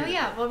where to read it. Oh,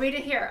 yeah. We'll read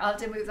it here.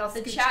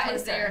 The chat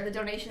is there. The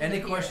donation Any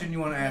question you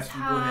want to ask, go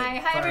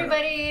ahead. Hi,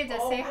 everybody.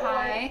 Just say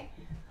hi.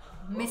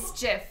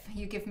 Mischief.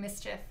 You give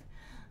mischief.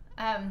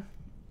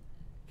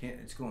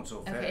 It's going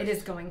so fast. Okay, it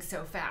is going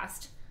so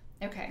fast.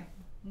 Okay.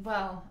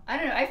 Well, I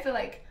don't know. I feel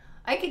like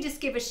I could just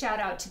give a shout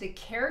out to the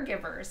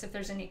caregivers, if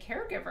there's any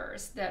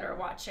caregivers that are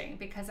watching,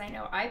 because I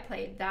know I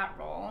played that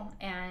role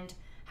and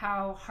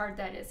how hard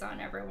that is on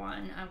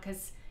everyone.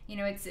 Because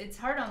it's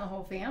hard on the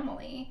whole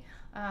family,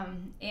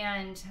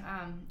 and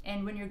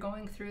when you're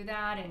going through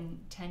that and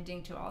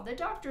tending to all the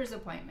doctor's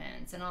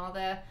appointments and all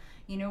the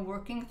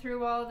working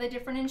through all the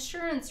different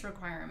insurance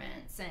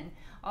requirements and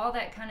all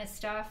that kind of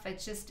stuff,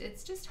 it's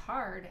just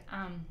hard.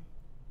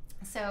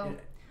 So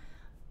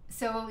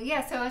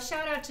a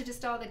shout out to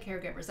just all the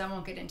caregivers. I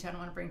won't get into it. I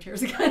don't want to bring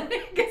tears again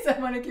because I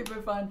want to keep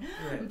it fun.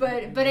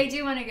 Right. But I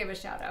do want to give a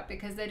shout out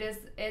because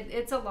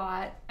it's a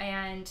lot.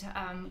 And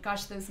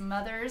gosh, those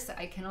mothers,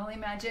 I can only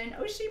imagine.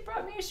 Oh, she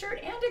brought me a shirt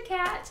and a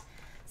cat.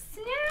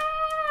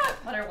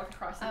 Snap! Let her walk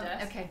across the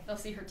desk. Okay. They'll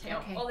see her tail.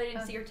 Okay. Oh, they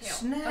didn't see her tail.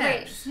 Snap.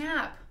 Okay,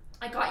 snap.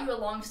 I got you a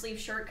long sleeve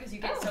shirt because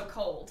you get so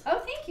cold. Oh,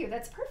 thank you.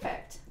 That's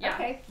perfect. Yeah,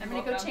 okay, I'm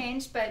gonna go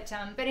change. But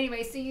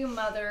anyway, so you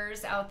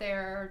mothers out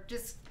there,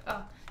 just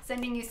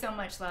sending you so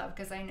much love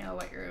because I know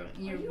what you're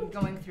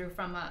going through.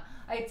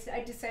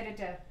 I decided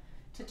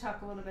to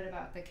talk a little bit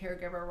about the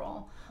caregiver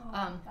role.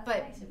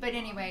 But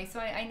anyway, so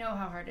I know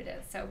how hard it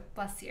is. So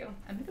bless you.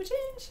 I'm gonna go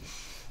change.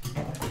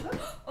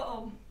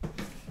 Uh-oh.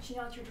 She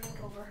knocked your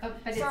drink over. Oh,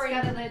 but sorry.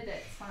 It's got a lid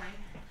that's fine.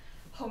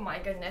 Oh my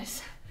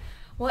goodness.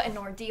 What an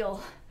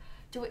ordeal.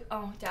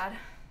 Dad.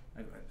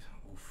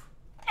 Oof.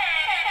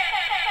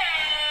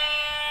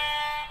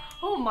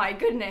 Oh my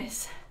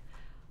goodness.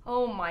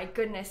 Oh my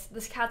goodness.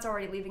 This cat's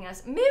already leaving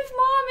us. Miv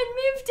Mom and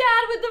Miv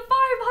Dad with the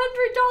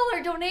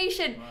 $500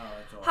 donation. Wow,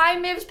 that's awesome. Hi,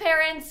 Miv's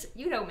parents.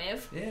 You know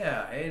Miv.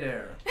 Yeah, hey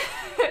there.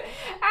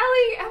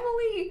 Allie,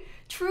 Emily,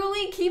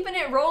 truly keeping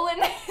it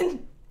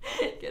rolling.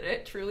 Get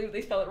it? Truly,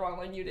 they spell it wrong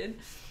when you did.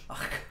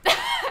 Matsy,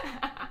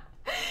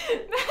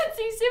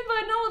 Simba,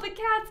 and all the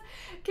cats.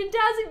 Can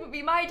Dazzing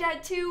be my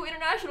dad too?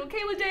 International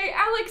Kayla Day.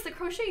 Alex, the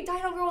crochet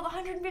dino girl with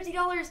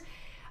 $150.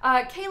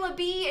 Kayla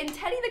B and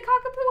Teddy the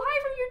cockapoo. Hi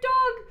from your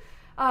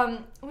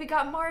dog. We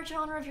got Marge in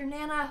honor of your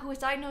Nana, who was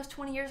diagnosed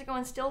 20 years ago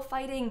and still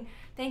fighting.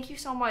 Thank you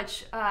so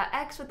much.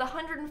 X with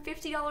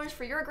 $150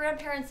 for your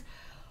grandparents.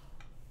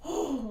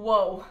 Oh,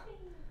 whoa.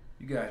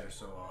 You guys are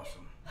so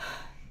awesome.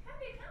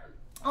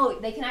 Oh,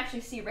 they can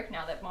actually see Rick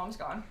now that Mom's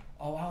gone.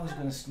 Oh, I was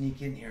gonna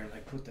sneak in here and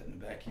like put that in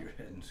the back of your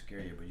head and scare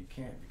you, but you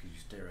can't because you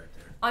stay right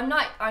there. I'm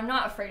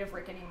not afraid of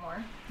Rick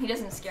anymore. He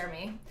doesn't scare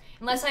me.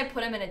 Unless I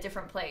put him in a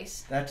different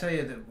place. Did I tell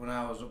you that when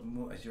I was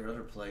at your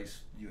other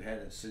place, you had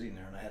it sitting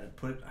there and I had to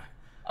put it...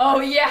 Oh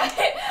yeah,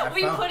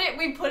 we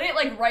put it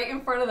like right in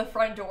front of the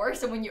front door,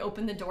 so when you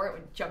open the door, it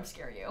would jump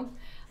scare you,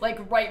 like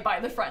right by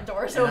the front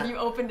door. So if you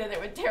opened it, it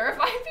would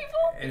terrify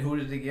people. And who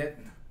did it get?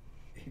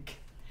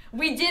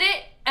 We did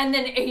it, and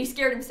then he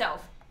scared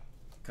himself.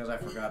 Because I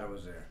forgot it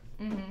was there.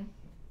 Mm-hmm.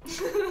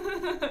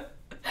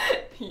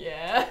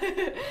 Yeah.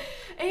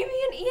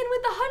 Amy and Ian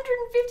with the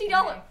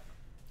 $150.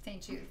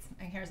 St. Jude's.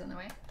 My hair's on the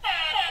way.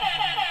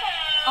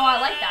 Oh, I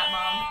like that,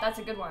 Mom. That's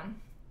a good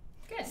one.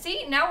 Good.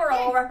 See, now we're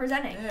all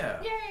representing.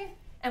 Yeah. Yay.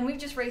 And we've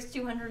just raised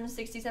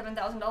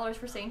 $267,000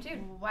 for St.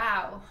 Jude.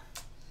 Wow.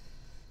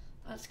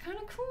 That's kind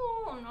of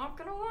cool, I'm not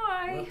gonna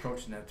lie. We're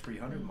approaching that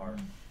 300 mark.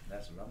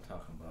 That's what I'm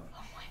talking about.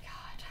 Oh my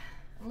god.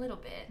 A little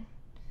bit.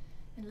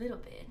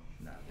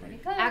 Not really.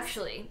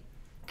 Actually,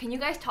 can you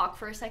guys talk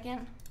for a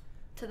second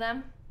to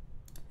them?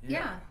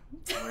 Yeah.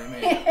 What do you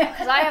mean?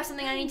 Because I have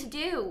something I need to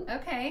do.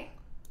 Okay.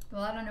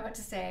 Well, I don't know what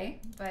to say,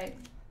 but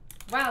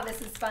wow,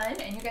 this is fun,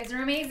 and you guys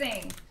are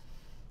amazing.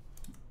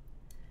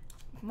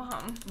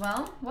 Mom.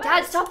 Well, what?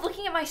 Dad, stop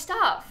looking at my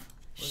stuff.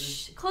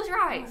 Shh, close your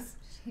eyes.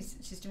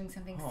 She's doing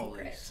something Holy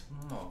secret.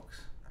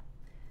 smokes.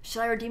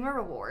 Should I redeem a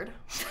reward?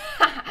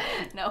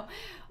 No.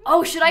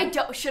 Oh, should I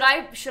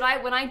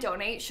when I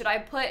donate, should I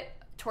put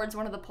towards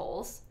one of the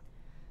polls?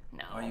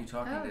 No. Are you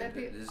talking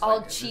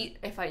I'll cheat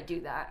if I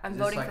do that. I'm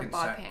voting for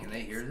Bob Pancakes. Can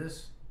they hear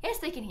this? Yes,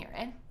 they can hear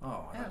it.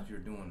 Oh, I thought you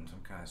were doing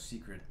some kind of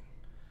secret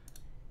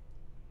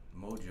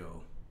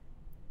mojo.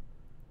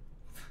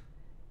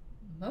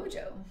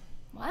 Mojo?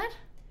 What?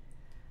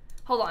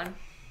 Hold on.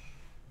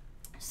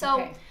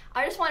 So, Okay.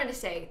 I just wanted to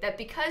say that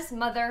because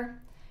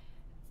Mother,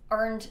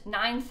 earned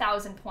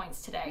 9,000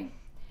 points today,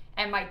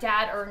 and my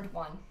dad earned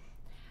 1.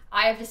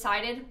 I have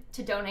decided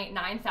to donate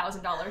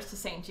 $9,000 to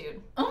St.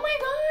 Jude. Oh my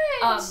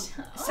gosh!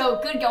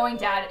 So good going,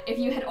 Dad. If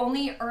you had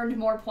only earned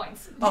more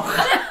points.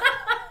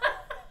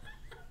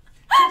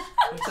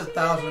 It's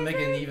 1,000 to make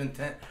it an even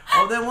 10.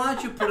 Oh, then why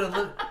don't you put a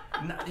little?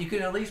 You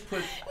can at least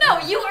put. No,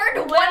 you earned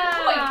 1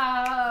 point.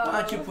 Why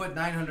don't you put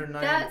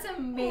 990? That's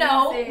amazing.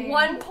 No,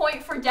 1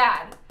 point for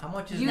Dad. How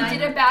much is you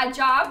did a bad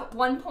job?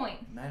 1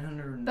 point.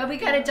 900. But we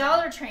got a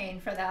dollar train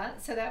for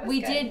that, so that was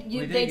We good.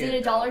 did. They did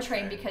a dollar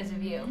train because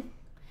of you.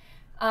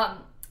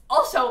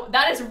 Also,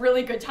 that is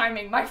really good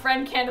timing. My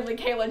friend Candidly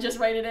Kayla just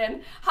rated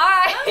in.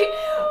 Hi!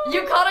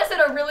 You caught us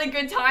at a really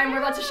good time. We're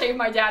about to shave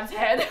my dad's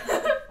head.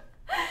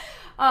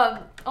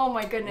 Oh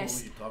my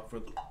goodness. We should talk for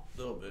a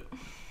little bit.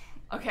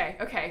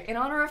 Okay. In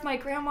honor of my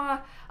grandma,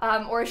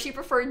 or if she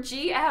preferred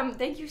GM,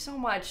 thank you so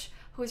much.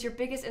 Who is your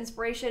biggest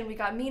inspiration? We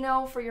got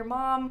Mino for your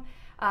mom.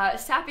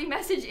 Sappy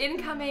message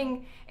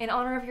incoming in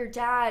honor of your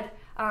dad.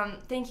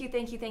 Thank you.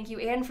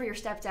 And for your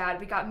stepdad.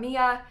 We got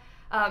Mia.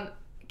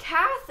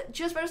 Kath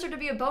just registered to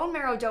be a bone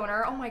marrow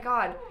donor. Oh my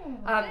God.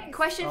 Nice.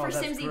 Question for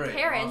SIMsie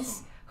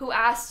parents who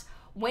asked,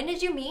 when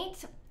did you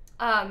meet?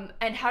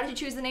 And how did you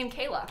choose the name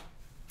Kayla?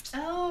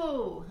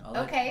 Oh,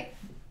 okay.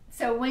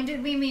 So when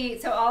did we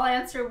meet? So I'll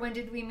answer when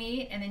did we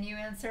meet, and then you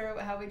answer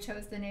how we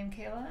chose the name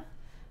Kayla?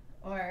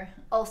 Or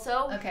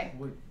Also, okay.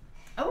 Wait.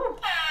 Oh,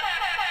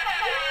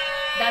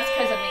 that's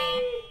because of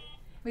me.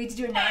 we need to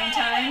do it 9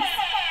 times.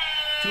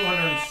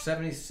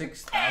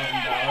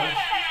 $276,000.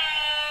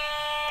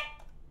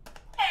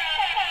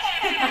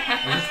 Is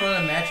this one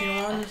of the matching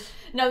ones?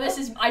 No,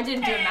 I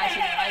didn't do a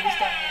matching one. I just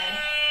donated.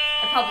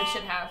 I probably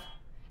should have.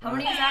 How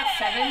many is that?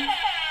 7?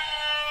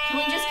 Can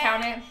we just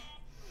count it?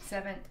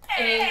 7.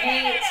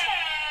 8.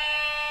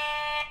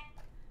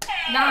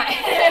 9. We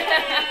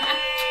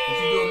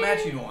should do a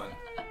matching one.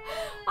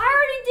 I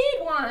already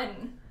did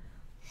one.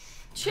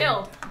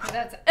 Chill. Okay,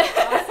 that's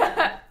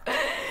awesome.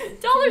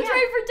 Dollar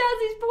trade for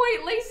Dazzy's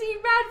point. Lacey,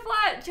 Mad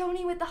Flat.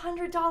 Joni with the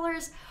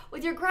 $100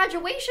 with your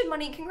graduation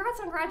money. Congrats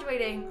on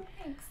graduating. Oh,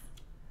 thanks.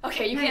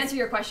 Okay, you can answer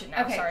your question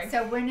now. Okay, Sorry.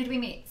 so when did we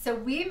meet? So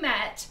we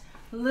met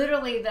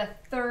literally the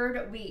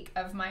 3rd week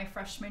of my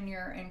freshman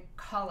year in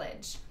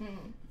college.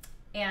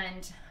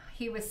 And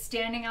he was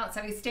standing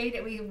outside.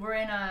 We were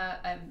in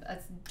a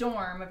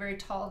dorm, a very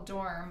tall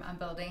dorm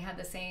building, had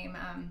the same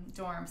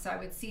dorm, so I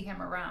would see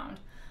him around.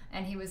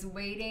 And he was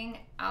waiting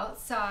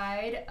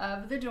outside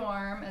of the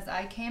dorm as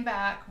I came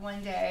back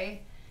one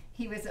day.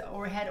 He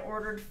had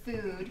ordered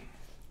food,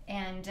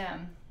 and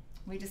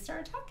we just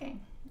started talking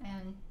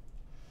and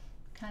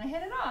kind of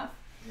hit it off.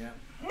 Yeah.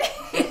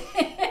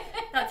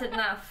 That's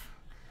enough.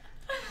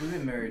 We've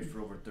been married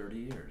for over 30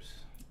 years.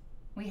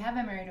 We have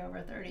been married over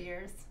 30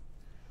 years.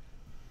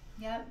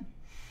 Yep.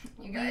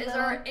 You guys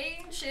are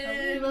ancient.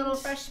 A wee little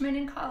freshman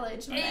in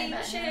college when I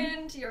met him.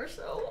 Ancient. You're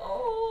so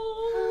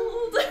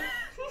old.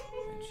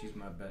 And she's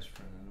my best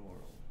friend in the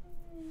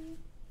world.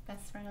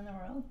 Best friend in the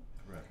world.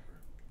 Forever.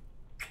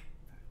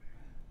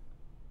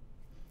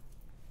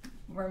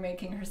 We're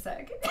making her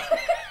sick.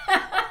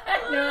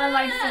 No one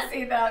likes to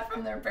see that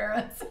from their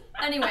parents.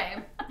 Anyway,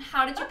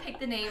 how did you pick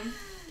the name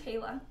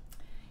Kayla?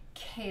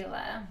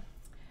 Kayla.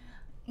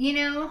 You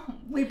know,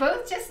 we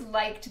both just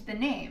liked the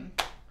name.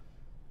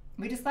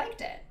 We just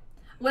liked it.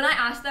 When I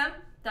ask them,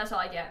 that's all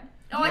I get.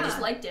 Oh, I Yeah.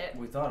 just liked it.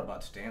 We thought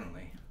about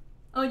Stanley.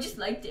 Oh, I just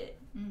liked it.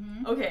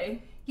 Mm-hmm.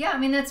 Okay. Yeah, I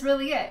mean, that's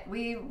really it.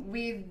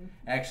 We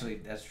Actually,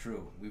 that's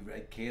true. We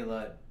read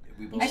Kayla.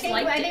 We both. I think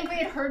liked we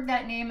had heard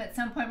that name at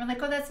some point. We're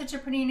like, oh, that's such a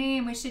pretty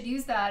name. We should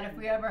use that if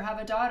we ever have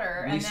a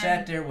daughter. We and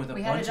sat there with a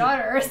we bunch had a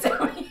daughter,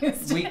 so we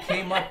used We it.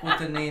 came up with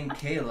the name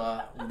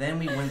Kayla. Then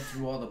we went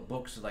through all the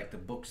books, like the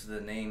books of the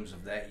names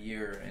of that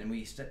year, and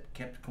we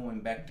kept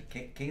going back to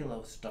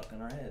Kayla. Stuck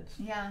in our heads.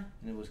 Yeah,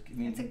 And it was. I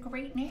mean, it's a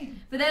great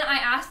name. But then I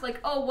asked, like,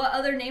 oh, what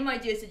other name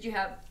ideas did you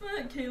have?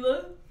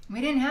 Kayla. We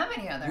didn't have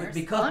any others.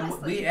 because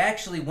honestly. we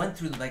actually went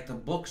through like the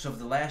books of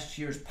the last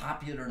year's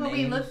popular Well, names.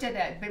 we looked at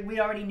it, but we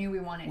already knew we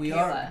wanted We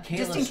Kayla.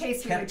 Kayla's Just in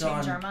case we would kept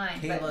change on our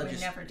mind, Kayla but we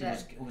just, never did.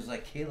 It was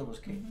like Kayla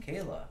was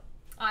Kayla.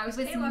 I was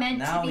It was Kayla. meant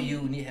Now to be.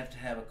 you have to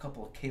have a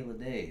couple of Kayla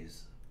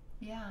days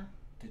Yeah,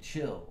 to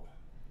chill.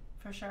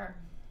 for sure.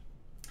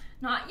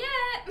 Not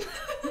yet.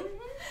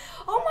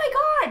 Oh my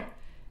God.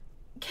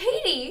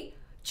 Katie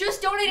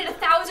just donated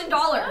 $1,000. Oh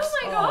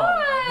my Oh, gosh!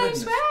 my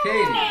goodness, wow.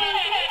 Katie.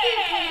 Thank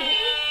you, Katie.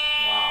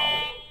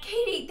 Wow.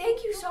 Katie,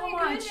 thank you so Oh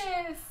my much.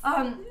 goodness.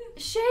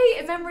 Shay,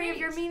 in memory of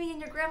your Mimi and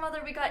your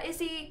grandmother, we got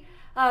Izzy.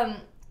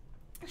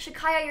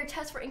 Shakaya, your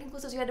tests were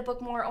inconclusive, so you had to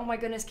book more. Oh my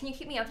goodness, can you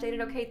keep me updated,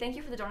 okay? Thank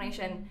you for the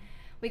donation.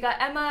 We got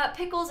Emma,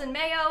 Pickles and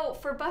Mayo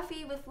for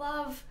Buffy with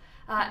love.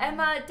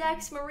 Emma,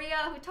 Dex,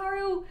 Maria,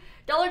 Hutaru,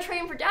 Dollar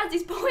Train for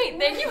Dadsy's point.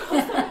 Thank you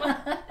so much.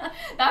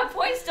 That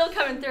point's still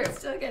coming through.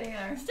 Still getting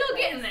there. Still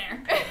getting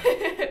there.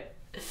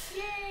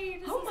 Yay!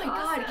 This Oh is my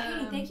God, awesome.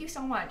 Katie, thank you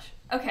so much.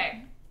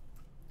 Okay,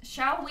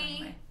 shall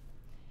we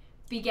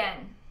begin?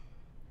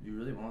 You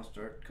really want to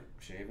start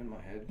shaving my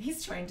head?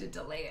 He's trying to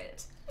delay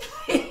it.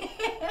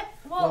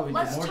 Well, the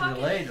let's more talk.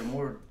 delay, the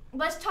more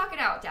let's talk it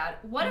out, Dad.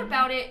 What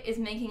about it is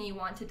making you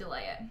want to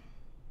delay it?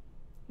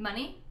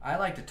 Money? I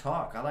like to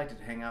talk. I like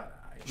to hang out.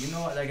 You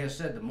know what? Like I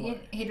said, the more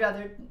he'd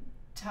rather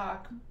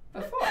talk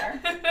before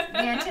the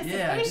anticipation.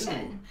 Yeah, I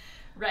do.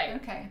 Right.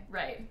 Okay.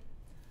 Right.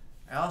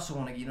 I also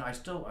want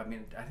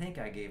to, I think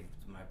I gave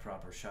my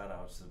proper shout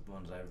outs to the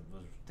ones I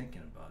was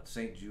thinking about.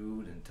 St.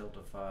 Jude and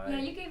Tiltify. Yeah,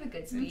 you gave a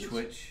good speech. And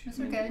Twitch. That's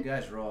I mean, okay. you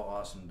guys are all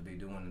awesome to be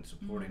doing and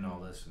supporting all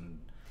this and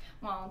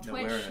Twitch,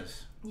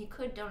 awareness. You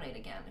could donate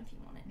again if you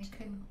wanted You to.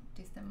 could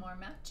do some more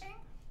matching.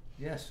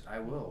 Yes, I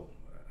will.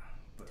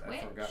 But Twitch.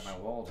 I forgot my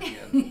wallet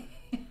again.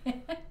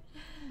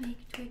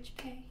 Make Twitch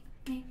pay.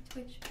 Make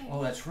Twitch pay.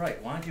 Oh, that's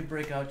right. Why don't you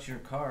break out your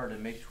card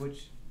and make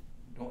Twitch?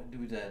 Don't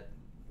do that.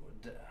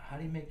 How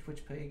do you make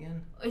Twitch pay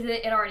again?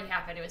 It already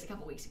happened. It was a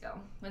couple weeks ago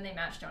when they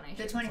matched donations.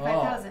 The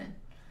 25,000.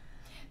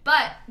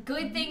 But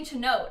good thing to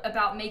note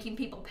about making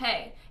people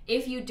pay.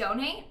 If you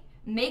donate,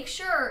 make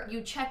sure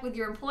you check with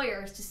your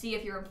employers to see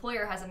if your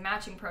employer has a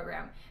matching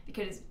program,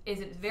 because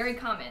it's very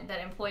common that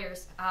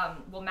employers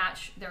will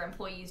match their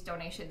employees'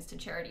 donations to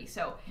charity.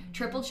 So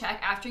triple check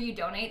after you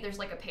donate. There's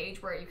like a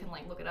page where you can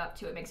like look it up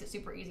too. It makes it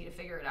super easy to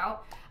figure it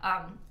out.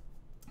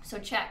 So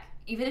check.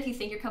 Even if you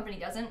think your company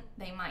doesn't,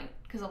 they might,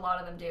 because a lot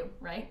of them do,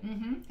 right?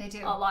 Mm-hmm. They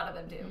do. A lot of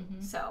them do.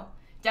 So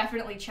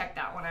definitely check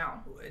that one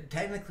out.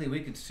 Technically,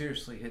 we could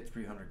seriously hit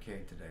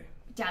 300K today.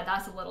 Dad,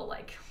 that's a little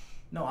like...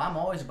 No, I'm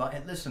always about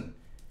it. Listen.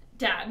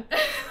 Dad.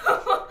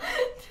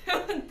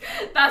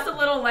 That's a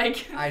little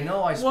like... I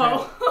know I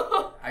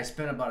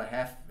spent about a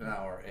half an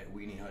hour at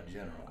Weenie Hut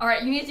General. All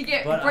right, you need to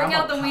bring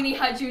out the Weenie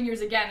Hut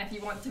Juniors again if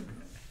you want to.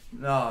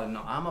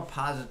 No, I'm a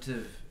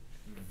positive,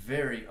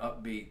 very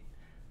upbeat.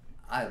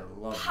 I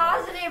love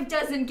positive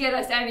doesn't get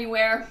us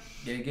anywhere.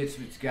 Yeah,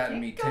 it's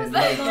gotten me 10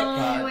 goes years.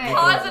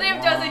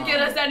 Positive doesn't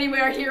get us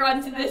anywhere here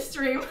onto this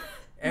stream.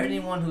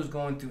 Anyone who's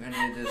going through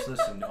any of this,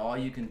 listen, all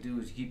you can do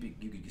is you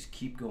can just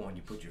keep going.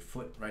 You put your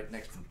foot right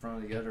next in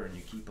front of the other and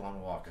you keep on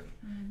walking.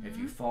 If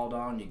you fall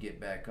down, you get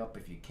back up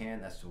if you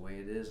can. That's the way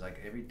it is. Like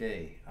every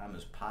day, I'm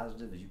as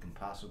positive as you can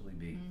possibly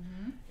be.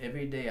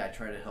 Every day I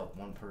try to help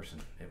one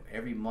person.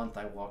 Every month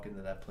I walk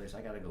into that place,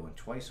 I got to go in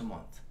twice a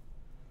month.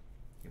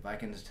 If I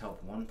can just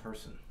help one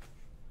person,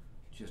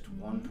 just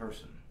one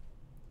person,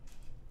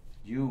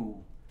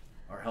 you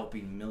are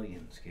helping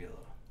millions, Kayla.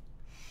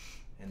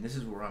 And this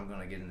is where I'm going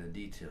to get into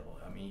detail.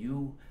 I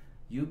mean,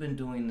 you've been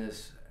doing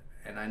this,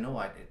 and I know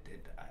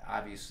it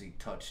obviously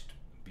touched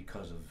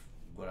because of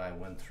what I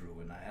went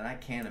through, and I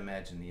can't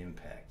imagine the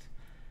impact.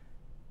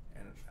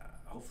 And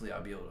hopefully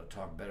I'll be able to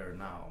talk better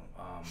now.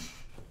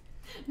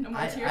 No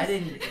more tears. I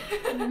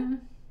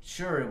didn't.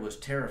 Sure, it was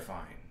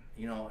terrifying.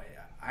 You know,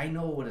 I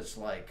know what it's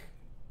like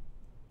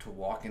to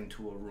walk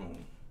into a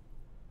room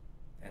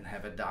and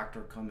have a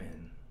doctor come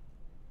in,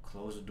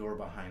 close the door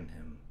behind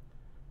him,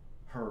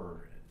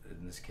 her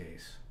in this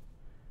case,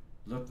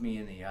 look me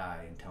in the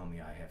eye and tell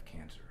me I have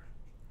cancer.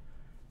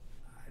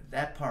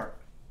 That part,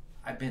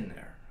 I've been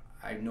there.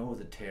 I know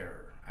the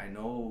terror. I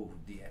know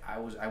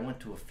I went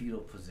to a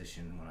fetal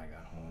position when I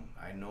got home.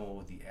 I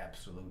know the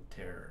absolute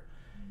terror.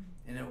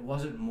 And it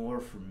wasn't more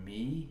for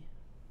me,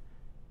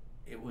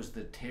 it was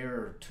the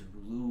terror to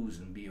lose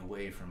and be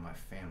away from my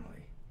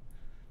family.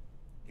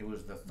 It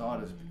was the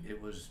thought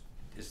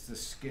it's the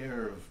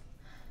scare of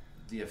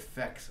the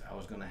effects I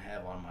was going to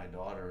have on my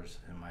daughters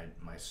and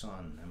my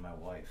son and my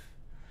wife.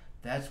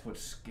 That's what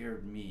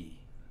scared me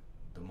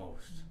the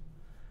most.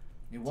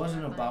 It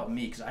wasn't about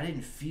me, because I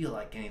didn't feel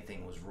like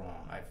anything was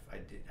wrong.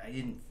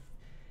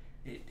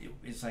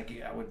 It's like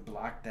I would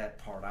block that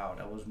part out.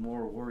 I was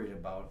more worried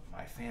about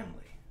my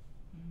family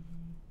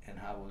and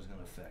how it was going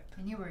to affect.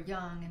 And you were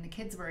young, and the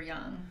kids were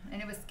young,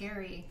 and it was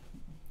scary.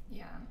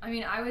 Yeah, I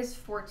mean, I was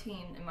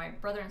 14, and my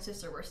brother and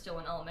sister were still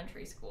in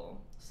elementary school,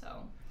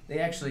 so. They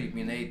actually, I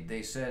mean,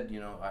 they said, you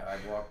know, I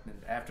walked in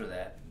after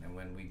that, and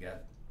when we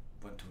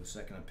went to a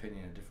second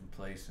opinion in a different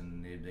place,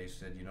 and they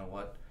said, you know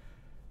what,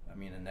 I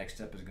mean, the next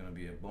step is going to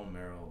be a bone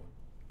marrow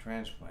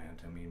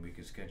transplant. I mean, we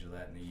could schedule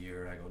that in a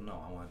year. I go,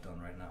 no, I want it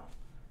done right now.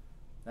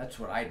 That's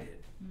what I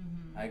did.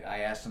 I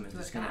asked them, is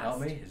this going to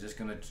help me? Is this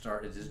going to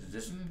start, is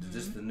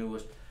this the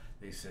newest?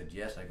 They said,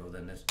 yes. I go,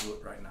 then let's do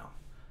it right now.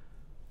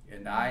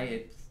 And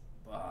I,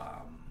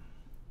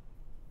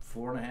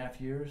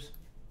 4.5 years,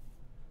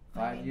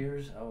 5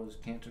 years, I was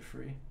cancer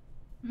free.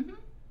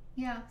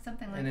 Yeah,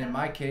 something like that. And in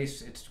my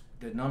case,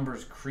 the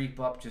numbers creep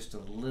up just a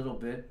little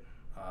bit.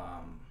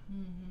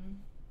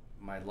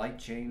 My light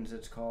chains,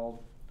 it's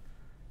called.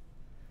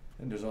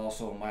 And there's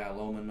also a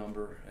myeloma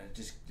number.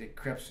 It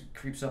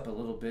creeps up a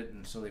little bit,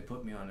 and so they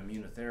put me on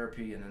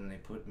immunotherapy, and then they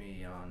put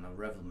me on a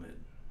Revlimid,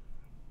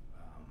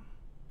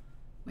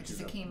 which is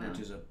a chemo. Which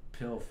is a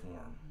pill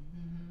form.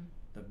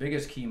 The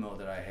biggest chemo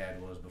that I had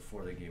was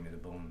before they gave me the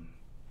bone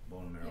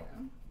marrow.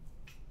 Yeah.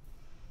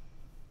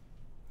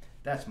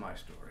 That's my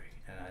story,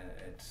 and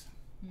it's.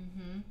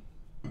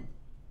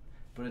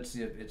 But it's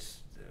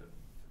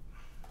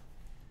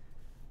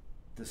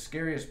the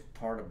scariest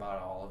part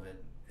about all of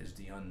it is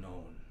the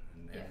unknown,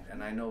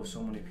 and I know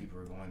so many people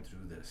are going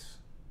through this,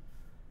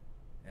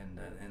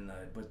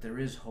 but there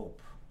is hope,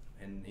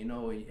 And you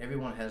know,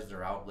 everyone has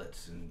their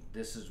outlets, and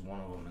this is one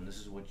of them. And this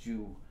is what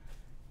you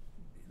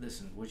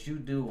what you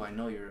do. I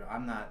know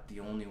I'm not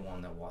the only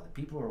one that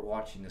people are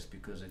watching this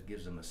because it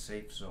gives them a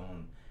safe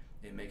zone.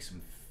 It makes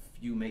them.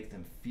 You make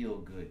them feel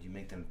good. You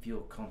make them feel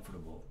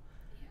comfortable.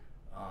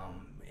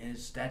 And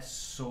that's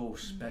so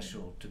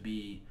special to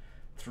be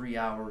 3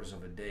 hours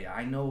of a day.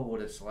 I know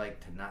what it's like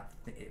to not.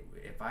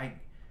 If I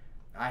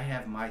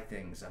have my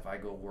things. If I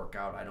go work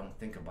out, I don't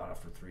think about it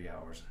for 3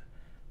 hours.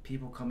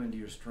 People come into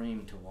your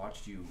stream to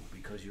watch you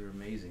because you're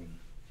amazing.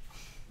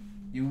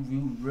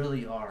 You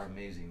really are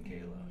amazing,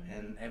 Kayla.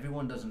 And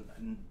everyone doesn't.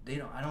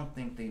 I don't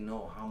think they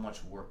know how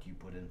much work you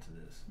put into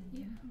this.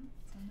 Yeah.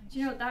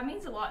 You know, that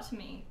means a lot to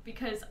me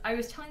because I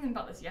was telling them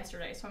about this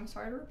yesterday, so I'm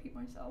sorry to repeat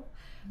myself.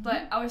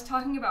 But I was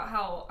talking about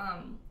how,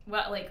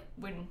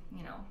 when,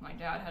 you know, my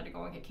dad had to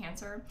go and get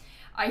cancer,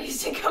 I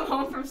used to come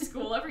home from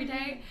school every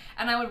day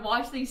and I would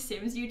watch these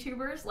Sims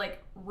YouTubers,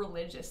 like,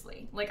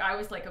 religiously. Like, I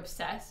was, like,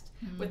 obsessed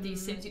with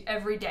these Sims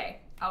every day.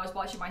 I was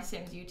watching my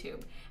Sims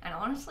YouTube. And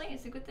honestly,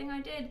 it's a good thing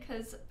I did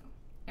because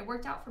it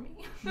worked out for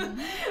me.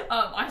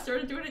 I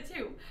started doing it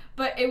too.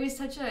 But it was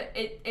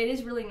it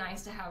is really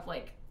nice to have,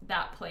 like,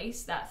 that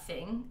place, that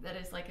thing that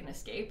is like an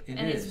escape.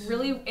 It's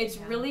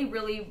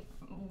really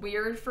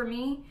weird for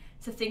me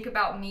to think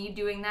about me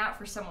doing that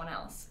for someone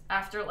else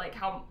after like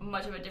how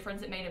much of a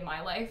difference it made in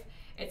my life.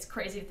 It's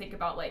crazy to think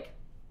about, like,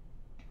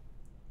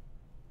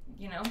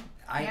 you know.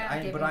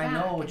 I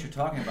know what you're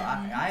talking about.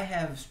 I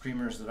have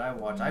streamers that I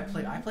watch. I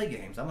play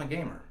games. I'm a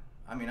gamer.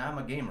 I mean, I'm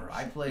a gamer.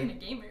 I play. I'm a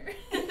gamer.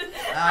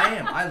 I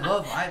am. I'm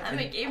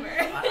a gamer.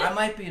 I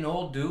might be an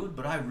old dude,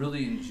 but I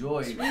really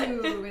enjoy.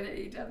 True with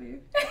AEW.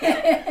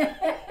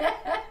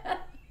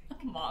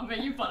 Mom,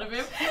 making fun of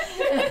him.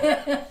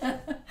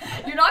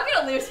 You're not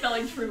gonna leave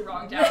spelling true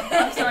wrong down.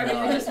 I'm sorry, but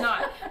you're just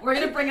not. We're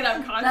gonna bring it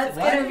up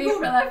constantly. That's gonna be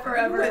for that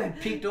forever. You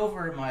haven't peeked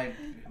over at my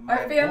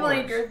our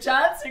family boards. group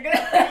chats are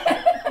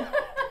gonna.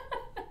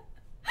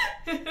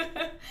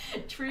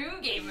 True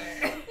gamer.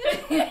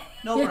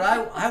 No, but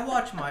I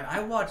watch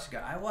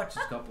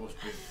this couple of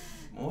streams.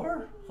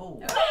 More?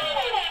 Oh.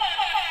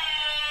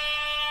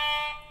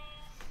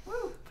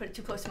 Woo, put it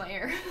too close to my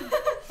ear.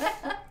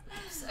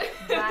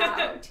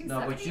 Wow.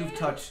 No, but you've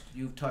touched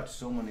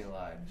so many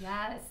lives.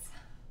 Yes.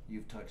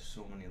 You've touched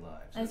so many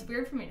lives. And it's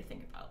weird for me to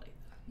think about like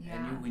that.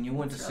 Yeah. And when you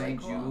went to really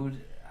St.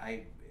 Jude,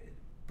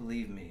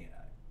 believe me,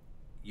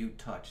 you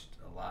touched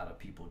a lot of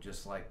people,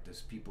 just like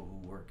this people who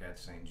work at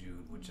St.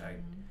 Jude, which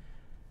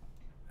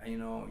you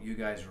know, you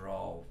guys are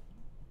all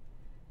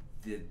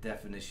the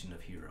definition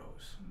of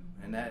heroes,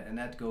 and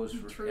that goes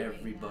for Truly,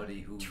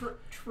 everybody who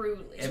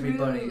truly.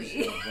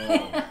 everybody's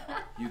involved.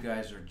 You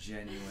guys are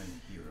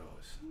genuine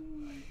heroes,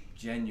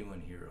 genuine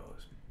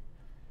heroes.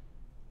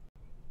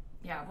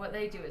 Yeah, what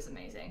they do is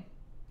amazing.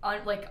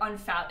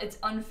 It's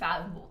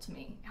unfathomable to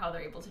me how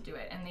they're able to do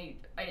it, and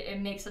it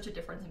makes such a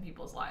difference in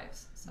people's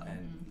lives. So.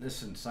 And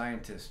listen,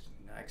 scientists,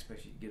 I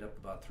expect you to get up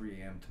about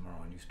 3 a.m.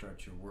 tomorrow and you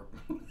start your work.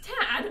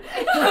 Dad.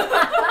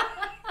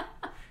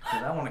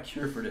 Because I want a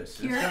cure for this.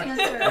 Cure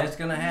it's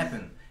gonna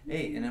happen.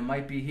 Hey, and it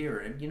might be here.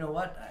 And you know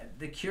what?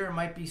 The cure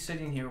might be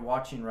sitting here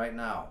watching right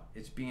now.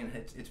 It's being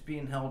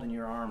held in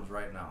your arms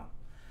right now.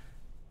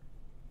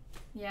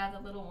 Yeah, the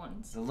little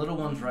ones. The little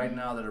ones right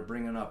now that are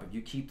bringing up. If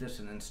you keep this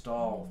and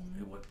install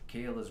what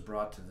Kayla's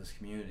brought to this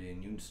community,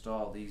 and you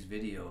install these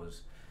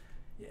videos,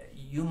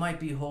 you might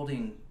be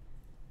holding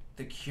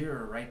the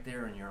cure right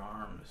there in your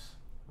arms.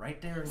 Right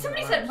there in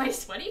Somebody your said arms. my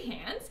sweaty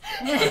hands.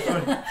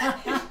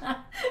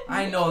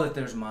 I know that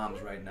there's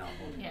moms right now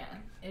holding Yeah.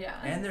 Yeah.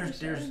 and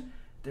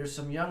there's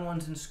some young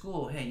ones in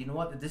school. Hey, you know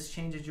what? This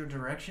changes your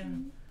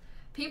direction.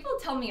 People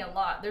tell me a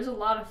lot. There's a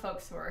lot of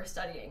folks who are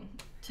studying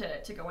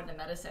to go into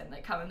medicine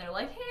that come and they're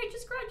like, hey, I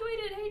just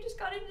graduated. Hey, just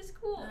got into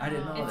school. I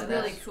didn't know It's that.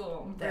 really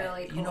cool.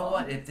 Really cool. You know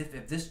what? If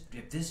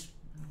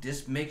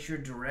this makes your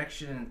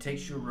direction and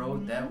takes your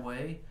road that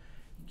way,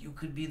 you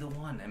could be the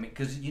one. I mean,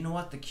 because you know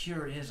what? The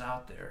cure is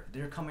out there.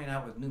 They're coming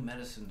out with new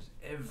medicines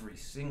every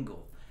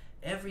single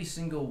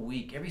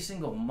week, every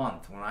single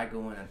month. When I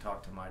go in and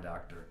talk to my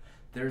doctor,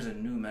 there's a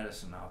new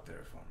medicine out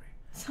there for me.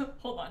 So,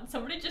 hold on.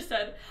 Somebody just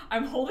said,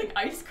 I'm holding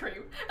ice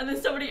cream. And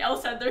then somebody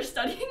else said they're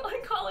studying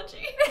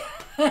oncology.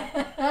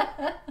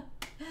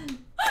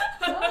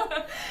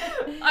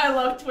 I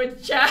love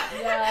Twitch chat.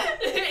 Yeah.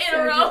 In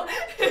a row.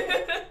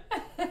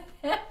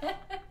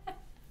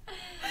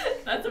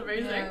 That's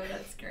amazing. No,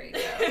 that's great.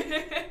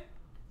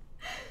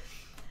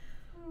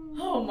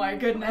 Oh my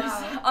goodness.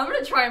 Wow. I'm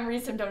going to try and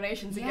read some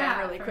donations again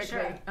Yeah, really for quickly.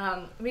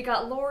 sure. We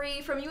got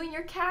Lori from You and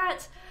Your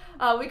Cat.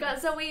 We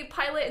got Zoe,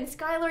 Pilot, and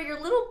Skylar, your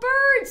little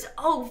birds.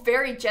 Oh,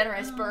 very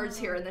generous birds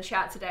here in the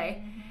chat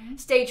today.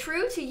 Stay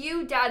true to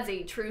you,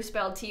 Dadsy. True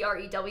spelled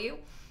Trew.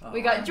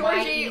 We got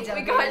Georgie.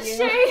 We got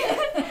Shay.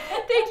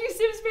 Thank you,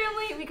 Sims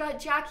family. We got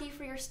Jackie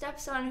for your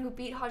stepson who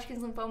beat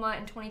Hodgkin's lymphoma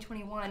in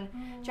 2021.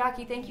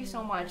 Jackie, thank you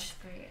so much.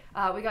 Great.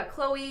 We got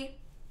Chloe.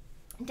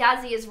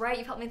 Dadsy is right.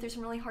 You've helped me through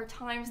some really hard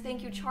times.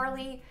 Thank you,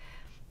 Charlie.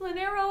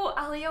 Lanero,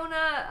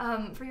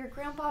 Aliona, for your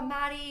grandpa,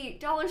 Maddie.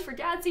 Dollars for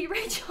Dadsy,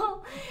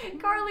 Rachel,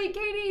 Carly,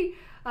 Katie,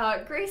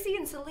 Gracie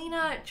and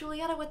Selena,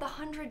 Julietta with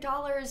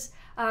 $100,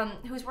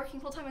 who's working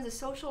full-time as a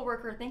social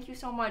worker. Thank you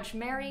so much.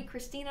 Mary,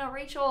 Christina,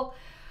 Rachel.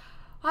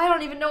 I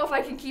don't even know if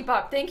I can keep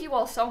up. Thank you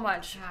all so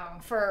much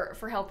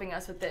for helping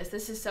us with this.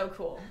 This is so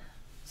cool.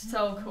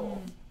 So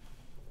cool.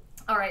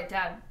 All right,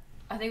 Dad.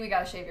 I think we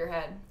gotta shave your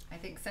head. I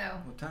think so.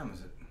 What time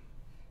is it?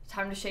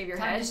 Time to shave your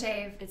Time head. to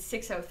shave. It's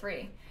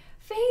 6:03.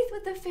 Faith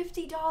with the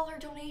 $50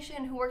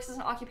 donation, who works as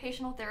an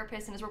occupational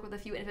therapist and has worked with a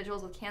few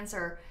individuals with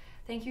cancer.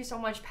 Thank you so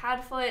much,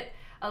 Padfoot,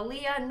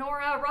 Aaliyah,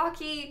 Nora,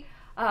 Rocky,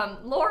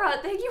 Laura.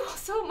 Thank you all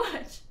so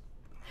much.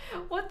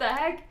 What the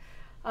heck?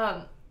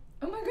 Oh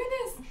my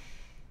goodness.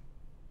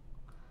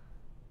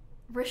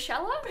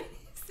 Rochella?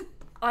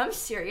 I'm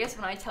serious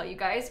when I tell you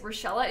guys,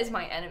 Rochella is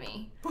my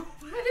enemy. What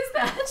is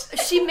that?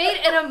 She made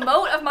an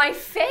emote of my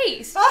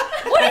face.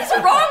 What is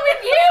wrong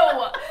with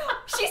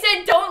you? She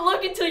said, don't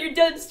look until you're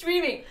done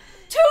streaming.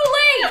 Too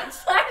late!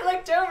 I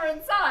looked over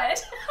and saw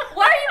it.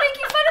 Why are you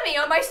making fun of me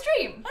on my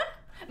stream?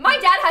 My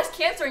dad has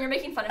cancer and you're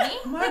making fun of me?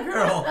 My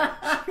girl.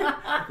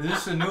 Is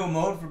this a new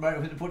mode for my...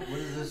 What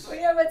is this? Well,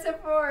 yeah, what's it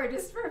for?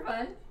 Just for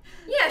fun?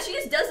 Yeah, she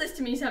just does this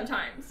to me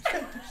sometimes.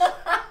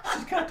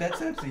 She's got that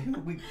sense of humor.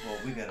 We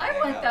gotta I hang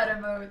want out.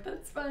 that emote.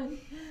 That's fun.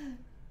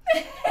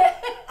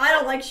 I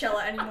don't like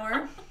Shella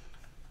anymore.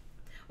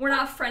 We're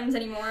not friends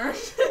anymore.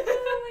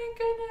 Oh my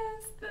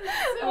goodness.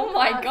 That's so Oh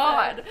my awesome.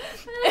 god.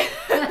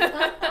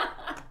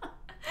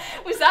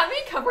 Was that me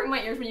covering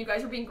my ears when you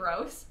guys were being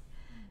gross?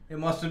 It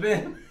must have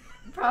been.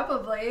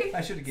 Probably.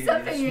 I should have gave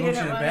Something you you a smooch didn't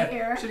in the wanna back.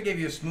 hear. Should have gave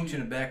you a smooch in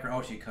the background.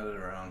 Oh, she cut it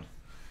around.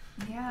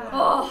 Yeah.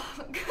 Oh.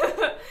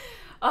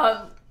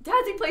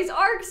 Dadsy plays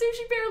Ark,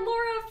 Sushi Bear,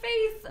 Laura,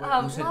 Faith,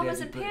 Who said Llamas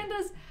Dadsy and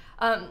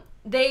played?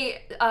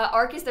 Pandas.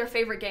 Ark is their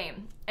favorite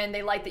game, and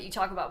they like that you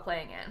talk about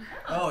playing it.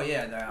 Oh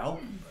yeah, I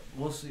hope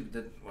we'll see.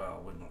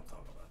 Well, we won't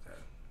talk about that.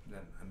 Then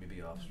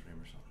maybe off stream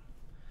or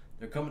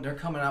something. They're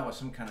coming out with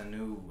some kind of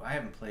new. I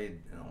haven't played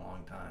in a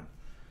long time,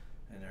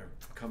 and they're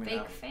coming Fake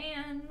out.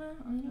 fan. I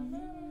don't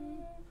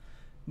know.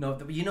 No,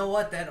 you know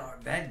what?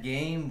 That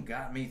game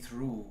got me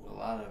through a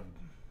lot of.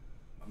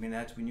 I mean,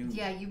 that's when you.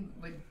 Yeah, you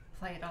would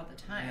play it all the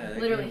time. Yeah,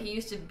 Literally, he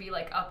used to be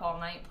like up all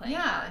night playing.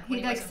 Yeah, Ark when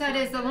he like wasn't set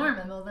his feeling alarm in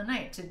the middle of the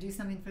night to do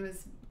something for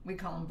his. We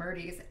call them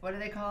birdies. What are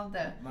they called?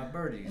 My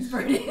birdies.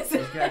 Birdies.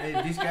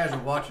 These guys are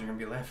watching. They're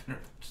gonna be laughing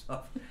at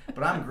stuff.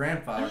 But I'm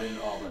grandfathered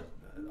into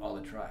all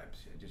the tribes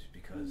just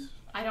because. good.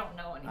 I don't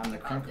know I'm anything the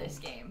about crinkle. this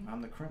game.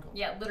 I'm the crinkle.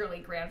 Yeah, literally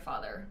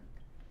grandfather.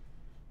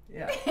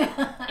 Yeah.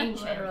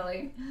 Ancient.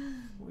 Literally.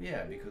 Well,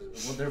 yeah,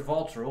 because their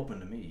vaults are open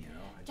to me. You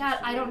know. It's Dad,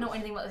 just the I way don't it know is.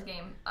 anything about this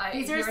game.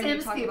 These are hearing you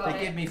Sims talk people. about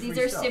They it. give me These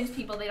free are stuff. Sims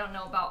people. They don't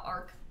know about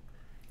Ark.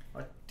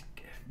 What?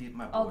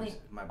 My All boys. they-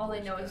 My all they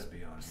boys know gotta is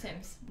be on here.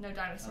 Sims, no I left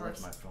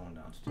dinosaurs. my phone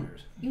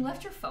downstairs. You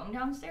left your phone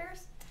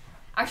downstairs?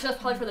 Actually,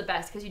 that's probably for the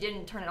best because you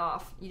didn't turn it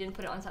off. You didn't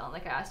put it on silent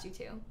like I asked you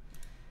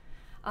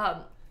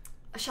to.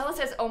 Shella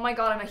says, "Oh my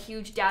god, I'm a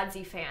huge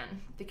Dadsy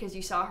fan because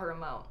you saw her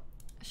emote."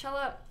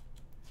 Shella,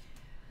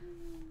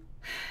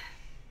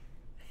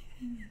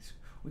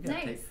 We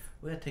gotta Nice.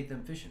 take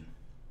them fishing.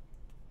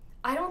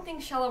 I don't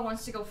think Shella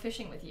wants to go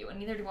fishing with you, and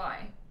neither do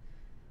I.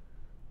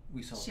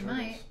 We saw She turtles.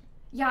 might.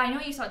 Yeah, I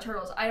know you saw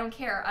turtles. I don't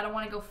care. I don't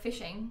want to go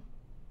fishing.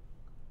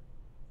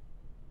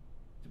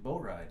 It's a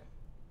boat ride.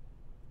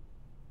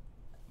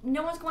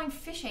 No one's going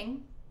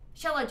fishing.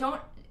 Shella,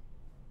 don't.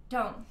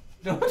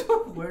 No,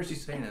 where is she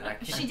saying that? I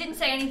can't. She didn't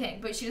say anything,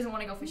 but she doesn't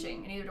want to go fishing,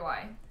 and neither do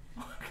I.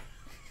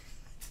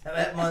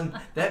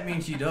 That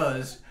means she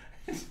does.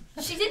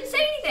 She didn't say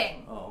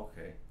anything. Oh,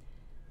 okay.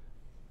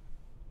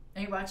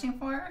 Are you watching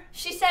for her?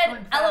 She said,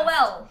 Going fast.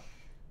 "LOL."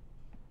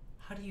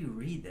 How do you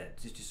read that?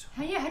 It's just.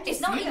 Yeah, how'd you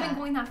It's not see even that?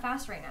 going that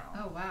fast right now.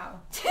 Oh wow.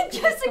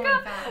 Jessica,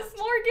 going fast.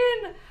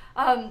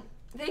 Morgan,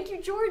 thank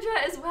you, Georgia,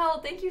 as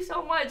well. Thank you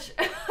so much.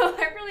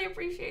 I really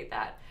appreciate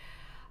that.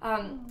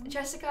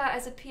 Jessica,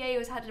 as a PA who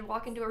has had to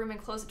walk into a room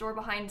and close the door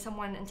behind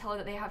someone and tell her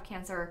that they have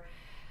cancer.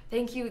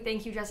 Thank you,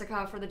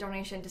 Jessica, for the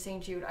donation to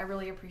St. Jude. I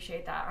really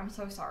appreciate that. I'm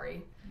so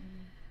sorry.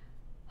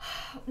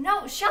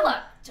 No,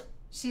 Shella.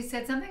 She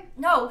said something?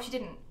 No, she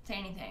didn't say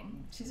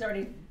anything. She's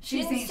already. She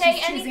choosing- didn't say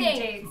she's choosing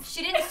anything. dates.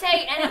 She didn't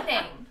say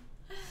anything.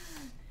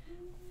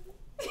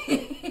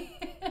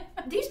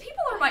 These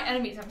people are my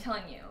enemies, I'm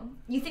telling you.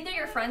 You think they're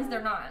your friends?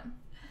 They're not.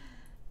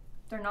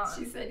 They're not.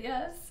 She said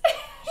yes.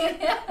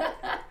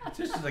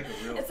 This is like a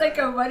real. It's like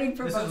a wedding This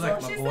is proposal.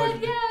 like my She boys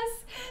said do.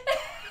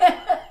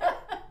 yes.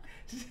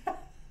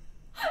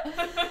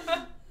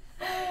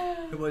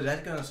 Was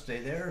that gonna stay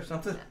there or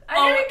something? I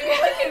gotta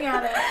keep looking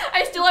at it.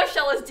 I still have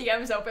Shella's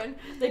DMs open.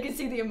 They can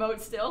see the emote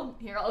still.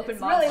 Here, I'll open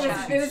It's Mod's really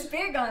chat. it was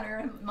big on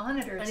her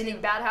monitor Anything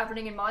too. bad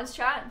happening in Mod's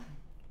chat?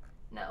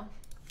 No.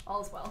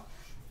 All's well.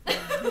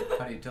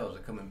 How do you tell? Does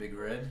it come in big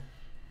red?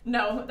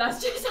 No,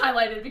 that's just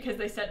highlighted because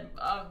they said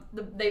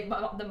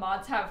the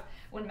mods have,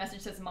 when a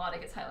message says mod,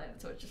 it gets highlighted,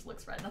 so it just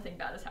looks red. Nothing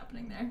bad is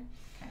happening there.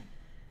 Okay.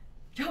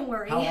 Don't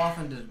worry. How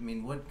often does? I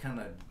mean, what kind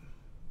of?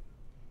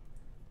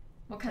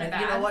 What kind of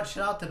And bad? you know what?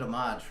 Shout out to the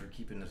mods for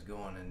keeping this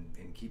going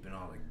and keeping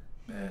all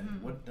the bad.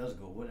 Mm-hmm. What does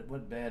go?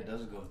 What bad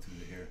does go through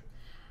the air?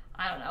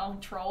 I don't know,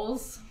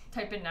 trolls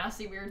type in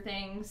nasty, weird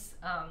things.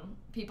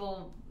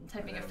 People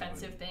typing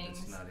offensive things.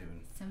 It's not even.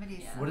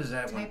 Somebody's What is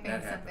that when typing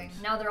that something.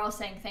 happens? Now they're all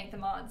saying thank the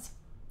mods.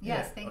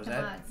 Yes, thank the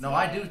mods. No,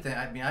 I do think.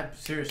 I mean, I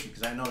seriously,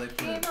 because I know they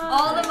put it.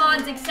 All the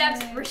mods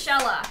except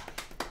Rochella.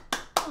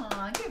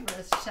 Aw, give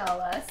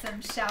Rochella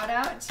some shout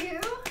out too.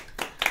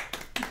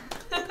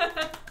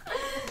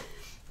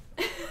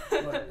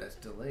 What? That's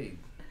delayed.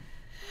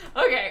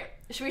 Okay,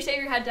 should we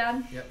shave your head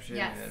down? Yep, shave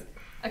Yes. your head.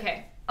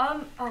 Okay.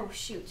 Oh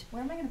shoot.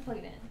 Where am I gonna plug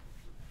it in?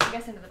 I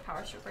guess into the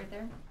power strip right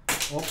there.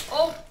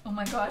 Oh. Oh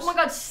my gosh. Oh my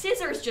god,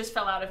 scissors just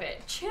fell out of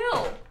it.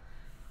 Chill.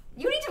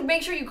 You need to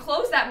make sure you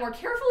close that more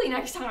carefully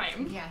next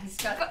time. Yeah, he's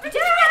got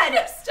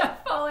Dad!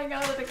 stuff falling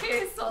out of the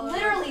case.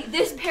 Literally,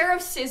 this pair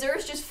of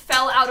scissors just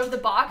fell out of the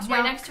box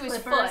right next to his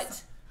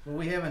foot. Well,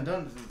 we haven't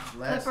done this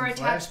Clipper since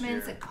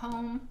attachments, last a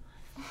comb.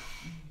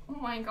 Oh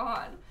my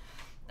god.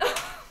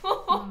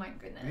 Oh my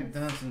goodness. year. We've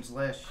done it since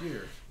last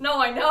year. No,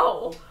 I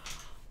know.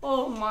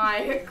 Oh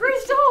my.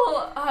 Crystal,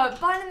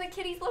 Bun and the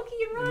kitties, Loki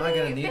and Ronnie. Am I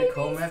gonna need a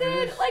comb after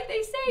this? Like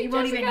they say. You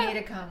won't even Jessica, need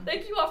a comb.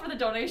 Thank you all for the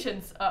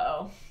donations.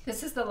 Uh-oh.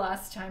 This is the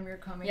last time you're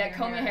combing Yeah, your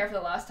comb hair. your hair for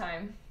the last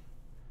time.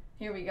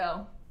 Here we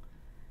go.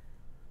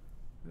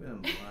 Look at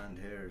them blonde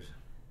hairs.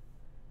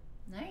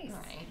 Nice.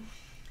 Alright.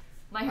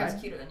 My hair's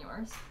cuter than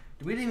yours.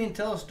 We didn't even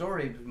tell a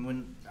story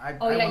when I.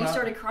 Oh I yeah, went you out-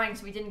 started crying,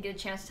 so we didn't get a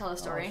chance to tell the Oh,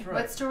 story. that's right.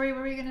 What story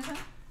were you going to tell?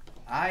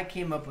 I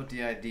came up with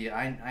the idea.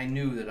 I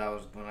knew that I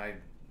was when I,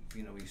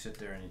 you sit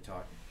there and you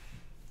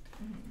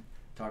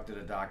talk to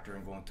the doctor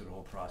and going through the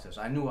whole process.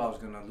 I knew I was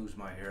going to lose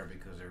my hair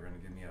because they were going to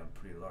give me a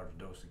pretty large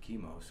dose of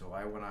chemo. So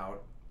I went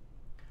out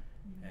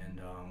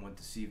and went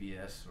to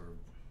CVS or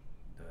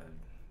the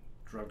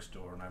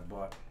drugstore and I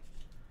bought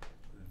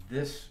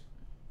this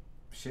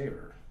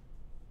shaver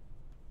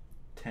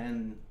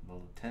 10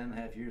 and a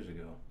half years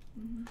ago.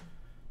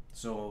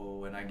 So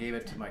when I gave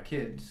it to my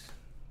kids,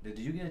 did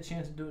you get a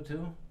chance to do it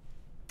too?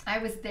 I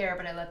was there,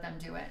 but I let them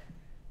do it.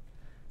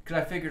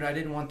 Because I figured I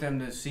didn't want them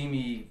to see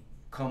me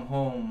come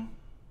home,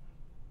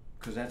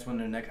 because that's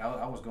when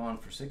I was gone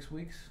for 6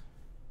 weeks.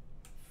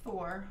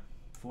 4.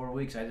 4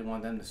 weeks. I didn't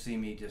want them to see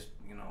me just,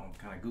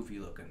 kind of goofy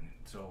looking.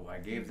 So I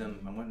gave them,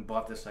 I went and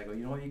bought this. I go,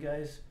 you know what, you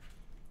guys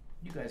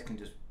can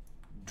just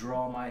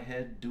draw my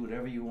head, do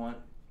whatever you want,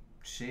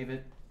 shave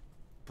it,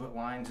 put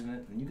lines in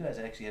it, and you guys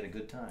actually had a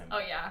good time. Oh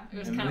yeah, it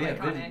was And kind of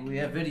iconic. we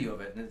have video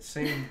of it, and it's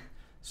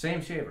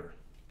same shaver.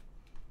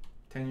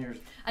 10 years.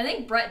 I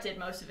think Brett did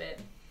most of it.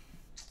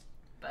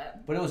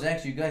 But It was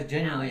actually, you guys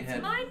genuinely now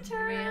it's my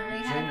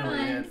turn.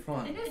 genuinely had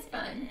fun. It is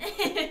fun.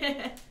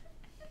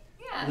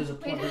 Yeah. There's a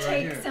Way plug to right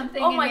take here.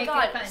 something Oh and my make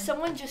god, it fun.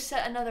 someone just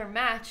set another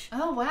match.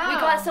 Oh wow. We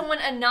got someone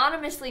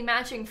anonymously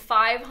matching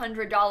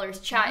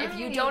 $500. Chat, if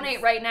you Nice.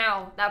 donate right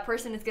now, that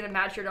person is going to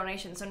match your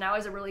donation. So now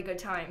is a really good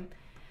time.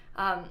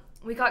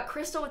 We got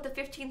Crystal with the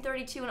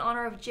 1532 in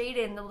honor of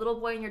Jaden, the little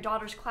boy in your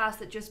daughter's class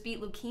that just beat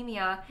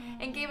leukemia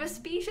and gave a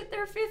speech at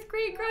their 5th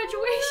grade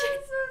graduation.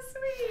 So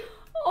sweet.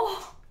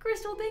 Oh,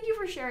 Crystal, thank you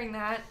for sharing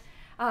that.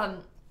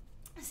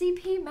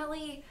 CP,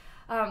 Melly,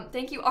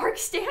 thank you. Arc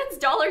Stands,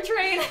 Dollar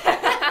Train.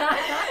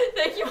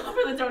 Thank you all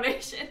for the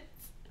donations.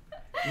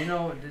 I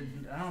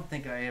don't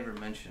think I ever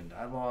mentioned,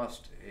 I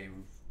lost a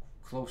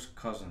close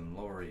cousin,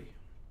 Lori,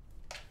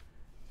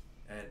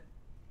 at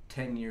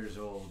 10 years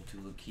old to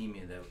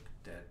leukemia that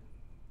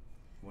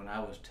when I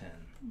was 10,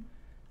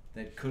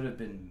 that it could have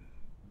been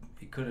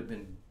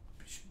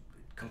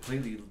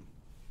completely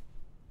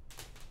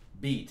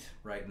beat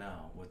right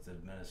now with the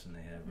medicine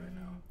they have right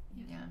now.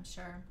 Yeah, I'm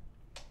sure.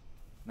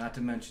 Not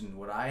to mention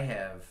what I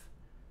have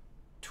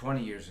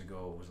 20 years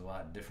ago was a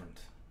lot different.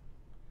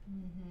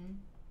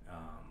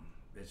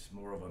 It's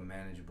more of a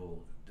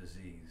manageable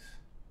disease.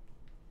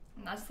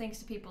 And that's thanks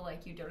to people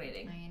like you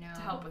donating I know. to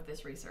help with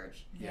this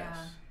research. Yes.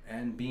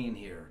 And being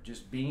here.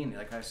 Just being,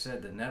 like I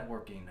said, the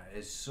networking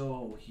is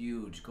so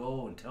huge.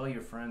 Go and tell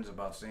your friends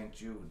about St.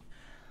 Jude.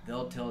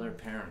 They'll tell their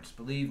parents.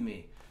 Believe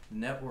me,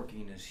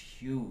 networking is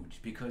huge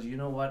because you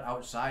know what?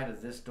 Outside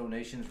of this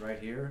donations right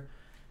here,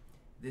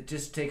 it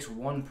just takes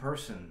one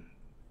person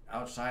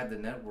outside the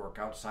network,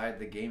 outside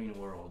the gaming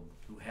world,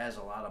 who has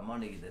a lot of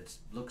money that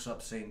looks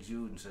up St.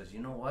 Jude and says, you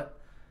know what?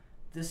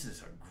 This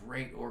is a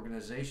great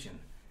organization.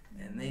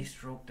 And they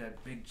stroke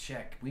that big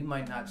check. We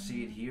might not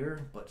see it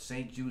here, but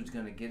St. Jude's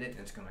going to get it and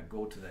it's going to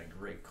go to that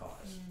great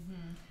cause.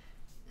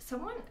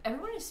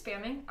 Everyone is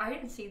spamming. I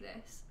didn't see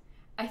this.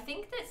 I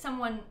think that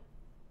someone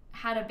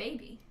had a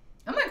baby.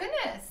 Oh my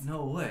goodness.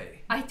 No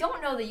way. I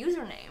don't know the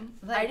username.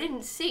 I Like-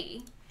 didn't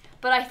see.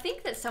 But I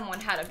think that someone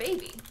had a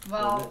baby.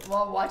 Well,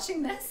 while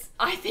watching this,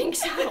 I think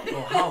so.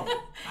 Well,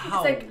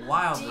 how like,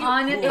 wild.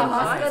 on at cool the is that?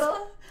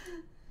 hospital.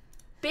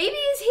 Baby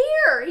is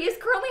here. He is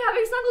currently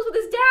having snuggles with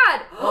his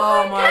dad.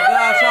 Oh my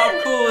gosh,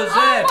 how cool is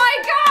that? Oh my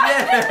god.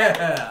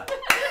 Yeah.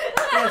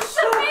 That's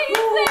so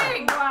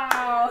amazing.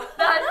 Wow.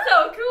 That's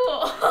so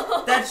cool.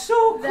 cool. That's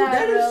so cool. That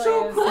That is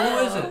so really is. cool. Who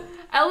is it?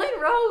 Ellen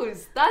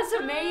Rose. That's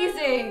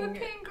amazing. Oh,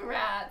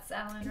 congrats,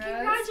 Alan Rose.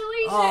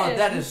 Congratulations. Oh,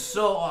 that is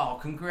so,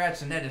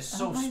 congrats, and that is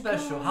so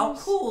special. gosh. How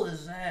cool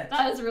is that?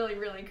 That is really,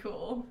 really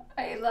cool.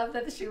 I love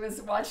that she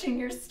was watching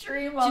your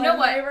stream Do while you know in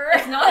what? labor.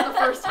 It's not the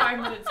first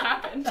time that it's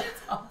happened. That's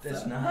awesome.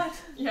 That's not?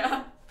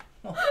 Yeah.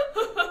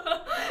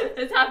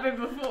 It's happened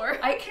before.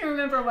 I can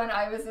remember when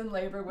I was in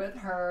labor with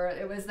her,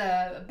 it was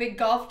a big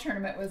golf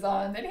tournament was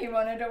on that he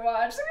wanted to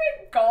watch. So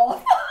we had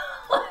golf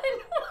on.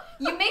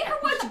 You made her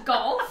watch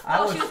golf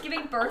while she was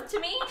giving birth to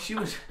me? She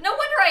was... No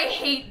wonder I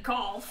hate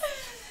golf.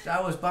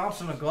 I was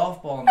bouncing a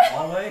golf ball in the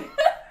hallway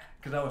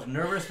because I was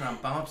nervous, and I'm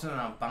bouncing,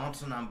 and I'm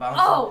bouncing, and I'm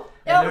bouncing. Oh,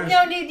 and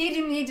no,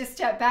 you need to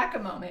step back a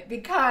moment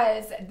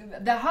because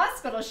the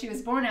hospital she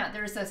was born at,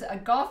 there's a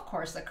golf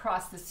course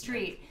across the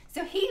street.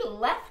 So he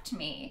left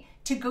me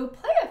to go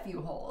play a few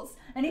holes.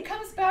 And he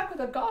comes back with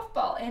a golf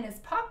ball in his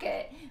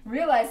pocket,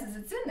 realizes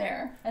it's in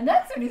there, and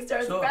that's when he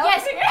starts bouncing.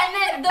 Yes, and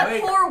then the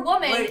poor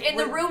woman in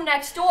the wait. room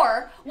next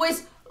door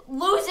was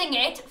losing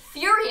it,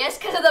 furious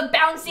because of the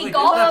bouncy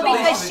golf that's ball.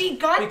 Because she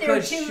got there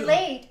Because too she-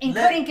 late and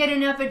let- couldn't get an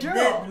epidural.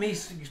 Let me...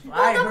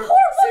 Well, the heard- poor woman,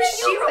 So you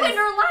she ruined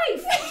her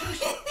life.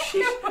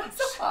 It was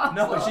awful.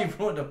 No, she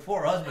ruined the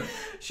poor husband.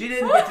 She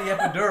didn't get the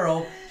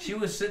epidural. She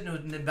was sitting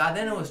with... By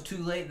then it was too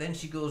late. Then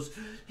she goes,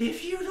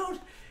 if you can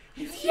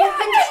Blame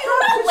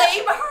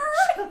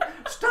her.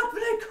 stop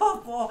that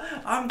golf ball,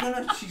 I'm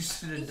gonna... She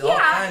said all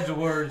kinds of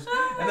words.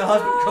 And the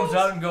husband comes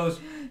out and goes,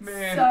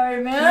 man,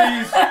 Sorry,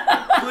 man.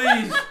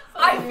 please.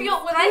 I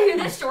feel, when I hear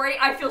this story,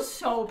 I feel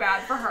so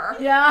bad for her.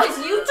 Yeah. Because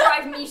you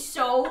drive me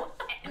so...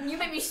 You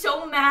make me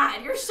so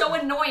mad. You're so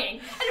annoying.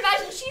 And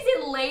imagine she's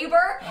in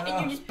labor and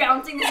you're just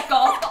bouncing this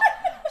golf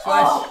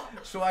ball.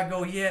 So I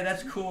go, yeah,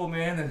 that's cool,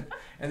 man.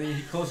 And then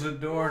he closes the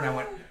door, and I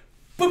went,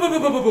 boom, boom,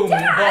 boom, boom, boom, boom.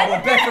 And the ball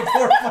went back and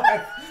forth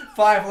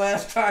five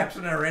last times,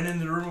 and I ran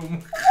into the room. Why did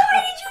you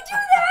do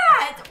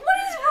that? What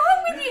is wrong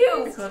with you?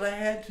 Because I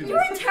had to. You're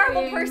a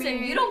terrible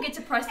person. You don't get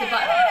to press the button.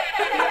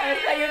 I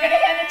thought you were going to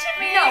hand it to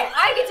me. No,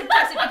 I get to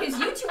press it because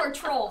you two are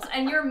trolls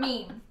and you're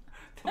mean.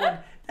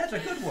 That's a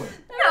good one.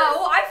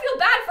 No, I feel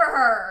bad for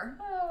her.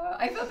 Oh,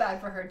 I feel bad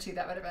for her too.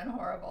 That would have been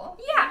horrible.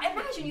 Yeah,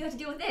 imagine you have to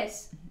deal with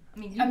this. I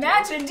mean, you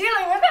Imagine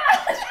dealing with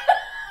that.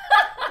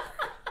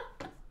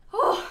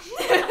 Oh.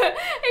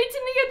 Hey,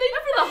 Tamika, thank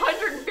you for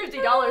the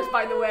 $150,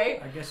 by the way.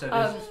 I guess it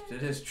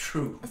is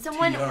true.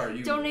 Someone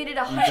donated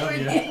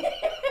 $100.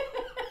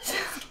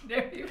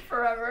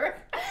 Forever.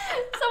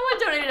 Someone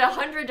donated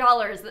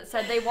 $100 that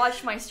said they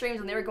watched my streams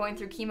when they were going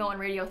through chemo and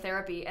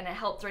radiotherapy, and it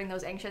helped during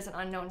those anxious and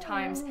unknown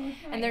times. Nice.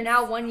 And they're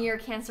now 1 year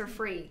cancer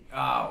free. Oh,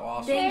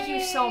 awesome. Thank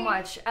you so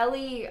much,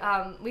 Ellie.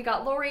 We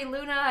got Lori,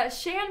 Luna,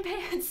 Shan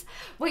Pants.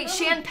 Wait,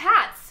 Shan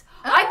Pats.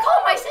 I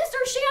call my sister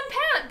Shan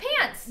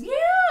Pants.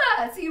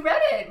 Yeah. So you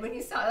read it when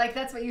you saw, like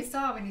that's what you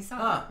saw when you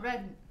saw it.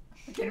 Read.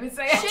 I can't even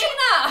say it.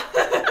 Shayna.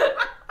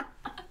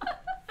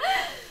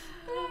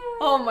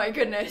 Oh my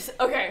goodness.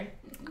 Okay.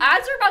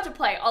 As we're about to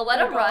play, I'll let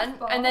him run,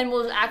 and then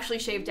we'll actually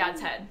shave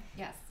Dad's head.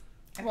 Yes.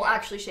 Okay. We'll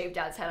actually shave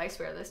Dad's head, I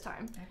swear, this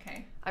time.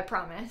 Okay. I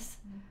promise.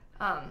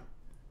 Wait,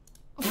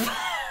 one of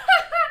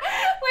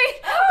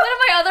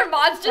my other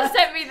mods just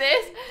sent me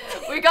this.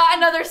 We got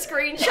another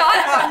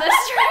screenshot from the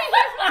stream.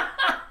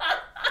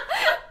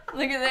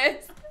 Look at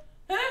this.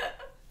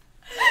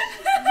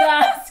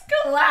 That's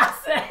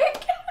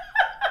classic.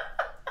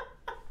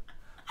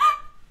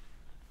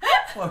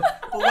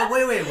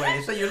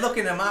 Wait. So you're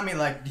looking at mommy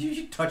like,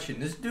 you touching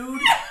this dude?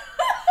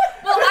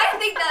 Well, I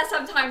think that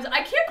sometimes.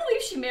 I can't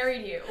believe she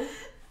married you.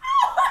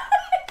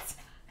 What?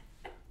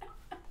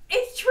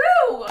 It's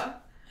true.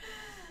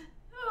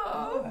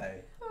 Oh.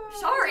 Why?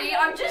 Sorry,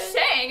 I'm just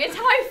saying. It's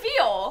how I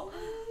feel.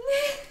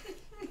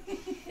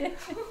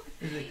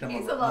 Is it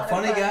He's a a lot of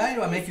funny fun. guy?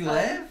 Do I make you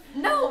laugh?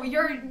 No,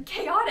 you're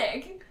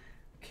chaotic.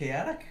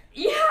 Chaotic?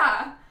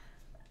 Yeah.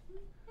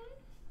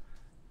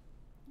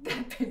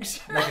 That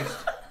picture.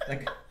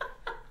 Like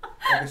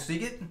a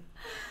Seagate?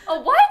 A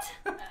what?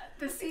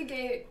 The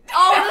Seagate.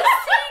 Oh, the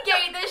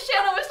Seagate. This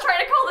channel was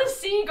trying to call the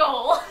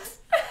seagulls.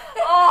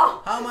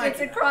 Oh. How am I? It's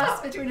a cross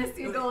between a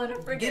seagull and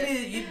a frigate.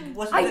 Give me.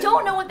 What's I the-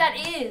 don't know what that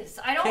is.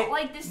 I don't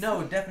like this.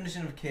 No,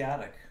 definition of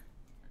chaotic.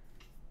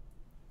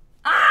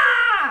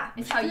 Ah!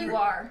 It's how you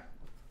are.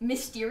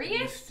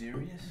 Mysterious?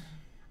 Mysterious?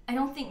 I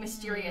don't think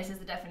mysterious is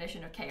the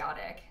definition of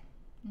chaotic.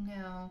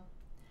 No.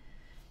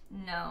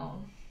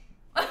 No.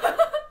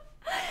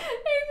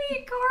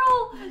 Amy,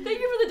 Carl, thank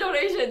you for the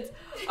donations.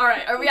 All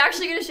right, are we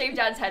actually gonna shave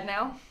Dad's head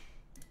now?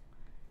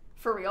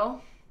 For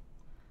real?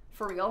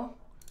 For real?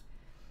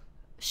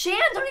 Shan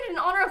donated in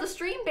honor of the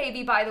stream,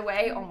 baby, by the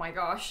way. Oh my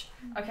gosh.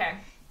 Okay.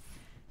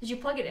 Did you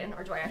plug it in,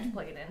 or do I have to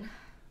plug it in?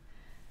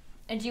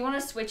 And do you want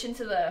to switch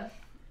into the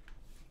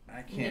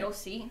I can't. middle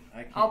seat?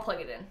 I can't. I'll plug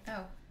it in.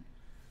 Oh.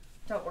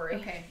 Don't worry.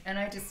 Okay. And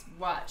I just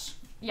watch.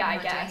 Yeah, I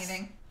Not do guess.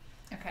 anything.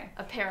 Okay.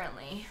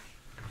 Apparently.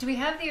 Do we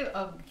have the?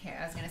 Oh, okay.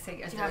 I was gonna say,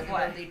 is Do you there have the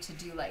what? ability to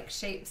do like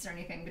shapes or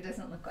anything, but it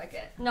doesn't look like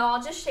it. No,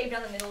 I'll just shave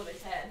down the middle of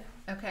his head.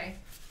 Okay.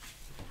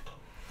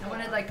 I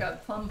wanted like a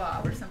plumb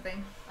bob or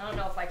something. I don't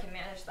know if I can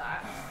manage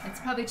that. It's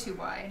probably too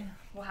wide.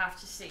 We'll have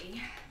to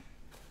see.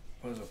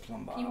 What is a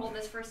plumb bob? Can you hold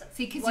this for a second?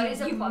 See, because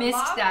you missed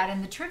bob? that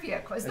in the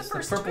trivia question. It's the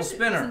purple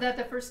spinner. Isn't that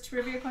the first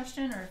trivia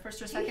question, or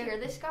first or second? Do you hear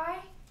this guy?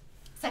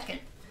 Second.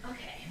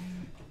 Okay.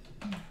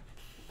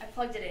 I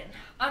plugged it in.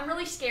 I'm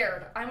really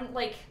scared. I'm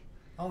like...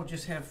 Oh,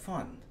 just have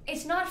fun.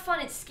 It's not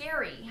fun, it's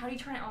scary. How do you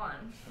turn it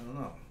on? I don't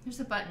know. There's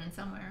a button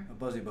somewhere. A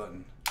buzzy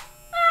button.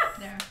 Ah!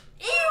 There.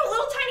 Ew,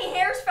 little tiny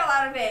hairs fell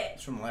out of it.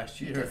 It's from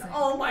last year.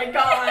 Oh my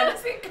god.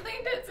 We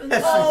cleaned it since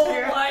That's last Oh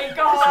year. my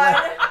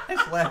god.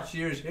 That's last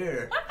year's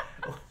hair.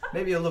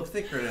 Maybe it'll look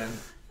thicker then.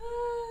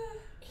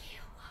 Ew.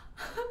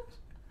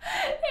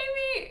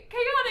 Amy,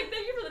 Chaotic,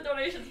 thank you for the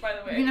donations, by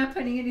the way. You're not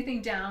putting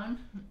anything down.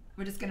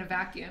 We're just gonna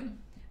vacuum.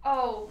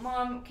 Oh,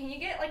 Mom, can you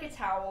get like a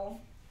towel?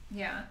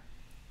 Yeah.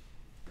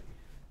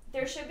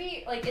 There should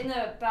be, like, in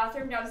the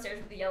bathroom downstairs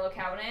with the yellow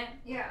cabinet.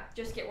 Yeah.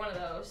 Just get one of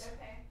those.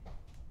 Okay.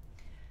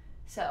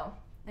 So,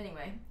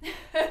 anyway.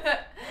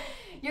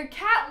 Your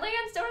cat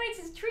Lance donates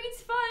his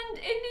treats fund.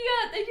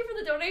 India, thank you for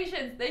the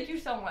donations. Thank you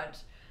so much.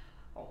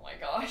 Oh my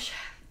gosh.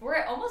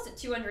 We're almost at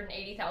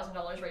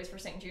 $280,000 raised for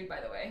St. Jude, by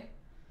the way.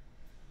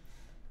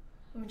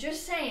 I'm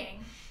just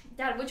saying.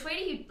 Dad, which way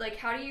do you, like,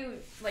 how do you,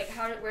 like,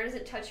 where does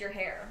it touch your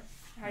hair?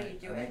 How do you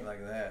do I think it?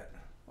 like that.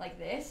 Like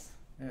this?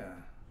 Yeah,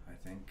 I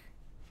think.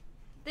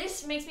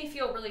 This makes me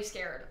feel really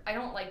scared. I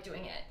don't like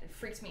doing it. It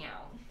freaks me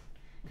out.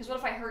 Because what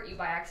if I hurt you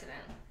by accident?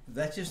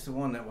 That's just the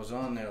one that was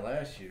on there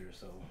last year,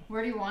 so.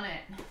 Where do you want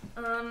it?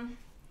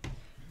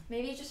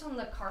 Maybe just on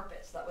the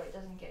carpets. That way it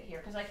doesn't get here.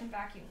 Because I can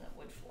vacuum the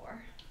wood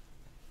floor.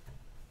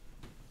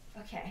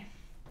 Okay.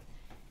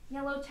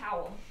 Yellow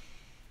towel.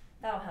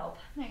 That'll help.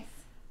 Nice.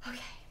 Okay.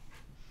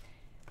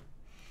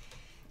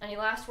 Any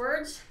last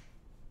words?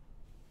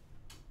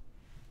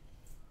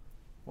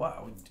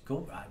 Wow,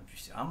 go.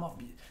 I'm up.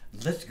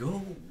 Let's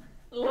go.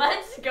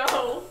 Let's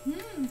go.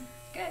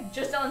 Good.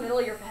 Just down the middle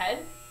of your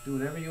head. Do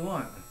whatever you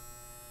want.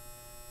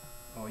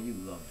 Oh, you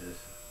love this.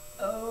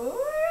 Oh,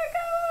 here it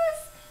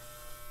goes.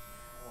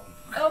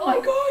 Oh my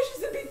gosh,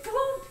 it's a big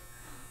clump.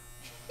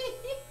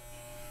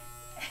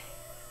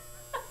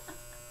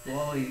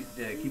 Well,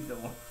 keep that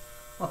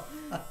one.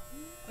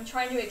 I'm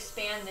trying to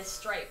expand this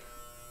stripe.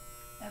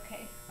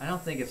 Okay. I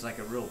don't think it's like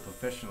a real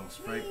professional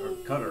spray or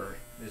cutter,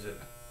 is it?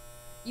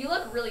 You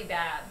look really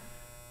bad.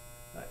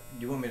 Do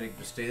you want me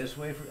to stay this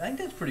way? I think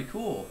that's pretty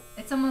cool.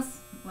 It's almost,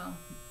 well,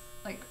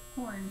 like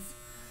horns.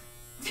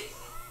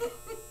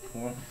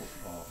 Horn.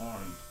 Oh,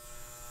 horn.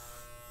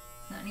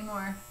 Not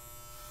anymore.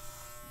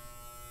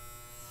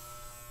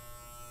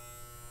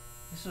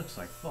 This looks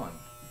like fun.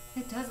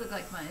 It does look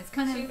like fun. It's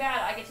kind Too of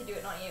bad I get to do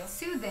it, not you.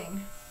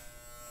 soothing.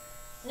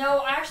 No,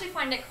 I actually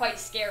find it quite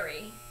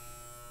scary.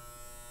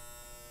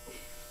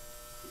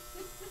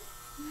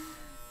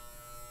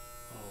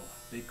 Oh,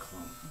 big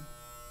clump.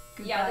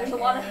 Yeah, there's a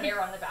lot of hair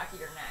on the back of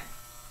your neck.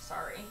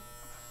 Sorry.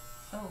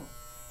 Oh,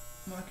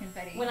 more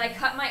confetti. When I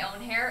cut my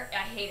own hair, I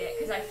hate it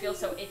because I feel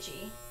so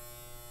itchy.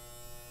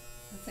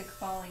 It's like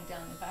falling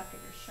down the back of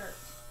your shirt.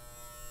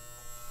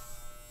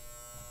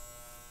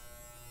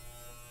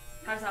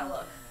 How does that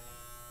look?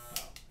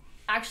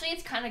 Actually,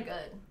 it's kind of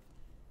good.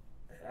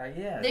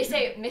 Yeah. They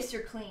say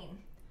Mr. Clean.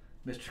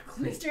 Mr.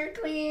 Clean. Mr.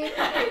 Clean.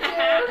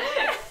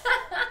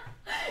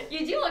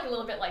 You do look a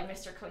little bit like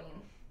Mr. Clean.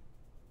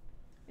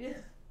 Yeah.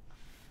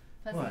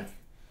 What?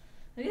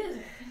 Yeah.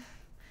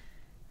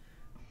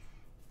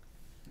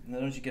 Now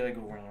don't you gotta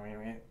go?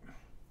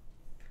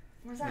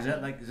 Where's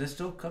that? Is this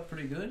still cut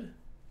pretty good?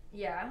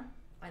 Yeah,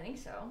 I think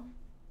so.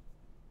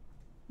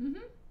 Mm-hmm.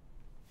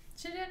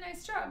 She did a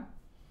nice job.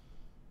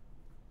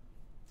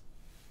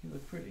 You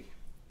look pretty.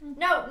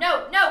 No,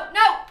 no, no,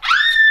 no!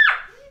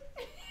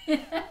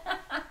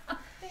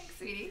 Thanks,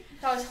 sweetie.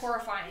 That was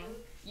horrifying.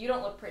 You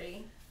don't look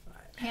pretty.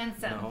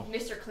 Handsome. No.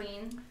 Mr.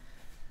 Clean.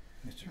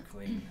 Mr.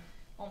 Clean.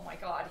 Oh my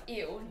god,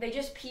 ew. They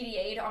just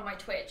PDA'd on my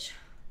Twitch.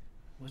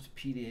 What's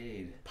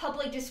PDA'd?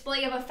 Public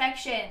display of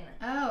affection.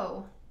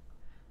 Oh.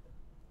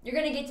 You're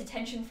gonna get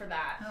detention for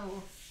that.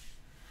 Oh.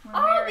 We're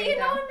Oh, married, the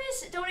though.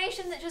 anonymous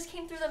donation that just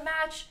came through the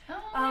match.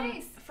 Oh,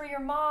 nice. For your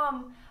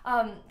mom.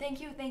 Thank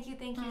you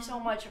so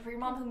much. For your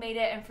mom who made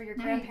it and for your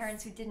Nice.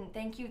 grandparents who didn't.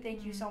 Thank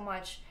you so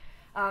much.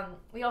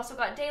 We also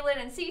got Dalen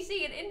and Cece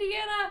in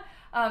Indiana.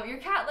 Your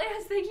cat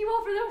Lance, thank you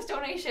all for those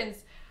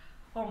donations.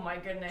 Oh my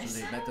goodness.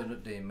 So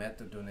they met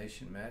the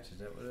donation match? Is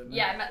that what it meant?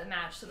 Yeah, I met the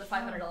match, so the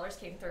 $500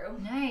 came through.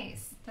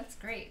 Nice. That's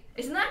great.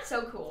 Isn't that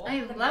so cool?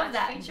 I The love match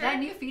that. feature? That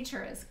new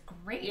feature is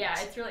great. Yeah,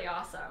 it's really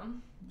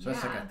awesome. So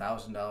that's like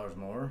 $1,000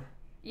 more?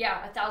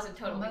 Yeah, 1,000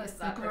 total because Almost. of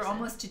that Like we're person.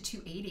 almost to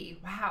 280.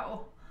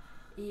 Wow.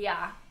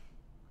 Yeah.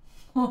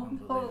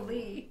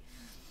 Holy.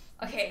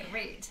 Okay. That's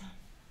great.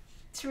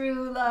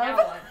 True Now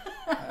love.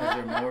 what? Is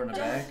there more in the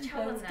back? Don't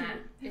tell them That's that.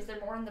 Is there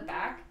more in the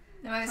back?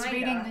 No, I was Kinda.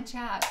 reading the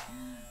chat.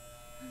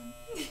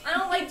 I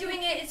don't like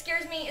doing it. It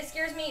scares me. It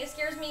scares me. It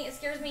scares me. It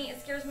scares me. It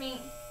scares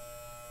me.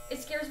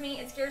 It scares me.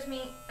 It scares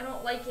me. I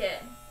don't like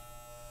it.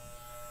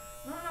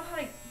 I don't know how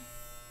to.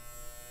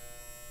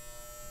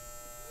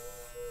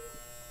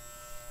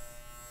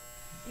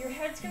 Your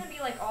head's gonna be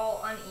like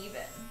all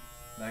uneven.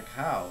 Like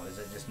how? Is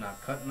it just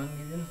not cutting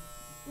uneven?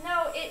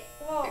 No, it.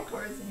 Well, It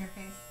pours in your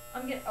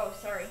face. Oh,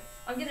 sorry.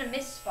 I'm gonna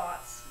miss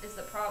spots. Is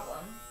the problem?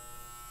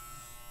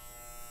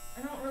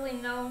 I don't really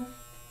know.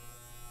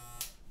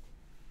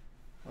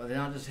 Well, then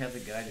I'll just have the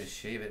guy just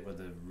shave it with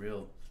a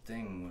real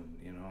thing,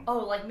 you know. Oh,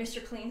 like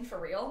Mr. Clean for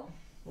real?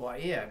 Well,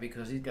 yeah,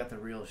 because he's got the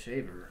real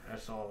shaver.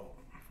 That's all.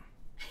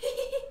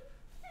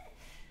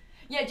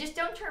 Yeah, just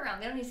don't turn around.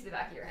 They don't need to see the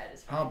back of your head.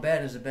 It's fine. How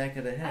bad is the back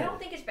of the head? I don't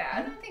think it's I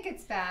bad. don't think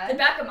it's The bad.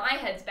 back of my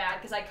head's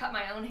bad because I cut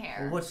my own hair.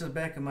 Well, what's the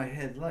back of my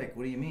head like?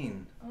 What do you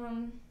mean?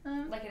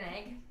 Like an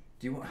egg.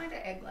 Do you want? Kind of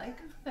egg-like,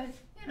 but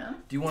you know.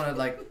 Do you want to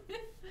like?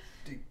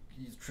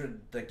 You try,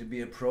 like to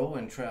be a pro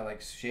and try to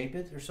like shape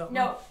it or something?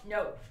 No.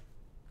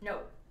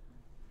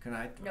 Can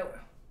I? No.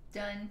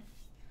 Done.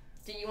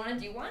 Do you want to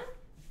do one?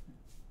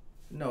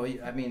 No,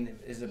 I mean,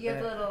 is it? You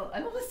have little.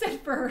 I almost said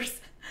furs.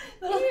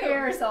 Little Ew.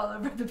 hairs all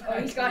over the back. Oh,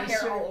 he's got of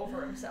his hair shirt. all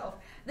over himself.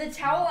 The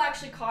towel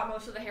actually caught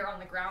most of the hair on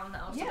the ground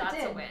though, so Yeah, it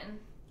that's a did. win.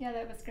 Yeah,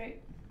 that was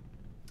great.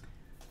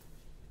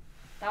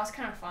 That was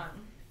kind of fun.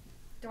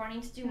 Do I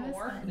need to do That was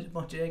more? fun. There's a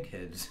bunch of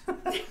eggheads.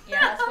 Yeah,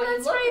 that's what you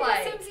That's look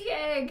right, like. the Simsie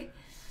egg.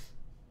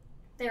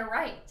 They're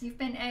right. You've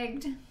been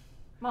egged.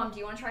 Mom, do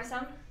you want to try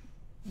some?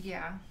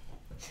 Yeah.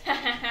 Here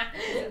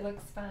It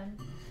looks fun.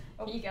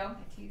 you go. My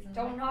tea's in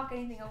Don't there. knock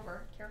anything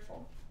over.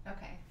 Careful.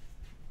 Okay.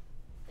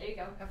 There you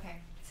go. Okay.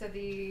 So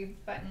the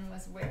button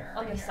was where?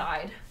 On Right the here.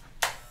 side.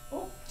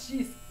 Oh,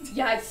 jeez.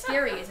 Yeah, it's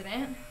scary, isn't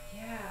it?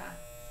 Yeah.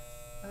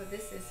 Oh,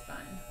 this is fun.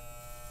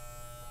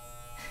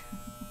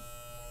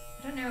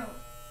 I don't know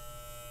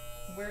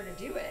where to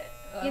do it.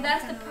 Yeah,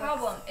 that's the Kinda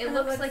problem. It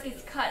kinda looks like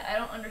it's cut. I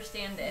don't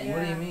understand it. Yeah.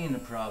 What do you mean the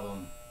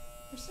problem?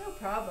 There's no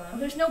problem.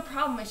 There's no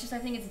problem. It's just I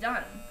think it's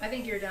done. I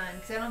think you're done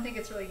because I don't think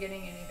it's really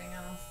getting anything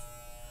else.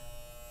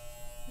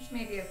 There's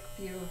maybe a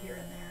few here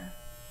and there.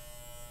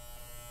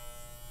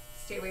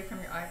 Stay away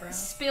from your eyebrows.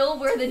 Spill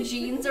where the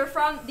jeans are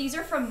from. These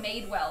are from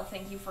Madewell.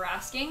 Thank you for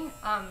asking.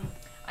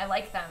 I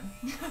like them.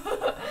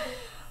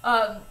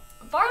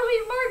 Barley,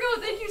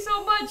 Margot, thank you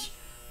so much.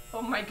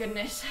 Oh my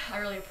goodness, I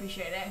really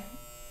appreciate it.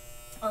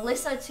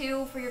 Alyssa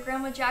too, for your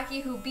grandma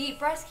Jackie who beat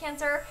breast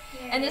cancer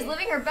and is Yay.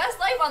 living her best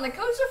life on the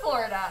coast of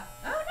Florida.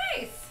 Oh,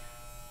 nice.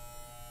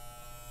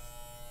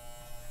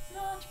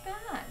 Not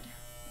bad.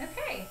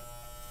 Okay.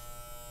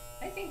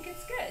 I think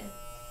it's good.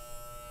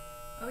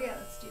 Oh yeah,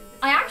 let's do this.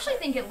 I actually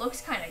think it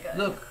looks kind of good.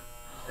 Look,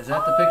 is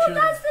that the picture?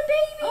 That's the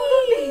baby.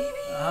 Oh, the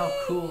baby. How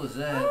cool is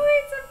that?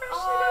 Oh, it's a fresh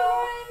Oh, little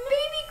one.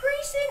 baby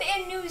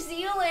Grayson in New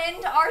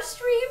Zealand, our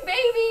stream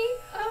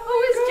baby, Oh who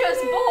is my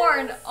just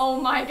born. goodness. Oh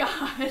my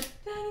god.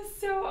 That is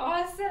so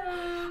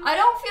awesome. I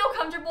don't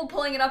feel comfortable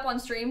pulling it up on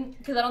stream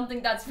because I don't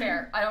think that's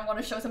fair. I don't want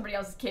to show somebody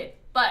else's kid.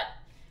 But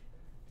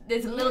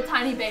there's a little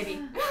tiny baby.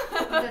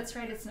 Oh, that's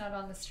right. It's not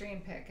on the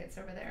stream pic. It's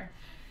over there.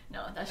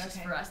 No, that's just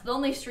Okay. for us. The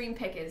only stream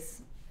pic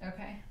is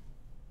Okay.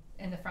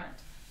 In the front.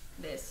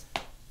 this.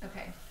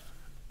 Okay.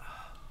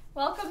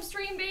 Welcome,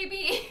 stream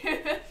baby.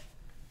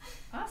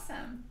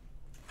 Awesome.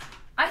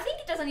 I think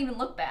it doesn't even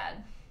look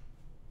bad.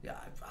 Yeah,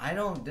 I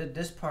don't.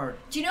 This part.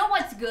 Do you know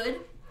what's good?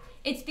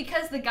 It's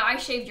because the guy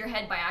shaved your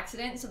head by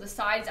accident, so the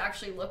sides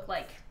actually look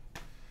like.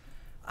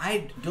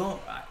 I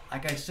don't.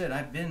 Like I said,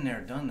 I've been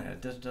there, done that.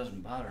 It just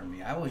doesn't bother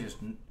me. I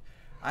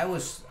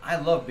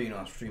love being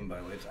on stream, by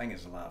the way. I think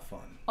it's a lot of fun.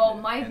 Oh,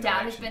 my dad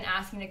has Interaction. been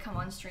asking to come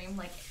on stream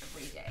like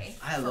every day.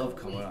 I for love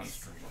coming on weeks.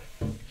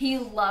 stream. He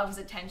loves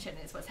attention,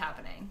 is what's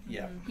happening.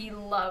 Yeah. He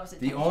loves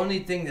attention. The only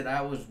thing that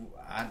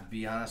I'd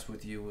be honest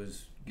with you,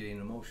 was getting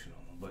emotional.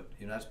 But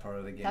you know, that's part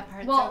of the game. That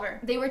part's Well, over.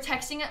 they were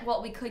texting it.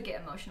 Well, we could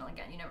get emotional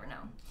again. You never know.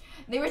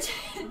 They were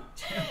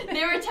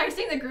they were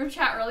texting the group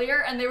chat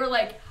earlier, and they were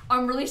like,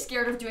 "I'm really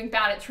scared of doing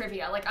bad at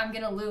trivia. Like, I'm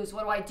gonna lose.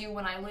 What do I do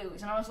when I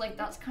lose?" And I was like,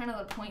 "That's kind of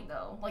the point,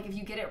 though. Like, if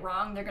you get it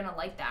wrong, they're gonna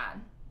like that.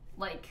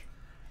 Like,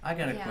 I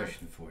got a Yeah.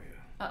 question for you.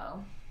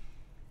 oh,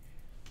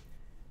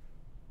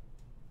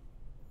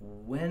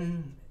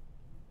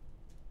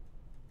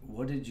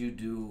 What did you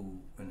do,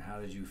 and how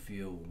did you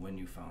feel when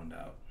you found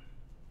out?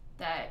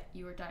 that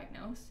you were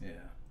diagnosed." Yeah.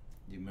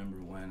 Do you remember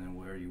when and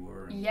where you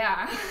were? And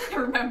Yeah, I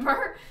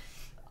remember.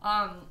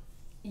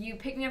 You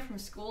picked me up from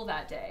school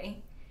that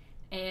day,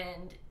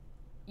 and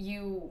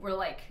you were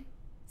like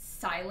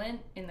silent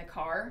in the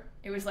car.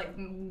 It was like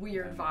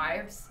weird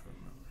vibes.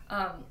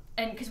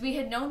 And because we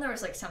had known there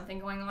was like something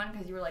going on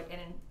because you were like in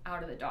and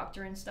out of the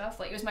doctor and stuff.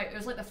 Like it was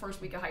like the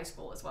first week of high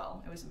school as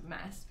well. It was a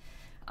mess.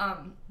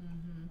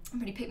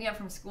 But he picked me up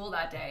from school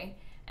that day,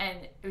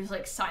 and it was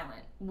like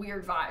silent,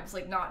 weird vibes,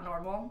 like not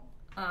normal.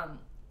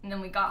 And then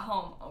we got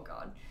home. Oh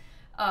God.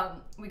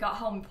 We got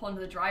home, we pulled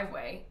into the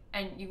driveway,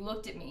 and you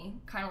looked at me,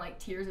 kind of like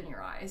tears in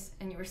your eyes,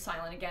 and you were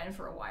silent again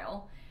for a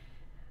while.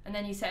 And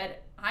then you said,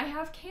 "I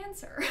have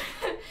cancer."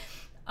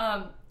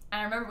 And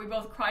I remember we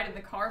both cried in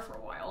the car for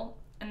a while,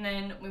 and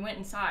then we went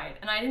inside,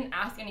 and I didn't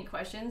ask any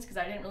questions because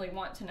I didn't really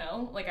want to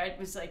know. Like, I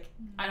was like,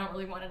 I don't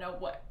really want to know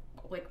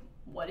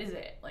what is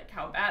it? Like,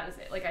 how bad is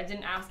it? Like, I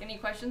didn't ask any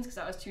questions because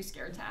I was too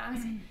scared to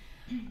ask.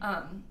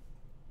 And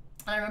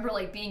I remember,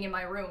 like, being in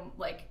my room,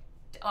 like,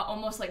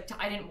 almost like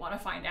I didn't want to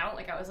find out.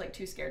 Like, I was, like,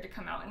 too scared to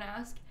come out and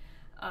ask.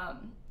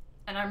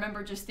 And I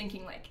remember just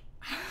thinking, like,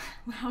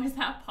 how is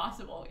that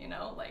possible, you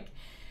know? Like,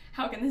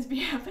 how can this be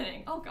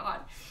happening? Oh,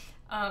 God.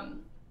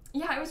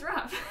 Yeah, it was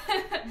rough.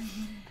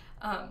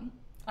 I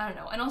don't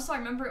know. And also, I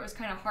remember it was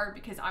kind of hard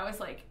because I was,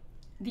 like,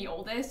 the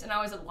oldest, and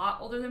I was a lot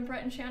older than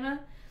Brett and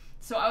Shanna.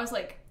 So I was,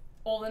 like,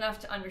 old enough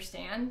to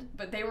understand,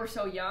 but they were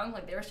so young,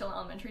 like, they were still in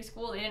elementary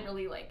school. They didn't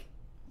really, like,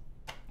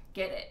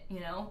 get it, you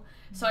know?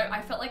 So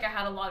I felt like I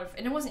had a lot of,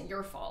 and it wasn't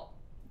your fault,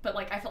 but,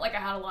 like, I felt like I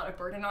had a lot of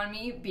burden on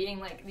me being,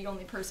 like, the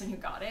only person who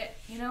got it,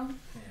 you know?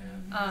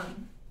 Yeah.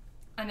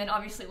 And then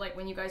obviously, like,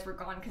 when you guys were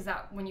gone, because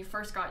when you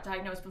first got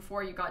diagnosed,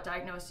 before you got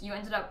diagnosed, you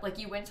ended up, like,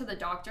 you went to the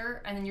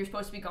doctor, and then you're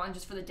supposed to be gone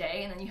just for the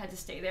day, and then you had to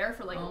stay there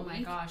for, like, a week. Oh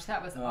my gosh,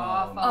 that was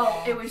awful.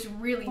 Oh, it was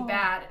really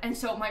bad. And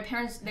so my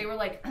parents, they were,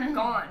 like,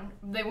 gone.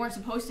 They weren't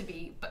supposed to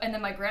be. And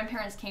then my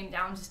grandparents came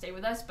down to stay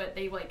with us, but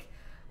they, like,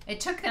 it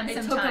took them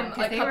some time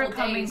because they were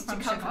coming from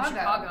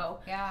Chicago.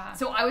 Yeah.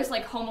 So I was,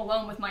 like, home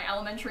alone with my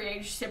elementary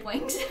age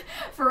siblings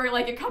for,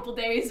 like, a couple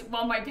days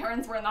while my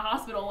parents were in the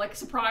hospital, like,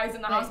 surprised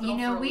in the hospital. You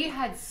know, we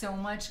had so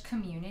much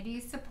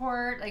community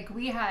support. Like,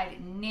 we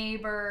had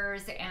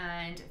neighbors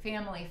and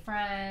family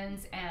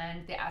friends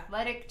and the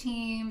athletic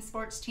team,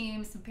 sports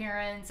teams,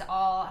 parents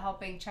all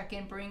helping check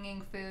in,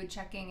 bringing food,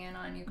 checking in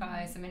on you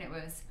guys. I mean, it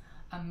was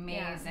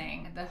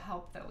amazing, the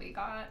help that we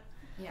got.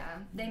 Yeah.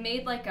 They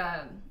made, like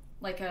a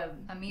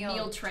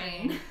meal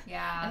train.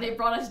 Yeah. And they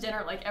brought us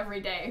dinner, like,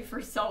 every day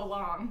for so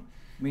long.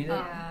 I mean,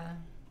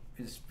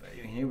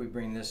 here we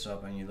bring this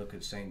up, and you look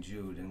at St.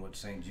 Jude and what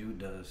St. Jude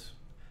does.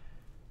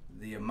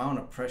 The amount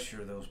of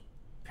pressure those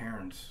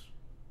parents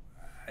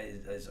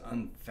is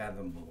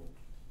unfathomable,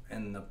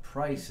 and the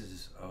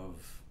prices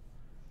of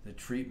the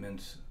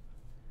treatments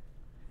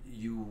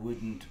you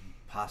wouldn't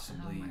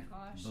possibly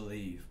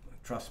believe.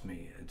 Trust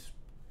me, it's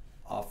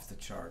off the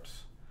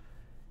charts.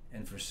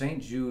 And for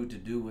St. Jude to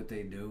do what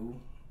they do,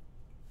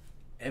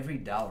 every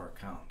dollar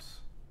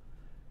counts.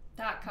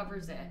 That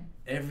covers it.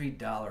 Every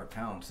dollar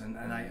counts, and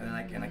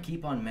I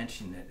keep on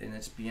mentioning it, and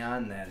it's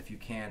beyond that. If you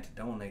can't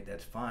donate,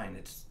 that's fine.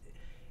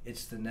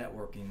 It's the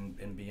networking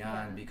and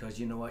beyond, because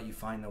you know what? You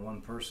find the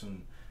one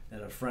person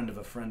that a friend of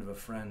a friend of a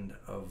friend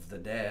of the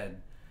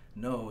dad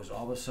knows.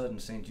 All of a sudden,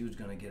 St. Jude's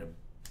going to get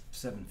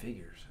 7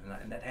 figures,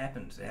 and that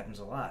happens. It happens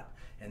a lot,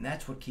 and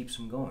that's what keeps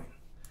them going.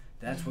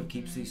 That's what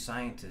keeps these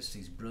scientists,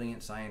 these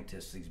brilliant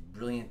scientists, these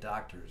brilliant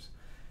doctors,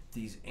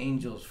 these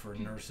angels for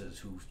nurses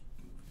who,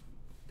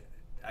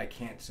 I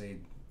can't say,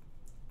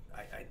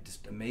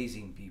 just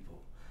amazing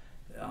people.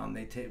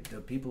 They take the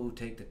people who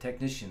take the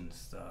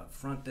technicians, the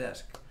front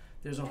desk.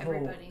 There's a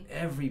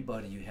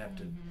everybody you have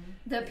to.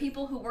 The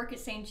people who work at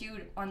St.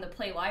 Jude on the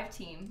Play Live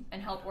team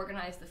and help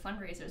organize the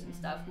fundraisers and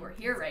stuff who are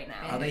here right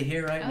now. Are they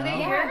here right now? Are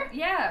they here?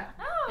 Yeah.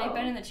 Oh. They've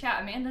been in the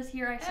chat. Amanda's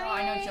here, I saw.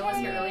 I know Jill was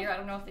here earlier. I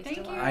don't know if they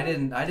still are. I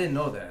didn't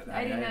know that.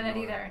 I didn't know that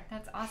either.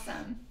 That's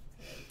awesome.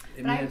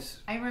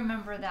 I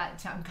remember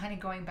that. I'm kind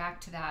of going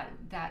back to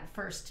that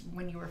first,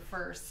 when you were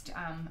first,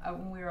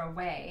 when we were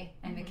away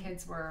and the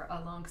kids were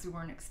alone because we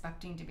weren't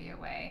expecting to be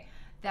away.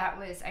 That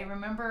was, I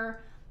remember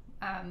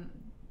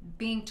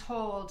being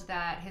told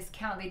that his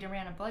count, they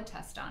ran a blood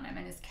test on him,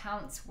 and his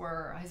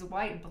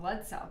white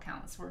blood cell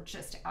counts were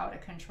just out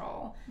of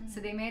control. So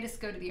they made us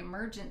go to the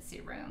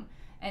emergency room.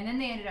 And then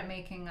they ended up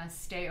making us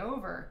stay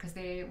over because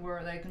they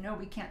were like, no,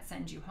 we can't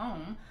send you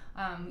home.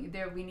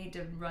 We need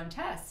to run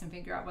tests and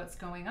figure out what's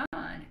going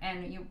on.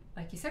 And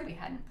like you said, we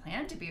hadn't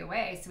planned to be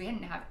away, so we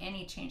didn't have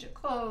any change of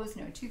clothes,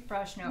 no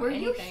toothbrush, no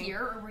anything. Were you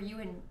here, or were you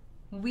in?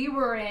 We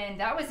were in,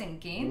 that was in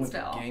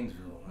Gainesville.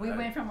 We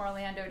went from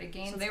Orlando to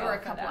Gainesville. So they were a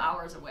couple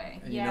hours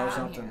away. And you know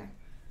something?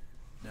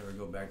 Never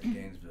go back to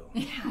Gainesville.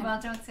 Well,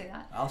 don't say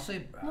that. I'll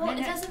say. Well,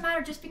 it doesn't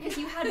matter. Just because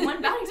you had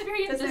one bad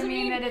experience doesn't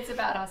mean that it's a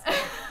bad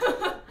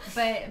hospital.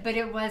 but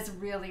it was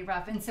really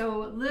rough, and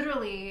so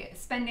literally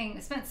spent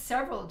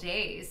several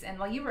days, and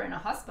you were in a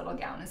hospital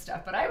gown and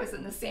stuff, but I was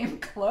in the same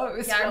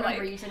clothes. Yeah, I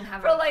remember you didn't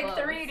have for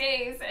like 3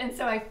 days, and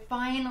so I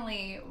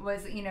finally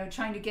was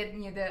trying to get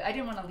I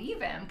didn't want to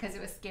leave him because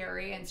it was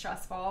scary and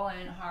stressful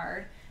and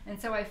hard,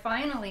 and so I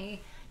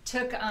finally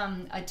took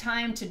a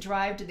time to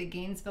drive to the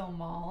Gainesville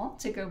Mall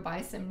to go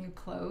buy some new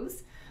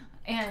clothes.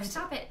 And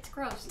stop it, it's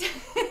gross.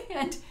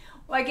 And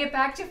I get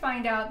back to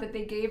find out that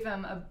they gave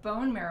him a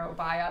bone marrow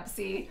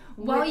biopsy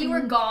while you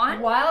were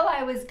gone. While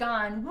I was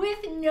gone,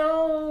 with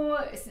no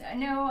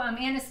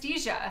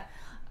anesthesia.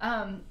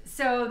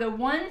 So the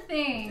one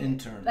thing,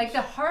 like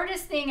the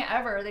hardest thing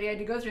ever that he had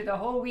to go through the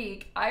whole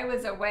week, I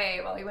was away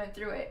while he went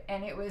through it,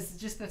 and it was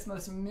just this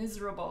most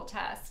miserable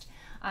test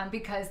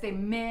because they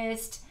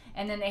missed.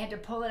 And then they had to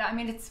pull it out. I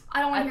mean,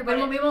 I don't want to hear about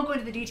it. We won't go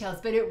into the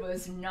details, but it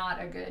was not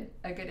a good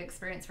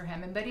experience for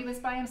him. But he was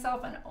by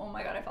himself, and oh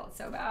my God, I felt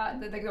so bad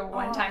that the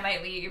one time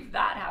I leave,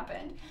 that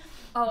happened.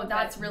 Oh,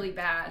 that's really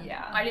bad.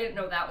 Yeah. I didn't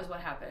know that was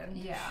what happened.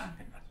 Yeah.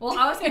 Well,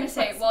 I was going to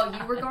say, while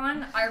you were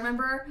gone, I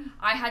remember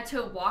I had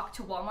to walk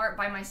to Walmart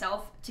by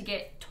myself to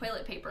get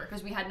toilet paper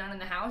because we had none in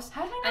the house.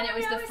 How did I know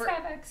we always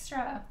have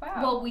extra?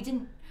 Wow. Well, we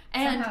didn't.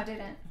 And somehow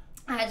didn't.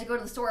 I had to go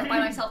to the store by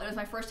myself. It was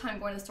my first time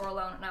going to the store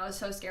alone, and I was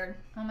so scared.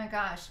 Oh my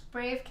gosh.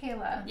 Brave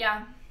Kayla.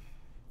 Yeah.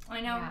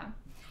 I know. Yeah.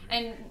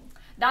 And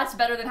that's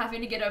better than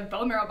having to get a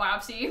bone marrow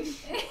biopsy.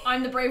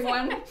 I'm the brave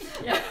one.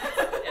 Yes.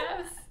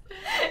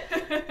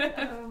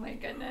 Oh my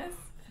goodness.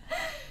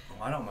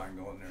 Well, I don't mind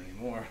going there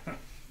anymore.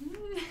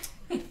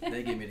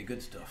 They give me the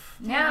good stuff.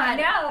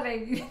 Now they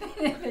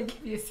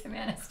give you some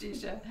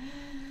anesthesia.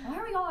 Why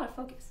are we all out of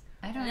focus?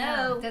 I don't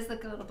know. It does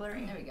look a little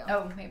blurry. There we go.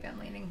 Oh, maybe I'm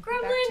leaning back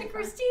Gremlin, too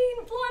far.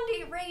 Christine,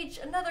 Blondie, Rage,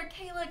 another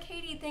Kayla,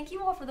 Katie. Thank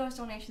you all for those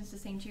donations to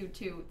St. Jude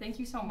too. Thank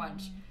you so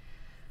much.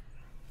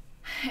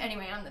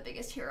 Anyway, I'm the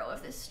biggest hero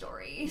of this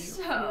story.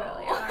 So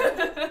really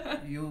are.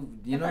 You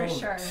know, for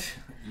sure.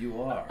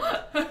 You are.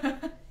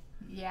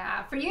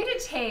 Yeah, for you to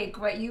take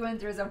what you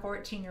went through as a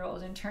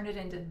 14-year-old and turn it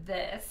into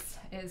this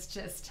is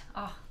just,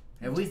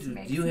 Could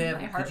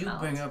you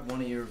bring up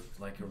one of your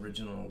like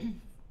original,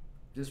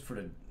 just for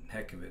the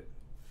heck of it,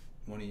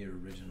 one of your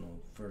original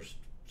first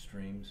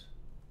streams?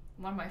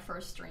 One of my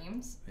first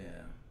streams?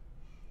 Yeah.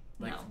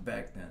 Like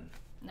back then.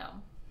 No.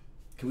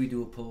 Can we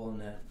do a poll on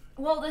that?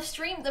 Well,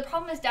 the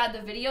problem is, Dad, the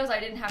videos I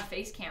didn't have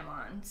face cam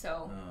on,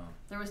 so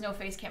there was no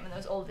face cam in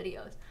those old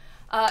videos.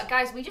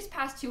 Guys, we just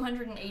passed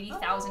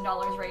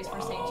 $280,000 raised for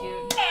St.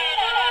 Jude.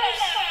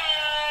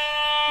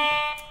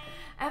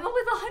 Emma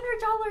with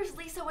 $100,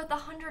 Lisa with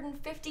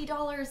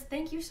 $150.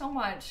 Thank you so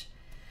much.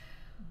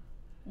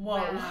 Whoa.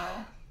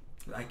 Wow.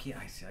 I can't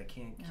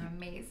keep...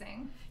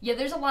 Amazing. Yeah,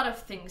 there's a lot of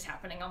things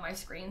happening on my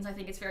screens. I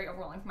think it's very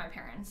overwhelming for my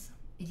parents.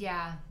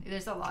 Yeah,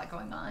 there's a lot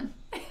going on.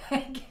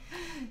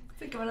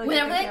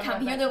 Whenever they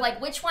come here, they're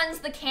like, which one's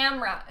the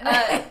camera?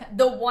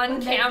 The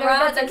one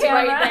camera that's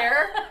right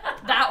there.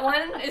 That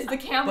one is the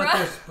camera.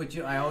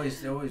 There always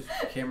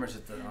cameras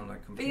on the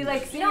computer. But you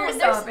like see no,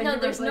 yourself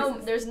there's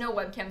no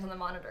webcams on the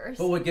monitors.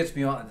 But what gets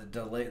me on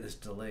this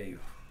delay.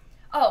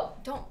 Oh,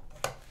 don't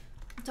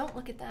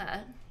look at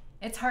that.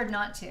 It's hard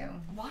not to.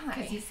 Why?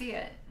 Because you see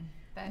it.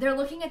 But... They're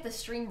looking at the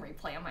stream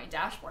replay on my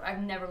dashboard.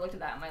 I've never looked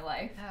at that in my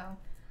life. Oh,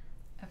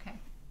 okay.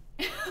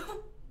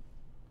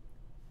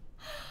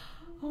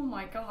 Oh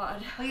my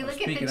God. Well, you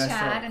look at the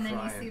chat and then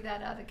you see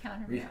that out of the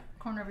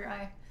corner of your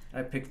eye.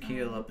 I picked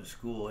Kayla up at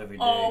school every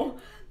day. Oh,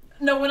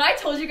 no, when I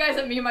told you guys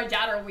that me and my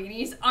dad are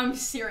weenies, I'm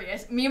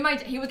serious.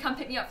 He would come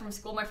pick me up from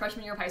school my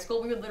freshman year of high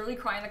school. We would literally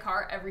cry in the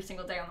car every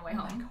single day on the way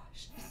home. Oh my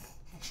gosh.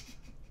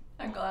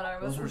 I'm glad I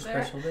wasn't Those were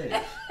there. special days. It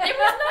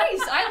was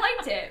nice. I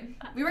liked it.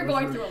 We were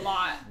going through a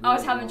lot. I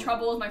was having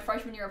trouble with my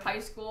freshman year of high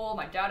school.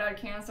 My dad had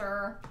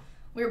cancer.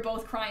 We were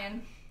both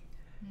crying.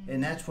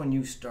 And that's when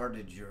you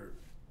started your...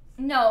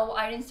 No,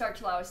 I didn't start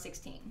till I was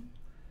 16.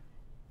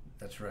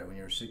 That's right. When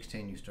you were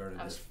 16, you started.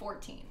 I was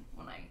 14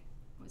 when I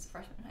was a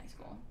freshman in high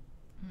school.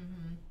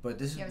 Mm-hmm. But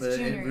this is, but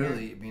it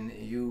really, I mean,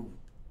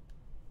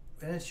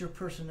 and it's your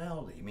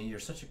personality. I mean, you're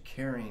such a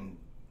caring,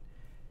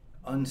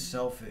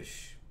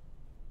 unselfish,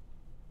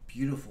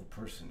 beautiful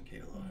person,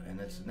 Kayla, and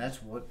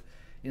that's what,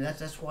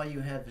 that's why you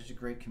have such a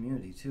great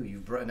community too.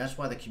 And that's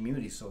why the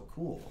community's so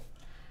cool.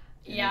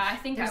 Yeah, I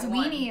think there's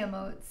weenie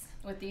emotes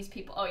with these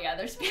people. Oh yeah,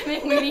 there's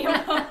spamming weenie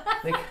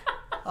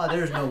emotes.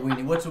 There's no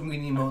weenie. What's a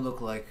weenie emote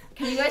look like?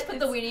 Can you guys put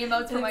the weenie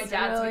emotes for my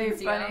dad so you can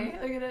see them?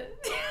 Look at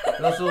it.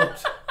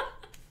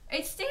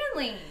 It's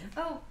Stanley.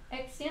 Oh,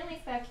 Stanley's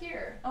back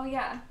here. Oh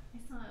yeah. I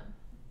saw him.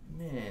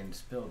 Man,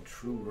 spelled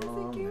true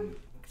wrong and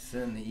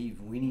send the Eve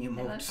weenie emotes.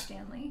 I love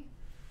Stanley.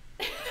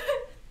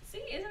 See,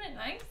 isn't it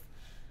nice?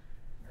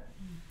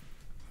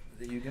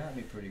 You got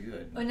me pretty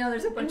good. Oh no,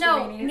 there's a bunch of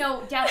weenies.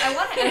 No, Dad, I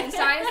want to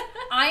emphasize,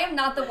 I am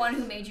not the one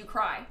who made you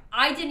cry.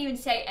 I didn't even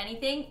say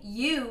anything.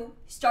 You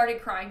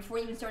started crying before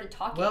you even started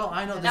talking. Well,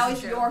 I know that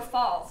was your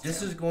fault.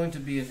 This is going to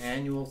be an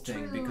annual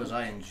thing because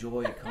I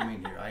enjoy coming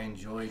here. I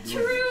enjoy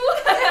doing it.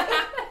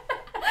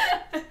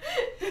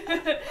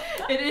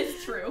 It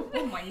is true.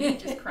 Oh, my knee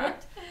just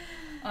cracked.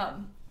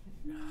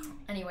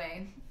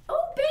 Anyway.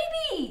 Oh,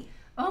 baby!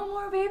 Oh,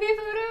 more baby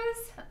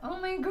photos? Oh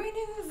my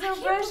goodness, so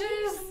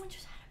precious. Someone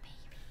just had a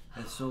baby.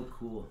 That's so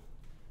cool.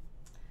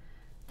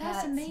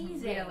 That's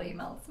amazing. Really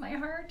melts my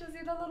heart to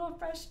see the little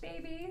fresh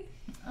baby.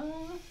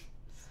 Oh.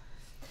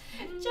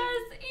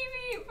 Jess,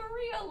 Evie,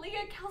 Maria,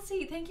 Leah,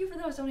 Kelsey, thank you for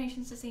those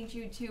donations to St.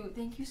 Jude too.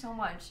 Thank you so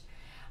much.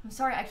 I'm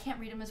sorry I can't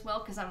read them as well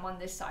because I'm on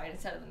this side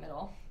instead of the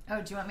middle.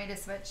 Oh, do you want me to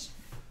switch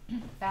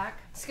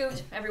back?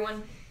 Scoot,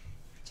 everyone.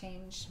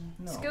 Change.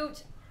 No.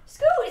 Scoot.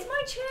 Scoot, it's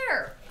my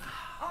chair.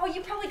 Oh,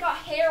 you probably got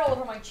hair all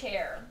over my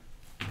chair.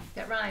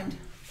 That rhymed.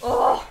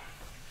 Oh.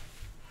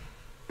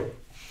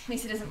 At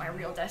least it isn't my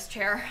real desk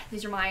chair.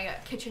 These are my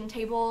kitchen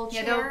table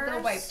chairs. Yeah,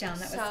 they'll wipe down.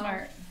 That was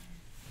smart.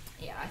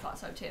 Yeah, I thought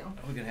so too.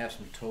 Are we gonna have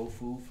some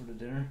tofu for the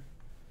dinner?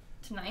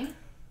 Tonight?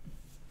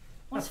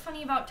 What's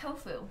funny about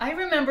tofu? I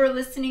remember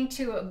listening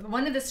to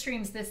one of the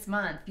streams this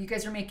month. You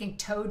guys were making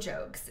toe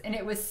jokes, and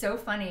it was so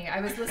funny.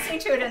 I was listening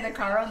to it in the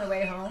car on the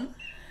way home.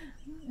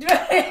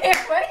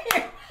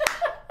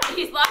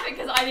 He's laughing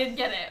because I didn't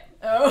get it.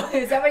 Oh,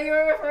 is that what you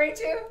were referring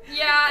to?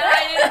 Yeah,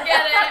 I didn't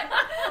get it.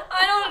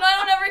 I don't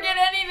ever get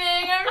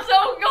anything. I'm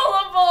so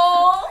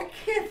gullible. I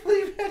can't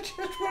believe that just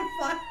went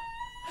by.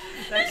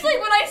 It's like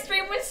when I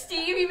stream with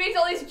Steve, he makes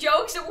all these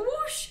jokes and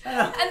whoosh,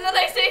 and then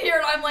I sit here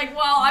and I'm like, like,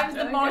 well, I'm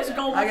the most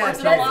gullible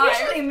person tell you, alive.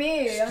 That's usually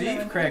me.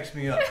 Steve cracks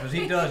me up because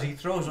he does. He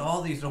throws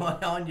all these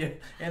on you,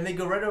 and they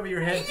go right over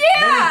your head.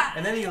 Yeah.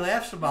 And then he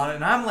laughs about it,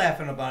 and I'm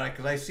laughing about it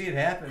because I see it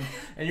happen,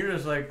 and you're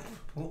just like,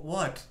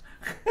 what?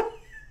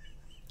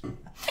 I'm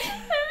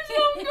so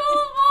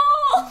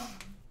gullible.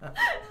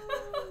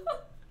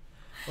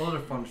 Those are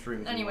fun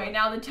streams. Anyway,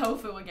 now the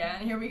tofu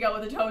again. Here we go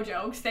with the toe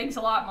jokes. Thanks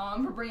a lot,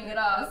 Mom, for bringing it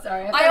up.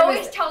 Sorry. I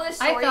always tell this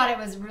story. I thought it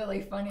was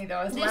really funny, though.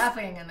 I was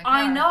laughing in the car.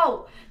 I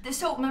know.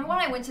 So remember when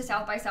I went to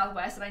South by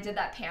Southwest and I did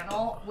that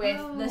panel with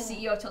the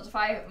CEO of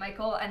Tiltify,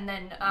 Michael, and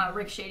then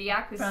Rick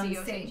Shadyac, who's From CEO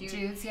of St. St.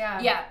 Jude's, yeah.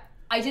 Yeah.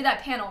 I did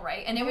that panel,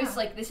 right? And it was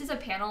like, this is a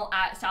panel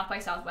at South by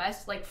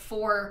Southwest, like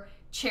for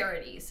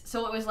charities.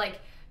 So it was like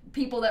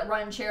people that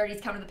run charities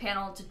come to the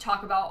panel to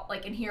talk about,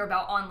 like, and hear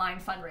about online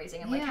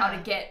fundraising and like how to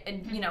get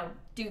and, you know,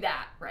 do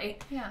that,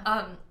 right?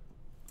 Yeah.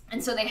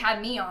 And so they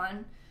had me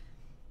on,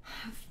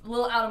 a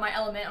little out of my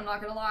element, I'm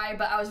not gonna lie,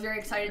 but I was very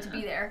excited to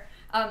be there.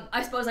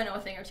 I suppose I know a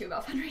thing or two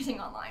about fundraising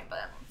online,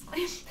 but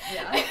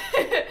yeah.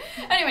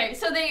 Anyway,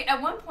 so they at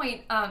one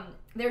point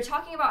they were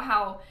talking about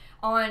how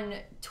on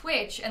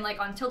Twitch and like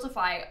on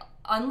Tiltify,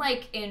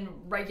 unlike in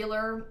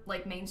regular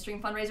like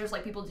mainstream fundraisers,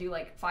 like people do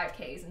like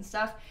 5Ks and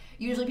stuff,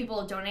 usually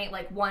people donate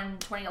like one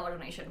 $20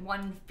 donation,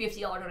 one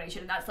 $50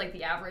 donation, and that's like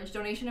the average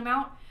donation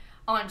amount.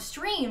 On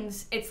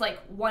streams, it's like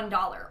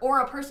 $1, or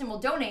a person will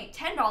donate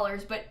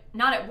 $10, but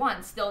not at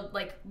once. They'll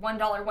like $1,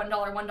 $1, $1,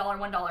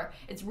 $1.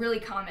 It's really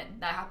common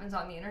that happens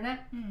on the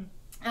internet.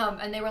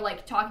 And they were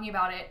like talking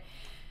about it,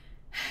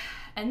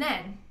 and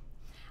then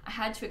I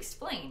had to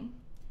explain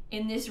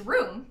in this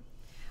room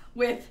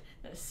with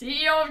the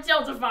CEO of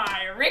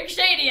Tiltify, Rick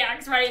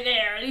Shadyac, right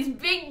there, these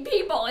big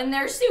people in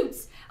their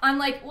suits. I'm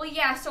like, well,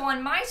 yeah. So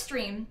on my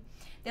stream,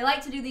 they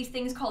like to do these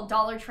things called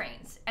dollar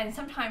trains, and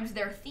sometimes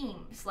they're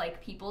themes,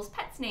 like people's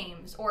pets'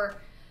 names, or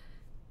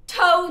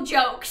toe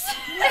jokes.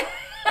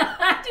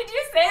 Did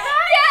you say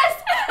that?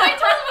 Yes! I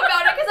told them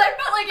about it because I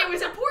felt like it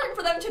was important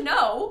for them to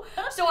know.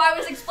 So I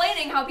was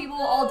explaining how people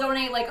will all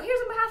donate, like, oh,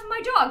 here's on behalf of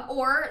my dog,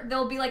 or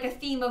there'll be like a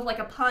theme of like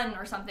a pun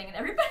or something, and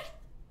everybody...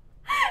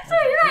 So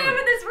here I am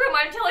in this room,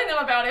 I'm telling them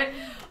about it.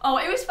 Oh,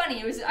 it was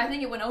funny. I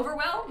think it went over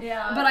well.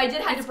 Yeah. But I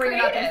did have to bring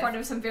it up in front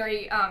of some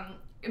very...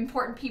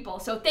 important people.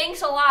 So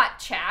thanks a lot,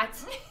 chat.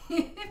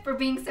 For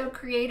being so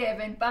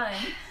creative and fun.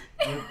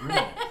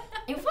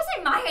 It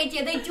wasn't my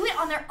idea. They do it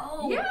on their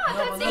own. Yeah,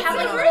 they have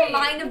like a little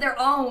mind of their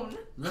own.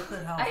 Look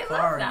at how I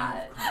far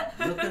love you've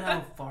come. Look at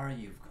how far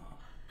you've come.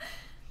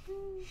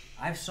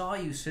 I saw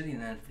you sitting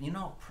there. You know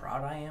how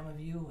proud I am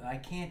of you? I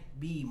can't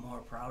be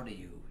more proud of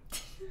you.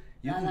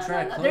 You can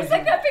try to close There's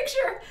like that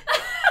picture.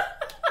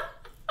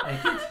 Hey,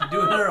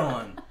 do another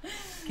one.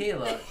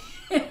 Kayla,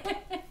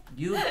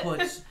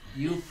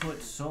 you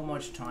put so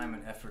much time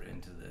and effort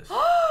into this.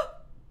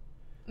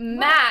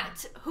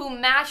 Matt, who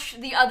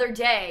matched the other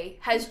day,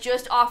 has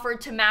just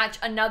offered to match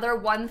another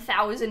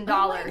 $1,000.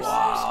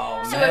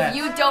 Wow, so Matt. if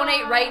you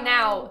donate right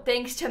now,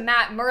 thanks to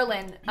Matt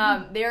Merlin,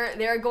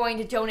 they're going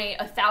to donate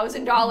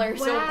 $1,000.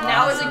 So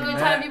now is a good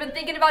time. If you've been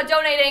thinking about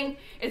donating,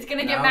 it's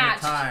gonna get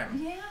matched.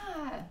 Time.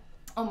 Yeah.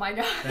 Oh my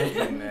god. Thank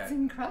you, Matt. That's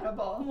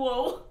incredible.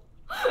 Whoa.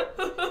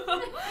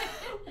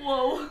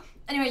 Whoa.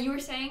 Anyway, you were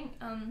saying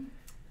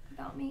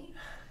about me?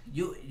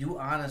 You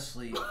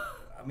honestly,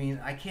 I mean,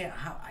 I can't.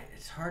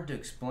 It's hard to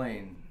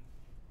explain.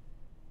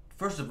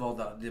 First of all,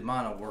 the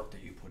amount of work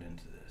that you put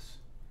into this,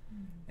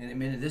 and I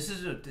mean, it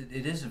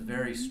is a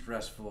very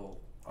stressful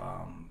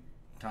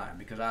time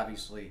because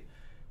obviously,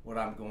 what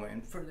I'm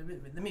going.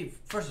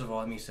 First of all,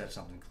 let me set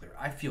something clear.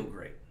 I feel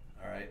great.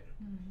 All right.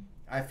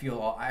 I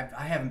feel.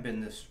 I haven't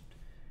been this.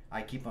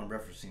 I keep on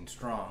referencing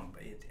strong,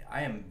 but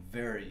I am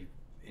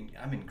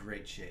I'm in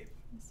great shape.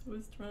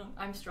 So strong.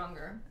 I'm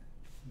stronger.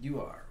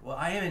 You are. Well,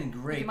 I am in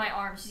great. Look at my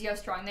arms. See how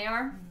strong they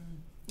are?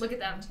 Look at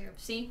them.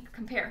 See?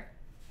 Compare.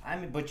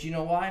 But you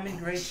know why I'm in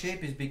great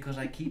shape is because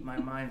I keep my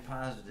mind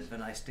positive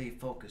and I stay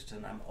focused,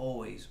 and I'm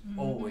always,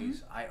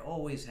 I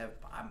always have.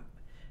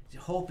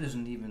 Hope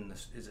isn't even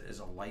is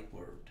a light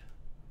word,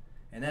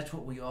 and that's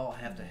what we all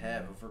have to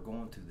have if we're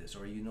going through this,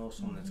 or you know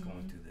someone that's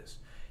going through this.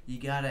 You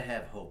gotta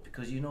have hope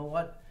because you know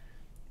what,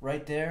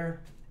 right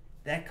there.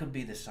 That could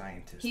be the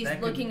scientist. He's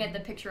looking at the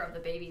picture of the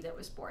baby that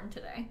was born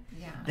today.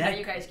 Yeah. I know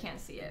you guys can't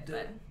see it,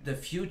 but the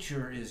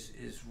future is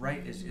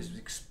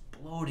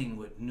exploding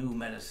with new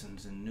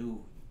medicines and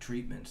new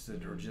treatments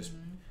that are just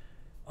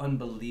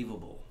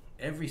unbelievable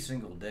every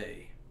single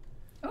day.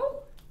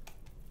 Oh,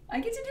 I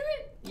get to do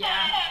it.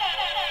 Yeah.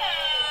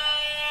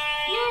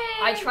 Yay!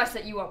 I trust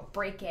that you won't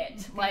break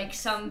it like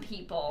some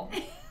people.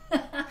 What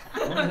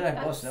did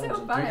I bust? That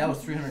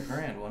was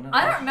 $300,000, wasn't it?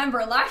 I don't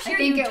remember. Last year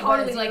you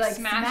totally like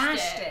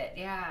smashed it.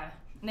 Yeah.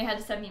 And they had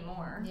to send me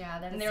more. Yeah,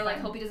 that and they were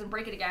like, hope he doesn't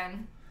break it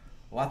again.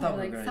 Well, I thought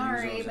we were going to use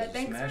those sorry, but as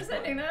thanks smash for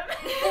sending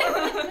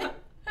button. them.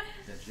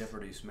 That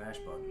Jeopardy smash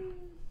button.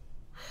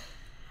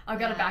 I've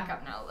got a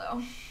backup now,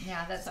 though.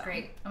 Yeah, that's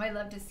great. Oh, I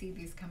love to see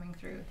these coming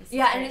through.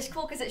 And it's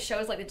cool because it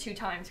shows like the 2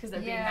 times because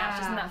they're being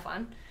matched. Isn't that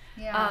fun?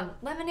 Yeah.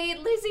 Lemonade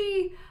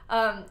Lizzie.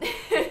 Kayana,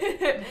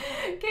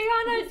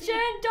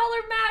 Jen,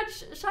 dollar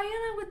match.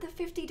 Cheyenne with the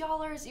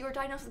 $50. You were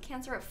diagnosed with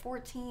cancer at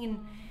 14.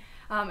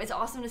 It's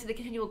awesome to see the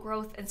continual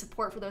growth and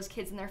support for those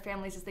kids and their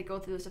families as they go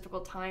through those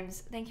difficult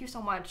times. Thank you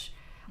so much.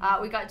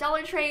 We got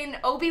Dollar Train,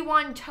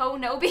 Obi-Wan Toe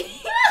Nobi.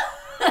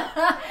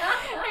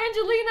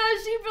 Angelina,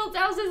 she built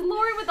houses.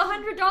 Lauren with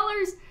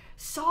 $100.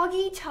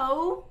 Soggy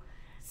Toe.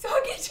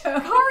 Soggy Toe.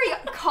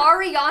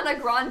 Cariana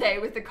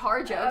Grande with the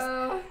car jokes.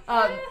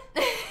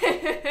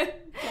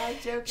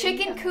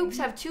 Chicken coops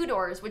have 2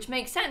 doors, which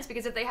makes sense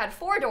because if they had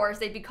 4 doors,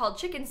 they'd be called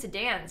chicken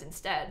sedans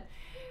instead.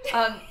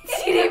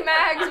 CD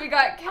Mags, we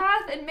got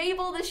Kath and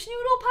Mabel, the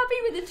schnoodle puppy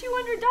with the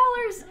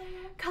 $200.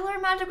 Color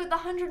Magic with the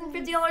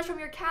 $150 from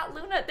your cat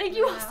Luna. Thank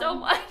you all so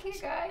much. Thank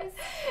you guys.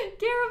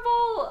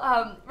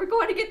 Garable, we're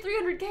going to get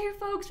 300K,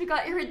 folks. We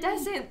got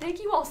Iridescent.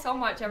 Thank you all so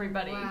much,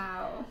 everybody.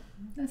 Wow.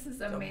 This is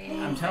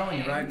amazing. I'm telling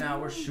you right now,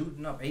 we're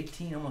shooting up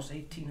almost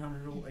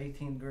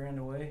 18 grand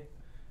away.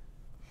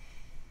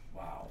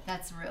 Wow.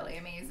 That's really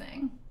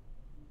amazing.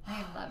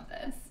 I love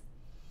this.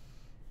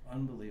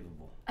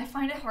 Unbelievable. I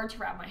find it hard to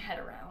wrap my head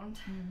around.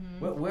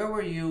 Where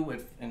were you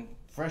in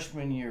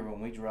freshman year when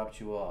we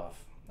dropped you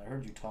off? I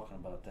heard you talking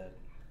about that.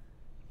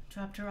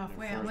 Dropped her off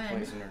where? First When?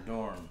 place in her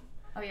dorm.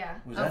 Oh yeah.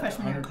 Was that the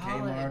freshman year 100K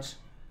college. mark?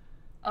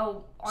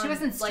 Oh, She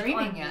wasn't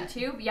streaming on yet.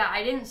 YouTube. Yeah,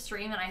 I didn't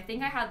stream, and I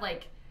think I had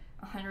like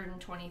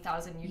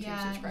 120,000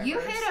 YouTube subscribers. You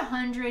hit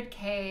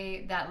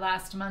 100K that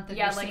last month of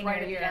your like senior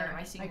right at the year. end of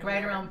my senior like right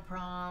year. around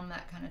prom,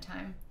 that kind of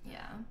time. Yeah.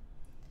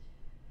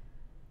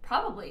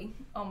 Probably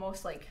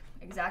almost like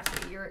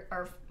exactly a year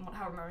or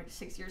however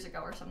 6 years ago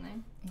or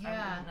something.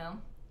 Yeah. I don't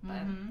know.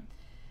 But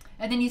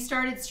And then you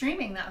started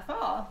streaming that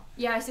fall.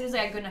 yeah, as soon as I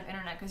had good enough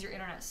internet, because your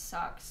internet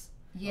sucks.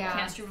 Yeah. I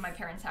can't stream in my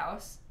parents'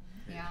 house.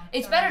 Yeah.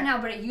 It's better now,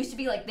 but it used to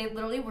be like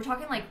we're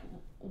talking like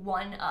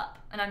 1 up,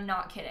 and I'm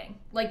not kidding.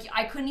 Like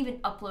I couldn't even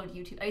upload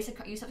YouTube. I used to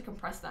have to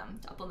compress them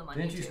to upload them on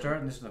YouTube. Didn't you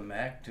start this with a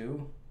Mac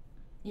too?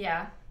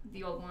 Yeah,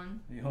 the old one.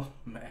 The old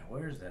Mac.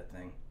 Where's that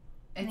thing?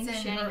 It's think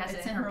Shani has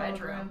it in her old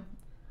bedroom. room.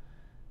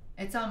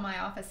 It's on my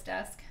office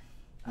desk.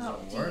 Does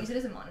it Do you work? use it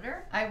as a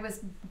monitor? I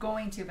was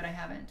going to, but I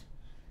haven't.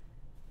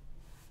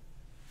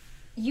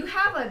 You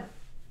have a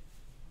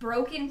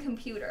broken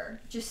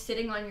computer just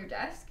sitting on your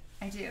desk?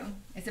 I do.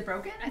 Is it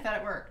broken? I thought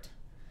it worked.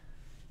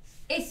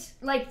 It's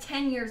like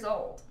 10 years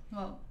old.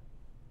 Well,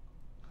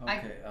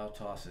 Okay, I'll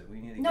toss it. We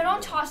need to No, get don't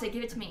rid of toss it.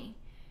 Give it to me.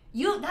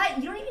 You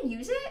don't even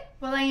use it?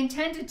 well, I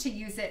intended to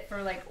use it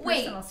for like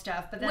personal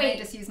stuff, but then I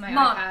just use my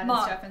iPad Mom,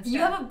 and stuff instead. you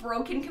have a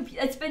broken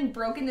computer. It's been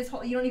broken this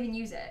whole. You don't even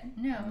use it.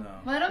 No. No.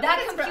 Well, I don't That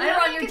think it's computer I don't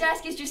on think your it's-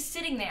 desk is just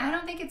sitting there. I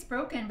don't think it's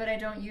broken, but I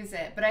don't use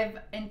it. But I've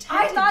I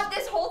intended. thought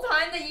this whole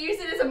time that you used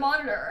it as a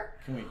monitor.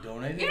 Can we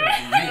donate it? You or don't,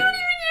 do you we don't even need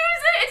it?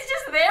 use it. It's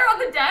just there on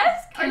the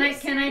desk. Can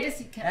I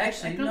just?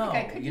 Actually, I don't no.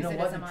 think I could You use know it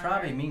what? as a It monitor.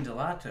 probably means a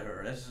lot to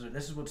her. This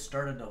is what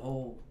started the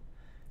whole.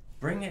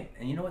 Bring it,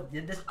 and you know what?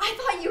 I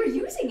thought you were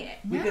using it.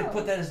 We could No.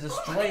 put that as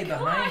display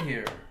behind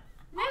here.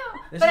 No,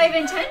 This but is- I've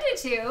intended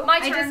to. My I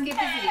just turn. get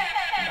busy.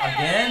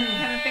 Again?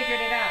 Haven't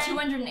figured it out.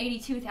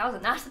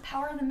 282,000. That's the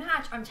power of the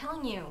match. I'm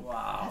telling you.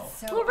 Wow.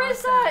 So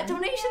Larissa, awesome.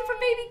 donation from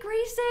Baby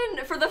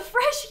Grayson for the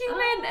fresh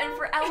human and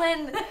for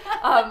Ellen.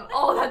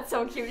 Oh, that's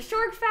so cute.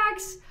 Shark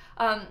facts.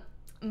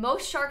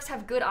 Most sharks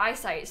have good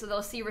eyesight, so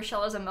they'll see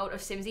Rochelle's emote of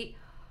Simsie.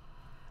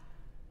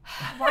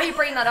 Why are you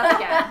bringing that up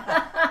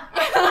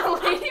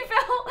again? Lady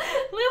Bell,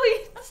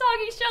 Lily,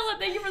 Soggy Shella,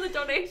 thank you for the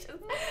donations.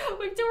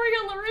 Victoria,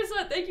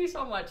 Larissa, thank you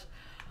so much.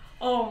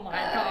 Oh my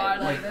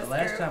god. Like the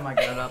last time I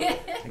got up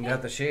and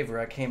got the shaver,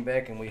 I came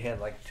back and we had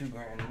like $2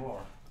 grand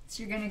more.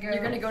 So you're gonna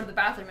go to the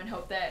bathroom and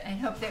hope that. and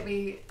hope that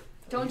we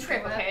Don't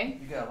trip, okay?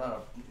 You got a lot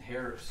of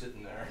hair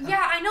sitting there.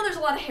 Yeah, I know there's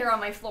a lot of hair on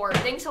my floor.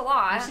 Thanks a We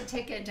lot. should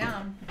take it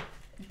down.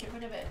 Get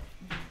rid of it.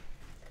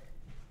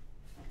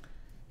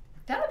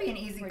 That'll be an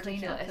easy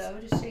cleanup Ridiculous.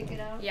 though. Just shake it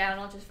out. Yeah, and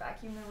I'll just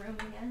vacuum the room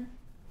again.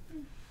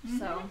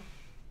 So.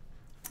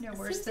 No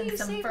worse Simsie, than you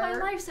some saved fur. my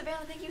life,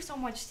 Savannah. Thank you so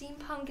much.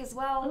 Steampunk as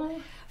well.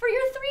 Oh. For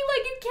your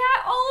 3-legged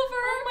cat,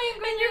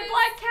 Oliver. And your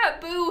black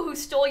cat, Boo, who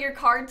stole your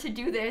card to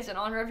do this in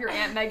honor of your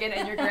Aunt Megan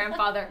and your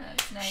grandfather.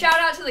 That's nice. Shout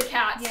out to the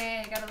cats.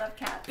 Yay, gotta love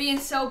cats. Being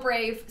so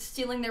brave,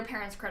 stealing their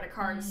parents' credit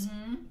cards.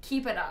 Mm-hmm.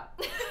 Keep it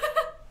up.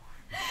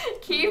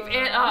 Keep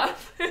it up.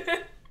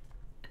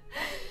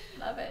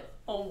 Love it.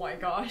 Oh my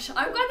gosh. I'm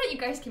glad that you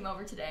guys came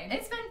over today.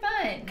 It's been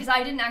fun. Because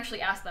I didn't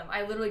actually ask them.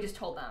 I literally just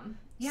told them.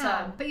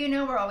 Yeah, So, but you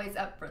know we're always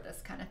up for this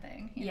kind of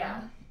thing. you yeah.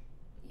 know?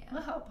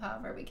 We'll help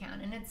however we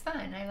can, and it's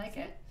fun. I like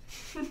it.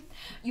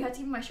 You have to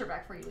give me my shirt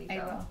back before you leave, I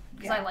though. will.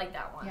 Because Yeah. I like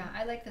that one. Yeah,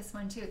 I like this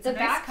one too. It's The a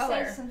nice back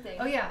color. says something.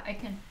 Oh yeah, I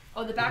can.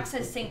 Oh, the back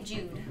says St.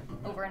 Jude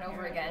over and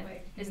over Here, again.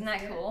 wait, can Isn't you that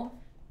see it? cool?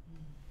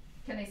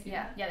 Can I see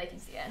Yeah, that? yeah, they can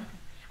see it.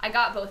 I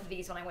got both of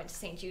these when I went to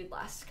St. Jude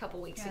last couple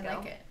weeks Yeah, ago. I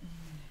like it.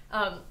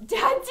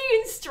 Dadsy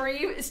and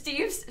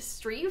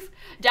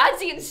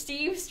Dadsy and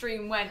Steve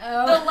stream went.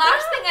 Oh. The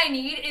last thing I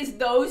need is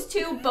those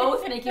two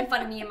both making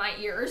fun of me in my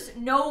ears.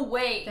 No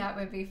way. That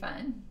would be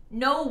fun.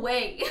 No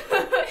way.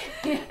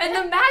 And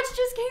the match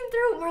just came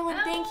through. Merlin,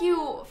 thank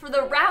you for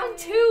the round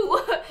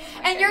 2.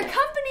 And your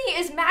company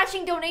is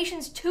matching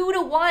donations 2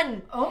 to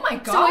 1. Oh my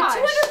gosh.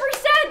 So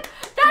at 200%.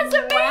 That's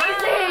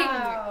amazing.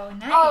 Wow,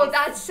 nice. Oh,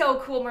 that's so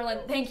cool, Merlin.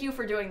 Thank you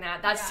for doing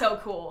that. That's so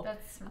cool.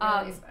 That's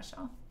really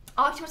special.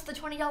 Octopus the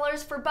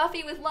 $20 for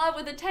Buffy with Love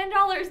with the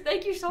 $10.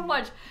 Thank you so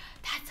much.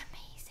 That's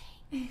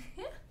amazing.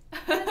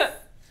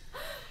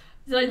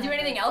 Did I do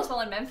anything else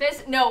while in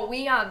Memphis? No,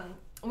 we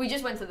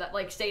just went to the,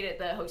 like, stayed at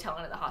the hotel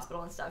and at the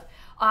hospital and stuff.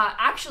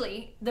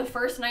 Actually, the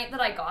first night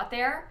that I got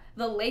there,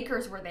 the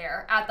Lakers were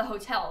there at the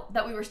hotel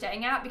that we were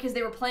staying at because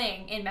they were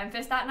playing in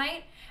Memphis that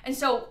night. And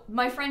so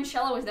my friend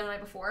Shella was there the night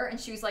before, and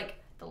she was like,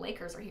 the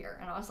Lakers are here.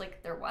 And I was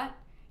like, they're what?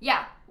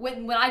 Yeah,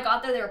 when I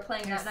got there, they were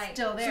playing that night.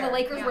 Still there. So the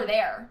Lakers were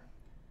there.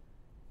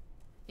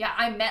 Yeah,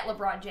 I met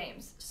LeBron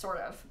James, sort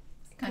of.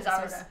 Because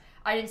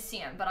I didn't see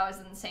him, but I was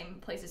in the same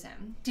place as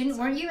him.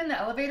 Weren't you in the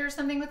elevator or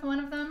something with one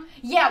of them?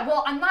 Yeah,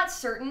 well, I'm not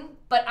certain,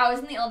 but I was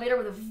in the elevator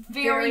with a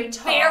very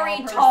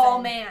tall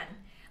man.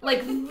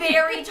 Like,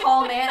 very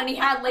tall man, and he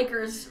had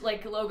Lakers,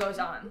 like, logos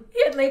on.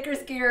 He had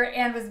Lakers gear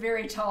and was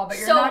very tall, but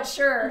you're not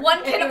sure.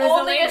 One can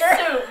only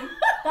assume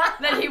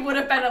that he would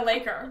have been a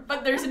Laker,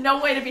 but there's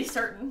no way to be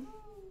certain.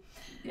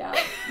 Yeah,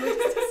 we'll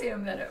just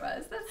assume that it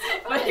was. That's so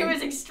funny. But he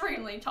was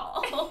extremely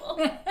tall.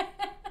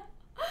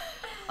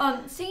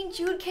 St.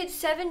 Jude kids,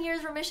 7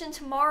 years remission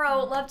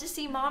tomorrow. Love to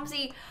see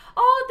Momsy.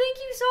 Oh, thank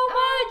you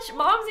so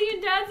much. Momsy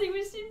and Dadsy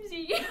with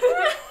Simsy.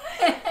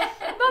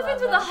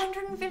 Muffins with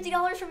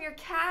 $150 from your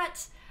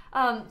cat.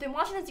 Been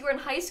watching since you were in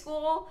high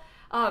school.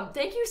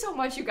 Thank you so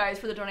much, you guys,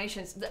 for the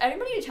donations.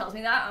 Anybody who tells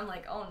me that, I'm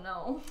like, oh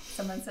no.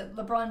 Someone said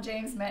LeBron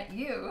James met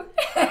you.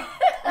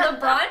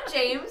 LeBron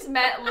James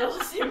met Little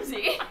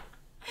Simsy.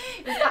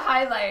 It's the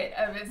highlight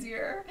of his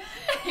year.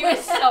 He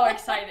was so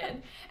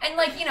excited. And,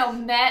 like, you know,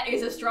 met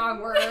is a strong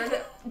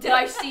word. Did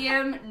I see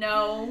him?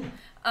 No.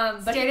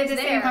 But stayed at the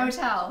same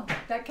hotel.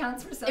 That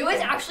counts for something. It was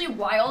actually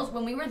wild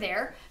when we were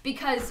there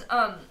because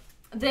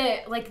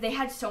they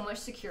had so much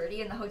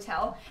security in the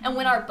hotel, and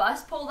when our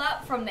bus pulled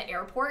up from the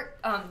airport,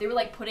 they were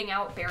like putting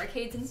out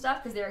barricades and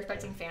stuff because they were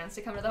expecting fans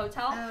to come to the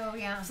hotel. Oh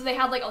yeah. So they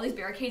had like all these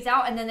barricades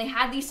out, and then they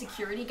had these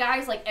security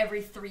guys like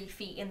every 3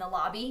 feet in the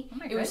lobby. Oh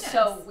my goodness. It was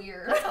so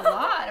weird. That's a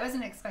lot. I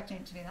wasn't expecting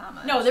it to be that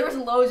much. No, there was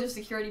loads of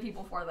security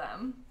people for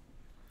them.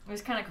 It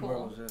was kind of cool. Where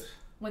was this?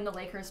 When the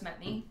Lakers met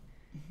me.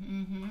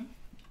 Mm-hmm.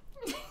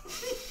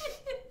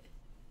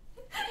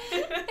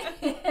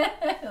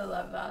 I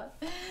love that.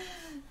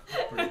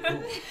 Pretty cool.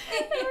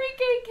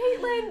 Enrique,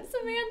 Caitlin,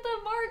 Samantha,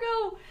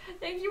 Margot.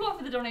 Thank you all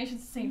for the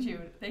donations to St.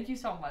 Jude. Thank you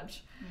so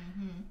much.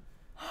 Mm-hmm.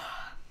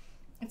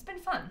 It's been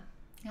fun.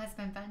 Yeah, it's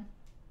been fun.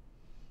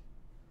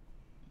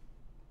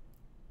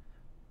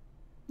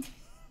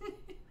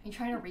 Are you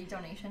trying to read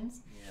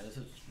donations? Yeah, this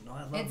is. No,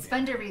 I love It's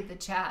fun to read the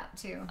chat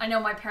too. I know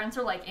my parents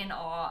are like in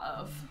awe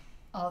of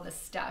all the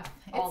stuff.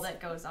 All that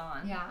goes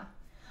on. Yeah.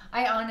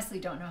 I honestly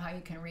don't know how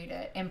you can read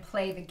it and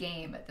play the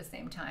game at the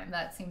same time.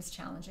 That seems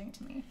challenging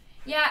to me.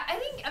 Yeah,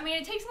 I mean,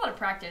 it takes a lot of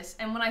practice.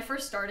 And when I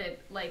first started,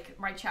 like,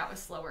 my chat was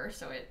slower,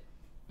 so it,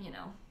 you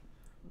know,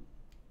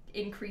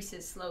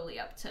 increases slowly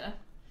up to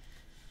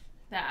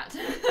that.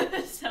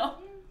 So,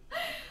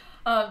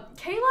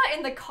 Kayla,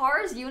 in the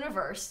Cars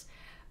universe,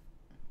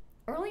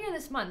 earlier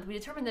this month, we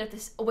determined that if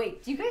this... Oh,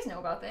 wait, do you guys know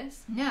about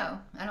this? No,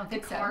 I don't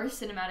think so. The Cars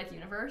cinematic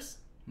universe?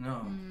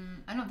 No.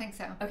 I don't think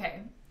so.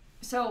 Okay,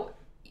 so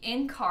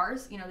in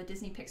Cars, you know, the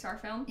Disney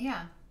Pixar film?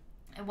 Yeah.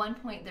 At one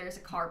point, there's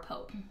a car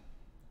pope.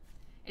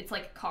 It's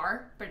like a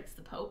car, but it's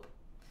the Pope.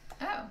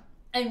 Oh.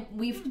 And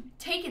we've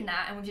taken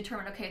that and we've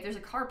determined, okay, if there's a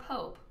car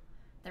Pope,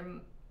 there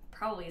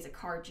probably is a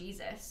car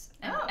Jesus.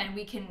 And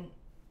we can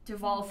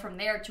devolve from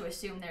there to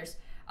assume there's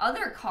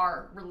other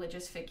car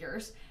religious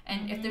figures.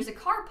 And if there's a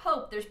car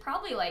Pope, there's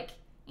probably, like,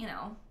 you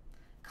know,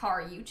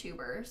 car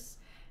YouTubers.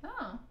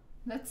 Oh.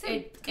 That's a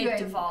it good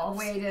devolves.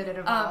 way that it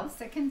evolves.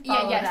 It can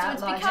follow that so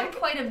it's logic. become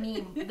quite a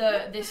meme,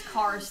 this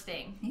Cars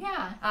thing.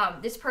 Yeah.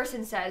 This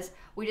person says,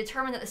 we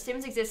determined that the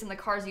Sims exist in the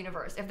Cars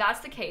universe. If that's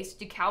the case,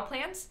 do cow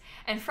plants?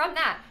 And from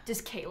that, does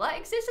Kayla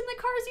exist in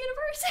the Cars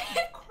universe?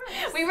 Of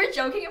course. We were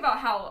joking about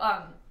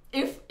how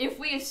if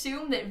we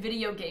assume that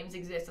video games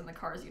exist in the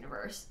Cars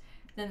universe,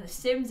 then the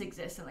Sims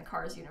exist in the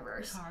Cars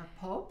universe. Car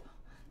Pope?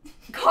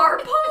 Car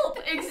Pulp!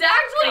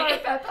 Exactly! Car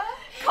Peppa?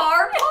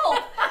 Car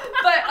Pulp!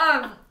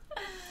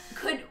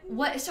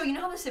 But, so you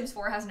know how The Sims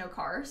 4 has no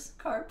cars?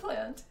 Car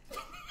plant.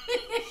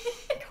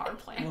 Car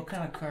plant. What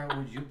kind of car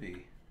would you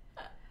be?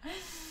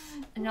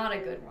 Not a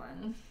good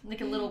one.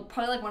 Like a little,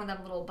 probably like one of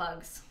them little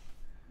bugs.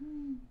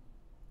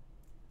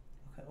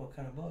 What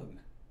kind of bug?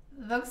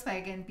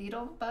 Volkswagen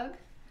Beetle bug?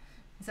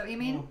 Is that what you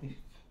mean?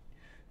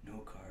 No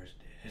cars,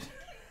 Dad.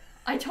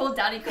 I told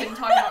Daddy couldn't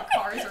talk about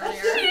cars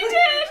earlier. She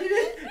did.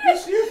 You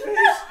see her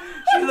face?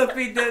 She looked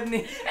me dead in the...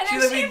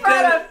 And then she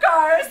brought up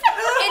cars.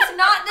 It's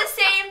not the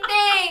same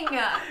thing.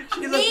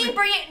 Me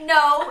bring it...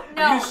 No.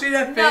 Did you see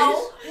that face?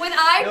 No. When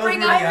I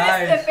bring up...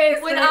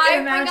 When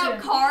I bring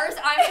up cars,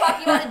 I'm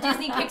talking about a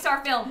Disney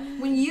Pixar film.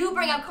 When you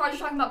bring up cars,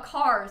 you're talking about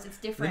cars. It's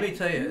different. Let me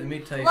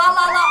tell you. La.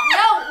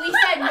 No, we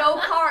said no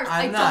cars.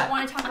 I don't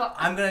want to talk about...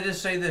 I'm going to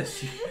just say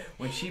this.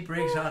 When she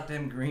breaks out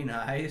them green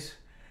eyes...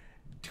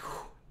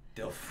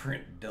 They'll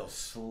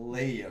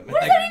slay you. What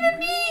does that even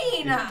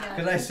mean?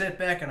 Because I sat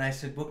back and I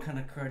said, "What kind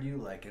of car do you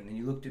like?" And then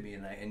you looked at me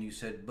and you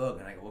said, "Bug."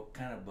 And I go, "What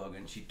kind of bug?"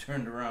 And she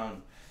turned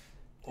around,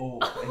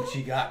 and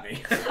she got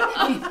me.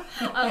 I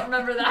don't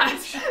remember that.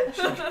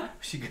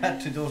 she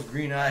got to those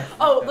green eyes.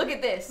 Oh, look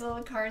at this.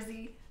 Little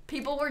carsy.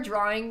 People were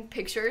drawing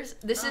pictures.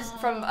 This is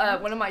from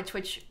one of my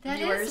Twitch viewers.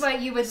 That is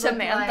what you would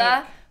Samantha, look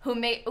like. who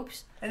made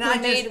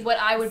Samantha what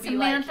I would be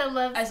like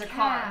loves as a cats.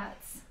 car.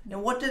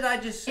 And what did I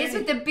just say? It's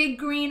with the big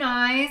green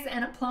eyes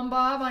and a plumb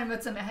bob on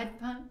with some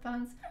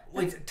headphones.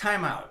 Wait,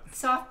 time out.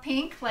 Soft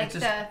pink, like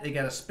They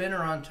got a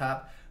spinner on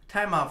top.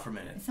 Time out for a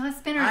minute. It's not a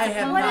spinner. What is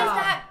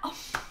that? Oh.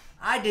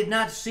 I did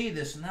not see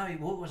this. Now, I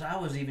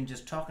was even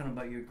just talking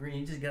about your green.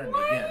 You just got me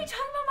Why again. are you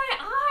talking about my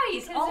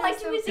eyes? All I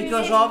do is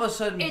because all of a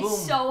sudden, boom.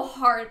 It's so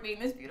hard being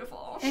this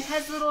beautiful. It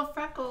has little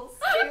freckles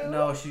too.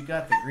 No, she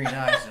got the green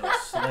eyes. It'll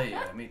slay you.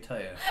 Let me tell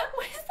you.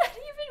 What does that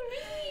even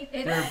mean?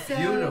 It's They're so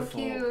beautiful.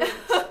 Cute.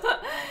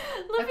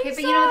 Okay,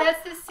 but you know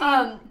that's the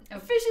same.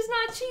 Fish is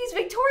not cheese.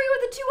 Victoria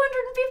with the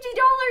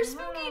 $250.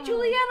 Spooky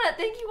Juliana.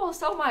 Thank you all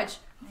so much.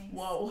 Nice.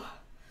 Whoa.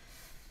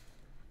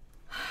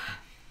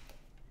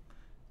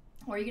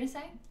 What are you gonna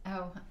say?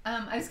 I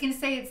was gonna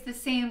say it's the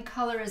same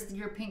color as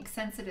your pink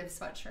sensitive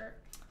sweatshirt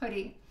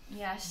hoodie.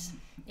 Yes,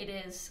 it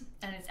is,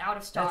 and it's out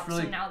of stock.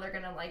 So now they're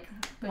gonna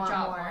good want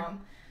job, more.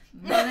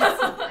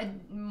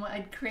 Mom.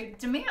 I'd create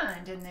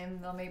demand, and then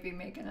they'll maybe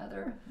make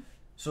another.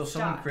 So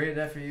someone created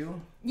that for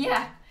you?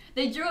 Yeah,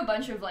 they drew a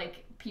bunch of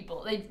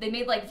people. They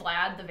made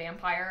Vlad the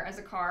vampire as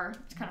a car.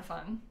 It's kind of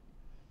fun.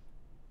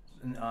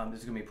 And this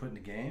is gonna be put in the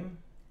game.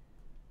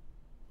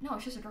 No,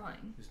 it's just a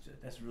drawing.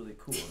 That's really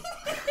cool.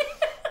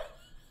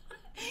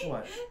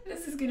 What?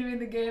 This is gonna be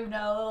the game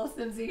now, little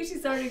Simsie.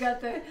 She's already got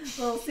the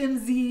little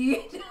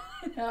Simsie.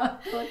 No,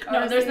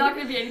 there's not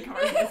gonna be any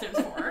cars in The Sims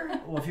 4.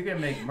 Well, if you're gonna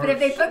make merch. But if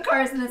they put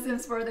cars in The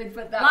Sims 4, they'd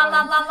put that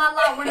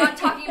La. We're not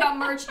talking about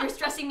merch. You're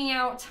stressing me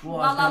out. Well,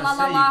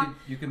 la.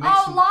 You could make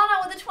some.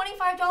 Lana with the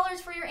 $25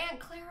 for your Aunt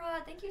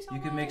Clara. Thank you so much.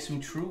 You could make some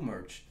true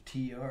merch.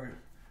 TREW.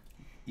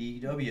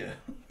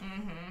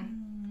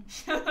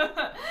 Shay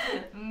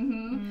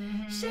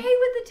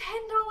with the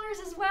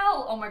 $10 as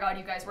well. Oh my god,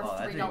 you guys, we're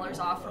 $3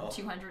 off from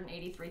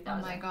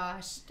 283,000. Oh my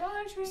gosh.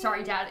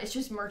 Sorry, Dad. It's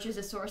just merch is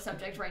a sore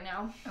subject right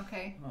now.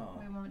 Okay.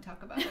 We won't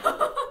talk about it.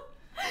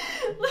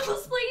 Little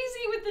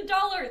Slazy with the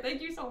 $1.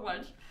 Thank you so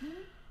much.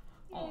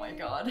 Oh my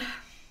god.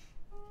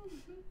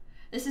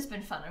 This has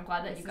been fun. I'm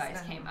glad that you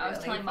guys came. I was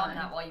telling Mom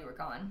that while you were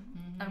gone.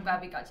 I'm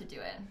glad we got to do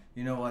it.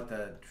 You know what?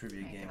 The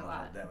trivia game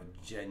that was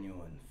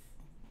genuine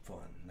fun.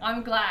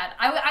 I'm glad.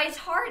 It's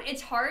hard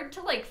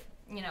to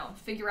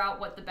figure out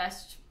what the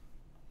best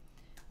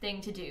thing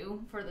to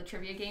do for the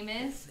trivia game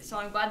is. So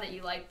I'm glad that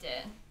you liked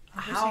it.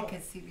 I wish I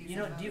could see these.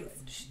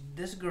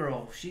 This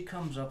girl, she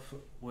comes up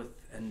with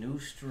a new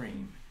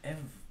stream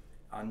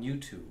on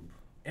YouTube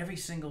every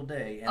single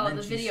day. And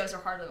the videos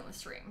are harder than the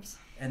streams.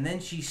 And then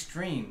she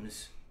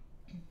streams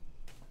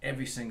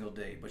every single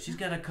day, but she's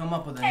got to come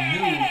up with a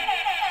new.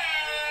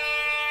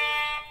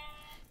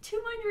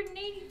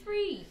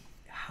 283.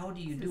 How do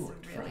you do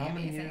it? For how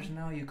many years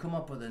now? You come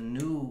up with a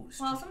new...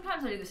 Well,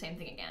 sometimes I do the same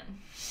thing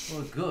again.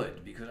 Well,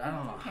 good, because I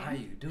don't know how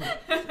you do it.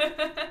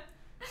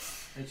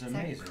 It's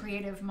amazing. It's a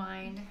creative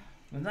mind.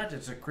 Well, not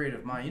just a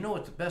creative mind. You know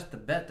what's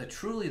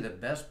truly the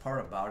best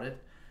part about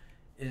it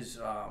is,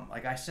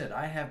 like I said,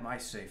 I have my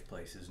safe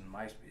places, and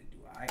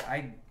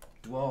I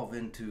delve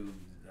into...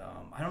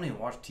 I don't even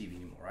watch TV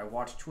anymore. I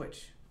watch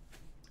Twitch.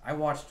 I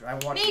watch.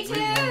 Me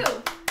too!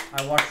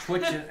 I watch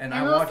Twitch and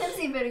I watch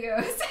Simsie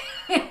videos.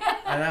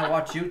 and I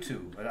watch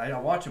YouTube. But I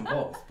watch them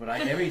both. But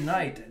every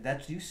night,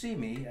 you see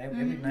me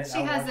every night.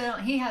 He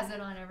has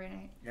it on every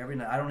night. Every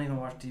night, I don't even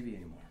watch TV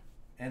anymore.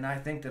 And I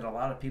think that a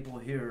lot of people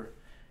here.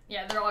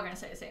 Yeah, they're all gonna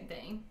say the same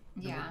thing.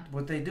 Yeah.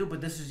 What they do,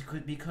 but this is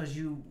because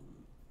you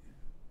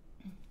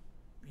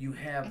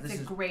have. It's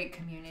a great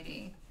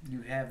community.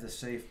 You have the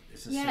safe.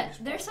 It's a safe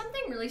spot. There's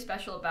something really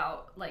special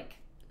about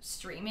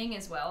streaming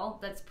as well.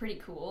 That's pretty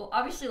cool.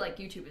 Obviously,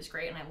 YouTube is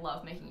great, and I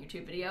love making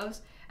YouTube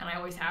videos, and I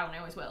always have, and I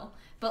always will.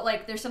 But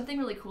there's something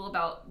really cool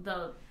about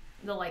the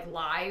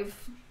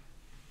live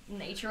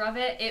nature of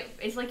it.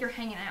 It's like you're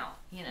hanging out,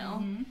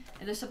 And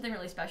there's something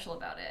really special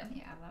about it.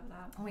 Yeah, I love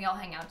that. And we all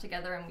hang out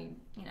together, and we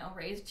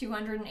raised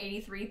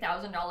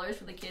 $283,000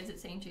 for the kids at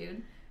St.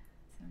 Jude.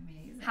 It's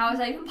amazing. How is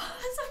that even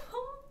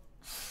possible?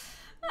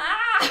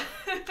 I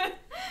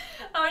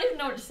don't even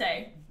know what to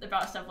say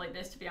about stuff like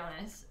this, to be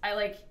honest.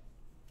 I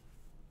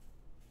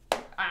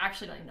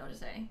actually don't even know what to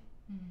say.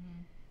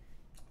 Mm-hmm.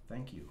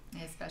 Thank you.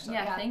 Yeah, special.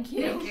 Yeah, thank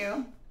you. Thank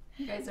you.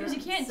 You guys are Because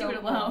you can't so do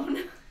it cool. alone.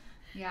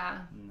 Yeah.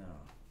 No.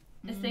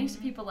 It's thanks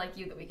to people like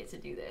you that we get to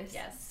do this.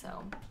 Yes.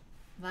 So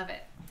Love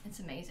it. it's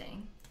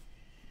amazing.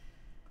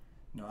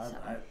 No, So.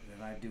 I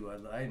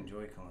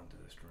enjoy coming to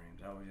the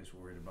streams. I was just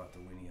worried about the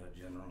Winnie Hut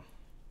General.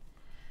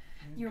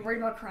 You're worried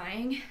about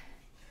crying?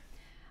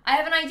 I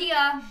have an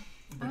idea.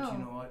 But Oh. you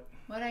know what?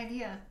 What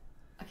idea?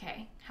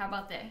 Okay, how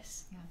about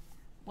this? Yeah.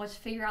 Let's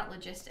figure out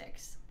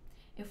logistics.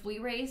 If we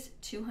raise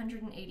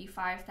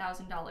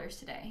 $285,000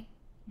 today,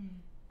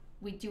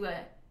 we do a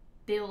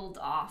build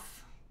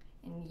off,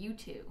 and you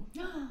two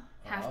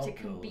have I'll to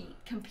build.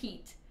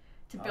 compete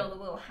to build a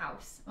little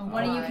house. Oh,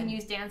 One of you God. can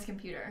use Dan's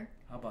computer,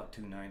 How about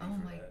 $290 Oh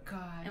for my that?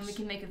 gosh. and we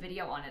can make a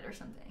video on it or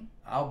something.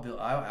 I'll build.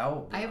 I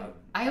will. I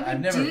I've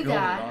would never do built it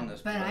that, on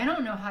this. but I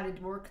don't know how to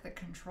work the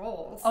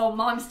controls. Oh,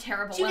 Mom's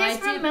terrible. Do you When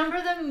guys I did-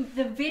 remember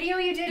the video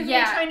you did of me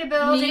Yeah, trying to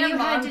build me and you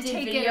and had Mom to did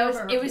take videos. it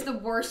over? It was the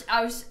worst.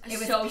 I was It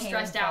was so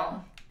stressed painful.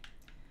 out.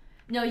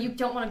 No, you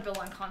don't want to build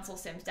on console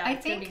Sims, Dad. I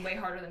It's gonna be think- way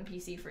harder than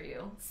PC for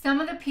you.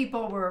 Some of the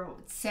people were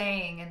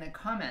saying in the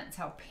comments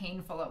how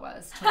painful it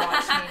was to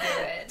watch me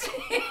do it.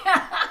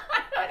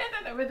 I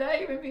don't know, would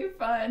that even be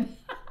fun?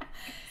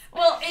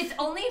 Well, it's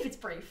only if it's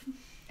brief.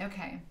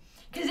 Okay.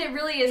 Because it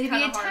really is Maybe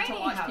kind a of hard to tiny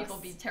watch house. people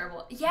be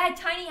terrible. Yeah,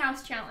 tiny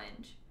house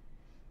challenge.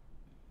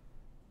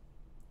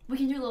 We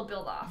can do a little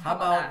build off. How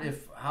about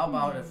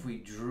that? if we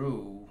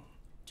drew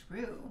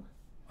Drew.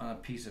 on a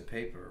piece of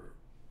paper?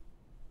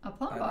 A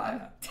plumb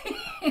bob.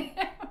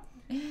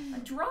 a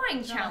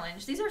drawing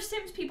challenge? These are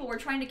Sims people. We're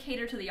trying to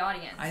cater to the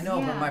audience. I know,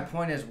 but Yeah. my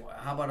point is,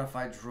 how about if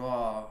I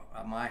draw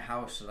my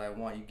house that I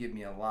want? You give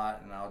me a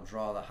lot, and I'll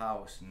draw the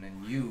house, and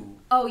then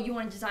Oh, you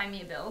want to design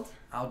me a build?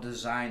 I'll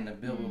design the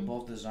build. We'll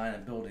both design a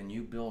build, and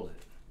you build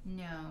it.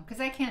 No,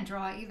 because I can't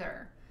draw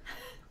either.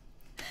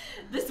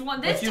 This you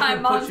time,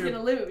 can Mom's put your-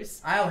 gonna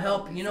lose. I'll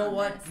help. You know on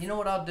what? this. You know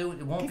what I'll do?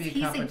 It won't Because be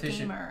a he's a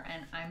competition. gamer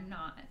and I'm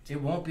not.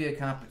 It won't be a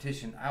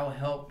competition. I'll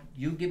help.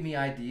 You give me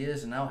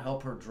ideas, and I'll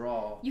help her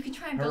draw. You can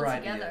try and her build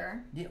idea.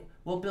 together. Yeah,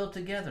 we'll build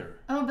together.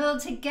 Oh, build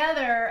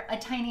together a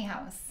tiny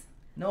house.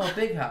 No, a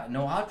big house.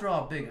 No, I'll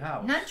draw a big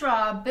house. Not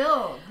draw,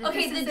 build.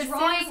 Okay, This is the a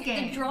drawing. Sims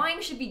game. The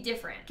drawing should be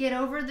different. Get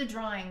over the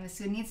drawing. This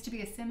needs to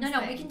be a Sims No,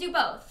 thing. we can do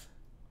both.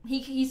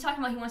 He's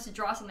talking about he wants to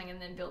draw something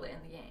and then build it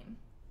in the game.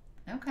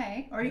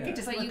 Okay, or you Yeah. could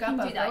just But look you up can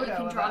a do that. You photo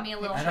can of draw me a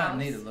little I house. don't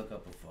need to look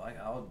up a photo.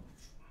 I'll.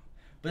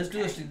 But let's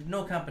do this.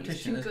 No He's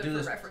competition. too Let's good do for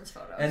this. reference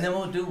photos. And then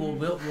we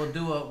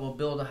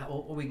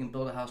can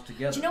build a house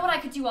together. Do you know what I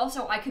could do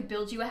also? I could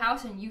build you a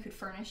house and you could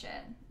furnish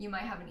it. You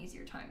might have an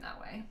easier time that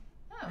way.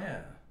 Oh, Yeah.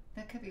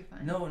 that could be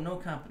fun. No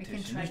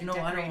competition. try There's to no. I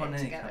don't decorate want it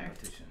any together.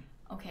 competition.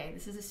 Okay,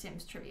 this is a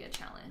Sims trivia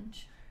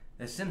challenge.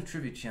 The Sims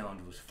Trivia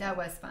Challenge was fun. That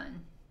was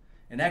fun.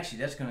 And actually,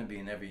 that's going to be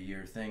an every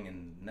year thing,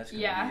 and that's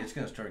going to Yeah. be. It's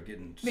going to start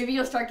getting. Maybe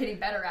you'll start getting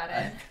better at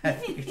it. I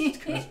think it's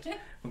gonna,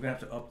 we're going to have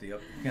to up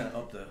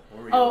the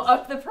Oreos. Oh,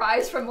 up the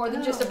prize for more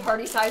than just a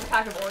party-sized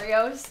pack of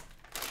Oreos.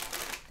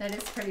 That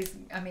is pretty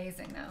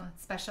amazing, though.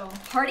 Special.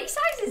 Party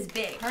size is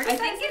big. Party I size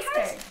think it is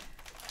has.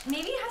 big.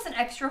 Maybe it has an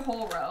extra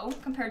whole row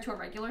compared to a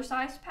regular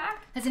sized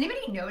pack. Has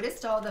anybody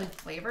noticed all the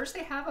flavors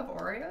they have of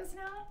Oreos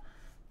now?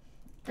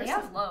 They There's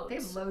have loads. They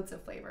have loads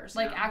of flavors.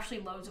 Like now.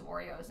 actually loads of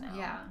Oreos now.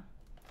 Yeah.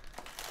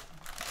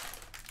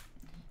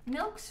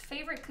 Milk's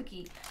favorite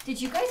cookie.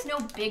 Did you guys know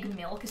Big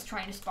Milk is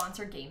trying to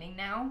sponsor gaming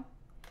now?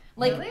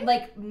 Like Really?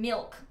 like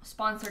Milk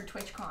sponsored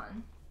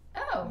TwitchCon.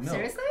 Oh, Milk.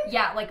 seriously?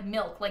 Yeah, like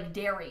milk, like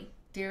dairy.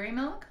 Dairy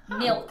milk?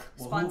 Milk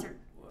Well, sponsored.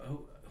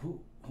 Who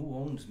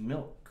owns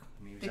milk?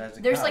 I mean, besides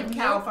the There's cow. like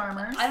Cow milk,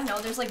 farmers. I don't know.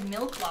 There's like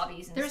milk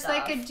lobbies and There's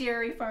stuff. like a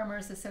Dairy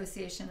Farmers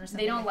Association or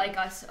something. They don't like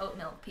us oat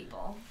milk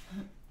people.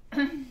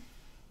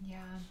 Yeah.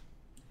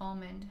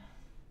 Almond.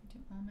 Do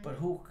almond. But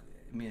who?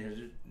 I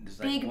mean, there's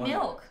like Big one,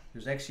 Milk.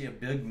 There's actually a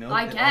Big Milk.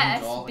 I that guess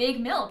owns all the-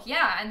 Big Milk.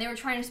 Yeah, and they were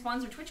trying to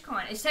sponsor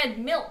TwitchCon. It said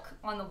milk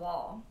on the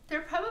wall.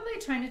 They're probably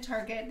trying to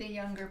target the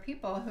younger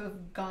people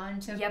who've gone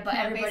to Yeah, but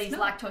plant-based everybody's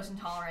milk. lactose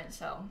intolerant,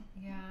 so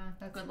Yeah,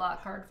 that's Good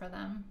luck. hard for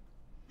them.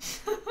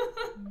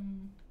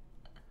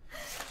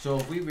 So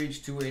if we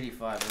reach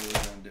 285, what are we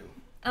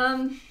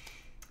gonna do?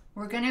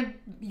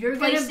 You're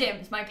play gonna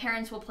Sims. My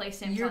parents will play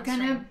Sims. You're on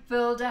gonna stream.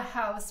 build a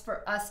house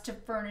for us to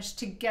furnish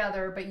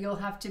together, but you'll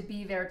have to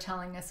be there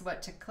telling us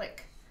what to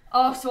click.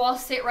 Oh, so I'll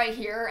sit right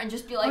here and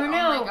just be like, or oh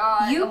no, my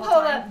god. you the whole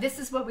pull time. up. This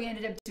is what we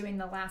ended up doing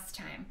the last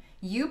time.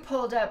 You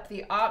pulled up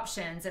the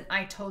options, and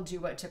I told you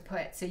what to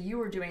put. So you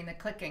were doing the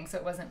clicking, so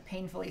it wasn't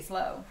painfully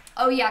slow.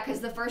 Oh yeah, because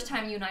the first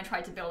time you and I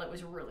tried to build it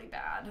was really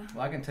bad.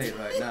 Well, I can tell you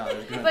right now,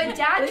 there's gonna But be,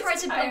 Dad This tried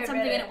to time I build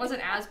something admit and it. it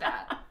wasn't as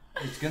bad.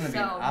 it's gonna be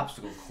an So-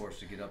 obstacle course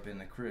to get up in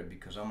the crib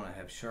because I'm gonna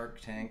have shark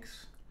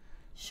tanks,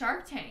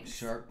 Shark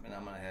Tanks. and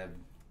I'm gonna have.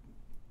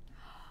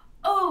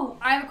 Oh,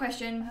 I have a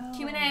question. Oh.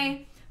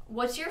 Q&A.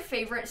 What's your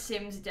favorite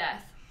Sims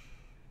death?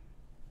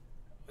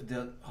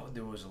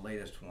 There was the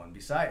latest one.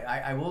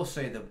 I will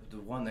say the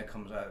one that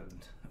comes out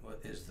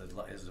is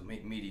the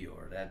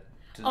meteor. That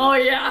Oh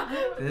yeah.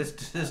 To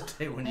this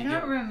day when I you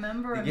don't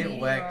remember you a get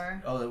meteor.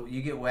 whacked. Oh,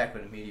 you get whacked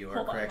with a meteor.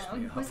 Hold on, cracks me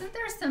Mom. up. Wasn't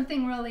there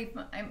something really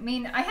fun? I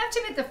mean, I have to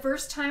admit, the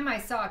first time I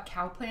saw a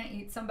cow plant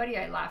eat somebody,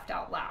 I laughed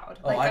out loud.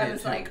 Oh, Like I I did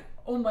was too. like,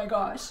 oh my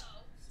gosh.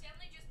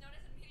 Stanley just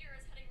noticed a meteor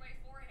is heading right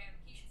for him.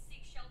 He should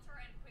seek shelter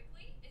and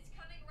quickly. It's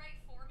coming right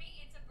for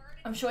me. It's a bird.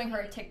 I'm showing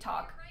her a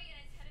TikTok. Right, and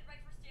it's headed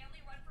right for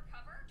Stanley. Run for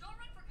cover. Don't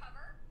run for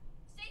cover.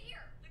 Stay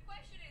here. The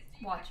question is,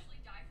 do you Watch.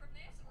 actually die from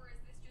this, or is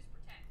this just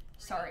pretend?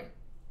 Sorry.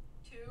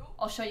 2,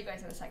 I'll show you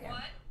guys in a second.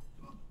 1.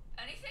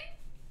 Anything?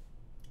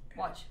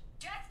 Watch.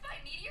 Death by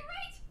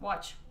meteorite?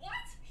 Watch. What?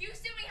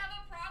 Houston, we have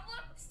a problem.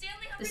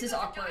 Stanley, This is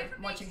awkward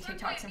watching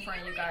TikToks in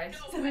front of you guys.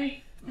 No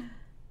way.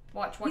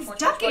 Watch. He's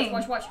ducking.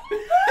 Watch.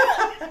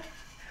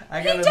 I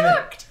He gotta admit,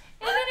 ducked,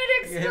 and then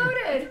it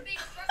exploded. Being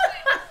struck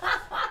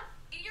by a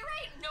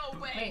meteorite? No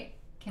way. Wait,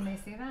 can they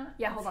see that?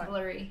 Yeah, hold It's on.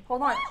 blurry.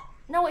 Hold on.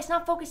 No, it's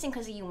not focusing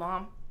because of you,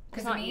 Mom. It's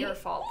 'Cause of not me? your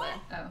fault,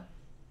 but Oh.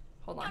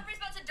 hold on. Humphrey's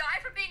about to die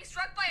from being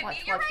struck by a Watch.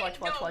 meteorite?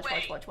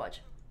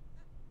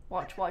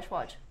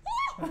 Watch.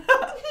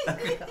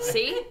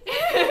 See?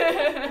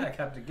 I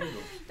got to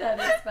giggle. That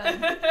is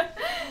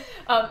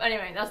fun.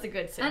 Anyway, that's the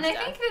good Sims And I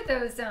stuff. think that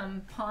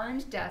those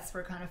pond deaths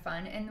were kind of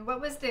fun. And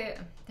what was there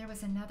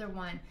was another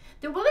one.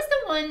 What was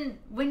the one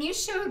when you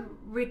showed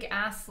Rick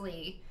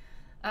Astley,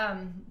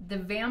 the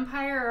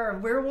vampire or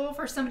werewolf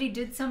or somebody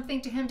did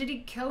something to him? Did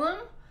he kill him?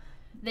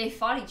 They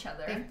fought each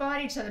other. They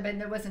fought each other, but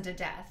there wasn't a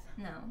death.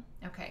 No.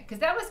 Okay, because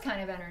that was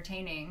kind of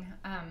entertaining.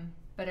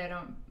 But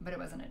it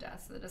wasn't a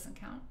death, so that doesn't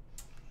count.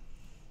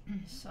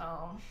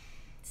 So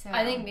So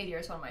I think Meteor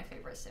is one of my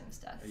favorite Sims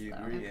deaths. You though.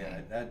 agree?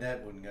 Okay. Yeah,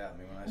 that one got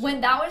me when I saw When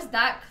it. that was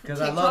that 'Cause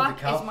I love the TikTok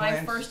cow is my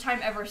plants. first time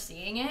ever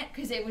seeing it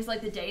because it was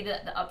like the day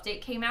that the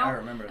update came out. I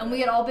remember And that. we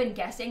had all been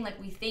guessing, like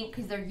we think,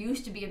 because there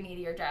used to be a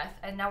meteor death,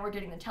 and now we're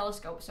getting the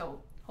telescope,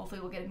 so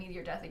hopefully we'll get a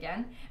meteor death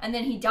again. And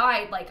then he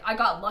died. Like I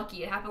got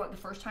lucky; it happened like the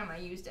first time I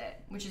used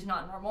it, which is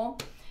not normal.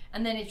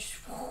 And then it's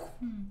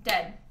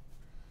dead.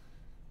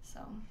 So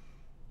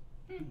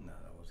No,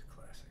 that was a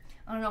classic.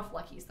 I don't know if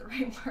lucky is the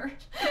right word.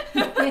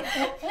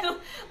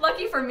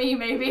 Lucky for me,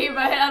 maybe, but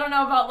I don't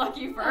know about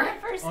lucky for.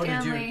 for Oh,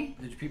 Stanley.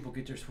 did people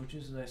get their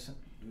switches that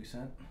we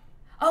sent?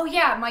 Oh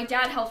yeah, my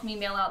dad helped me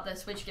mail out the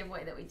Switch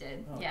giveaway that we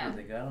did. Oh, Yeah. good,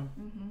 they got them?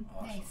 Mm-hmm.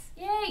 Awesome. Nice.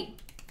 Yay!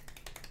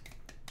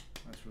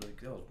 That's really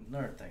cool.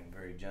 Another thing,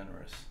 very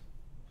generous.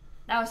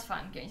 That was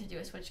fun getting to do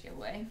a Switch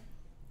giveaway.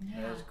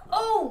 That is cool.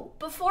 Oh,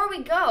 before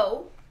we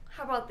go,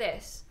 how about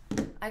this?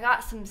 I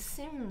got some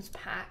Sims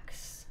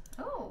packs.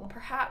 Oh.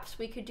 Perhaps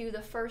we could do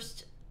the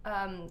first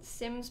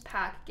Sims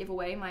pack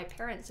giveaway my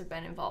parents have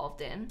been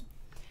involved in.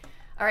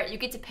 All right, you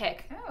get to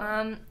pick.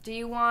 Oh. Do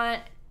you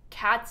want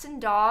Cats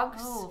and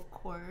Dogs Oh, of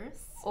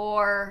course.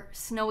 or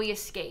Snowy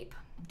Escape?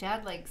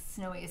 Dad likes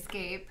Snowy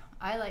Escape.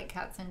 I like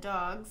Cats and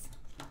Dogs.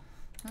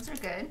 Those are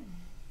good.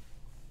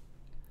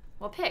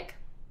 Well, pick.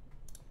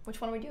 Which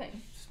one are we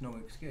doing? Snow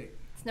Escape.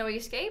 Snowy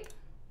Escape?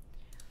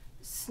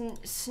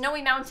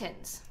 Snowy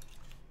Mountains,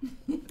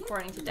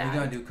 according to We're Dad.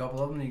 gonna do a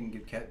couple of them. You can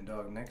give cat and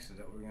dog next. Is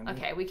that what we're gonna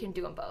do? Okay, we can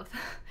do them both.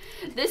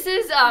 This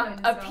is a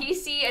so.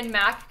 PC and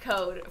Mac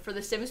code for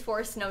the Sims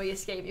 4 Snowy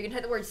Escape. You can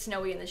type the word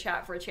snowy in the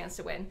chat for a chance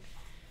to win.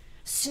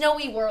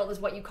 Snowy World is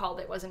what you called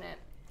it, wasn't it?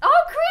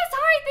 Oh, Chris,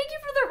 hi! Thank you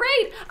for the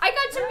raid. I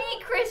got to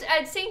meet Chris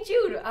at St.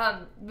 Jude.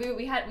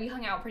 We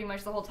hung out pretty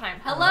much the whole time.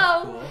 Oh,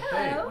 Hello. that's cool.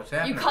 Hey, Hello. what's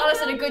happening? You caught us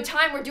at a good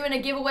time. We're doing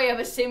a giveaway of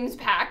a Sims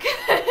pack.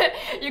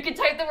 You can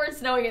type the word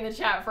snowy in the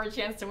chat for a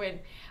chance to win.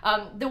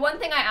 The one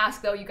thing I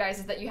ask, though, you guys,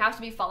 is that you have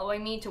to be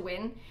following me to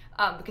win,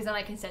 because then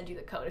I can send you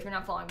the code. If you're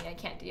not following me, I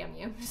can't DM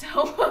you. So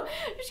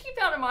just keep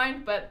that in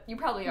mind, but you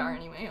probably are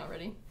anyway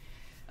already.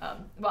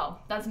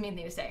 Well, that's a mean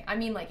thing to say. I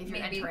mean, like, if you're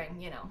Maybe.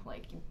 entering, you know,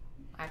 like, you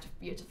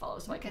have to follow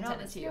so I Look can at all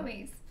send the it to you.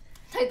 snowies.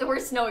 Type the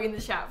word snowy in the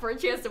chat for a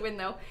chance to win,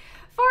 though.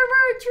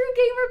 Farmer, True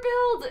Gamer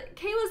Build,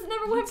 Kayla's the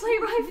 #1 Play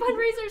Right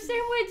Fundraiser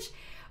Sandwich,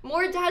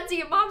 more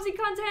Dadsy and Momsy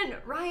content,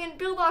 Ryan,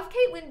 Build Off,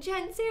 Caitlin,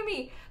 Jen,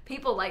 Sammy.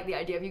 People like the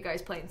idea of you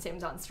guys playing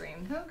Sims on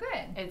stream. Oh,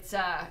 good. It's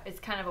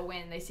kind of a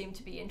win. They seem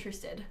to be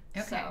interested.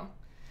 Okay. So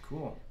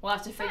Cool. we'll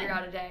have to figure Fun.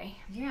 out a day.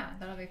 Yeah,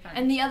 that'll be fun.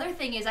 And the other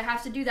thing is I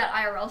have to do that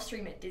IRL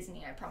stream at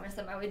Disney. I promised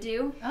them I would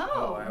do.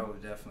 Oh, I will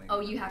definitely. Oh,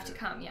 you have to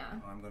come, yeah.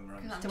 Oh, I'm gonna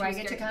run. 'Cause I'm This. Do I too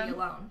get to scared be come?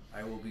 alone.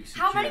 I will be. Security.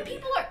 How many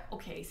people are...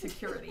 Okay,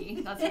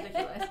 security. That's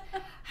ridiculous.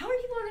 How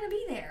many people are going to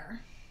be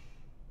there?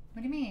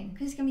 What do you mean?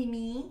 Because it's going to be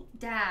me,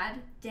 Dad,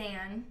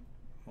 Dan.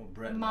 Oh,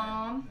 Brett,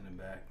 Mom. in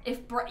the back. If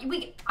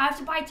I have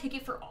to buy a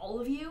ticket for all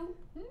of you.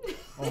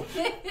 Oh,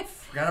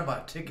 forgot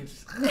about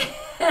tickets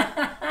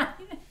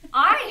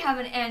I have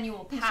an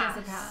annual She pass.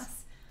 has a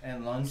pass.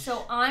 and lunch.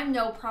 So I'm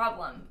no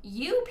problem.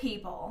 You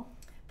people.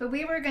 But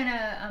we were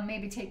gonna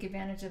maybe take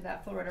advantage of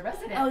that Florida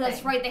resident. Oh, that's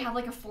thing. right. They have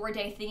like a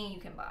 4-day thingy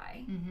you can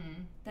buy.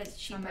 Mm-hmm. That's I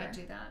cheaper. might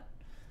do that.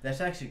 That's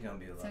actually gonna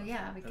be a lot. So,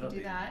 yeah, we can That'll do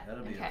be- that.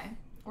 That'll be. Okay.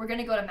 We're going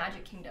to go to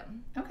Magic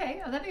Kingdom. Okay.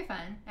 Oh, that'd be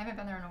fun. I haven't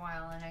been there in a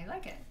while, and I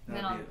like it.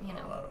 That'll Then be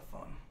I'll, a lot of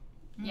fun.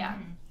 Yeah.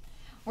 Mhm.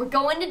 We're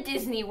going to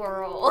Disney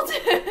World.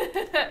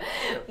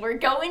 We're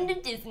going to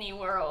Disney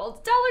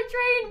World. Dollar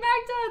Tree and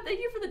Magda, thank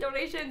you for the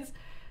donations.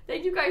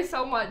 Thank you guys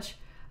so much.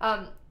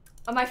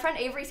 My friend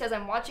Avery says,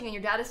 I'm watching and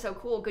your dad is so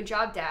cool. Good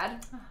job,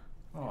 Dad.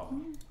 Oh.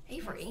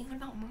 Avery, what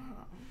about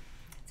Mom?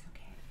 It's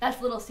okay. That's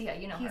little Sia,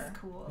 you know He's her.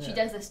 cool. She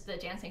does the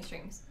dancing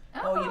streams.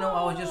 Oh, you know,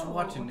 I was just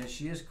watching this.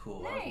 She is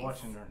cool. Nice. I was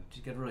watching her.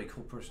 She's got a really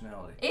cool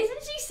personality.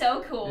 Isn't she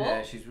so cool?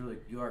 Yeah, she's really.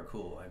 You are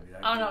cool.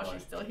 I don't know if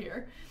she's still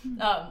here.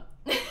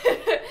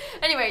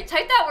 Anyway,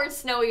 type that word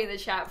snowy in the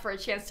chat for a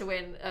chance to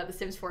win the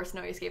Sims 4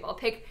 Snowy Escape. I'll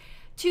pick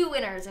 2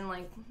 winners in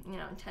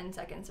 10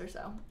 seconds or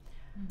so.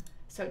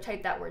 So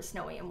type that word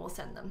snowy and we'll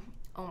send them.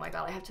 Oh my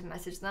god, I have to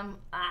message them.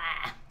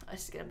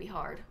 This is gonna be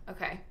hard.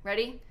 Okay,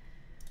 ready?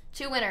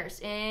 2 winners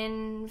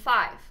in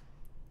 5,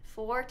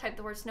 4, type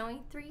the word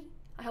snowy, 3,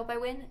 I hope I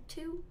win,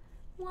 2,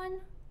 1,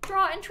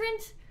 draw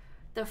entrant.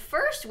 The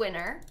first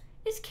winner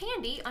is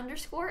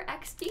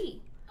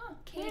Candy_XD.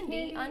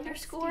 Candy_XD.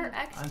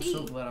 I'm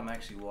so glad I'm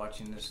actually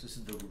watching this. This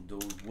is the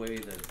way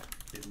that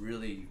it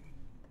really,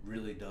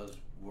 really does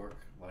work,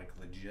 like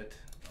legit.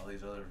 All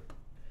these other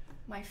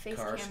My face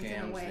car cam's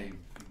in the way.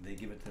 scams, they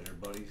give it to their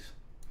buddies.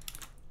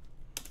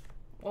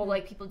 Or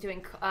like people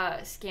doing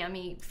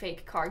scammy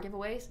fake car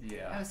giveaways.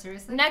 Yeah. Oh,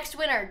 seriously? Next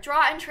winner,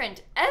 draw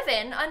entrant,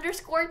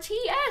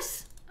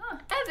 Evan_TS.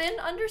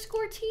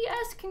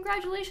 Evan_TS.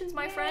 Congratulations,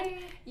 my friend.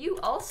 You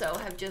also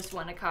have just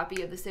won a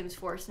copy of The Sims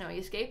 4 Snowy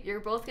Escape.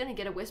 You're both going to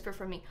get a whisper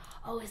from me.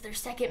 Oh, is their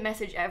second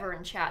message ever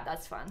in chat?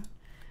 That's fun.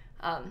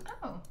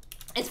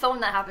 It's fun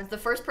when that happens. The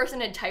first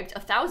person had typed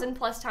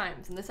 1,000+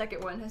 times, and the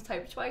second one has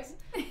typed twice.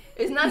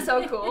 Isn't that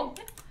so cool?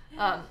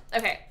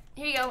 Okay,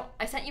 here you go.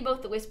 I sent you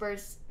both the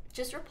whispers.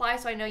 Just reply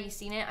so I know you've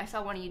seen it. I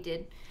saw one of you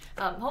did.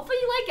 Hopefully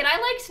you like it.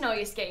 I like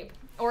Snowy Escape,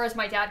 or as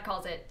my dad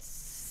calls it,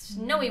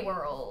 Snowy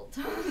World.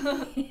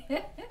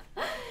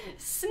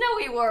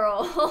 Snowy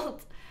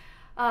World.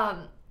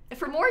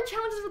 For more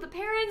challenges with the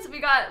parents, we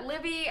got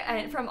Libby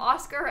and from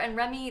Oscar and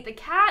Remy the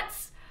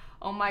cats.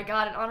 Oh my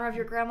god, in honor of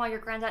your grandma, your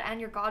granddad,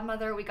 and your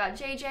godmother, we got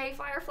JJ,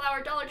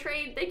 Fireflower, Dollar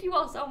Trade. Thank you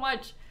all so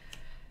much.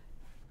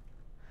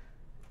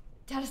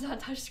 Dad is not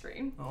a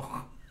touchscreen.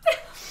 Oh.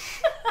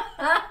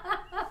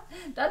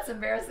 That's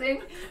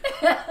embarrassing.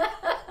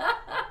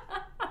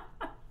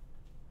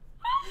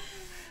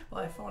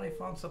 Well, I finally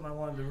found something I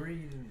wanted to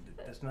read, and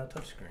that's not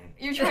touchscreen.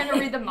 You're trying to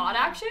read the mod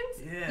actions?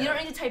 Yeah. You don't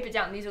need to type it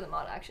down. These are the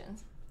mod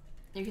actions.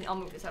 I'll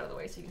move this out of the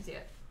way so you can see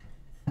it.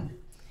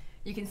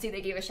 You can see they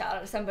gave a shout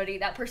out to somebody.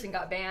 That person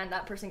got banned.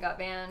 That person got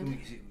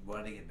banned. Why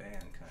did they get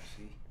banned? Can I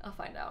see? I'll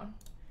find out.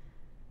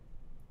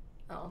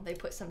 Oh, they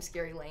put some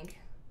scary link.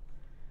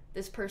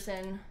 This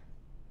person.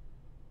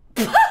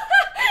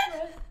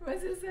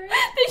 What's it say?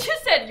 They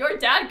just said your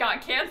dad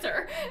got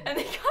cancer, and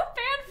they got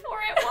banned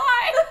for it.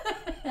 Why?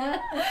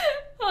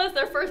 Well, it's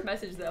their first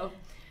message though.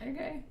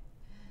 Okay.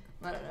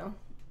 I don't know.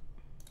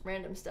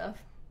 Random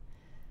stuff.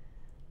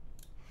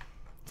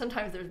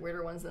 Sometimes there's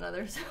weirder ones than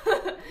others.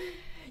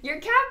 Your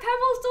cat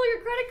Pebble stole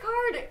your credit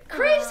card.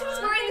 Chris, who's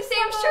wearing the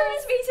same shirt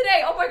as me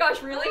today. Oh my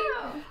gosh, really?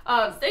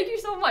 Oh. Thank you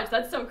so much.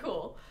 That's so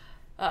cool.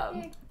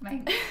 I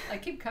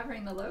keep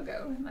covering the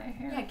logo in my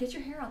hair. Yeah, get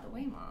your hair out the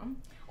way, Mom.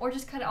 Or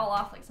just cut it all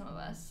off like some of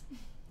us.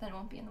 Then it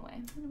won't be in the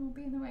way. It won't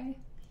be in the way.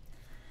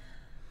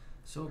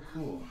 So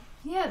cool.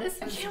 Yeah, this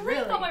is I can't really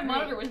believe I thought my great.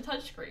 monitor was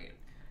touchscreen.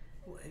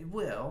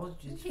 Well,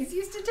 He's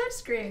used to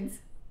touchscreens.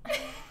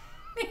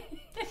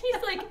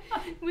 He's like,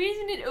 why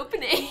isn't it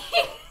opening?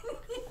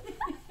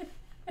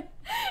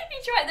 He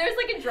tried. There's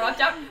like a drop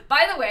down.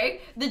 By the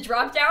way, the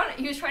drop down,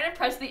 he was trying to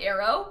press the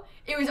arrow.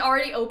 It was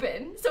already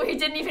open, so he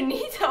didn't even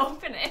need to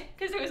open it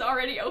because it was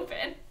already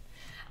open.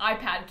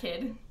 iPad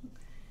kid.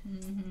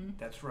 Mm-hmm.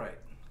 That's right.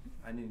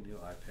 I need a new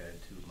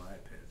iPad too. My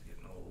iPad's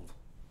getting old.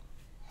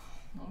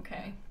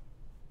 Okay.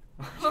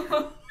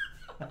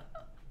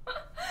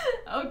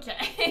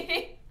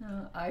 Okay.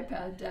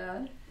 iPad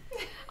dad.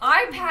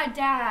 iPad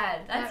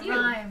dad. That's that you.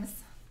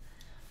 rhymes.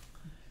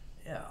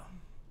 Yeah.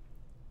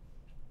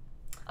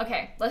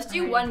 Okay, let's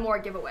do Alrighty. one more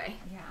giveaway.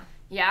 Yeah.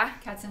 Yeah?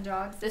 Cats and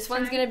dogs. This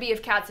one's gonna be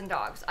of cats and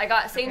dogs. I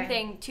got same Okay.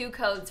 thing, 2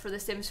 codes for The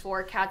Sims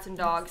 4 cats and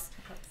dogs.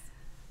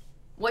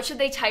 What should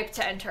they type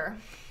to enter?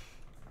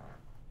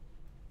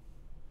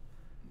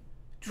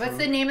 What's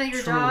the name of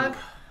your True. dog?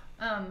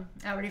 I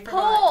already forgot.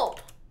 Pulp!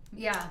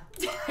 Yeah.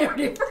 I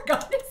already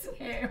forgot his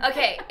name.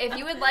 Okay, if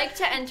you would like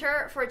to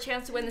enter for a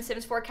chance to win The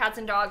Sims 4 cats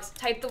and dogs,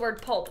 type the word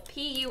Pulp,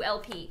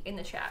 P-U-L-P, in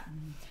the chat.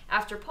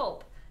 After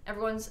Pulp,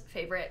 everyone's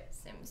favorite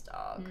Sims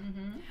dog.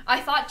 Mm-hmm.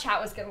 I thought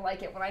chat was gonna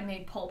like it when I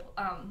made Pulp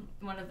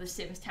one of the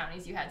Sims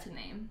townies you had to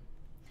name.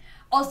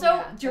 Also,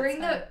 Yeah, during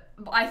that's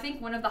I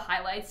think one of the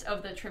highlights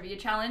of the trivia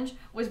challenge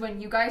was when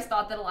you guys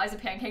thought that Eliza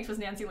Pancakes was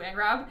Nancy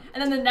Landgrab,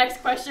 and then the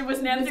next question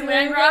was Nancy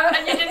Landgrab,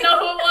 and you didn't know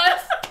who it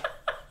was.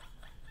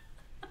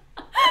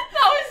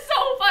 That was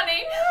so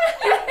funny.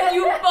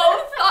 You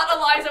both thought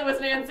Eliza was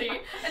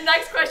Nancy. And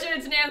next question,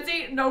 it's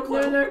Nancy. No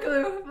clue. No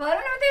clue. Well, I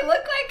don't know what they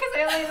look like because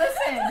I only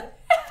listened.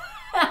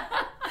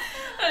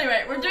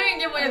 Anyway, we're doing a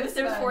giveaway of The That's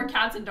Sims 4 fun.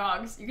 cats and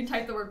dogs. You can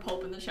type the word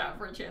Pulp in the chat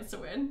for a chance to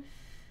win.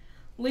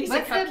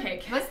 Lisa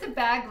Cupcake. What's the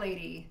bag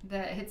lady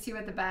that hits you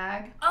with the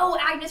bag? Oh,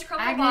 Agnes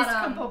Crumplebottom. Agnes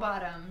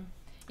Crumplebottom.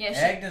 Yeah,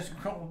 Agnes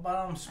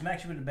Crumplebottom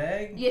smacks you with a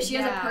bag? she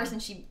has a Yeah. purse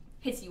and she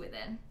hits you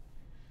within.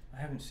 I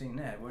haven't seen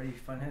that. Where do you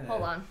find that?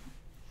 Hold on.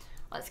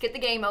 Let's get the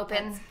game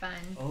open. That's fun.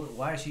 Oh,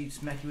 why does she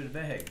smack you with a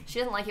bag? She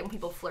doesn't like it when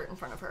people flirt in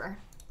front of her.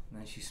 And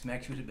then she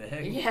smacks you with a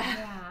bag? Yeah.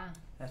 Yeah.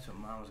 That's what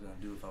Mom was going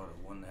to do if I would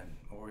have won that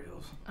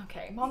Oreos.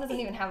 Okay, Mom doesn't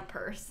even have a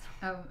purse.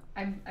 Oh,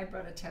 I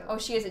brought a tote. Oh,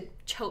 she has a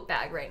tote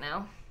bag right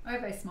now. I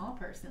have a small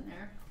purse in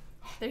there.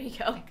 There you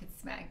go. I could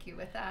smack you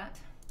with that.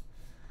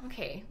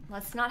 Okay,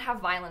 let's not have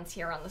violence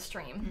here on the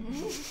stream.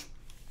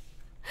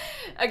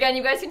 Again,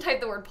 you guys can type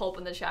the word pulp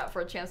in the chat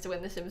for a chance to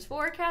win The Sims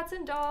 4 Cats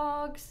and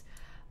Dogs.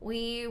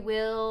 We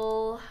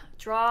will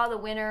draw the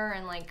winner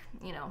and, like,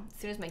 you know,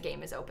 as soon as my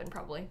game is open,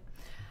 probably.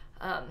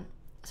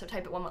 So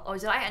type it one more. Oh,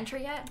 did I enter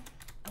yet?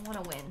 I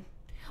want to win.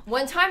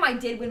 One time I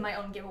did win my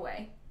own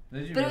giveaway.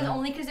 Did you But it was really?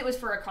 only because it was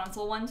for a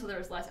console one, so there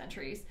was less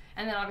entries.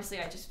 And then obviously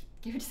I just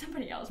give it to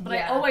somebody else. But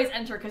Yeah. I always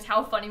enter because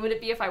how funny would it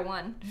be if I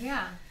won?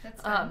 Yeah,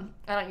 that's fun.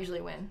 I don't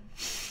usually win.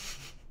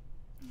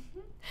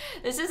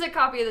 This is a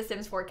copy of The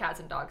Sims 4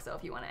 Cats and Dogs, though,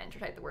 if you want to enter,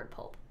 type the word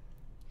pulp.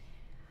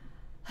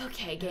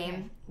 Okay, game.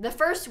 Okay. The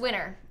first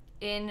winner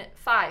in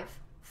 5,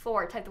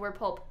 4, type the word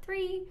pulp.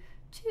 3,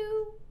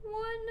 2,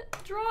 1,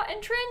 draw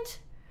entrant.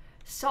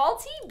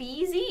 Salty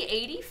Beezy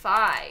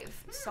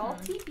 85.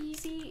 Salty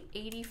Beezy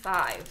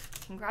 85.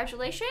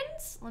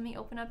 Congratulations. Let me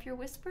open up your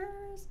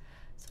whispers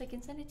so I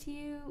can send it to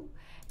you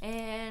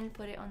and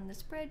put it on the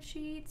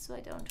spreadsheet so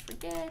I don't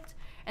forget.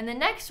 And the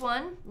next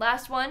one,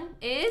 last one,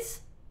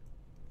 is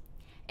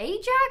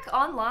Ajak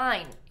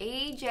Online.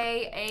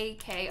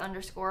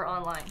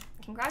 AJAK_online.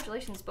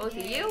 Congratulations, both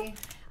of you. Yay.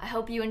 I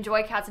hope you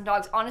enjoy Cats and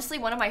Dogs. Honestly,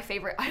 one of my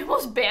favorite. I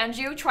almost banned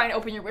you trying to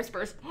open your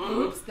whispers.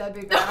 Oops, that'd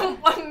be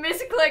bad. One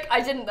misclick.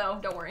 I didn't know.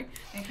 Don't worry.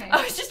 Okay.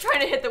 I was just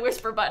trying to hit the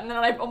whisper button and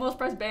I almost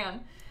pressed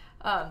ban.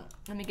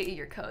 Let me get you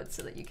your codes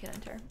so that you can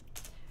enter.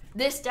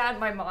 This dad,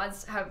 my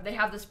mods have the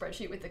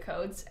spreadsheet with the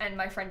codes, and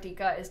my friend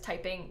Dika is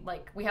typing,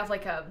 like, we have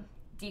like a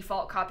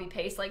default copy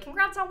paste, like,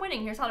 congrats on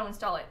winning, here's how to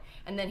install it.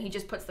 And then he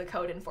just puts the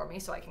code in for me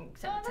so I can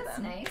send it to that's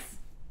them. nice.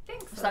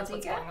 Thanks, So that's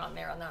what's Dika. going on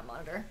there on that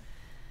monitor.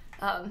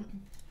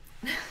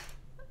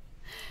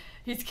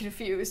 He's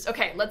confused.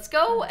 Okay, let's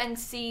go and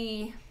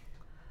see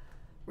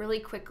really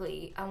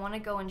quickly. I want to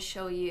go and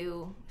show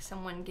you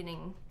someone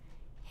getting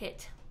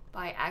hit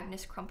by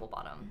Agnes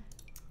Crumplebottom.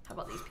 How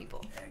about these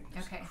people?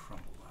 Agnes Okay. Crumplebottom.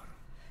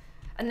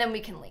 And then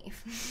we can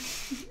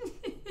leave.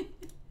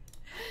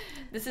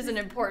 This is an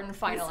important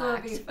final This will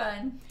act. be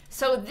fun.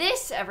 So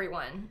this,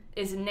 everyone,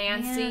 is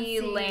Nancy,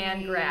 Nancy.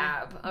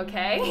 Landgrab,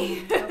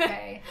 okay?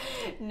 Okay.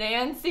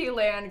 Nancy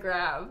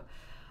Landgrab.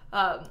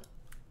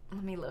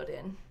 Let me load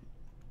in.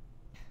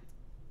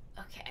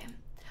 Okay.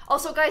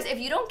 Also, guys, if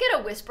you don't get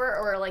a whisper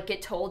or, like,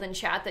 get told in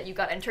chat that you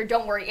got entered,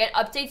 don't worry. It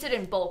updates it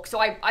in bulk, so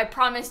I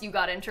promise you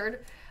got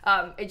entered.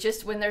 It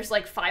just, when there's,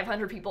 like,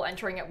 500 people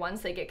entering at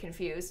once, they get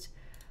confused.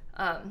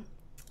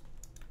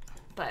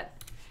 But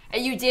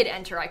you did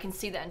enter. I can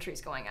see the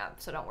entries going up,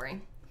 so don't worry.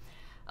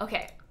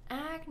 Okay.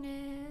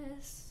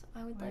 Agnes,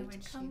 I would Where like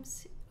would to she- come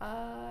see.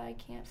 I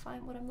can't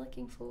find what I'm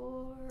looking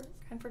for.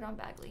 Comfort on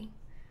Bagley.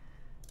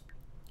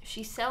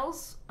 She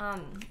sells,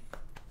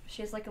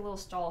 she has like a little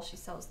stall. She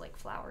sells like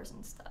flowers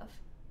and stuff.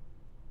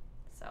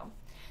 So,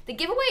 the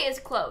giveaway is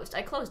closed.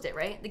 I closed it,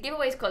 right? The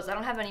giveaway is closed. I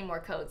don't have any more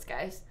codes,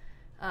 guys.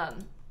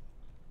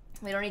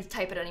 We don't need to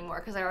type it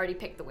anymore because I already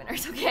picked the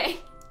winners, okay?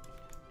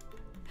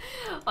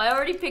 I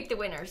already picked the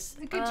winners.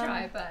 Good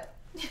try, but...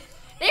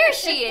 There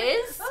she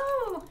is!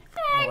 Oh,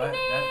 Oh, that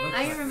looks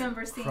I like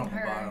remember seeing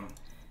her. Crumplebottom.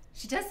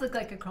 she does look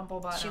like a crumple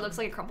bottom. She looks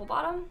like a crumple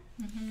bottom.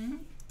 Mm-hmm.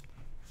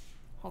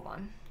 Hold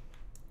on.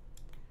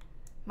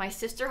 My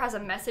sister has a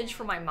message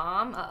for my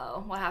mom.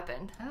 Uh-oh, what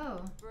happened?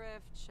 Oh.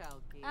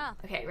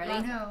 Okay, ready? Oh,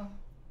 no.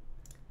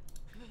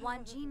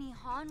 One genie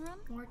Honram?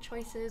 More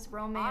choices,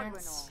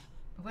 romance,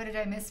 What did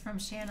I miss from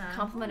Shanna?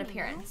 compliment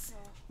appearance.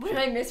 What did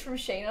I miss from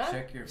Shayna?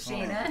 Check your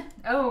phone. Shayna?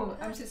 Oh,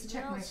 I was just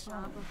checking my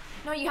phone.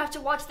 No, you have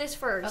to watch this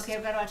first. Okay,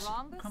 I've got to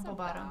watch Crumple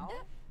Bottom.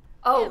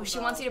 Oh, she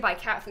wants you to buy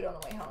cat food on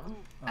the way home.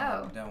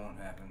 Oh. That won't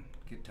happen.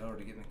 Tell her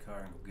to get in the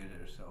car and go get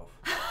it herself.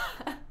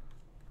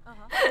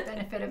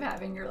 Benefit of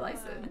having your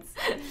license.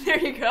 There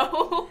you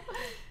go.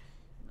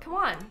 Come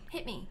on,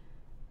 hit me.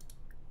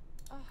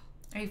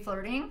 Are you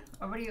flirting?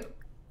 Or what are you...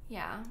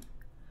 Yeah,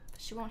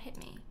 but she won't hit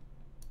me.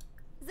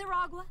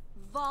 Ziragua?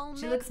 Volme?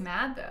 She looks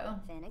mad, though.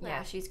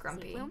 Yeah, she's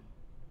grumpy.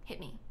 Hit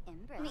me.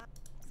 Embre.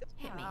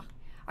 Hit me.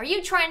 Are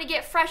you trying to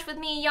get fresh with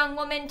me, young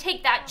woman?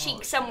 Take that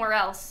cheek somewhere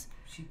else.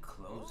 She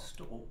closed the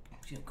store.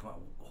 She didn't come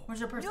out. Oh. Where's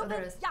your purse? Oh,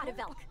 there it is.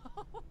 Yadevelk.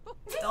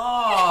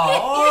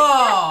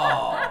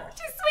 Oh!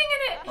 She's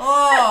swinging it.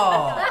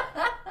 Oh!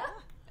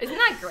 Isn't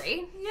that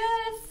great?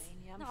 Yes.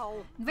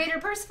 No. Wait, her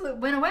purse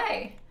went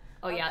away.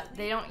 Oh yeah,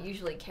 they don't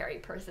usually carry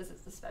purses.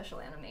 It's a special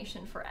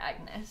animation for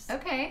Agnes.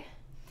 Okay.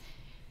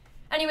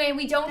 Anyway,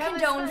 we don't That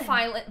was condone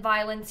fun.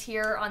 violence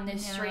here on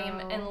this stream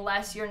No.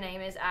 unless your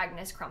name is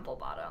Agnes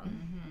Crumplebottom.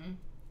 Mm-hmm.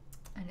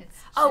 And it's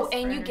Oh, just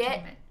and for you get,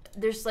 entertainment.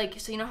 there's like,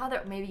 so you know how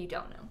that, maybe you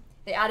don't know.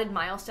 They added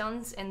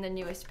milestones in the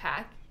newest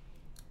pack.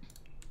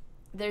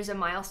 There's a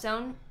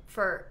milestone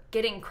for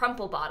getting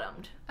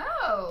crumple-bottomed.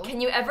 Oh. Oh.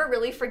 Can you ever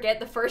really forget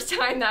the first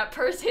time that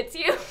purse hits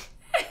you?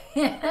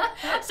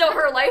 So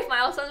her life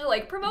milestones are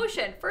like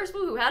promotion, first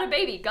woohoo, had a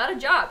baby, got a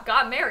job,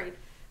 got married,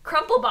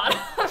 crumple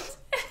bottoms.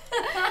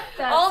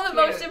 All the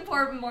most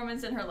important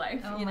moments in her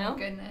life. Oh you know? my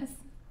goodness.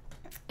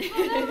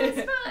 Well, that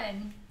was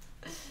fun.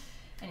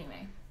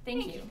 Anyway,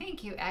 thank you.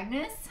 Thank you,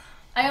 Agnes.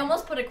 I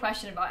almost put a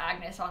question about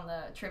Agnes on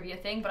the trivia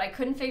thing, but I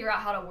couldn't figure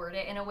out how to word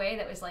it in a way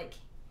that was like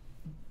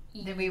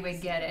easy, That we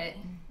would get it.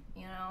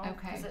 You know?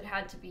 Okay. Because it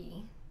had to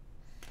be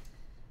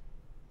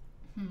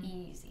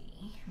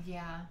easy.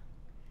 Yeah.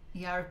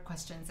 Yeah, our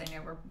questions I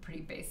know were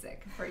pretty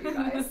basic for you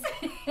guys.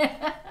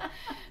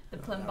 The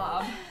Plim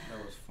Bob.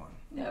 That was fun.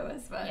 That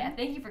was fun. Yeah,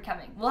 thank you for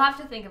coming. We'll have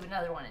to think of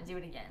another one and do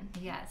it again.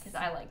 Yes. Because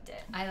I liked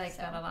it. I like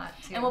that a lot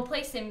too. And we'll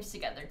play Sims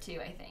together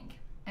too, I think.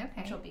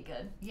 Okay. Which will be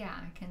good. Yeah,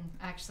 I can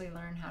actually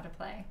learn how to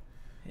play.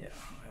 Yeah,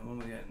 and when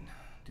we get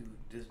do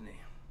Disney.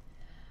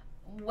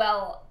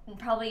 Well,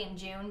 probably in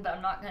June, but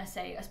I'm not going to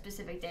say a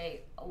specific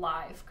day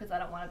live because I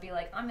don't want to be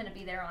like, I'm going to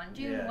be there on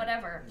June,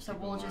 whatever. So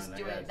we'll just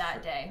do it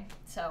that day.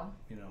 So.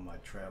 You know, my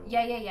travel.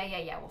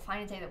 Yeah. We'll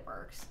find a day that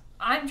works.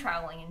 I'm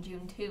traveling in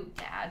June too,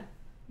 Dad.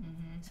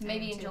 Mm-hmm. So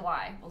maybe in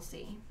July. We'll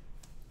see.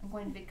 I'm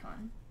going to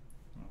VidCon.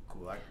 Oh,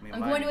 cool. I'm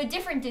going to a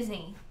different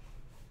Disney.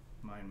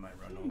 Mine might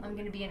run over. I'm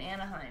going to be in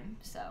Anaheim,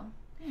 so.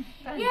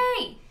 Fun.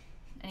 Yay!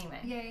 Anyway.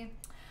 Yay.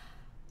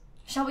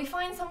 Shall we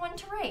find someone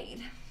to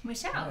raid? We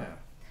shall. Yeah.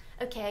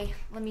 Okay,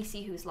 let me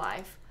see who's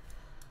live.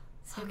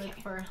 So look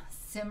for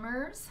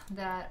Simmers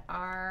that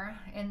are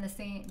in the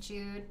St.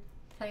 Jude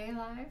Play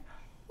Live.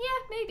 Yeah,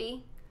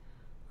 maybe.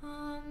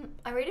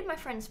 I rated my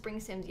friend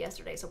Spring Sims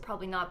yesterday, so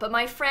probably not. But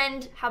my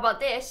friend, how about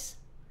this?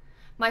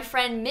 My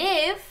friend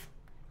Miv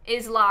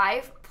is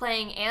live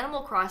playing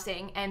Animal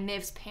Crossing, and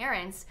Miv's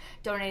parents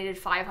donated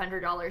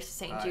 $500 to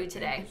St. Jude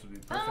today. This would be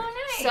perfect.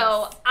 Oh, nice.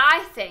 So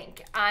I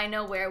think I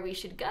know where we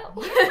should go.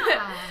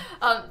 Yeah.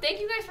 Thank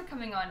you guys for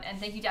coming on, and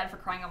thank you, Dad, for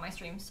crying on my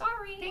stream.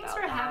 Sorry. Thanks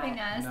about for that. having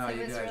us. No, it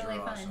you was guys really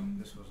were fun. awesome.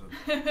 This was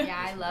a Yeah,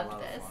 I was a loved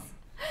lot of this.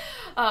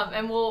 fun.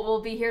 And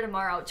we'll be here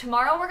tomorrow.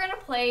 Tomorrow we're gonna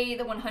play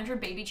the 100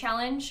 Baby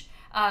Challenge.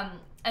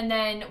 And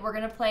then we're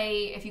gonna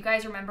play, if you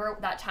guys remember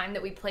that time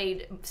that we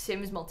played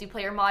Sims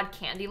multiplayer mod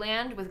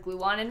Candyland with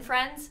Gluon and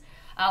friends,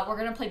 we're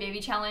gonna play Baby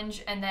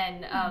Challenge and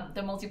then the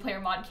multiplayer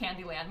mod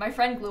Candyland. My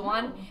friend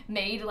Gluon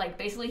made, like,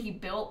 basically he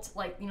built,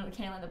 like, you know, the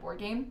Candyland, the board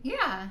game?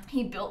 Yeah.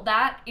 He built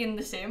that in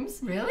The Sims.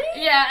 Really?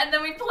 Yeah, and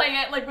then we play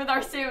it, like, with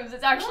our Sims.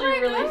 It's actually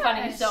really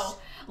funny. So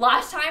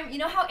last time, you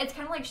know how it's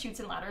kind of like Chutes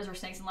and Ladders or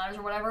Snakes and Ladders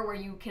or whatever, where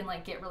you can,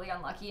 like, get really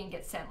unlucky and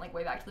get sent, like,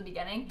 way back to the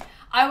beginning?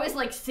 I was,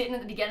 like, sitting at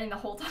the beginning the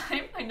whole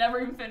time. I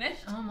never even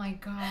finished. Oh my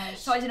gosh.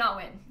 So I did not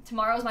win.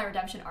 Tomorrow's my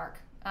redemption arc.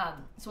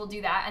 So we'll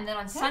do that. And then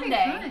on That'd be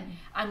Sunday, fun.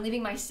 I'm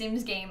leaving my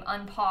Sims game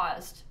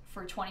unpaused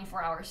for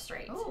 24 hours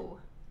straight. Oh.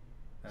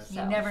 That's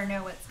You never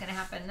know what's going to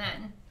happen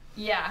then.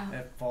 Yeah.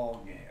 That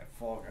Fall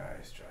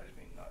Guys drives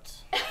me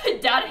nuts.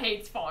 Dad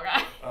hates Fall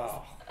Guys.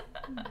 Oh.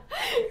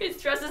 It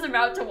stresses him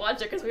out to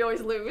watch it because we always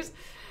lose.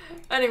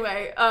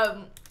 Anyway,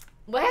 well,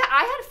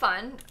 I had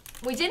fun.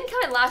 We didn't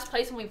come in last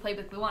place when we played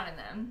with Gluon and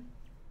them.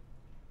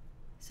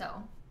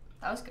 So,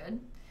 that was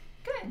good.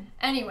 Good.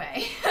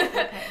 Anyway,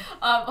 Okay.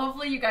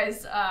 hopefully you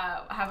guys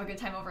have a good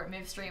time over at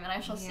Miv Stream, and I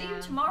shall see you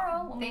Yeah.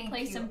 tomorrow when we Thank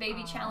play you some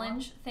Baby all.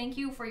 Challenge. Thank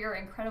you for your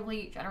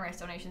incredibly generous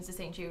donations to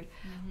St. Jude.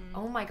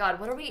 Oh my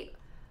God, what are we?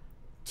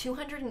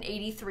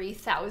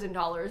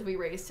 $283,000 we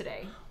raised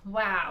today.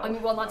 Wow. I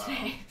mean, well, not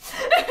today,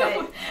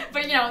 But-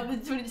 but you know,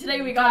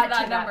 today we got to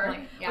that to that number,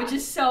 point, yeah. which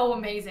is so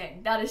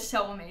amazing. That is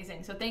so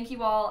amazing. So thank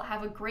you all.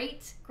 Have a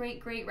great, great,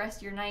 great rest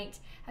of your night.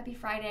 Happy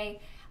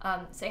Friday.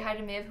 Say hi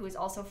to Miv, who is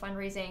also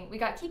fundraising. We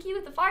got Kiki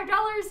with the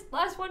 $5.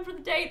 Last one for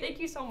the day. Thank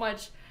you so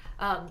much.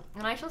 And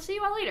I shall see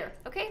you all later.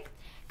 Okay?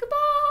 Goodbye.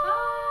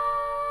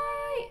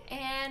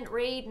 And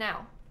raid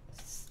now.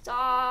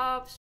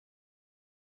 Stop.